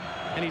him about it,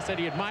 and he said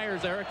he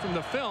admires Eric from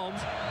the films.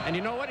 And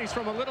you know what? He's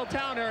from a little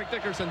town, Eric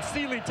Dickerson,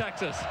 Sealy,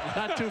 Texas,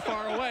 not too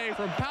far away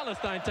from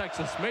Palestine,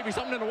 Texas. Maybe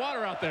something in the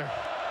water out there.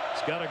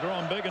 He's got to grow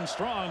him big and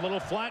strong. Little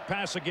flat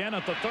pass again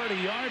at the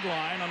 30-yard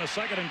line on a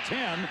 2nd and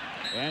 10,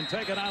 and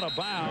taken out of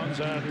bounds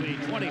at the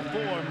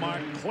 24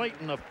 mark.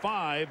 Clayton, a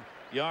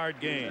 5-yard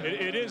gain.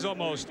 It is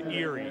almost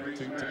eerie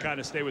to kind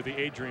of stay with the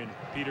Adrian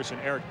Peterson,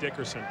 Eric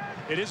Dickerson.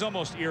 It is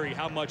almost eerie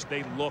how much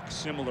they look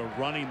similar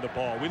running the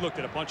ball. We looked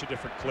at a bunch of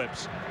different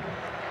clips,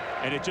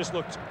 and it just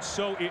looked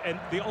so. And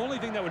the only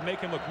thing that would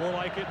make him look more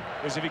like it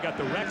is if he got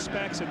the rec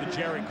specs and the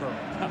Jerry curl.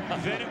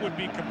 Then it would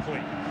be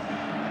complete.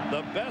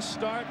 The best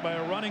start by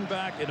a running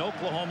back in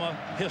Oklahoma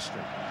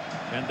history.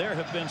 And there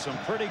have been some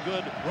pretty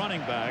good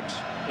running backs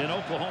in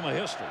Oklahoma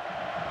history.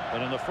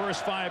 But in the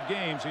first 5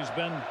 games, he's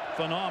been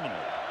phenomenal.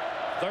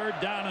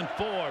 3rd down and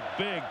 4.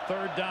 Big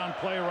 3rd down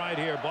play right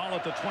here. Ball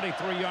at the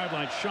 23-yard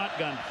line.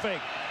 Shotgun fake.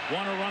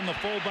 Want to run the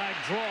fullback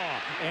draw.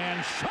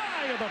 And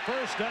shy of the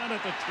first down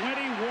at the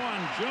 21.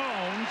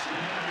 Jones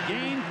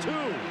gained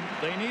 2.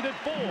 They needed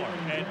 4.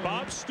 And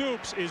Bob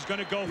Stoops is going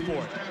to go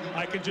for it.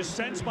 I can just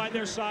sense by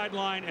their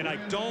sideline, and I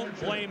don't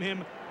blame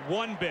him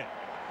one bit.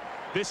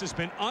 This has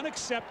been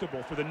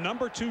unacceptable for the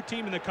 #2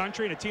 team in the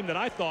country, and a team that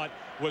I thought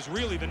was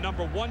really the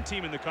 #1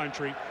 team in the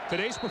country.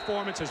 Today's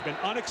performance has been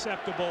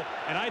unacceptable,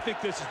 and I think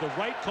this is the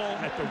right call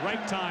at the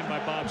right time by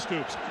Bob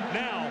Stoops.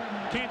 Now,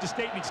 Kansas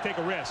State needs to take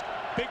a risk.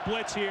 Big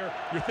blitz here.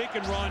 You're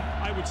thinking run.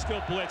 I would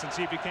still blitz and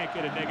see if you can't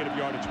get a negative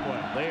yardage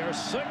play. They are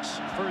 6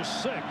 for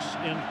 6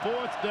 in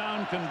 4th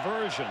down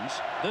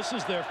conversions. This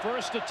is their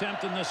first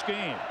attempt in this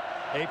game.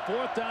 A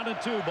 4th down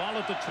and 2. Ball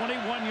at the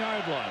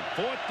 21-yard line.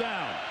 4th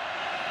down.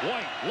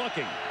 White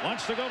looking,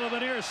 wants to go to the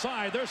near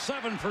side. They're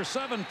 7 for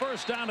 7,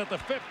 1st down at the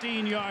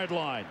 15-yard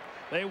line.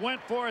 They went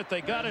for it.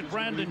 They got it.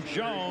 Brandon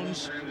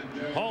Jones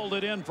hauled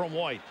it in from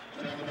White.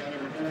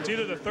 It's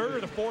either the 3rd or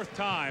the 4th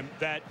time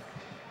that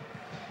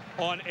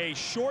on a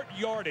short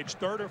yardage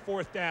 3rd or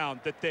 4th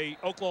down that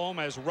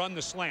Oklahoma has run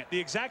the slant.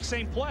 The exact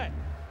same play.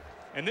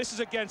 And this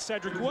is against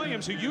Cedric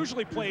Williams, who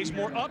usually plays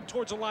more up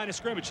towards the line of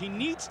scrimmage. He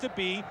needs to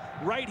be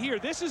right here.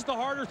 This is the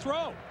harder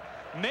throw.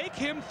 Make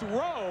him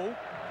throw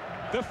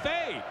the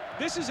fade.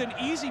 This is an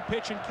easy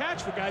pitch and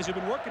catch for guys who've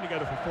been working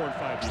together for 4 and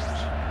 5 years.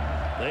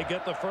 They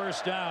get the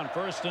 1st down.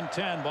 1st and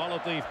 10. Ball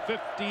at the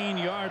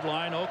 15-yard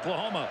line.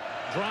 Oklahoma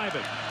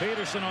driving.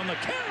 Peterson on the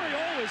carry.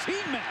 Oh, is he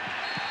met?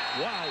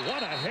 Wow,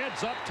 what a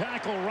heads-up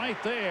tackle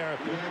right there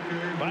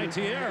by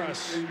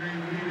Tierras.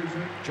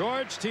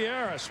 George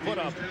Tierras put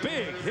a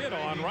big hit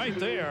on right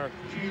there.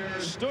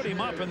 Stood him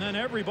up, and then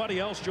everybody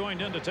else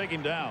joined in to take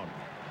him down.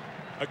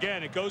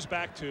 Again, it goes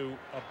back to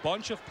a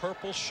bunch of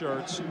purple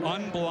shirts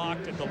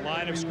unblocked at the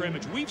line of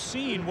scrimmage. We've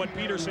seen what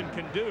Peterson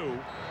can do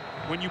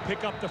when you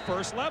pick up the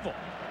 1st level.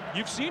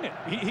 You've seen it.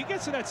 He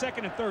gets to that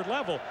 2nd and 3rd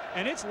level,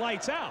 and it's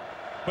lights out.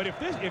 But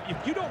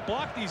if you don't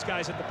block these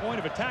guys at the point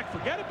of attack,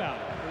 forget about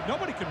it.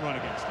 Nobody can run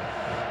against them.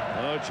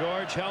 Oh,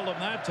 George held him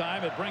that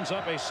time. It brings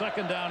up a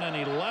 2nd down and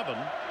 11.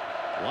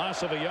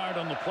 Loss of a yard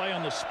on the play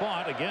on the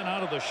spot. Again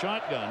out of the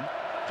shotgun.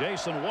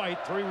 Jason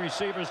White, 3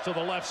 receivers to the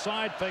left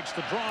side, fakes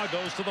the draw,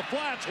 goes to the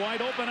flats,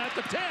 wide open at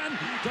the 10,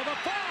 to the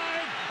 5,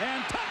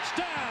 and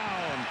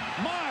touchdown!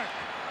 Mark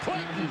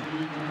Clayton,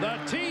 the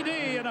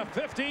TD, and a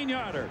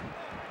 15-yarder.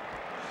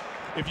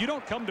 If you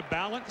don't come to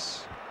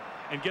balance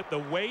and get the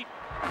weight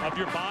of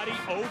your body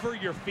over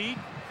your feet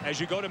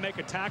as you go to make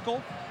a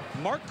tackle,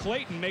 Mark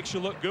Clayton makes you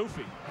look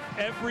goofy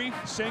every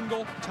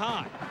single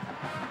time.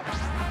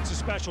 It's a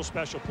special,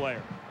 special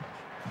player.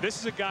 This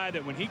is a guy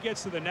that when he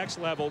gets to the next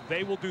level,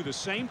 they will do the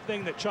same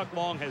thing that Chuck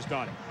Long has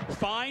done.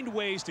 Find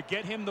ways to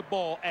get him the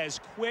ball as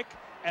quick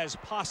as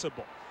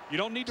possible. You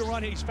don't need to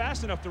run. He's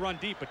fast enough to run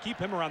deep, but keep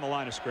him around the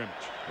line of scrimmage.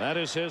 That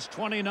is his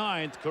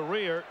 29th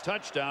career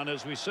touchdown.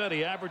 As we said,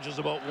 he averages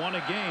about 1 a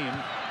game.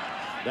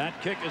 That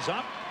kick is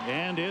up,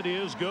 and it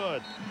is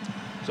good.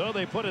 So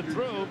they put it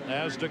through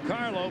as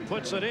DiCarlo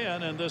puts it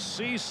in, and the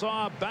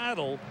seesaw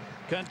battle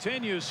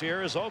continues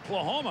here as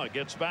Oklahoma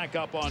gets back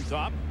up on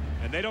top.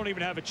 And they don't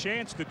even have a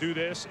chance to do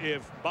this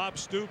if Bob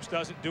Stoops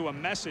doesn't do a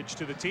message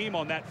to the team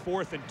on that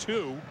 4th and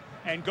 2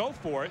 and go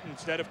for it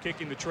instead of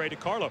kicking the tray to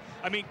Carlo.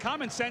 I mean,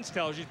 common sense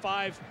tells you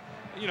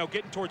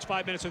getting towards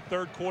 5 minutes in the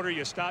 3rd quarter,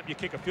 you stop, you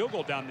kick a field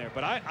goal down there.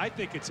 But I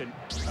think it's an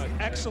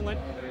excellent,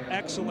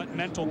 excellent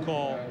mental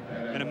call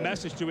and a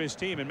message to his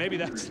team. And maybe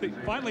that's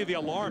finally the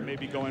alarm may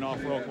be going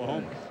off for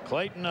Oklahoma.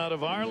 Clayton out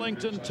of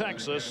Arlington,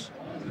 Texas.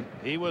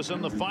 He was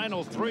in the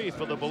final 3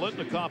 for the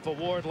Bolitnikoff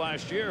Award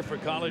last year for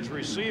college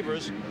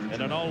receivers,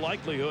 and in all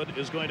likelihood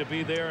is going to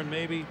be there and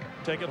maybe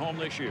take it home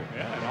this year.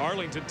 Yeah, and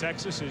Arlington,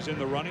 Texas is in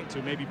the running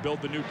to maybe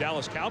build the new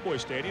Dallas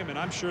Cowboys Stadium, and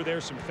I'm sure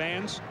there's some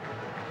fans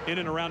in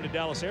and around the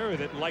Dallas area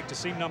that like to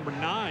see number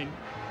 9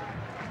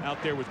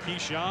 out there with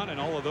Keyshawn and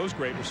all of those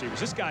great receivers.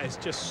 This guy is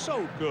just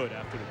so good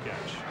after the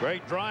catch.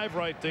 Great drive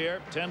right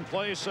there. 10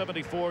 plays,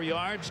 74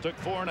 yards. Took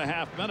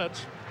 4.5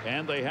 minutes.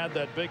 And they had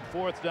that big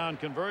 4th down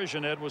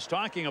conversion Ed was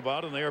talking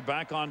about, and they are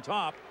back on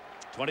top.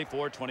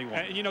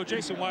 24-21. You know,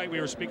 Jason White,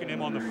 we were speaking to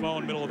him on the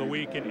phone middle of the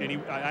week, and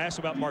I asked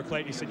about Mark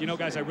Clayton. He said, you know,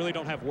 guys, I really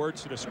don't have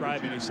words to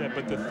describe it. He said,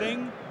 but the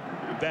thing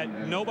that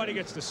nobody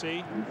gets to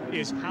see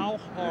is how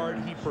hard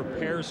he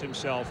prepares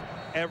himself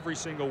every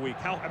single week.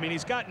 I mean,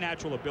 he's got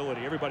natural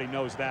ability. Everybody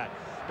knows that.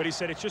 But he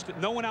said it's just that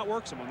no one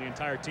outworks him on the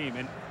entire team.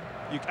 And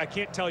I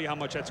can't tell you how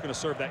much that's going to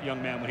serve that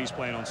young man when he's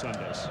playing on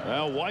Sundays.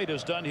 Well, White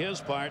has done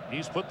his part.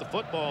 He's put the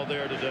football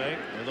there today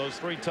with those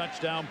 3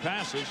 touchdown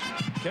passes.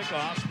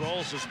 Kickoff.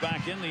 Sproles is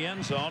back in the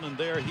end zone, and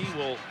there he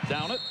will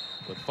down it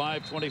with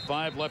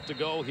 5:25 left to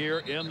go here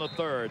in the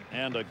 3rd.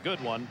 And a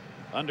good one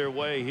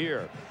underway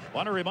here.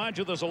 Want to remind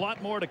you there's a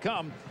lot more to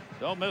come.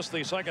 Don't miss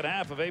the second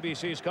half of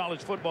ABC's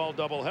college football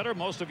doubleheader.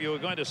 Most of you are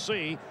going to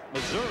see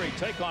Missouri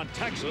take on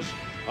Texas.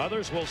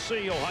 Others will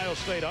see Ohio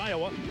State,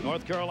 Iowa,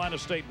 North Carolina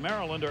State,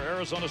 Maryland, or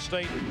Arizona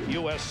State,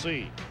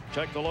 USC.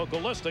 Check the local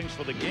listings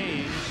for the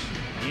games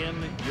in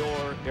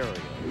your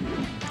area.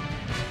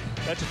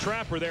 That's a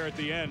trapper there at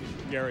the end,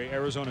 Gary.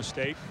 Arizona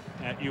State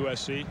at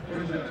USC.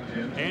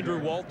 Andrew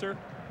Walter,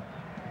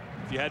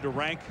 if you had to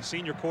rank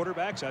senior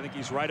quarterbacks, I think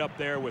he's right up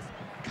there with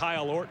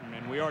Kyle Orton,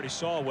 and we already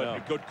saw what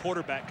a good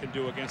quarterback can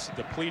do against a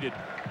depleted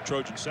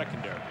Trojan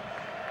secondary.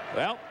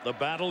 Well, the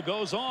battle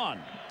goes on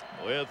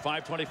with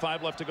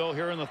 5:25 left to go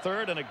here in the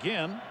 3rd, and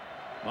again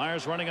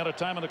Myers running out of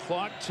time on the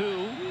clock.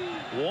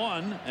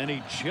 2-1, and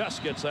he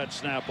just gets that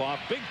snap off.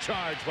 Big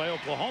charge by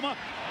Oklahoma,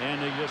 and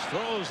he just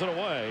throws it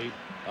away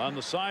on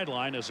the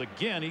sideline as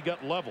again he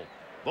got level.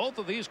 Both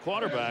of these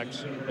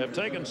quarterbacks have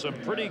taken some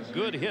pretty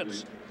good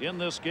hits in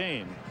this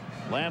game.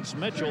 Lance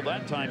Mitchell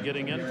that time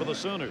getting in for the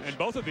Sooners. And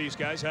both of these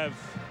guys have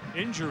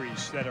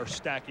injuries that are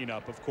stacking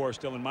up. Of course,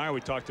 Dylan Meyer, we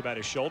talked about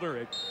his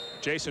shoulder.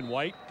 Jason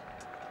White,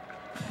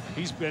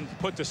 he's been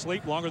put to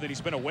sleep longer than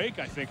he's been awake,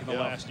 I think, in the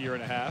last year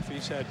and a half.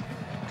 He's had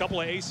a couple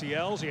of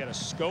ACLs. He had a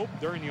scope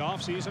during the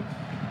offseason.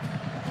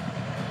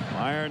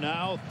 Meyer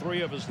now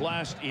 3 of his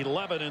last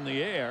 11 in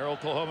the air.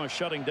 Oklahoma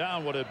shutting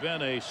down what had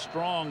been a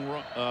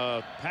strong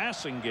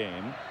passing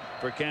game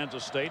for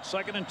Kansas State.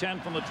 2nd and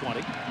 10 from the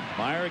 20.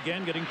 Meyer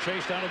again getting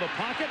chased out of the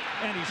pocket,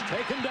 and he's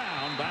taken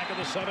down back at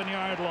the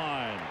 7-yard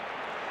line.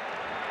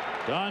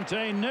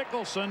 Dante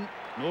Nicholson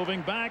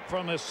moving back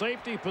from his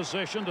safety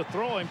position to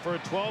throw him for a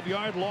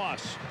 12-yard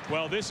loss.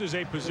 Well, this is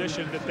a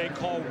position that they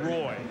call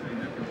Roy,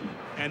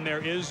 and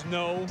there is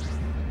no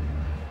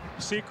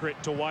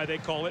secret to why they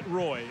call it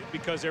Roy,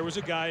 because there was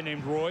a guy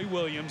named Roy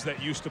Williams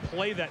that used to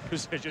play that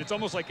position. It's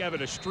almost like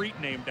having a street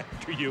named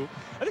after you.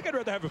 I think I'd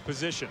rather have a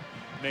position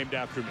named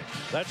after me.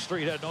 That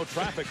street had no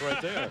traffic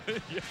right there.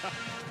 Yeah.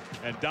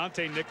 And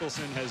Dante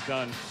Nicholson has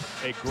done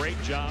a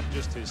great job.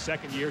 Just his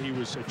 2nd year. He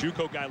was a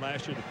JUCO guy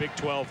last year, the Big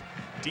 12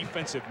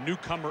 Defensive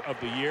Newcomer of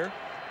the Year.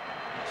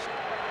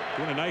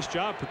 Doing a nice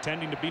job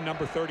pretending to be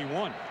number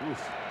 31.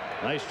 Oof.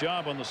 Nice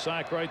job on the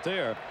sack right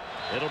there.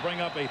 It'll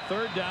bring up a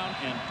 3rd down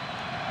and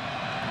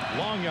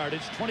long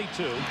yardage,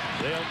 22.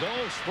 They'll go.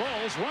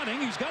 Sproles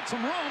running. He's got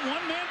some room.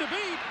 1 man to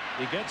beat.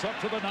 He gets up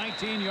to the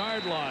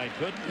 19-yard line.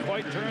 Couldn't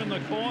quite turn the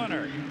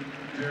corner.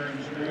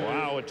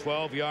 Wow, a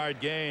 12-yard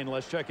gain.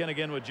 Let's check in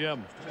again with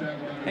Jim.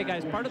 Hey,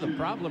 guys, part of the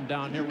problem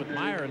down here with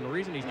Meyer, and the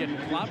reason he's getting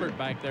clobbered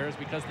back there, is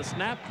because the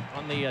snap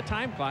on the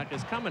time clock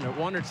is coming at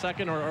 1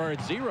 second or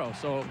at 0.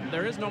 So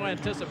there is no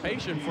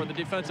anticipation for the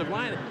defensive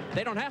line.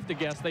 They don't have to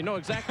guess. They know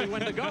exactly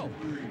when to go.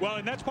 Well,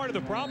 and that's part of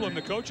the problem.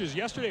 The coaches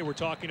yesterday were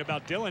talking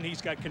about Dylan.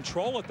 He's got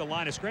control at the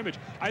line of scrimmage.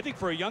 I think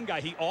for a young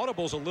guy, he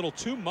audibles a little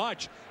too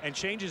much and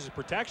changes his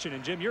protection.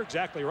 And, Jim, you're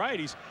exactly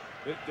right.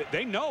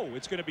 They know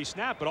it's going to be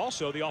snapped, but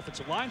also the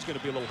offensive line's going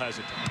to be a little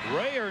hesitant.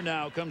 Rayer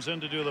now comes in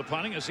to do the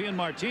punting as he and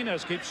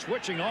Martinez keep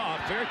switching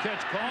off. Fair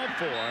catch called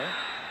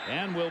for,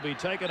 and will be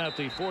taken at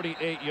the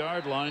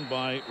 48-yard line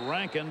by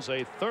Rankins.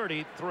 A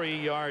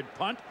 33-yard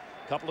punt.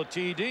 Couple of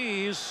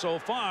TDs so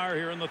far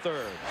here in the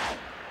 3rd.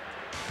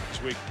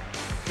 As we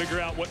figure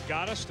out what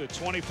got us to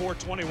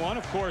 24-21,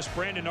 of course,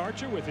 Brandon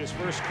Archer with his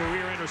first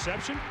career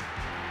interception.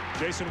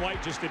 Jason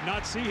White just did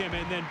not see him,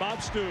 and then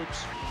Bob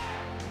Stoops,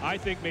 I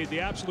think, made the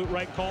absolute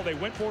right call. They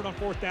went for it on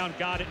 4th down,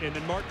 got it, and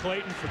then Mark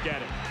Clayton,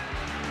 forget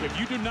it. If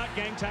you do not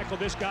gang tackle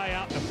this guy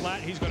out in the flat,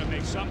 he's going to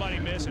make somebody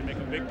miss and make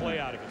a big play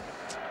out of it.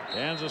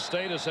 Kansas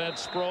State has had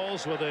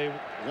Sproles with a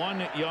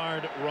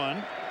 1-yard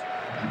run.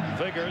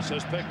 Figures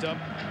has picked up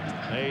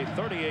a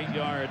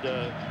 38-yard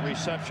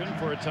reception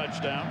for a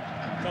touchdown.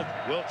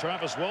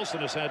 Travis Wilson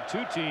has had 2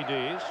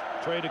 TDs.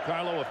 Trey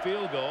DiCarlo a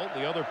field goal.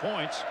 The other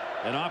points,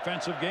 an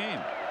offensive game.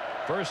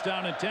 1st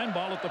down and 10,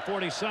 ball at the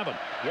 47.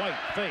 White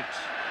fakes.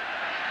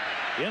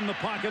 In the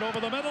pocket over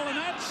the middle, and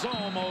that's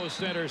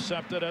almost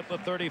intercepted at the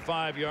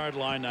 35-yard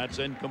line. That's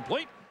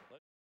incomplete.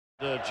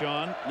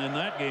 John in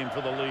that game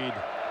for the lead.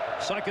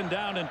 2nd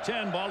down and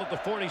 10, ball at the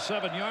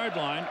 47-yard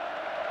line.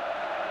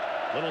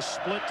 Little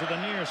split to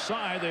the near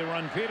side. They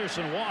run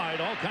Peterson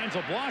wide. All kinds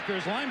of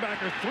blockers.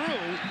 Linebacker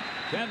through.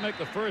 Can't make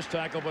the first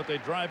tackle, but they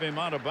drive him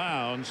out of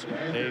bounds.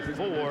 A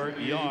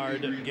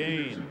 4-yard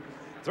gain.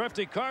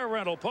 Thrifty Car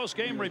Rental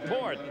post-game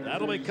report.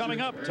 That'll be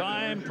coming up,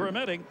 time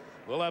permitting.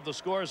 We'll have the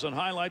scores and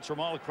highlights from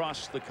all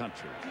across the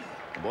country.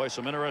 Boy,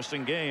 some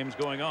interesting games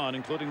going on,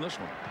 including this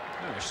one.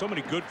 Yeah, there's so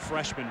many good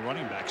freshman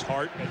running backs.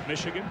 Hart at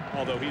Michigan,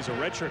 although he's a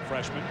redshirt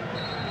freshman.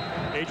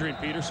 Adrian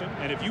Peterson.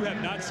 And if you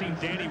have not seen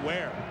Danny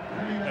Ware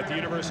at the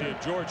University of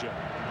Georgia,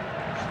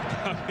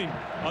 I mean,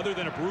 other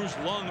than a bruised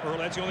lung early,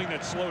 that's the only thing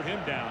that slowed him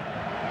down.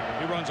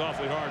 He runs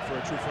awfully hard for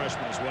a true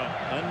freshman as well.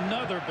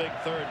 Another big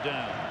third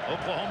down.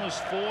 Oklahoma's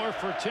 4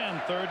 for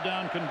 10 third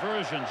down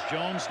conversions.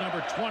 Jones,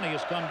 number 20,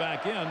 has come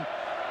back in.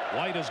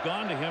 White has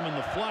gone to him in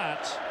the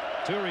flats.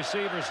 2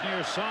 receivers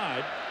near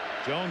side.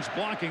 Jones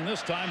blocking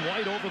this time.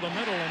 White over the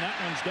middle, and that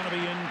one's going to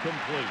be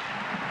incomplete.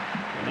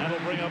 And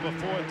that'll bring up a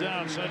 4th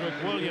down. Cedric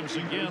Williams,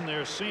 again,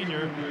 their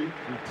senior, who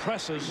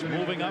presses,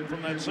 moving up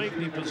from that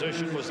safety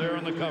position, was there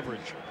in the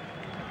coverage.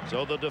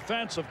 So the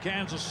defense of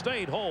Kansas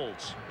State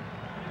holds.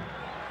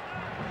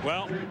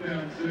 Well,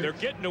 they're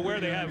getting to where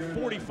they have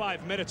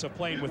 45 minutes of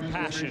playing with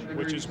passion,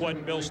 which is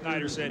what Bill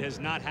Snyder said has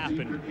not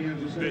happened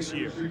this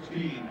year.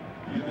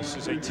 This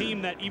is a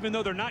team that, even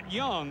though they're not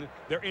young,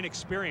 they're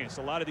inexperienced.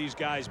 A lot of these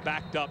guys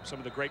backed up some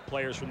of the great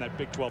players from that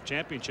Big 12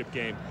 championship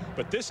game.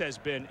 But this has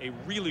been a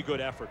really good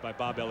effort by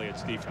Bob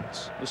Elliott's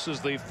defense. This is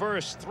the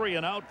first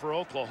 3-and-out for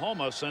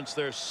Oklahoma since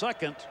their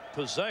 2nd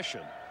possession.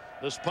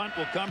 This punt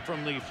will come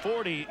from the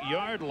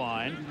 40-yard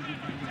line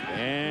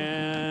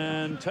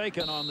and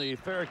taken on the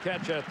fair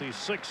catch at the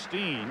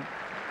 16.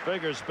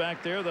 Figures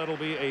back there, that'll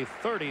be a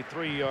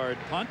 33-yard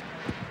punt,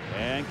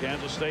 and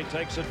Kansas State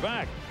takes it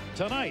back.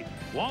 Tonight,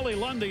 Wally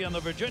Lundy and the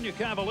Virginia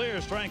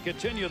Cavaliers try and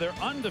continue their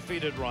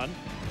undefeated run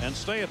and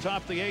stay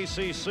atop the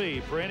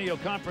ACC. Perennial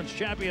conference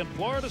champion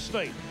Florida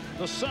State,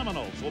 the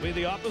Seminoles, will be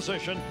the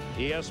opposition.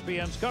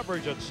 ESPN's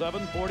coverage at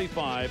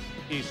 7:45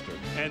 Eastern.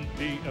 And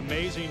the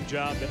amazing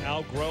job that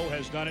Al Groh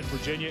has done at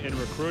Virginia in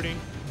recruiting.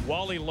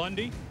 Wally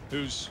Lundy,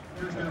 who's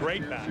a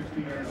great back,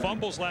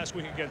 fumbles last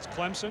week against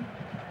Clemson.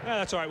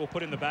 That's all right. We'll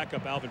put in the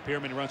backup Alvin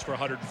Pierman. He runs for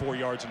 104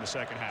 yards in the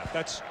second half.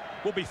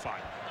 We'll be fine.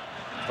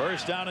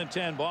 First down and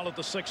 10. Ball at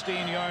the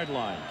 16-yard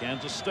line.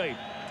 Kansas State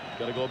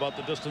got to go about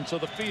the distance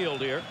of the field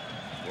here.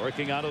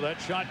 Working out of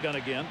that shotgun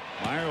again.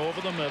 Fire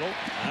over the middle.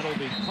 That'll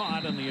be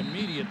caught, and the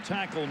immediate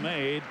tackle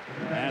made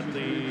at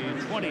the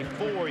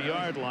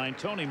 24-yard line.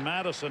 Tony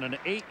Madison, an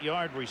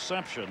 8-yard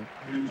reception.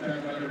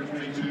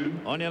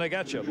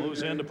 Onyemaechi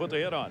moves in to put the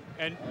hit on.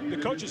 And the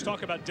coaches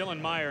talk about Dylan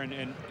Meyer,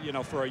 and you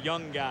know, for a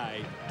young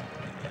guy,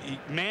 he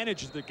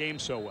manages the game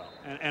so well.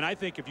 And I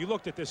think if you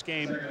looked at this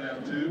game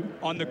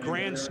on the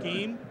grand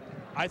scheme,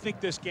 I think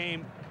this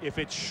game, if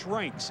it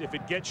shrinks, if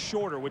it gets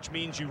shorter, which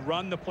means you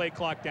run the play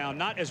clock down,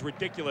 not as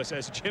ridiculous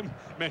as Jim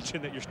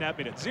mentioned that you're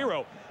snapping at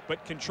 0,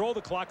 but control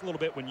the clock a little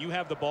bit when you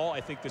have the ball,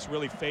 I think this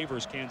really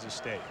favors Kansas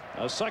State.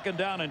 A 2nd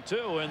down and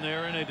 2, and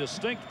they're in a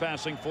distinct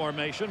passing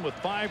formation with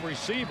 5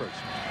 receivers.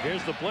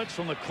 Here's the blitz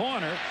from the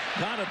corner.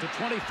 Caught at the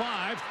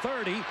 25,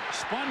 30,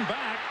 spun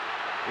back.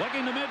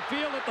 Looking to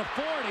midfield at the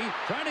 40,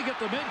 trying to get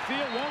the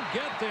midfield, won't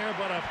get there,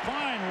 but a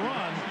fine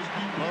run.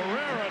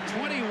 Herrera,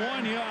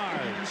 21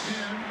 yards.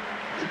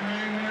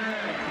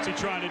 What's he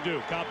trying to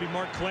do? Copy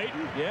Mark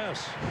Clayton?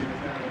 Yes.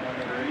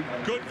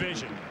 Good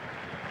vision.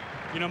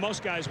 You know,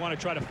 most guys want to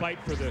try to fight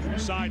for the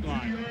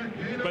sideline,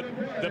 but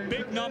the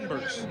big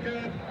numbers,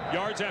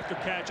 yards after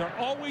catch, are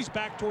always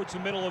back towards the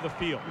middle of the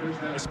field,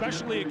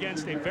 especially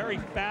against a very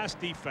fast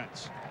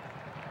defense.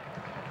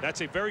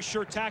 That's a very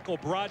sure tackler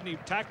Brodney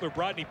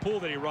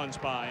Poole that he runs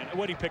by. And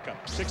what did he pick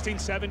up? 16,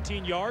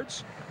 17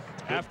 yards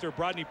after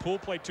Brodney Poole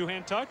played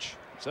 2-hand touch?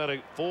 It's at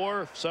a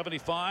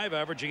 4.75,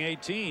 averaging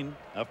 18.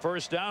 A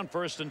 1st down,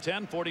 1st and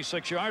 10,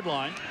 46-yard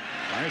line.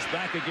 Fires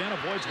back again,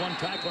 avoids one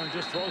tackler and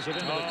just throws it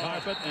into the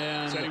carpet.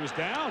 And said he was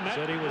down.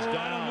 Said he was down.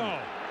 I don't know.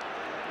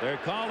 They're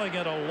calling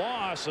it a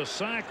loss, a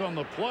sack on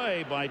the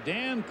play by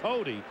Dan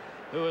Cody,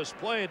 who has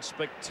played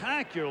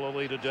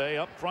spectacularly today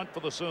up front for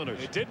the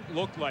Sooners. It didn't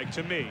look like,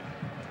 to me,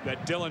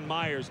 that Dylan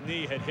Meyer's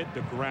knee had hit the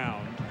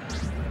ground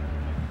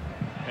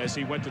as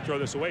he went to throw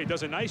this away. He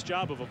does a nice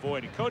job of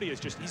avoiding. Cody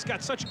is just, he's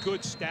got such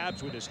good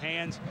stabs with his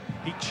hands.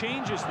 He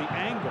changes the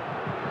angle.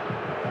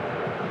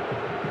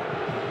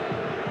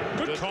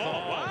 Good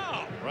call.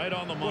 Wow. Right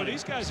on the money. Well,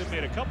 these guys have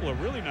made a couple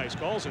of really nice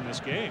calls in this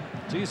game.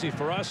 It's easy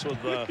for us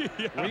with the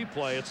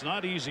replay. It's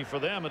not easy for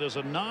them. It is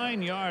a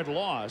 9-yard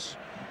loss.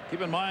 Keep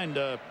in mind,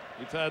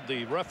 we've had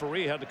the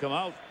referee had to come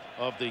out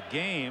of the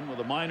game with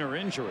a minor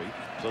injury,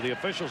 so the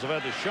officials have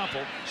had to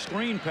shuffle.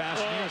 Screen pass,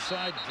 near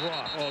side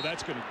drop. Oh,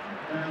 that's going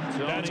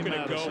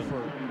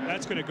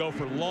to go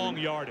for long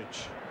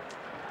yardage.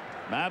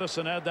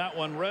 Madison had that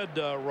one read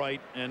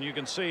right, and you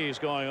can see he's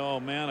going, oh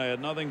man, I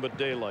had nothing but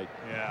daylight.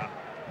 Yeah,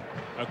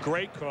 a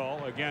great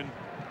call. Again,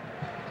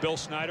 Bill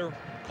Snyder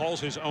calls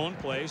his own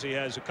plays. He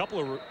has a couple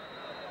of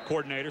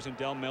coordinators in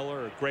Del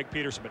Miller or Greg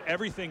Peterson, but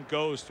everything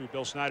goes through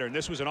Bill Snyder, and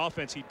this was an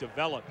offense he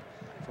developed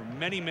for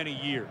many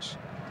years.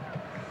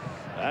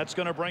 That's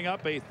going to bring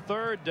up a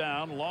 3rd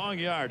down, long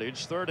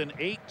yardage, 3rd and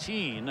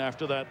 18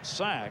 after that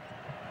sack,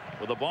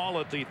 with the ball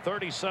at the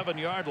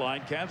 37-yard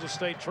line. Kansas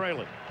State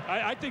trailing.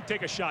 I think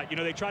take a shot. You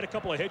know, they tried a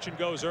couple of hitch and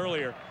goes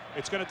earlier.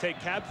 It's going to take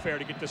cab fare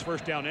to get this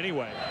 1st down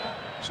anyway,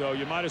 so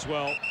you might as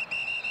well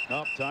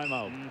Nope,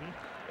 timeout.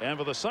 And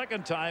for the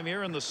second time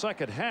here in the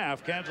second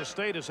half, Kansas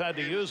State has had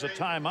to use a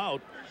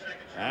timeout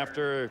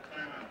after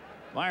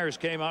Myers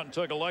came out and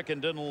took a look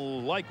and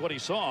didn't like what he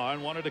saw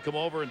and wanted to come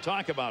over and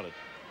talk about it.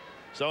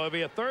 So it'll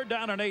be a 3rd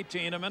down and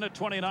 18, a minute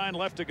 29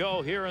 left to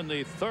go here in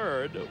the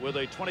third with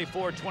a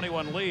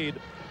 24-21 lead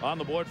on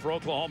the board for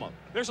Oklahoma.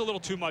 There's a little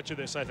too much of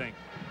this, I think.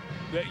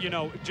 You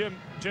know, Jim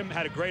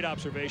had a great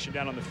observation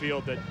down on the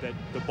field that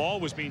the ball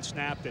was being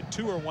snapped at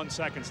 2 or 1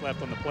 seconds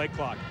left on the play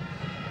clock.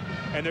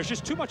 And there's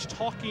just too much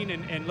talking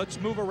and let's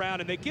move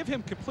around. And they give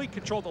him complete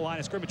control of the line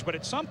of scrimmage. But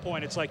at some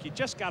point, it's like you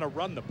just got to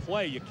run the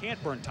play. You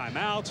can't burn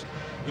timeouts,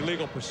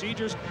 illegal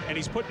procedures. And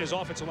he's putting his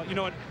offensive line. You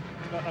know what?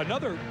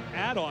 Another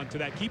add-on to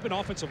that, keeping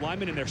offensive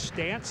linemen in their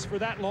stance for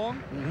that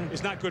long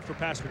is not good for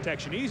pass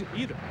protection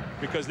either,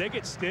 because they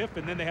get stiff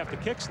and then they have to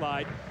kick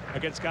slide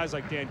against guys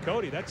like Dan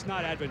Cody. That's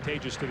not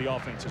advantageous to the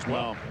offense as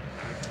well.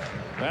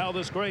 Well,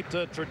 this great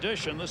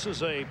tradition, this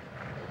is a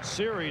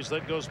series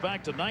that goes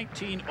back to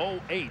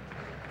 1908.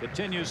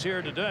 Continues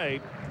here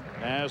today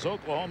as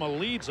Oklahoma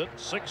leads it.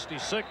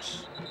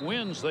 66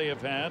 wins they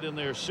have had in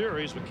their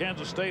series, but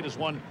Kansas State has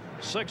won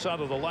 6 out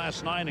of the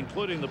last 9,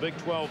 including the Big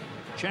 12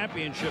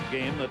 championship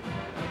game that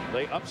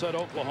they upset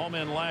Oklahoma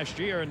in last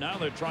year, and now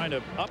they're trying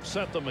to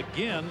upset them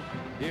again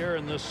here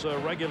in this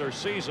regular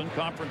season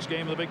conference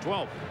game of the Big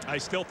 12. I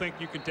still think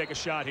you can take a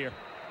shot here.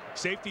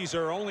 Safeties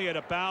are only at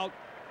about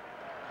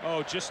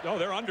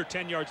they're under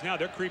 10 yards now.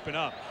 They're creeping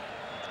up.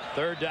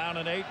 3rd down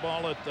and 8,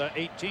 ball at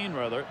 18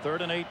 rather.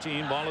 3rd and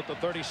 18, ball at the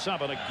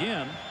 37.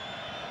 Again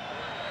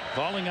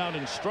calling out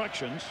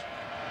instructions.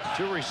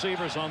 2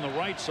 receivers on the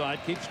right side,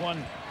 keeps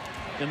one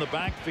in the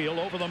backfield,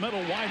 over the middle,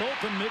 wide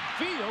open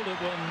midfield.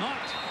 It will not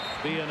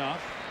be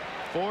enough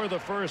for the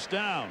first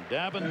down.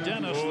 Davin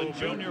Dennis, the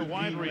junior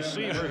wide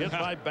receiver, hit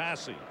by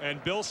Bassie.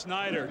 And Bill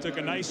Snyder took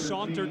a nice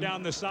saunter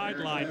down the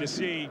sideline to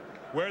see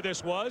where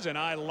this was, and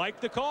I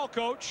like the call,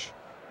 Coach.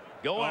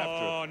 Go after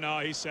it. Oh, no,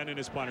 he's sending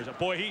his punters up.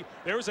 Boy,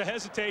 there was a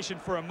hesitation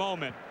for a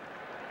moment.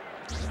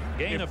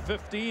 Gain of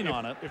 15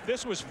 on it. If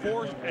this was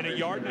 4th and a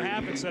yard and a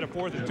half instead of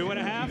 4th and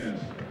 2.5,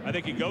 I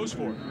think he goes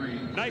for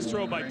it. Nice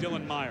throw by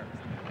Dylan Meyer.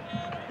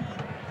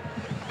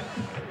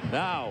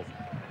 Now,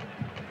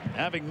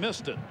 having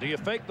missed it, do you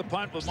fake the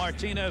punt with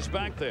Martinez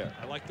back there?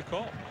 I like the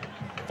call.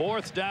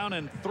 4th down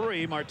and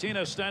 3.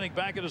 Martinez standing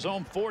back at his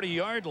own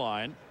 40-yard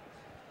line.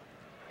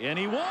 And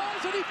he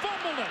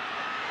fumbled it.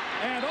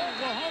 And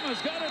Oklahoma's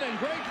got it in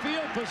great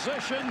field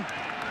position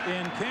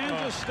in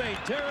Kansas State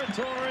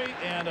territory.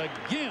 And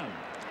again,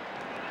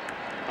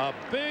 a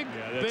big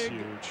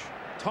huge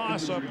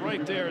toss-up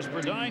right there as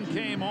Burdine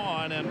came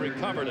on and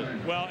recovered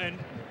it. Well, and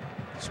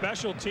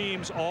special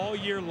teams all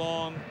year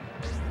long.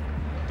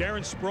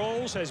 Darren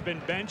Sproles has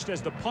been benched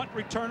as the punt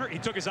returner. He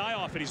took his eye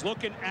off it. He's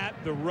looking at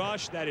the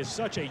rush. That is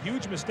such a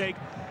huge mistake.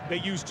 They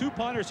used 2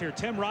 punters here.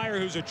 Tim Ryer,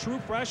 who's a true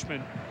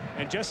freshman,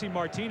 and Jesse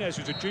Martinez,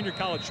 who's a junior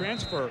college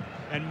transfer.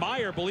 And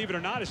Meyer, believe it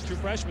or not, is true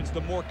freshman, is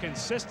the more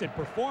consistent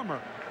performer.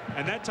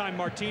 And that time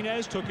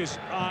Martinez took his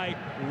eye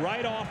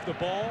right off the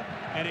ball,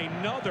 and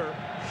another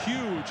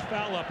huge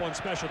foul up on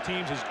special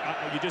teams.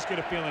 You just get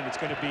a feeling it's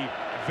going to be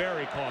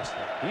very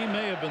costly. He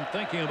may have been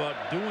thinking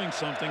about doing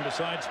something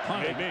besides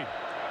punting. Maybe.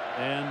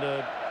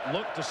 And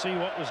look to see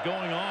what was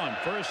going on.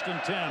 1st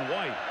and 10,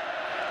 White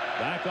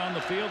back on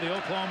the field. The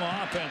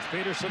Oklahoma offense.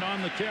 Peterson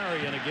on the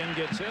carry and again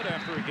gets hit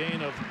after a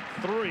gain of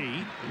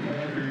 3.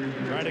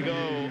 Trying to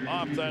go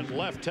off that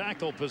left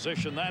tackle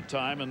position that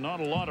time, and not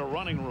a lot of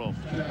running room.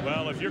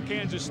 Well, if you're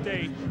Kansas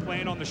State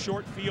playing on the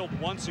short field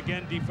once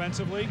again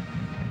defensively,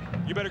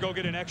 you better go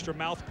get an extra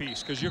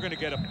mouthpiece, because you're going to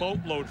get a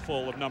boatload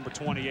full of number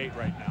 28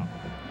 right now.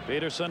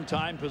 Peterson,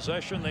 time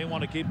possession. They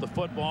want to keep the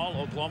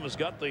football. Oklahoma's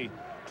got the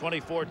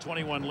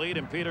 24-21 lead,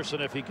 and Peterson,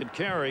 if he can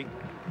carry,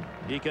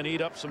 he can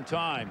eat up some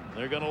time.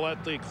 They're going to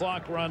let the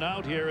clock run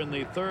out here in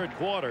the 3rd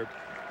quarter,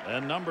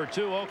 and number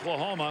 2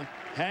 Oklahoma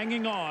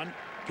hanging on.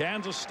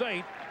 Kansas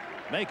State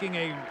making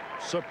a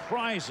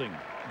surprising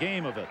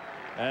game of it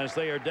as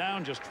they are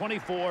down just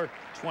 24-21.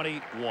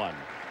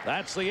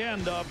 That's the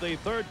end of the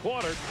 3rd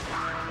quarter.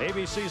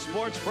 ABC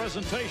Sports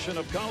presentation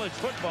of college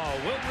football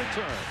will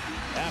return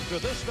after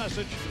this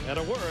message and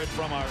a word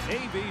from our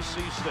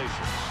ABC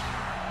stations.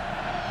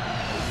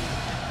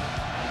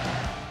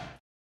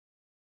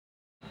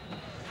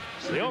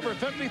 The over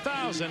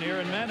 50,000 here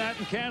in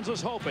Manhattan,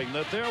 Kansas, hoping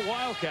that their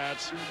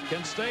Wildcats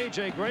can stage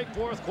a great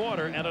 4th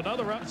quarter and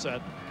another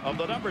upset of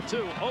the number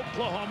 2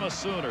 Oklahoma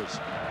Sooners.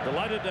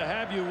 Delighted to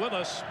have you with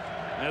us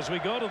as we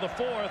go to the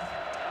 4th.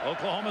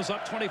 Oklahoma's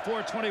up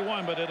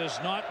 24-21, but it has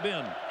not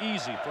been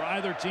easy for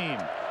either team.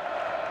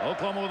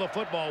 Oklahoma with a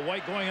football.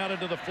 White going out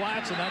into the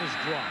flats, and that is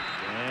dropped.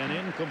 An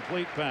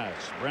incomplete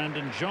pass.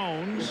 Brandon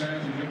Jones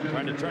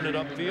trying to turn it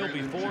upfield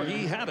before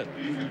he had it.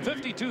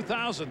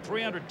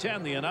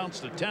 52,310 the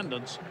announced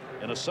attendance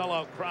in a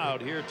sellout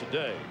crowd here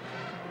today.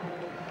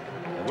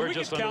 And we're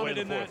just underway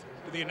in the 4th.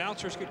 Do the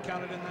announcers get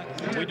counted in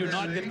that? We do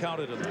not get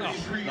counted in that. No,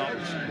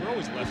 we're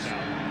always left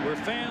out. We're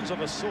fans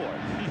of a sort,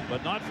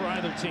 but not for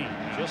either team,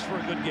 just for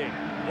a good game.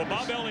 Well,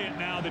 Bob Elliott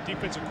now, the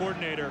defensive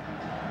coordinator,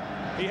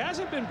 He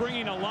hasn't been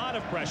bringing a lot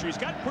of pressure. He's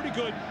got pretty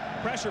good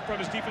pressure from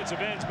his defensive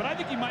ends, but I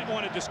think he might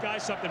want to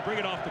disguise something, bring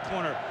it off the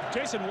corner.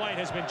 Jason White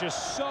has been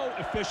just so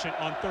efficient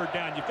on third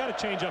down. You've got to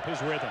change up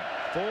his rhythm.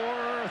 4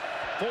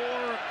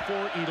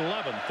 for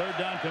 11. Third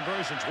down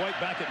conversions. White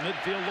back at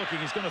midfield looking.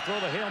 He's going to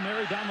throw the Hail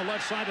Mary down the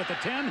left side at the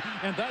 10,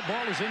 and that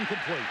ball is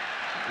incomplete.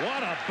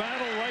 What a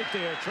battle right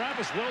there.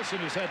 Travis Wilson,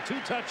 who's had 2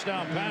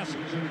 touchdown passes,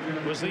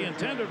 was the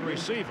intended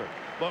receiver.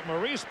 But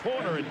Maurice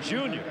Porter, a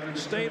junior,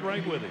 stayed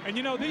right with him. And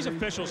you know, these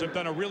officials have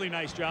done a really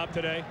nice job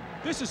today.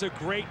 This is a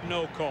great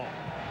no call.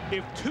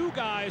 If 2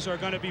 guys are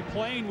going to be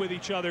playing with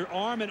each other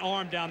arm in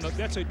arm down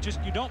the,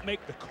 you don't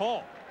make the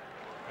call.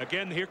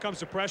 Again, here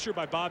comes the pressure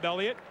by Bob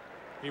Elliott.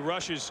 He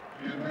rushes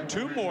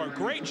 2 more.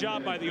 Great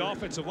job by the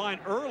offensive line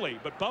early,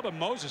 but Bubba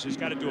Moses has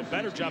got to do a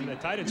better job in the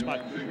tight end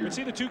spot. But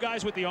see the 2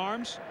 guys with the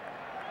arms?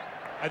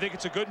 I think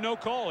it's a good no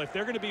call. If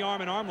they're going to be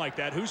arm in arm like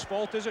that, whose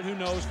fault is it? Who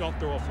knows? Don't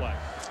throw a flag.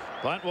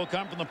 Punt will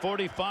come from the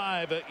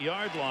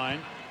 45-yard line.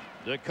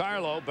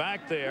 DeCarlo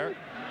back there.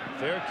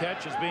 Fair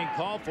catch is being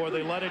called for.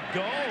 They let it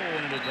go,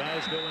 and it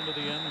does go into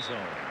the end zone.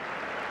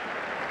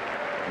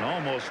 And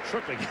almost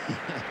tripping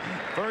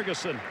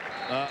Ferguson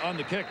on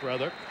the kick,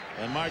 rather.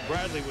 And Mark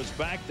Bradley was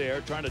back there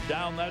trying to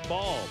down that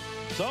ball.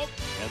 So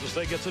Kansas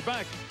State gets it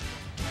back.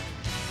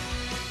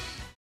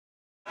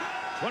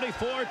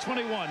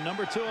 24-21.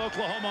 Number 2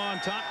 Oklahoma on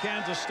top.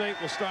 Kansas State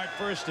will start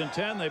 1st and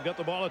 10. They've got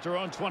the ball at their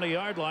own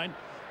 20-yard line.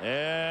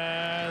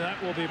 And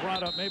that will be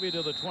brought up maybe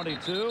to the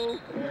 22.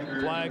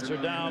 Flags are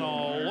down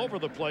all over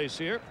the place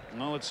here.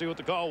 Well, let's see what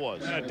the call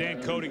was.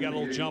 Dan Cody got a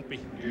little jumpy.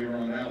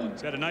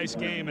 He's had a nice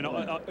game, and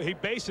he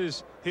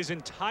bases his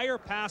entire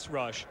pass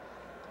rush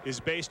is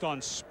based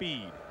on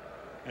speed.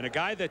 And a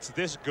guy that's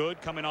this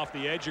good coming off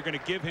the edge, you're going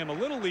to give him a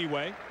little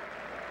leeway.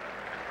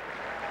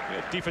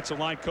 A defensive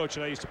line coach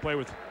that I used to play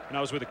with when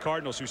I was with the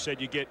Cardinals who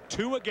said you get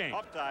 2 a game.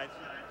 Offside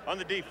on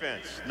the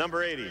defense.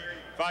 Number 80.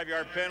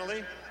 5-yard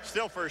penalty.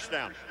 Still first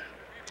down.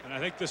 And I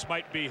think this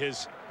might be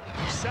his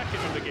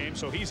 2nd of the game,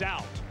 so he's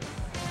out.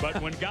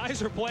 But when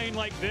guys are playing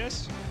like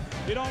this,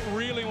 you don't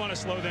really want to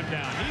slow them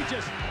down.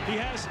 He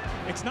has,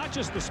 it's not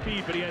just the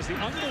speed, but he has the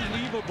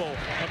unbelievable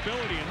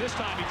ability. And this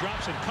time he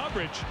drops in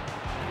coverage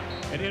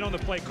and in on the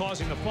play,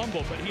 causing the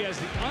fumble. But he has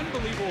the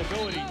unbelievable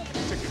ability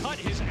to cut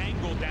his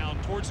angle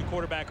down towards the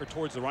quarterback or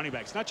towards the running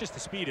back. It's not just the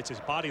speed, it's his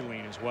body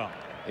lean as well.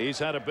 He's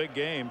had a big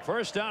game.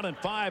 1st down and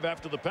 5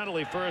 after the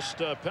penalty. First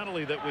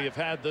penalty that we have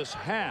had this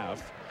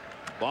half.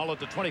 Ball at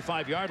the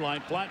 25-yard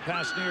line. Flat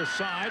pass near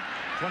side.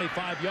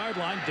 25-yard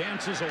line.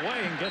 Dances away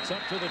and gets up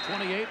to the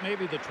 28,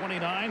 maybe the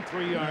 29.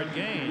 3-yard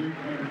gain.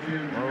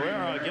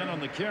 Herrera again on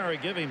the carry.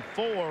 Give him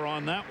 4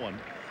 on that one.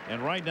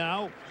 And right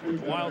now,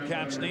 what the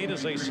Wildcats need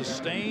is a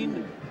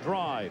sustained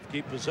drive.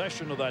 Keep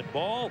possession of that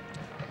ball.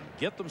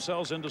 Get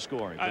themselves into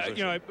scoring position.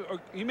 You know,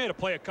 he made a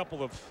play a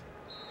couple of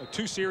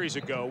 2 series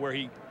ago where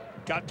he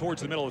got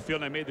towards the middle of the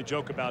field, and I made the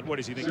joke about what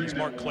does he think he's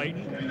Mark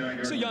Clayton.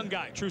 He's a young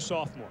guy, true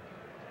sophomore.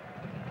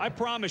 I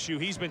promise you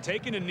he's been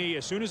taking a knee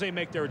as soon as they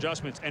make their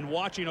adjustments and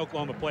watching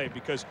Oklahoma play,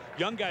 because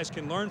young guys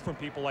can learn from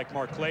people like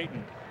Mark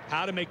Clayton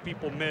how to make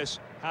people miss,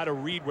 how to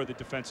read where the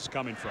defense is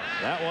coming from.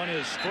 That one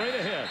is straight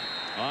ahead.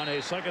 On a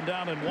 2nd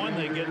down and 1,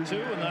 they get 2,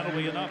 and that'll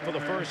be enough for the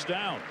first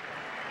down.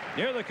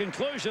 Near the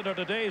conclusion of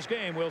today's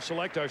game, we'll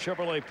select our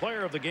Chevrolet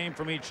player of the game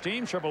from each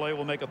team. Chevrolet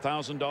will make a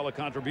 $1,000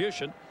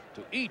 contribution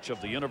to each of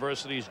the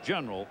university's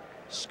general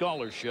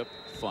scholarship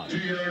fund.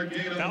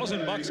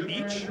 $1,000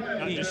 each?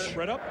 Not just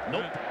spread up?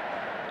 Nope.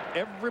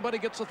 Everybody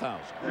gets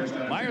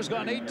 1,000. Myers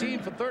gone 18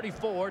 for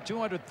 34,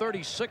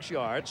 236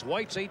 yards.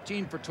 White's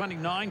 18 for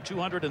 29,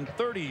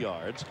 230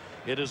 yards.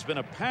 It has been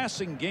a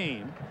passing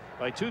game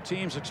by 2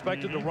 teams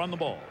expected to run the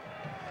ball.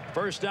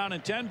 1st down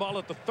and 10. Ball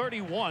at the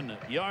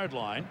 31-yard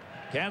line.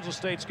 Kansas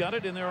State's got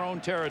it in their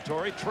own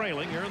territory,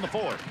 trailing here in the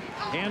 4th.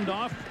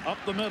 Handoff up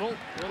the middle.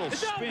 Little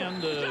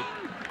spin to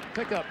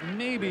pick up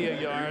maybe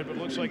a yard, but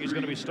looks like he's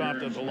going to be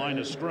stopped at the line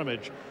of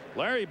scrimmage.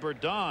 Larry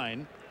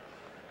Burdine,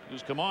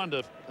 who's come on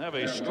to have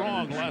a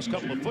strong last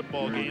couple of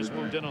football games,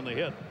 moved in on the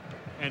hit.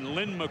 And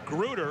Lynn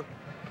Magruder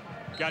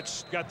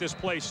got this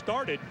play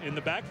started in the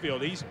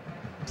backfield.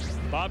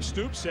 Bob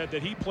Stoops said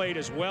that he played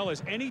as well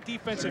as any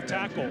defensive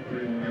tackle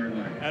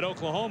at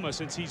Oklahoma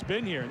since he's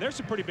been here. And there's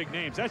some pretty big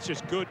names. That's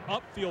just good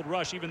upfield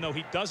rush. Even though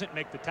he doesn't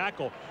make the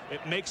tackle,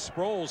 it makes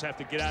Sproles have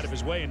to get out of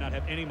his way and not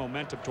have any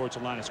momentum towards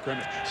the line of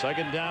scrimmage.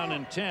 2nd down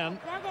and 10.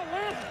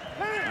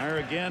 Fire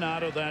again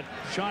out of that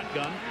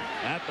shotgun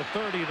at the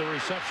 30. The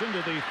reception to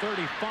the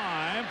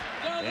 35,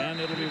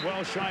 and it'll be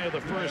well shy of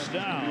the first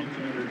down.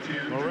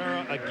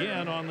 Herrera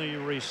again on the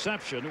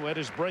reception, who had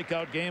his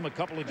breakout game a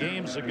couple of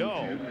games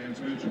ago.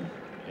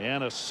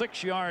 And a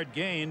 6-yard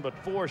gain, but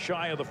 4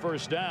 shy of the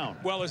first down.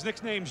 Well, his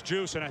nickname's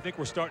Juice, and I think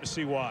we're starting to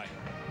see why.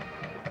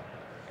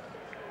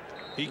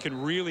 He can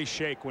really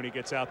shake when he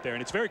gets out there,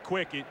 and it's very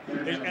quick.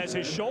 As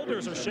his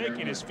shoulders are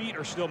shaking, his feet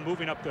are still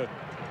moving up the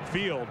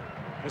field.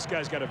 This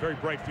guy's got a very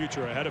bright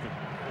future ahead of him.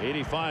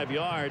 85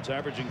 yards,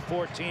 averaging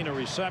 14 a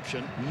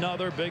reception.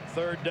 Another big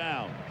 3rd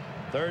down.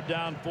 3rd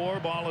down 4.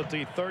 Ball at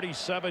the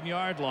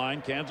 37-yard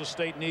line. Kansas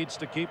State needs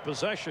to keep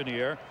possession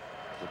here.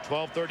 With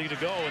 12:30 to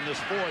go in this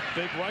fourth.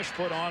 Big rush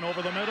put on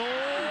over the middle.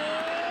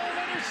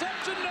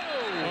 Interception,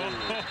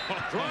 no!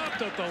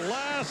 Dropped at the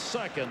last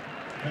second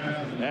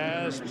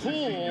as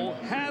Poole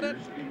had it,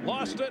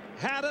 lost it,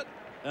 had it,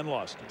 and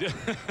lost it.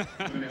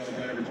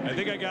 I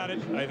think I got it.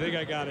 I think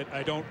I got it.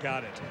 I don't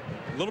got it.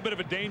 A little bit of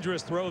a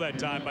dangerous throw that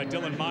time by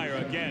Dylan Meyer.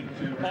 Again,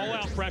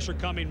 all-out pressure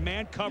coming,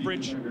 man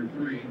coverage.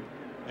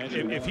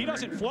 And if he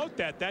doesn't float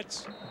that,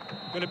 that's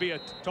going to be a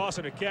toss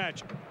and a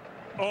catch.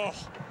 Oh,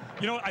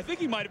 you know, I think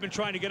he might have been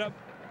trying to get up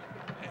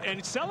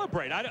and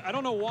celebrate. I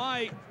don't know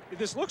why.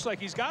 This looks like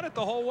he's got it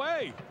the whole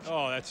way.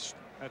 Oh, that's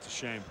a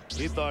shame.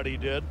 He thought he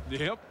did.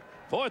 Yep.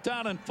 4th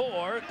down and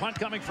 4. Punt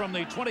coming from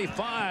the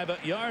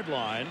 25-yard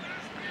line.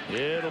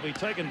 It'll be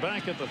taken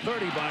back at the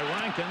 30 by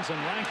Rankins, and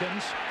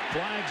Rankins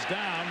flags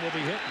down, will be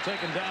hit and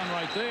taken down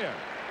right there.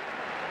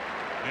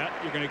 Yeah,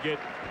 you're going to get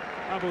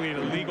probably an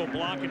illegal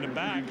block in the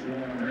back.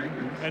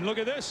 And look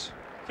at this.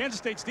 Kansas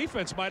State's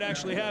defense might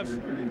actually have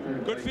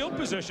good field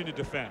position to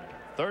defend.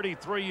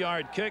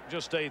 33-yard kick,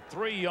 just a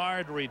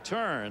 3-yard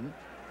return,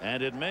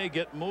 and it may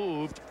get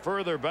moved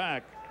further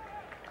back.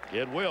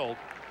 It will,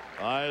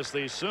 as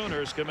the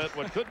Sooners commit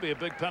what could be a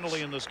big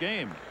penalty in this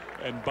game.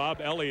 And Bob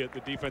Elliott,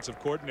 the defensive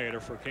coordinator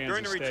for Kansas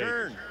State. During the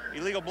return,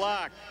 illegal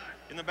block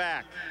in the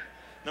back.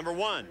 Number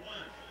 1,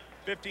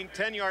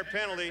 10-yard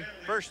penalty,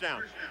 first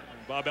down.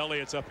 Bob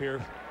Elliott's up here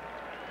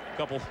a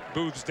couple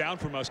booths down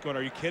from us going,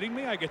 are you kidding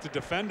me? I get to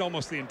defend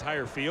almost the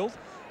entire field.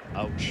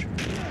 Ouch.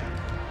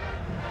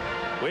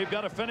 We've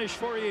got a finish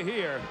for you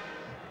here.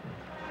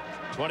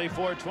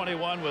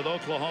 24-21 with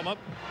Oklahoma.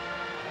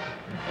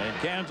 And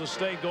Kansas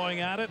State going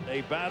at it.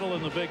 A battle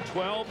in the Big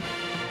 12.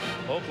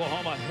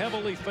 Oklahoma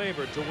heavily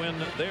favored to win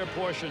their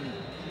portion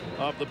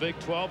of the Big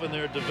 12 in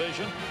their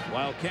division,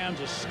 while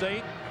Kansas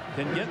State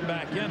can get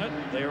back in it.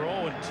 They are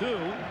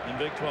 0-2 in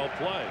Big 12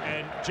 play.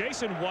 And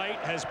Jason White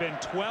has been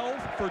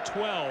 12 for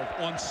 12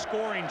 on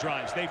scoring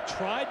drives. They've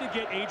tried to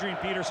get Adrian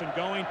Peterson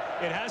going.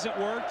 It hasn't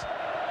worked.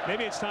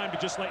 Maybe it's time to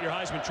just let your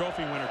Heisman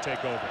Trophy winner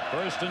take over.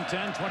 1st and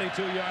 10,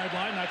 22-yard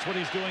line. That's what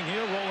he's doing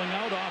here. Rolling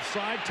out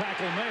offside.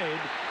 Tackle made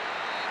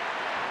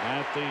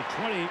at the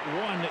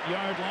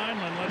 21-yard line.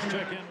 And let's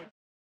check in.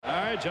 All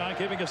right, John,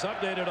 keeping us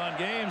updated on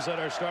games that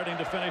are starting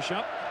to finish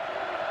up.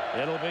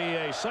 It'll be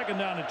a 2nd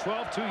down and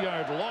 12,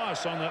 2-yard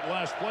loss on that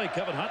last play.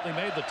 Kevin Huntley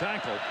made the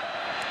tackle.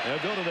 They'll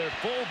go to their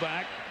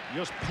fullback,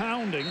 just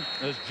pounding,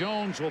 as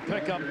Jones will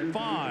pick up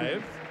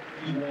 5.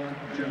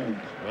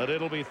 But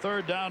it'll be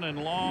 3rd down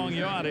and long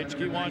yardage.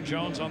 Kewan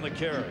Jones on the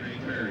carry.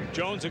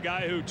 Jones, a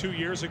guy who 2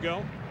 years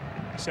ago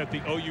set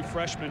the OU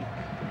freshman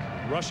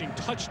rushing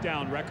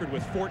touchdown record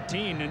with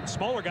 14, and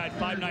smaller guy,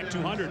 5'9",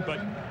 200,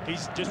 but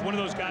he's just one of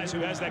those guys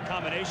who has that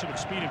combination of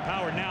speed and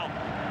power. Now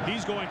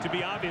he's going to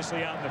be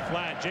obviously out in the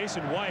flat.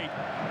 Jason White,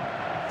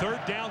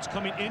 3rd downs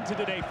coming into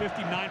today,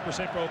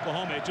 59% for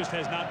Oklahoma. It just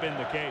has not been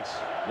the case.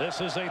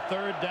 This is a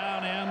 3rd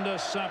down and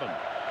 7.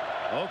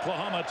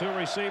 Oklahoma, 2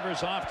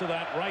 receivers off to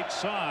that right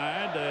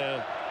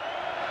side.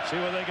 See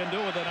what they can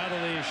do with it out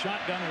of the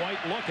shotgun. White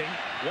looking.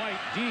 White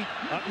deep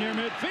up near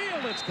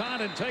midfield. It's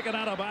caught and taken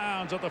out of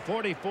bounds at the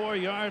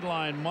 44-yard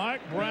line. Mark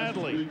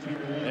Bradley,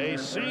 a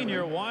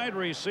senior wide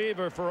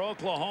receiver for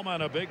Oklahoma,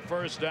 and a big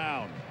 1st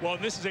down. Well,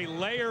 this is a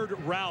layered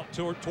route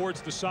towards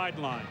the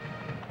sideline.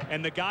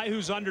 And the guy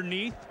who's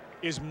underneath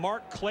is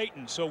Mark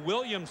Clayton. So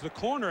Williams, the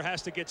corner,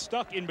 has to get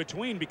stuck in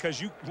between,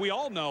 because we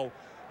all know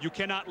you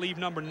cannot leave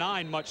number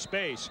 9 much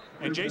space.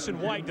 And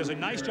Jason White does a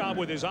nice job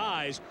with his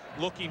eyes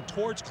looking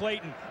towards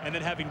Clayton and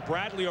then having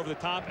Bradley over the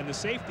top, and the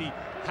safety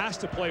has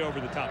to play over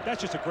the top. That's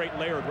just a great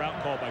layered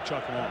route call by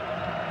Chuck Long.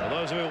 For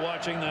those of you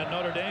watching that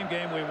Notre Dame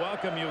game, we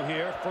welcome you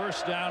here.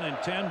 1st down and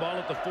 10, ball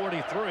at the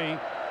 43.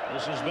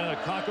 This has been a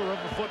cocker of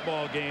a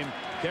football game.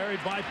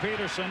 Carried by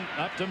Peterson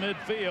up to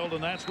midfield,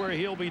 and that's where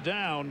he'll be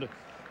downed,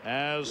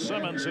 as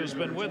Simmons, who's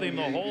been with him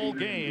the whole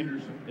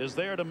game, is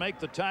there to make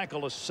the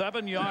tackle. A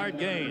 7-yard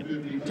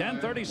gain.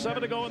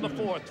 10:37 to go in the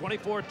 4th.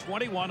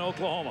 24-21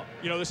 Oklahoma.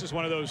 You know, this is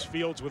one of those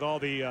fields with all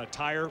the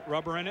tire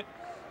rubber in it.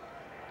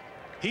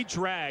 He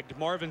dragged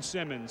Marvin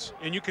Simmons,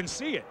 and you can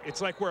see it.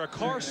 It's like where a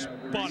car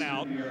spun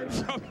out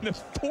from the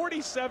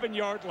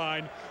 47-yard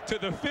line to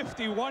the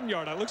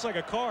 51-yard line. It looks like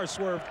a car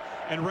swerved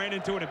and ran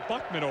into an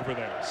embankment over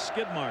there.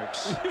 Skid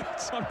marks.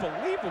 It's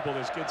unbelievable,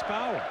 this kid's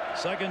power.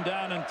 2nd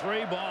down and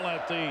 3, ball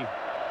at the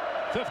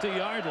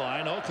 50-yard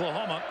line.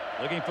 Oklahoma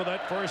looking for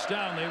that 1st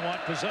down. They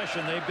want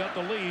possession. They've got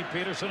the lead.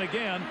 Peterson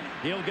again.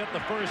 He'll get the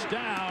 1st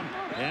down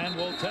and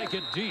will take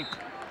it deep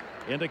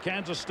into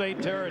Kansas State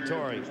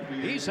territory.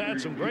 He's had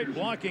some great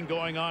blocking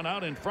going on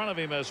out in front of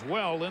him as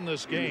well in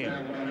this game,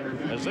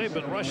 as they've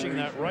been rushing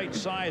that right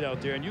side out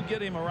there, and you get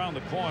him around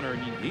the corner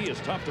and he is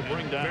tough to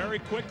bring down. Very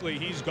quickly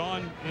he's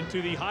gone into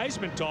the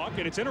Heisman talk,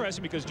 and it's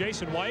interesting because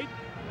Jason White,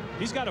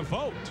 he's got a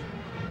vote.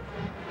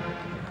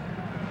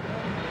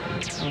 I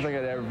don't think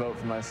I'd ever vote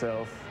for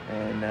myself,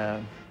 and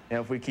you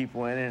know, if we keep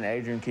winning and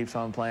Adrian keeps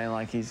on playing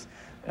like he's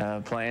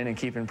playing and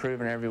keep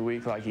improving every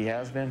week like he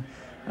has been,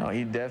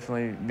 he'd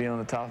definitely be on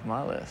the top of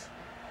my list.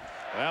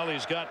 Well,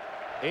 he's got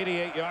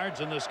 88 yards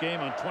in this game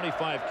on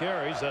 25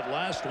 carries. That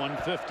last one,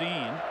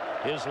 15.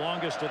 His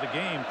longest of the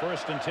game.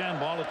 1st and 10,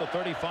 ball at the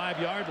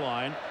 35-yard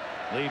line.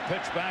 The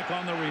pitch back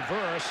on the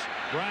reverse.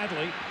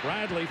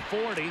 Bradley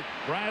 40.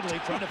 Bradley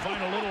trying to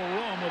find a little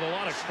room with a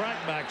lot of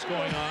crackbacks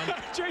going on.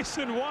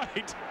 Jason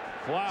White.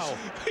 Wow.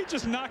 He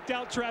just knocked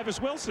out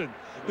Travis Wilson.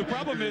 The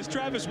problem is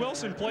Travis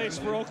Wilson plays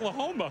for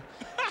Oklahoma.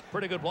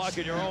 Pretty good block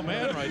in your own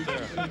man right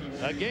there.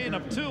 A gain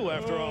of 2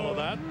 after all of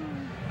that.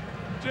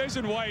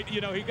 Jason White,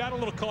 you know, he got a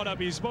little caught up.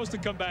 He's supposed to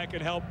come back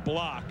and help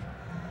block.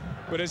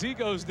 But as he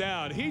goes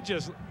down, he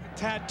just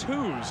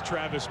tattoos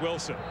Travis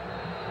Wilson.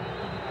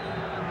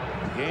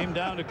 Game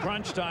down to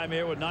crunch time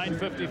here with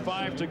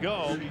 9:55 to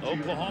go.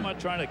 Oklahoma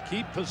trying to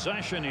keep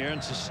possession here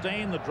and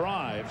sustain the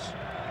drives.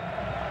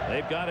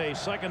 They've got a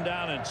 2nd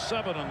down and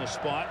 7 on the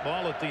spot.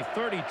 Ball at the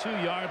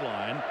 32-yard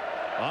line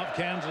of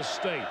Kansas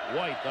State.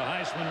 White, the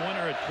Heisman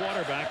winner at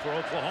quarterback for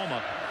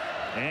Oklahoma.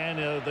 And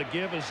the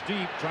give is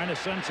deep, trying to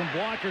send some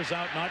blockers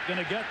out, not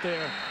going to get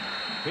there.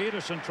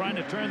 Peterson trying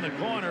to turn the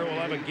corner, will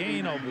have a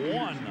gain of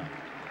 1.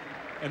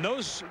 And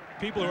those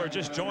people who are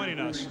just joining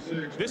us,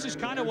 this is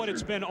kind of what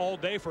it's been all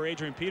day for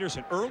Adrian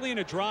Peterson. Early in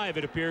a drive,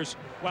 it appears,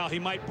 wow, he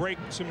might break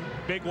some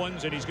big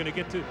ones and he's going to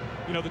get to,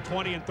 you know, the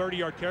 20 and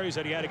 30-yard carries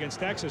that he had against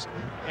Texas.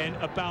 And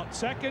about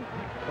 2nd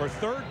or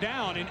 3rd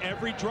down in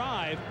every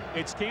drive,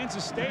 it's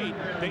Kansas State.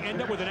 They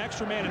end up with an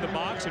extra man in the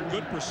box in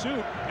good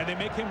pursuit, and they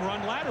make him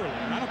run laterally.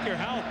 And I don't care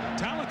how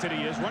talented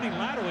he is, running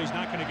laterally is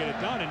not going to get it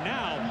done. And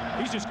now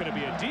he's just going to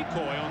be a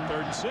decoy on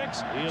 3rd and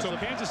 6. So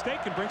Kansas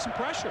State can bring some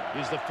pressure.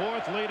 He's the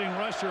 4th leading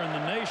rusher in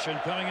the nation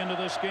coming into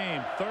this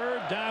game.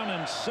 3rd down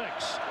and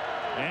 6.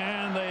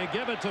 And they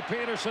give it to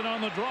Peterson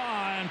on the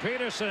draw, and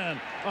Peterson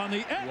on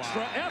the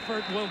extra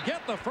effort will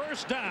get the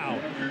 1st down.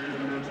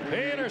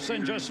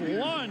 Peterson just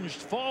lunged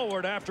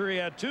forward after he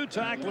had 2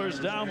 tacklers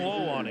down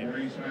low on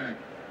him.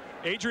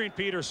 Adrian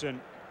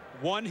Peterson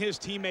won his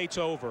teammates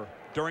over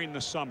during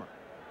the summer.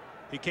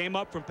 He came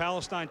up from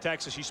Palestine,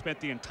 Texas. He spent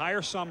the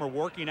entire summer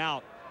working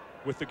out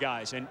with the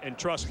guys. And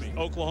trust me,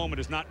 Oklahoma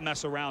does not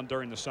mess around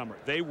during the summer.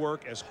 They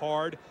work as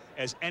hard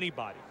as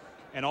anybody.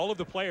 And all of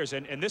the players,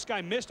 and this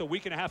guy missed a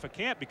week and a half of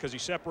camp because he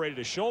separated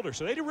his shoulder.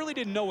 So they really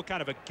didn't know what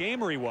kind of a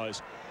gamer he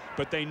was,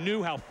 but they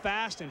knew how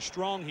fast and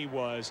strong he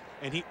was,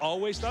 and he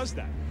always does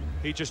that.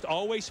 He just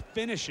always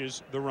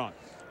finishes the run.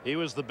 He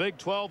was the Big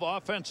 12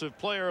 offensive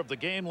player of the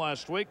game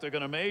last week. They're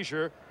going to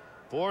measure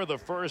for the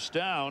 1st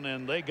down,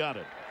 and they got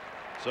it.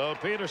 So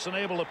Peterson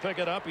able to pick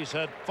it up. He's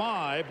had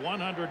 5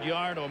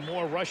 100-yard or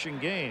more rushing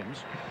games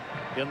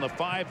in the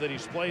 5 that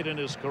he's played in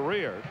his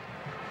career.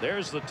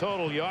 There's the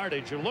total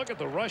yardage. You look at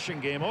the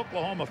rushing game,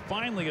 Oklahoma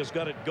finally has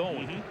got it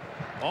going.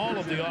 All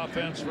of the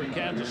offense for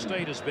Kansas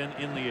State has been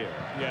in the air.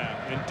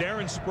 Yeah, and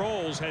Darren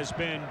Sproles has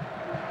been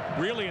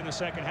really in the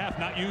 2nd half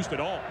not used at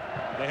all.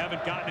 They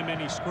haven't gotten him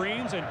any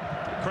screens, and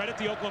credit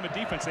the Oklahoma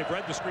defense. They've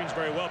read the screens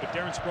very well, but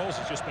Darren Sproles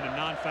has just been a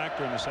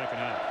non-factor in the 2nd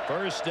half.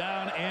 1st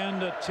down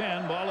and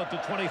 10, ball at the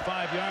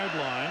 25-yard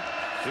line.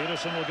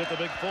 Peterson will get the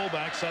big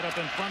fullback set up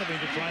in front of him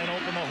to try and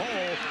open the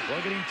hole.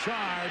 Look at him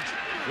charge.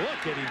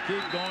 Look at him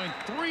keep going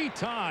 3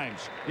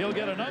 times. He'll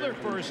get another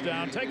 1st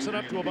down. Takes it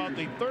up to about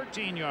the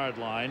 13-yard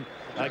line.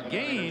 A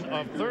gain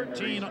of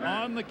 13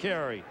 on the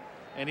carry.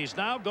 And he's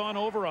now gone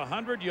over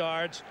 100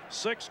 yards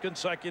 6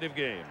 consecutive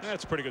games.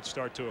 That's a pretty good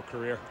start to a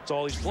career. That's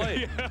all he's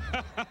played.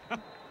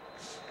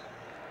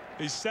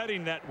 He's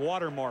setting that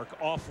watermark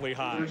awfully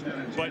high,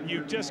 but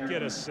you just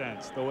get a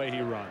sense the way he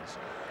runs.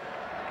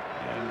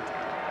 And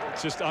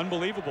it's just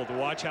unbelievable to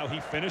watch how he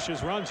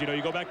finishes runs. You know,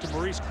 you go back to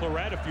Maurice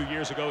Clarett a few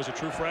years ago as a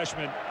true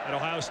freshman at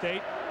Ohio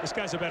State. This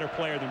guy's a better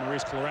player than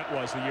Maurice Clarett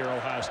was the year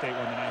Ohio State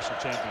won the national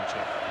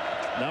championship.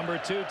 Number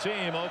 2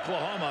 team,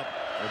 Oklahoma,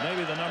 or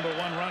maybe the number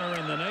 1 runner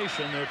in the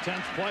nation. Their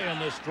 10th play on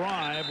this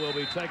drive will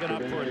be taken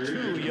up for a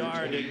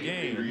 2-yard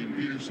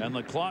gain. And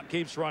the clock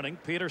keeps running.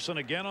 Peterson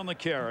again on the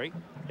carry.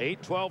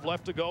 8:12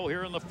 left to go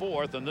here in the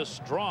 4th, and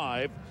this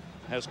drive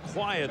has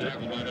quieted,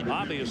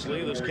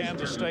 obviously, this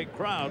Kansas State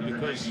crowd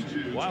because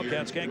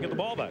Wildcats can't get the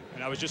ball back.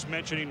 And I was just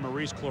mentioning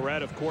Maurice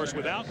Clarett. Of course,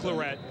 without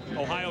Clarett,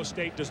 Ohio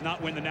State does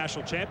not win the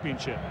national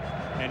championship.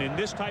 And in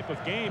this type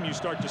of game, you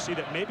start to see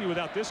that maybe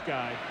without this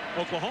guy,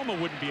 Oklahoma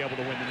wouldn't be able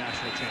to win the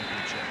national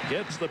championship.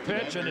 Gets the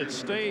pitch, and it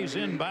stays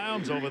in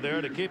bounds over there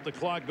to keep the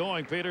clock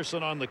going.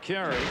 Peterson on the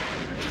carry.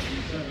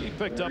 He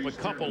picked up a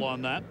couple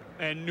on that.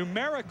 And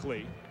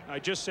numerically, I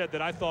just said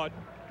that I thought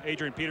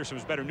Adrian Peterson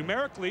was better.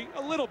 Numerically,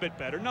 a little bit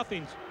better.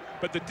 Nothing.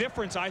 But the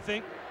difference, I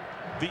think,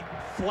 the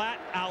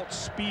flat-out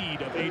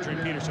speed of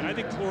Adrian Peterson. I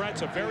think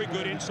Clarett's a very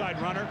good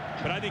inside runner,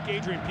 but I think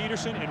Adrian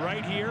Peterson, and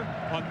right here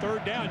on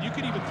 3rd down, you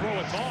could even throw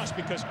a toss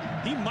because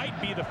he might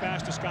be the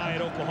fastest guy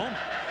at Oklahoma.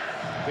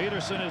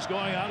 Peterson is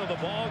going out of the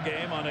ball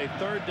game on a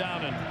 3rd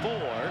down and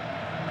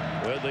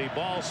 4 with the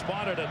ball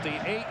spotted at the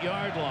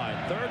 8-yard line.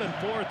 3rd and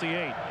 4 at the 8.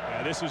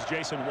 Yeah, this is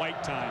Jason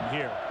White time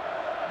here.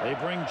 They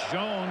bring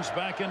Jones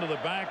back into the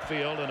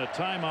backfield, and a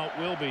timeout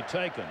will be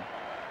taken.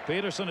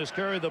 Peterson has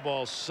carried the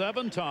ball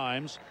 7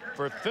 times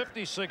for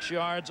 56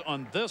 yards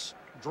on this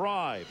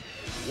drive.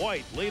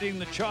 White leading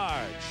the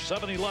charge.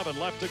 7:11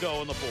 left to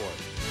go in the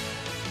fourth.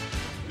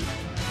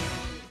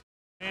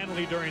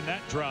 Hanley during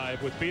that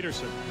drive with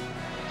Peterson.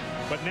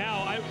 But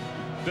now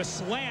the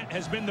slant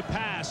has been the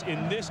pass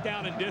in this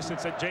down and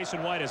distance that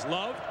Jason White has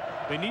loved.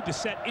 They need to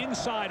set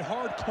inside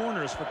hard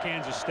corners for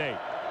Kansas State.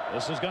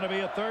 This is going to be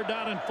a 3rd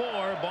down and 4.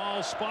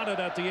 Ball spotted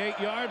at the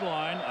 8-yard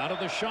line out of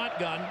the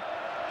shotgun.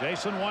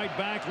 Jason White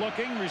back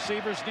looking.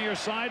 Receivers near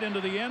side into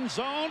the end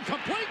zone.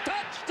 Complete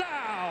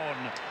touchdown.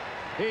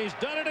 He's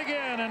done it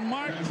again. And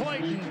Mark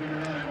Clayton,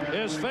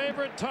 his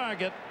favorite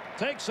target,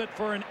 takes it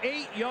for an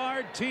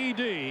 8-yard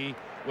TD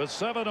with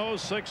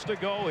 7:06 to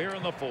go here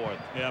in the fourth.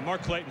 Yeah,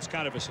 Mark Clayton's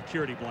kind of a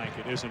security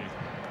blanket, isn't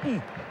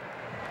he?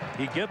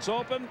 He gets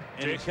open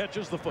and he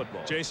catches the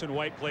football. Jason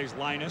White plays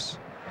Linus.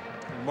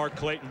 And Mark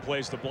Clayton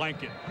plays the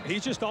blanket.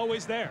 He's just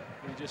always there.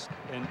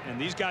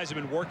 And these guys have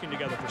been working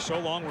together for so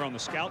long. We're on the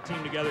scout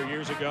team together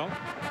years ago.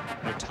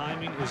 Their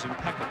timing is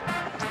impeccable.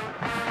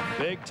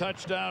 Big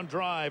touchdown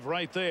drive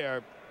right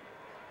there.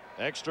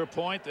 Extra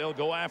point. They'll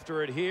go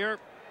after it here.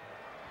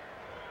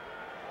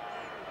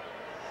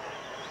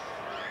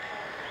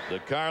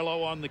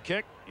 DiCarlo on the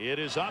kick. It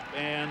is up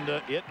and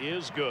it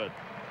is good.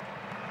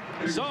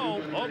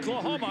 So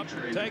Oklahoma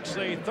takes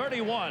the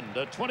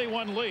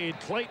 31-21 lead.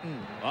 Clayton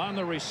on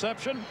the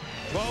reception.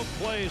 12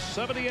 plays,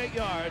 78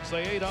 yards.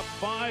 They ate up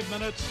 5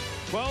 minutes,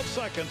 12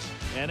 seconds,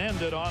 and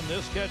ended on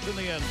this catch in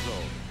the end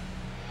zone.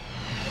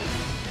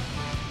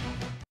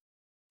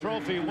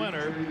 Trophy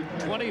winner,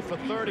 20 for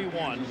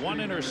 31, 1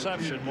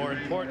 interception. More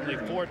importantly,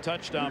 4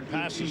 touchdown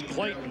passes.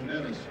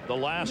 Clayton, the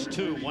last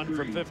 2, 1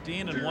 for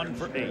 15 and 1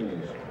 for 8.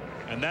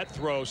 And that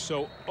throw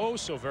so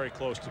very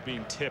close to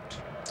being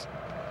tipped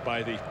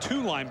by the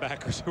 2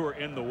 linebackers who were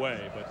in the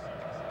way.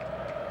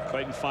 But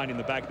Clayton finding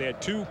the back. They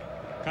had 2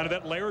 kind of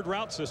that layered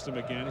route system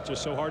again. It's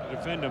just so hard to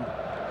defend them.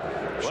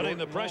 Putting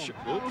the pressure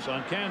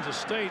on Kansas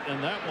State,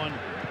 and that one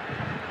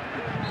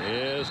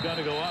is going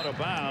to go out of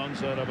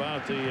bounds at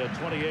about the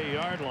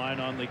 28-yard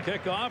line on the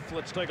kickoff.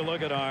 Let's take a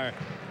look at our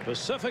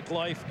Pacific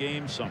Life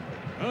game summary.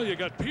 Well, you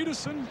got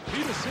Peterson,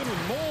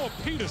 and more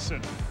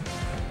Peterson.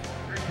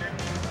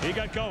 He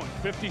got going.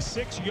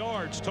 56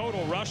 yards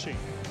total rushing.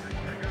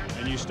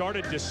 And you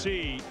started to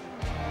see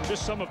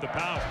just some of the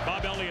power.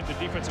 Bob Elliott, the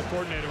defensive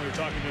coordinator, we were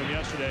talking to him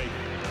yesterday,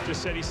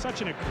 just said he's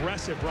such an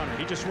aggressive runner.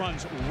 He just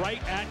runs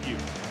right at you.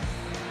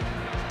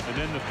 And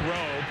then the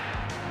throw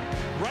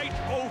right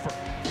over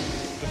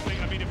the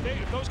thing. I mean,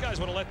 if those guys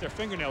would have let their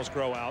fingernails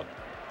grow out,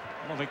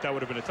 I don't think that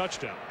would have been a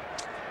touchdown.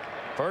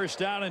 1st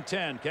down and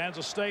 10.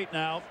 Kansas State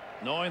now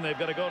knowing they've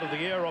got to go to the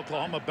air.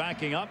 Oklahoma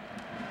backing up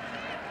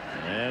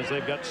as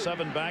they've got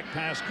 7 back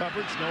pass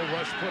coverage. No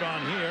rush put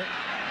on here.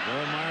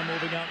 Dylan Meyer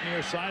moving out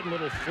near side.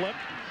 Little flip.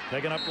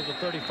 Taken up to the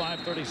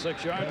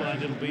 35-36-yard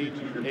line. It'll be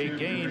a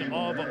gain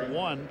of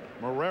 1.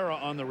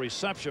 Morera on the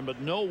reception, but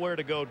nowhere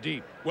to go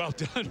deep. Well,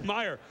 Dylan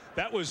Meyer,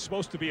 that was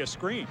supposed to be a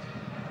screen.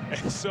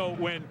 And so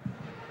when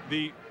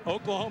the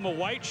Oklahoma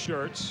white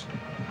shirts,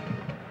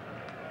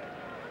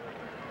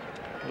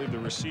 I believe the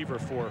receiver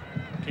for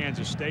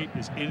Kansas State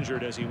is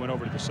injured as he went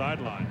over to the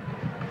sideline.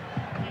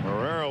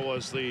 Morera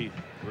was the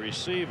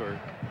receiver.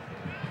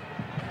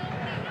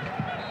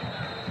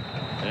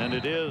 And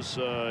it is,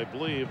 I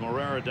believe,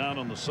 Morera down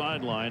on the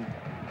sideline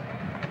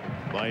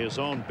by his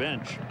own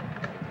bench.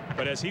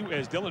 But as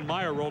Dylan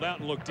Meyer rolled out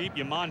and looked deep,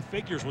 Yamon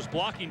Figures was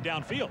blocking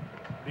downfield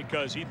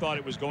because he thought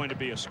it was going to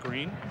be a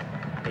screen.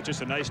 But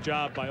just a nice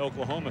job by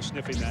Oklahoma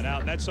sniffing that out.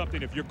 And that's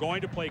something, if you're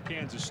going to play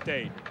Kansas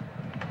State,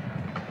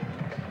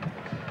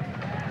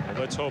 well,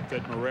 let's hope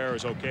that Morera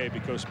is okay,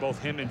 because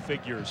both him and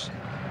Figures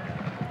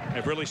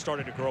have really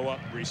started to grow up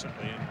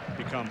recently and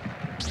become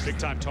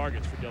big-time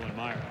targets for Dylan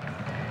Meyer.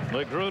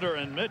 Magruder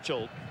and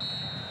Mitchell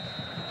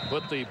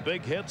put the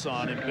big hits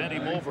on and bent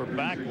him over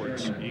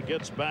backwards. He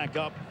gets back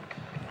up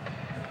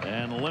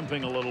and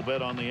limping a little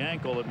bit on the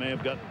ankle. It may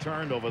have gotten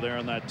turned over there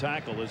in that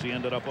tackle as he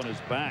ended up on his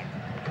back.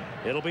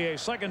 It'll be a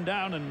 2nd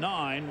down and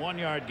 9.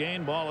 1-yard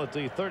gain, ball at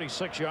the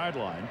 36-yard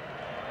line.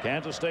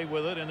 Kansas State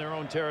with it in their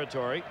own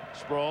territory.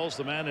 Sproles,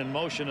 the man in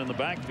motion in the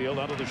backfield,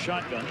 out of the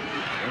shotgun.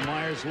 And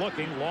Myers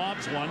looking,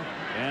 lobs one,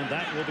 and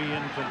that will be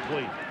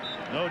incomplete.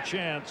 No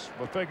chance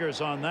for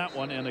Figures on that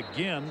one. And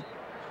again,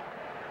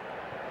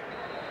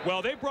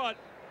 well, they brought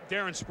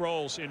Darren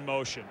Sproles in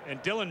motion,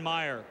 and Dylan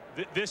Meyer,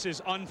 this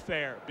is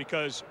unfair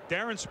because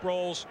Darren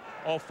Sproles,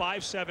 all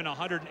 5'7",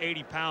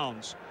 180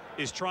 pounds,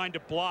 is trying to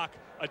block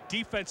a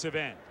defensive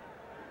end.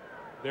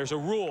 There's a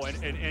rule,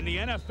 and in the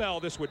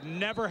NFL, this would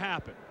never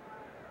happen.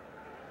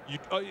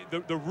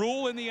 The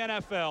rule in the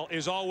NFL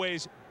is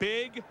always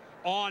big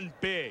on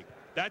big.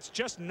 That's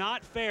just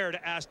not fair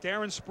to ask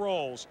Darren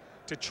Sproles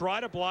to try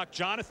to block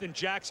Jonathan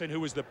Jackson, who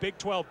was the Big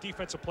 12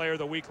 Defensive Player of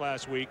the Week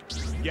last week.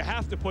 You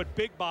have to put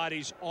big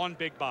bodies on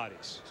big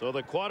bodies. So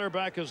the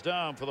quarterback is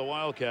down for the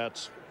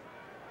Wildcats.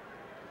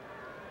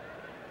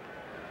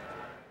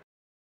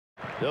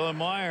 Dylan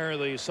Meyer,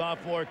 the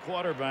sophomore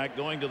quarterback,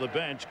 going to the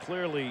bench,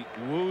 clearly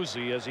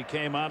woozy as he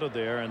came out of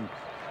there. And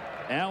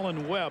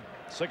Alan Webb,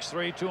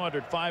 6'3",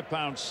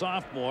 205-pound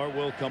sophomore,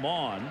 will come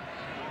on.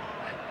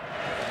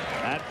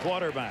 at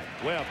quarterback.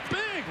 Well,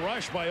 big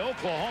rush by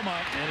Oklahoma,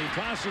 and he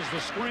tosses the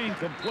screen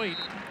complete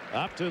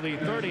up to the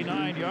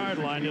 39-yard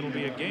line. It'll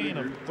be a gain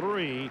of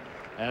 3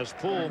 as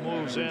Poole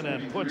moves in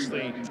and puts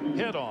the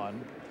hit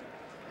on.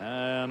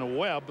 And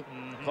Webb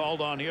called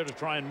on here to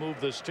try and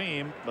move this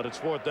team, but it's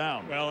 4th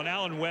down. Well, and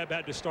Alan Webb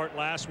had to start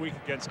last week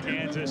against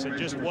Kansas and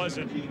just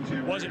wasn't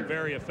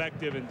very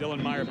effective, and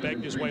Dylan Meyer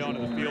begged his way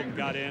onto the field and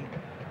got in.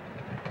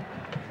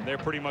 There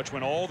pretty much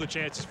went all the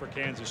chances for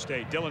Kansas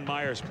State. Dylan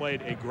Myers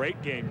played a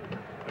great game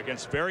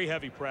against very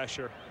heavy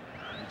pressure.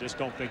 I just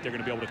don't think they're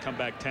going to be able to come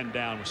back 10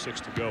 down with 6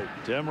 to go.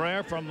 Tim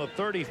Rare from the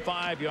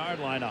 35-yard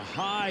line, a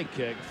high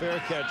kick, fair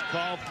catch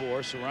called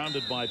for,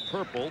 surrounded by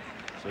purple.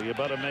 So you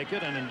better make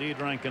it, and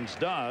indeed Rankins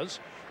does.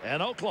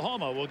 And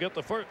Oklahoma will get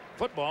the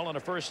football on a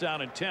 1st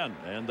down and 10,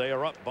 and they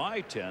are up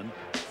by 10,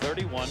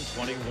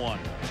 31-21.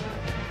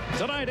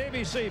 Tonight,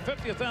 ABC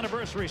 50th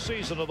anniversary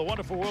season of The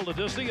Wonderful World of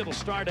Disney. It'll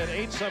start at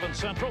 8/7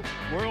 Central.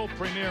 World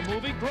premiere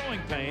movie Growing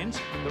Pains,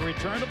 the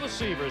return of the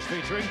Seavers,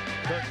 featuring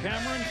Kirk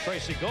Cameron,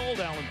 Tracy Gold,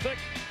 Alan Thicke,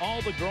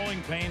 all the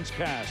Growing Pains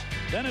cast.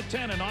 Then at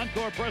 10, an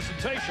encore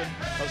presentation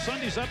of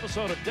Sunday's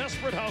episode of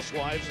Desperate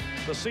Housewives,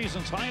 the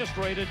season's highest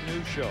rated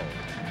new show.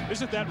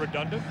 Isn't that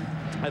redundant?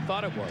 I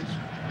thought it was.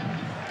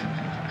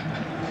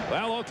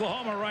 Well,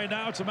 Oklahoma right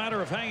now, it's a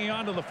matter of hanging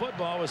on to the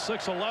football with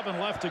 6:11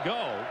 left to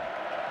go.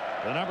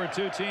 The number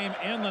 2 team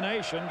in the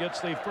nation gets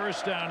the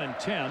 1st down and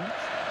 10.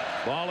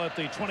 Ball at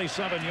the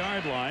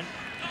 27-yard line.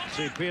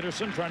 See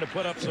Peterson trying to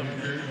put up some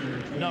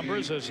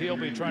numbers as he'll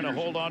be trying to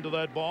hold on to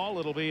that ball.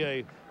 It'll be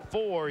a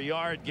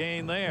 4-yard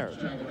gain there.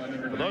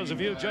 For those of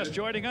you just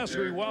joining us,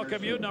 we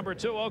welcome you. Number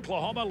 2,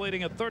 Oklahoma,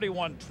 leading at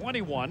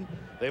 31-21.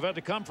 They've had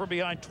to come from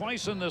behind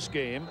twice in this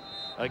game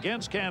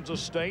against Kansas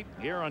State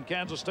here on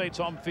Kansas State's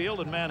home field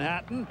in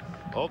Manhattan.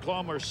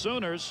 Oklahoma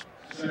Sooners,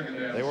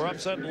 they were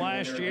upset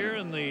last year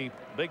in the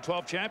Big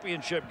 12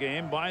 championship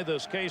game by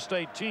this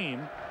K-State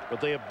team, but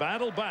they have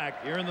battled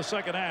back here in the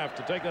second half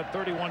to take that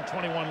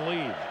 31-21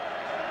 lead.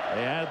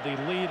 They had the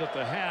lead at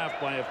the half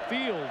by a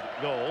field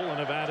goal and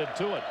have added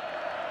to it.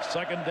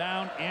 2nd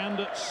down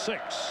and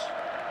 6.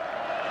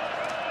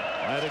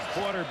 At a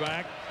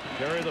quarterback,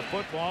 carry the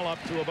football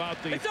up to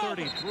about the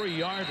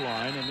 33-yard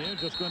line, and they're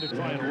just going to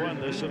try and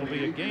run this. It'll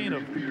be a gain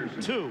of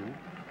 2.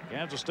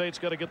 Kansas State's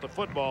got to get the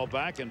football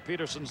back, and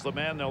Peterson's the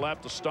man they'll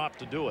have to stop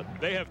to do it.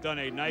 They have done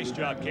a nice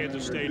job,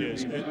 Kansas State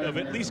is, of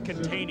at least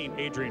containing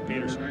Adrian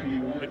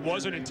Peterson. It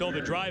wasn't until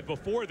the drive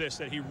before this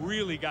that he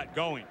really got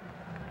going.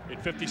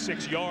 At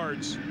 56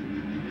 yards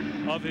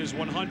of his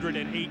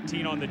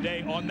 118 on the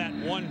day on that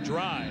one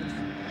drive.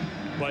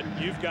 But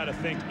you've got to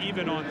think,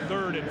 even on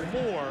 3rd and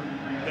 4,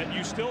 that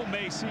you still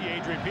may see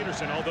Adrian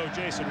Peterson, although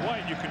Jason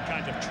White you can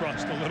kind of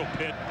trust a little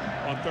bit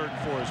on 3rd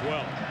and 4 as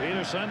well.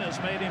 Peterson has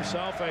made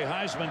himself a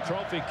Heisman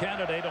Trophy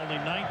candidate, only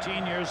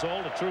 19 years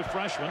old, a true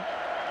freshman,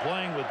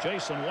 playing with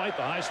Jason White,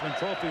 the Heisman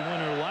Trophy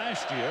winner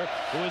last year,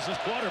 who is his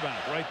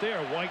quarterback right there.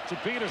 White to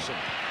Peterson.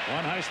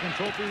 One Heisman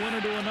Trophy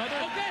winner to another.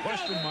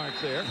 Question mark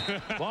there.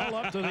 Ball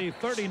up to the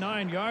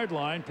 39-yard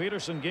line.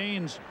 Peterson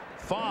gains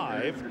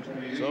 5,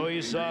 so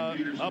he's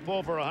up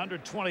over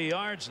 120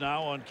 yards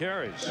now on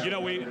carries. You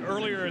know,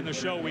 earlier in the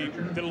show we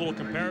did a little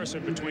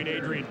comparison between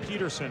Adrian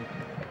Peterson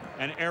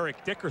and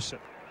Eric Dickerson.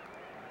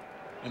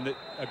 And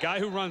a guy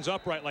who runs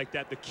upright like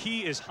that, the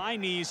key is high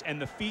knees and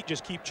the feet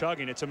just keep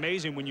chugging. It's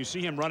amazing when you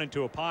see him run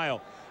into a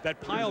pile. That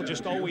pile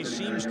just always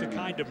seems to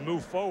kind of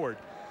move forward.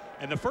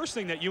 And the first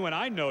thing that you and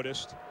I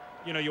noticed,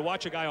 you know, you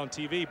watch a guy on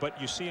TV, but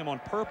you see him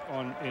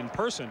in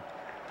person.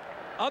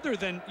 Other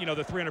than, you know,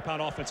 the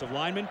 300-pound offensive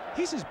lineman,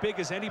 he's as big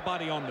as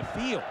anybody on the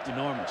field.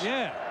 Enormous.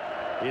 Yeah.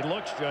 He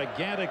looks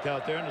gigantic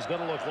out there, and he's going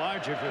to look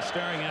larger if you're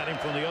staring at him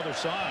from the other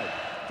side.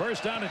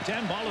 1st down and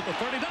 10, ball at the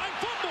 39,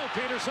 fumble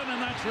Peterson,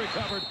 and that's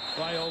recovered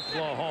by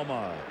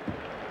Oklahoma.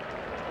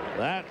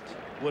 That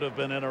would have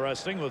been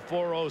interesting with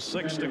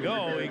 4:06 to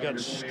go. He got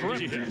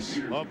stripped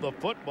of the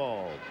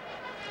football.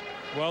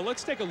 Well,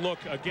 let's take a look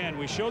again.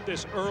 We showed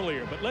this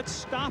earlier, but let's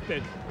stop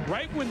it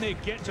right when they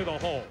get to the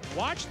hole.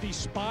 Watch the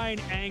spine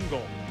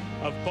angle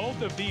of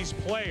both of these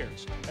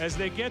players as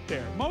they get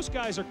there. Most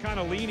guys are kind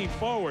of leaning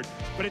forward,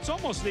 but it's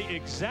almost the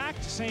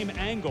exact same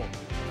angle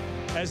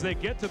as they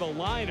get to the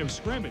line of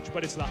scrimmage.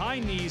 But it's the high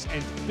knees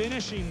and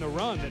finishing the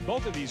run that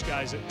both of these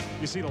guys,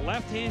 you see the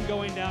left hand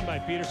going down by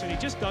Peterson. He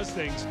just does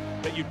things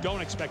that you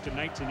don't expect a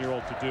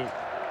 19-year-old to do.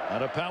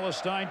 Out of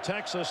Palestine,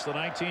 Texas, the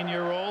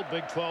 19-year-old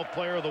Big 12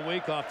 Player of the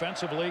Week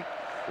offensively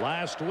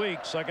last week.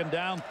 2nd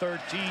down,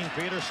 13.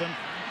 Peterson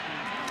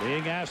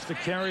being asked to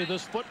carry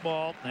this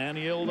football, and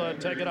he'll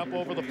take it up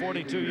over the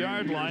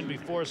 42-yard line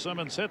before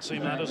Simmons hits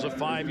him. That is a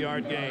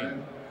 5-yard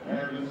gain.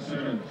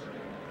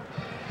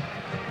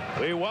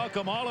 We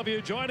welcome all of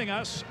you joining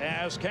us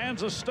as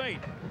Kansas State,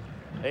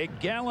 a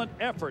gallant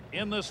effort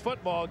in this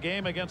football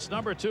game against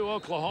number 2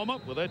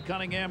 Oklahoma. With Ed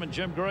Cunningham and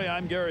Jim Gray,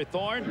 I'm Gary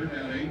Thorne.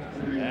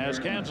 As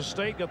Kansas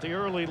State got the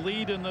early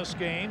lead in this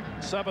game,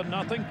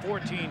 7-0,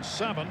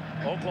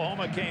 14-7.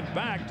 Oklahoma came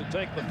back to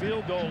take the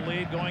field goal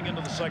lead going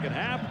into the second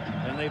half,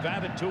 and they've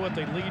added to it.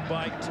 They lead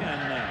by 10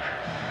 now.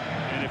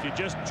 And if you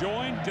just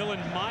joined,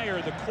 Dylan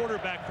Meyer, the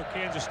quarterback for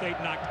Kansas State,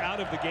 knocked out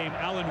of the game.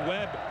 Alan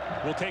Webb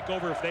will take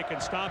over if they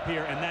can stop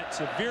here, and that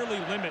severely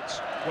limits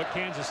what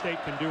Kansas State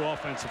can do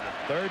offensively.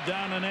 3rd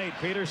down and 8.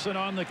 Peterson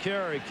on the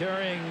carry,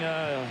 carrying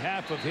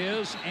half of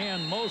his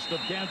and most of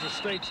Kansas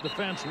State's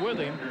defense with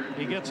him.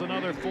 He gets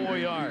another 4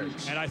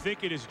 yards. And I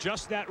think it is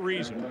just that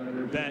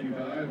reason that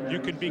you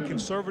can be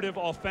conservative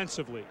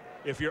offensively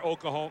if you're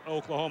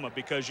Oklahoma,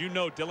 because you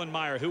know Dylan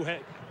Meyer, who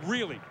had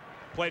really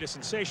played a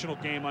sensational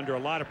game under a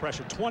lot of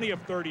pressure. 20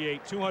 of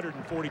 38,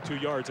 242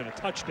 yards and a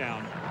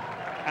touchdown.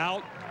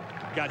 Out,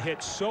 got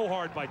hit so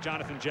hard by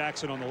Jonathan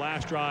Jackson on the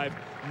last drive.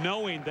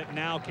 Knowing that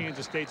now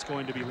Kansas State's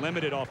going to be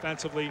limited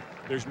offensively,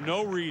 there's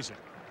no reason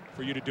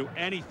for you to do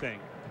anything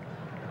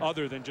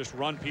other than just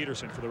run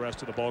Peterson for the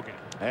rest of the ballgame.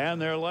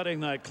 And they're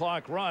letting that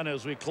clock run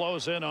as we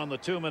close in on the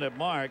 2-minute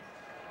mark.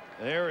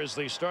 There is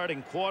the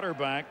starting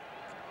quarterback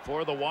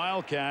for the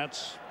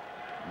Wildcats.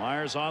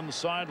 Myers on the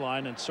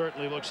sideline, and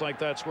certainly looks like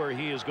that's where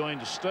he is going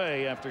to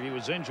stay after he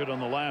was injured on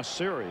the last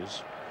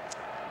series.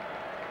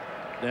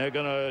 They're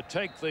going to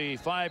take the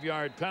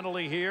 5-yard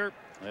penalty here.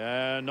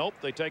 Nope,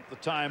 they take the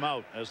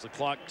timeout as the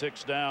clock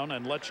ticks down.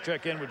 And let's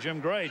check in with Jim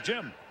Gray.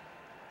 Jim.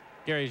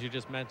 Gary, as you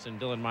just mentioned,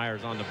 Dylan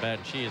Myers on the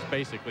bench. He is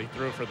basically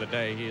through for the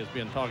day. He has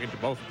been talking to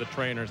both of the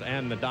trainers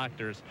and the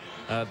doctors.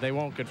 They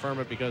won't confirm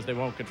it because they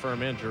won't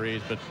confirm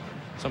injuries, but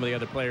some of the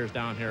other players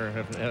down here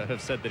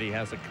have said that he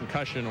has a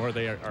concussion, or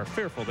they are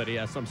fearful that he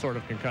has some sort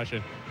of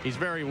concussion. He's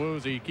very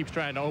woozy. He keeps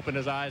trying to open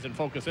his eyes and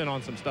focus in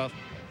on some stuff,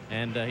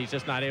 and he's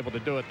just not able to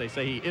do it. They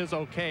say he is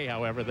okay,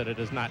 however, that it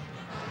is not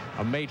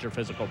a major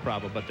physical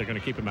problem, but they're going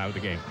to keep him out of the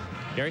game.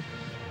 Gary?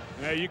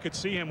 Yeah, you could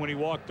see him when he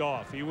walked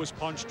off. He was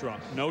punch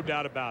drunk, no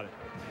doubt about it.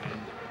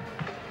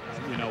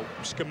 And, you know,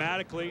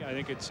 schematically, I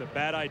think it's a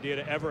bad idea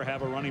to ever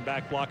have a running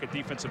back block a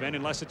defensive end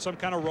unless it's some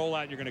kind of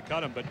rollout and you're going to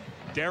cut him. But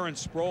Darren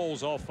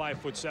Sproles, all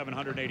 5'7",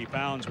 180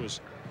 pounds, was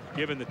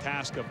given the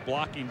task of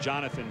blocking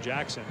Jonathan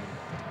Jackson.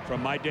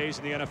 From my days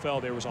in the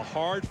NFL, there was a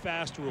hard,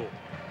 fast rule.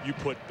 You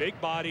put big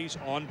bodies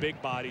on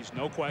big bodies,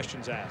 no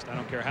questions asked. I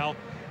don't care how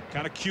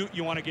kind of cute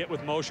you want to get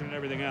with motion and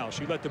everything else.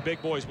 You let the big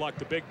boys block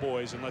the big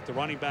boys and let the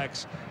running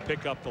backs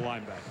pick up the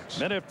linebackers.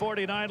 Minute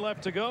 49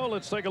 left to go.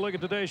 Let's take a look at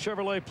today's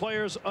Chevrolet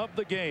players of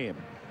the game.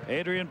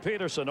 Adrian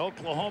Peterson,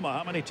 Oklahoma.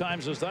 How many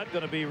times is that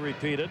going to be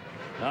repeated?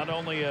 Not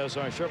only as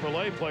our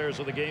Chevrolet players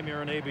of the game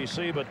here in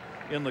ABC, but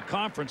in the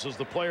conference as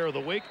the player of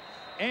the week.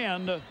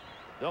 And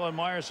Dylan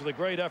Myers with a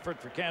great effort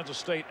for Kansas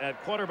State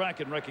at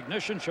quarterback. In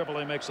recognition,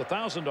 Chevrolet makes a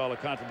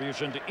 $1,000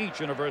 contribution to each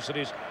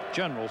university's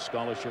general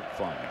scholarship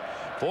fund.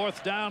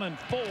 4th down and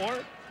 4.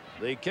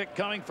 The kick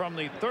coming from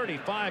the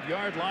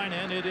 35-yard line,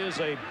 and it is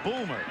a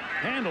boomer.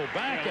 Handled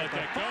back at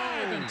the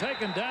 5 and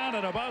taken down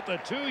at about the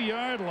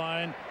 2-yard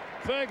line.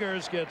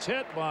 Figures gets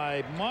hit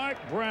by Mark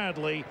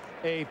Bradley.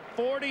 A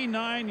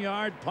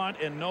 49-yard punt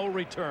and no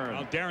return.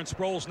 Well, Darren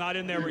Sproles not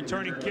in there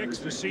returning kicks,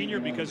 the senior,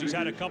 because he's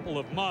had a couple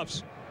of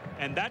muffs.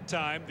 And that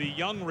time, the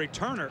young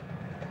returner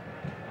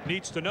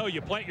needs to know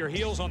you plant your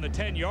heels on the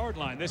 10-yard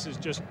line. This is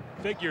just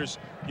figures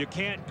you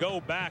can't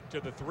go back to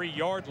the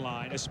 3-yard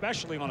line,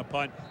 especially on a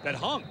punt that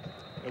hung.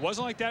 It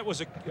wasn't like that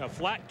was a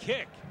flat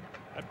kick.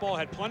 That ball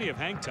had plenty of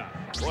hang time.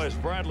 Boy, has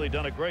Bradley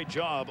done a great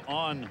job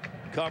on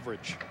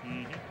coverage.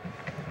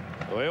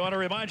 We want to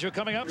remind you,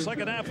 coming up,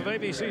 second half of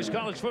ABC's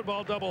college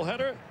football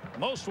doubleheader.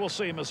 Most will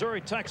see Missouri,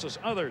 Texas.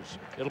 Others,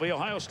 it'll be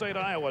Ohio State,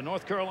 Iowa,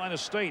 North Carolina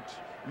State,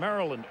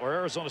 Maryland, or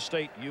Arizona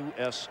State,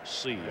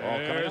 USC. All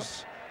coming up.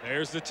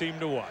 There's the team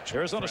to watch.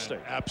 Arizona State.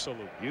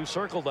 Absolutely. You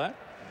circled that.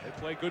 They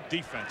play good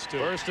defense, too.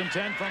 1st and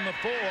 10 from the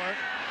 4.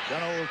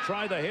 Gonna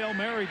try the Hail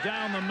Mary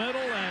down the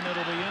middle, and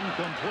it'll be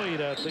incomplete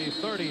at the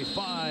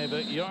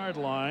 35-yard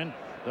line.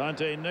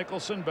 Dante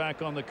Nicholson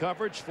back on the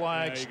coverage.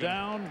 Flags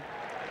down.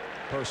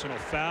 Personal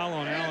foul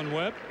on Alan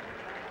Webb.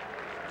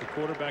 The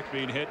quarterback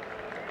being hit.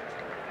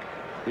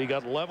 He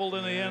got leveled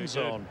in the end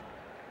zone.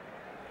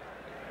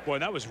 Boy,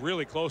 that was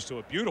really close to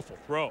a beautiful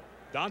throw.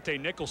 Dante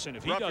Nicholson,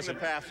 if he doesn't.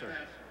 The passer.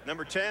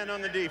 Number 10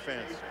 on the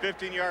defense.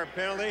 15-yard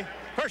penalty.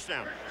 First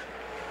down.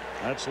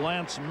 That's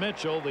Lance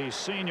Mitchell, the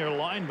senior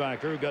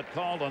linebacker, who got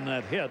called on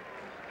that hit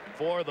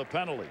for the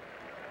penalty.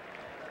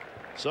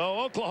 So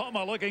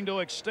Oklahoma looking to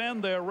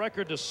extend their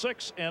record to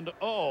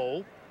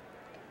 6-0.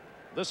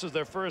 This is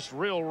their first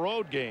real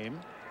road game,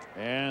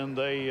 and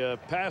they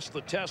passed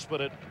the test,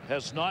 but it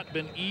has not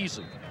been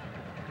easy.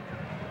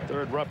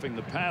 3rd roughing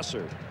the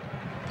passer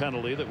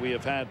penalty that we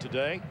have had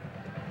today.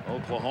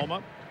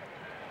 Oklahoma.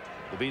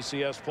 The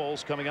BCS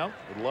polls coming out.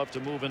 Would love to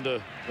move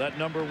into that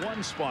number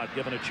 1 spot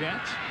given a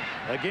chance.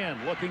 Again,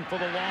 looking for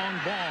the long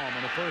bomb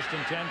on a 1st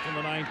and 10 from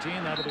the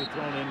 19. That'll be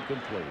thrown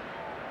incomplete.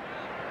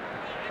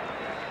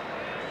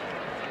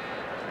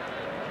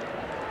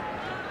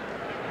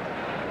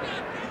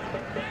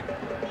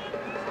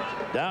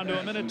 Down to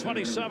a minute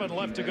 27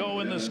 left to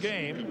go in this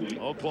game.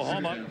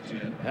 Oklahoma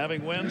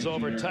having wins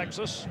over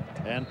Texas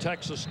and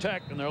Texas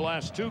Tech in their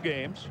last 2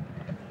 games.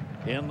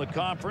 In the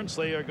conference,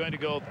 they are going to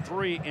go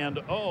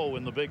 3-0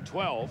 in the Big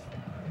 12.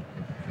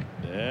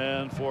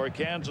 And for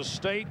Kansas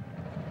State,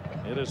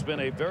 It has been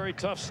a very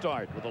tough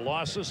start with the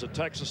losses at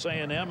Texas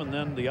A&M and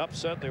then the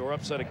upset. They were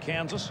upset at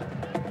Kansas.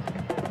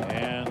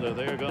 And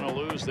they're going to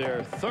lose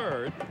their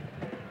third.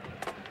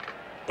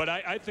 But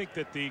I think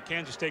that the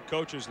Kansas State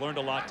coaches learned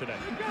a lot today.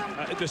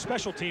 The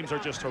special teams are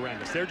just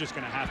horrendous. They're just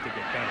going to have to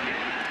get better.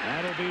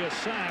 That'll be a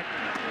sack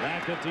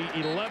back at the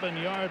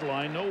 11-yard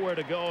line. Nowhere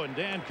to go. And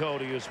Dan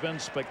Cody, who's been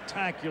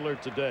spectacular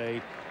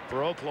today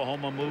for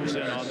Oklahoma, moves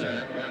in on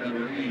there.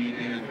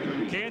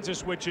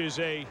 Kansas, which is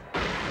a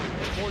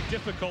more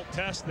difficult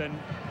test than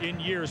in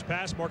years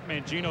past. Mark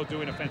Mangino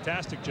doing a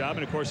fantastic job,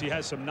 and of course he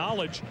has some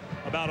knowledge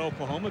about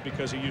Oklahoma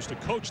because he used to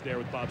coach there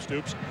with Bob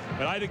Stoops.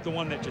 But I think the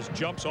one that just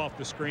jumps off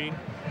the screen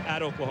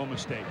at Oklahoma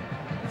State,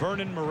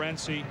 Vernon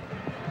Morency.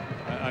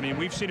 I mean,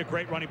 we've seen a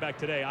great running back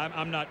today.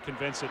 I'm not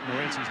convinced that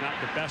Morency's not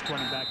the best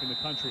running back in the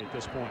country at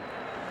this point.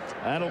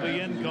 That'll be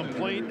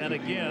incomplete, and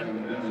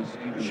again,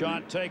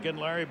 shot taken.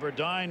 Larry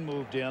Burdine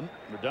moved in.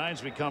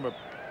 Burdine's become an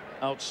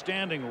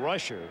outstanding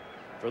rusher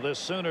for this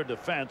Sooner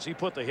defense. He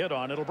put the hit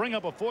on. It'll bring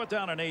up a 4th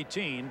down and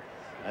 18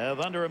 with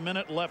under a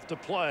minute left to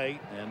play.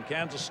 And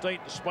Kansas State,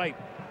 despite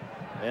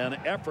an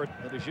effort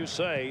that, as you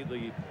say,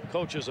 the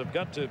coaches have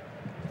got to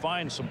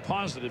find some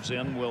positives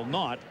in, will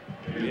not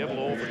be able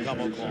to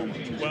overcome Oklahoma.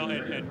 Well,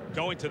 and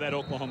going to that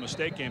Oklahoma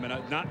State game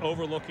and not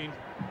overlooking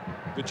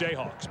the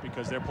Jayhawks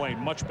because they're playing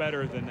much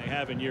better than they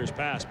have in years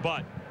past.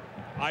 But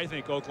I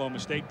think Oklahoma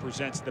State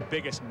presents the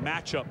biggest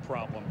matchup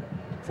problem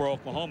for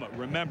Oklahoma.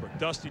 Remember,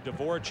 Dusty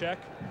Dvorak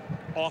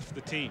off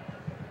the team.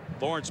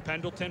 Lawrence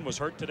Pendleton was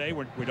hurt today.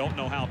 We don't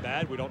know how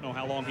bad. We don't know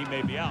how long he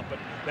may be out. But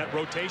that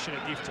rotation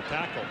at defensive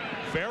tackle,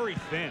 very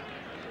thin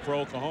for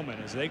Oklahoma.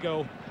 And as they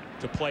go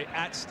to play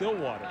at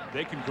Stillwater,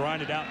 they can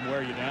grind it out and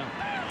wear you down.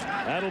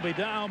 That'll be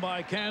down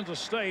by Kansas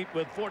State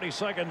with 40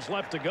 seconds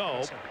left to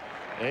go.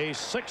 A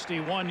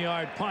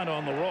 61-yard punt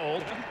on the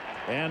roll,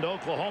 and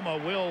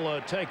Oklahoma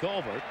will take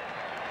over.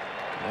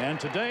 And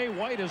today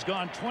White has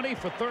gone 20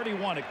 for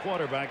 31 at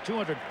quarterback,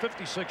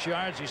 256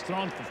 yards. He's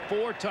thrown for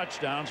 4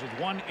 touchdowns with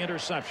 1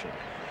 interception.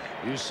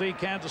 You see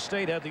Kansas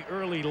State had the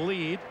early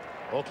lead.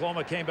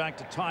 Oklahoma came back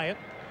to tie it.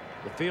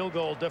 The field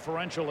goal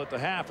differential at the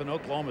half in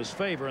Oklahoma's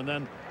favor, and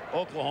then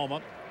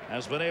Oklahoma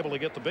has been able to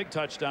get the big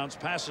touchdowns,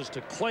 passes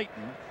to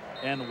Clayton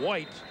and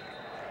White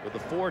with the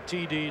 4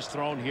 TDs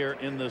thrown here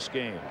in this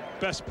game.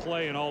 Best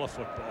play in all of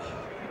football.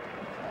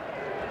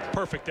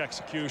 Perfect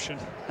execution.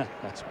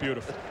 That's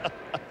beautiful.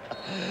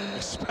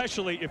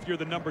 Especially if you're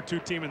the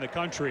 #2 team in the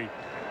country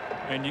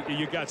and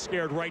you got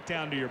scared right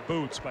down to your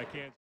boots by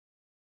Kansas.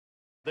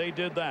 They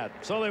did that.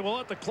 So they will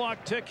let the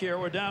clock tick here.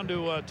 We're down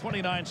to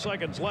 29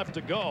 seconds left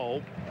to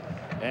go.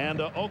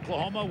 And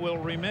Oklahoma will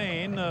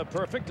remain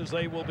perfect as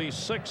they will be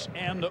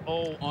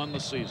 6-0 on the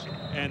season.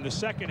 And the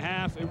second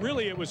half,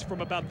 it was from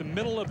about the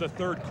middle of the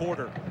 3rd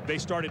quarter they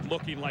started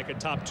looking like a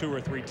top 2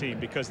 or 3 team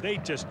because they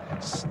just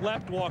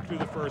slept-walked through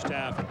the first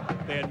half.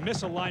 They had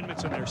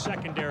misalignments in their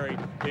secondary.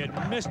 They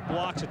had missed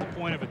blocks at the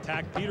point of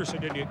attack.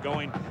 Peterson didn't get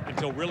going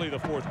until really the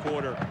 4th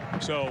quarter.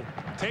 So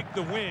take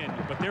the win,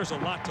 but there's a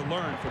lot to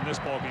learn from this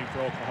ball game for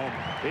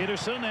Oklahoma.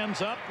 Peterson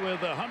ends up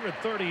with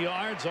 130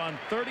 yards on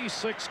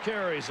 36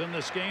 carries in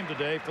this game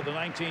today for the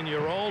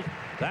 19-year-old.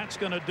 That's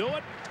going to do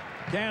it.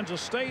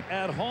 Kansas State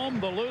at home,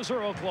 the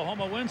loser.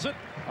 Oklahoma wins it.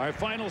 Our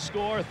final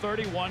score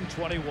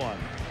 31-21.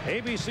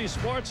 ABC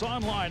Sports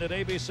online at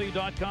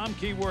abc.com.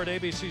 Keyword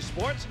ABC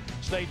Sports.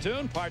 Stay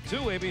tuned. Part 2,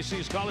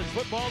 ABC's college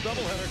football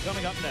doubleheader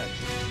coming up next.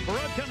 For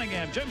Rod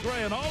Cunningham, Jim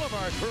Gray, and all of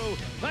our crew,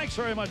 thanks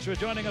very much for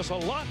joining us. A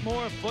lot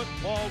more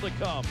football to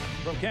come.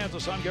 From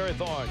Kansas, I'm Gary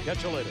Thorne.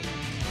 Catch you later.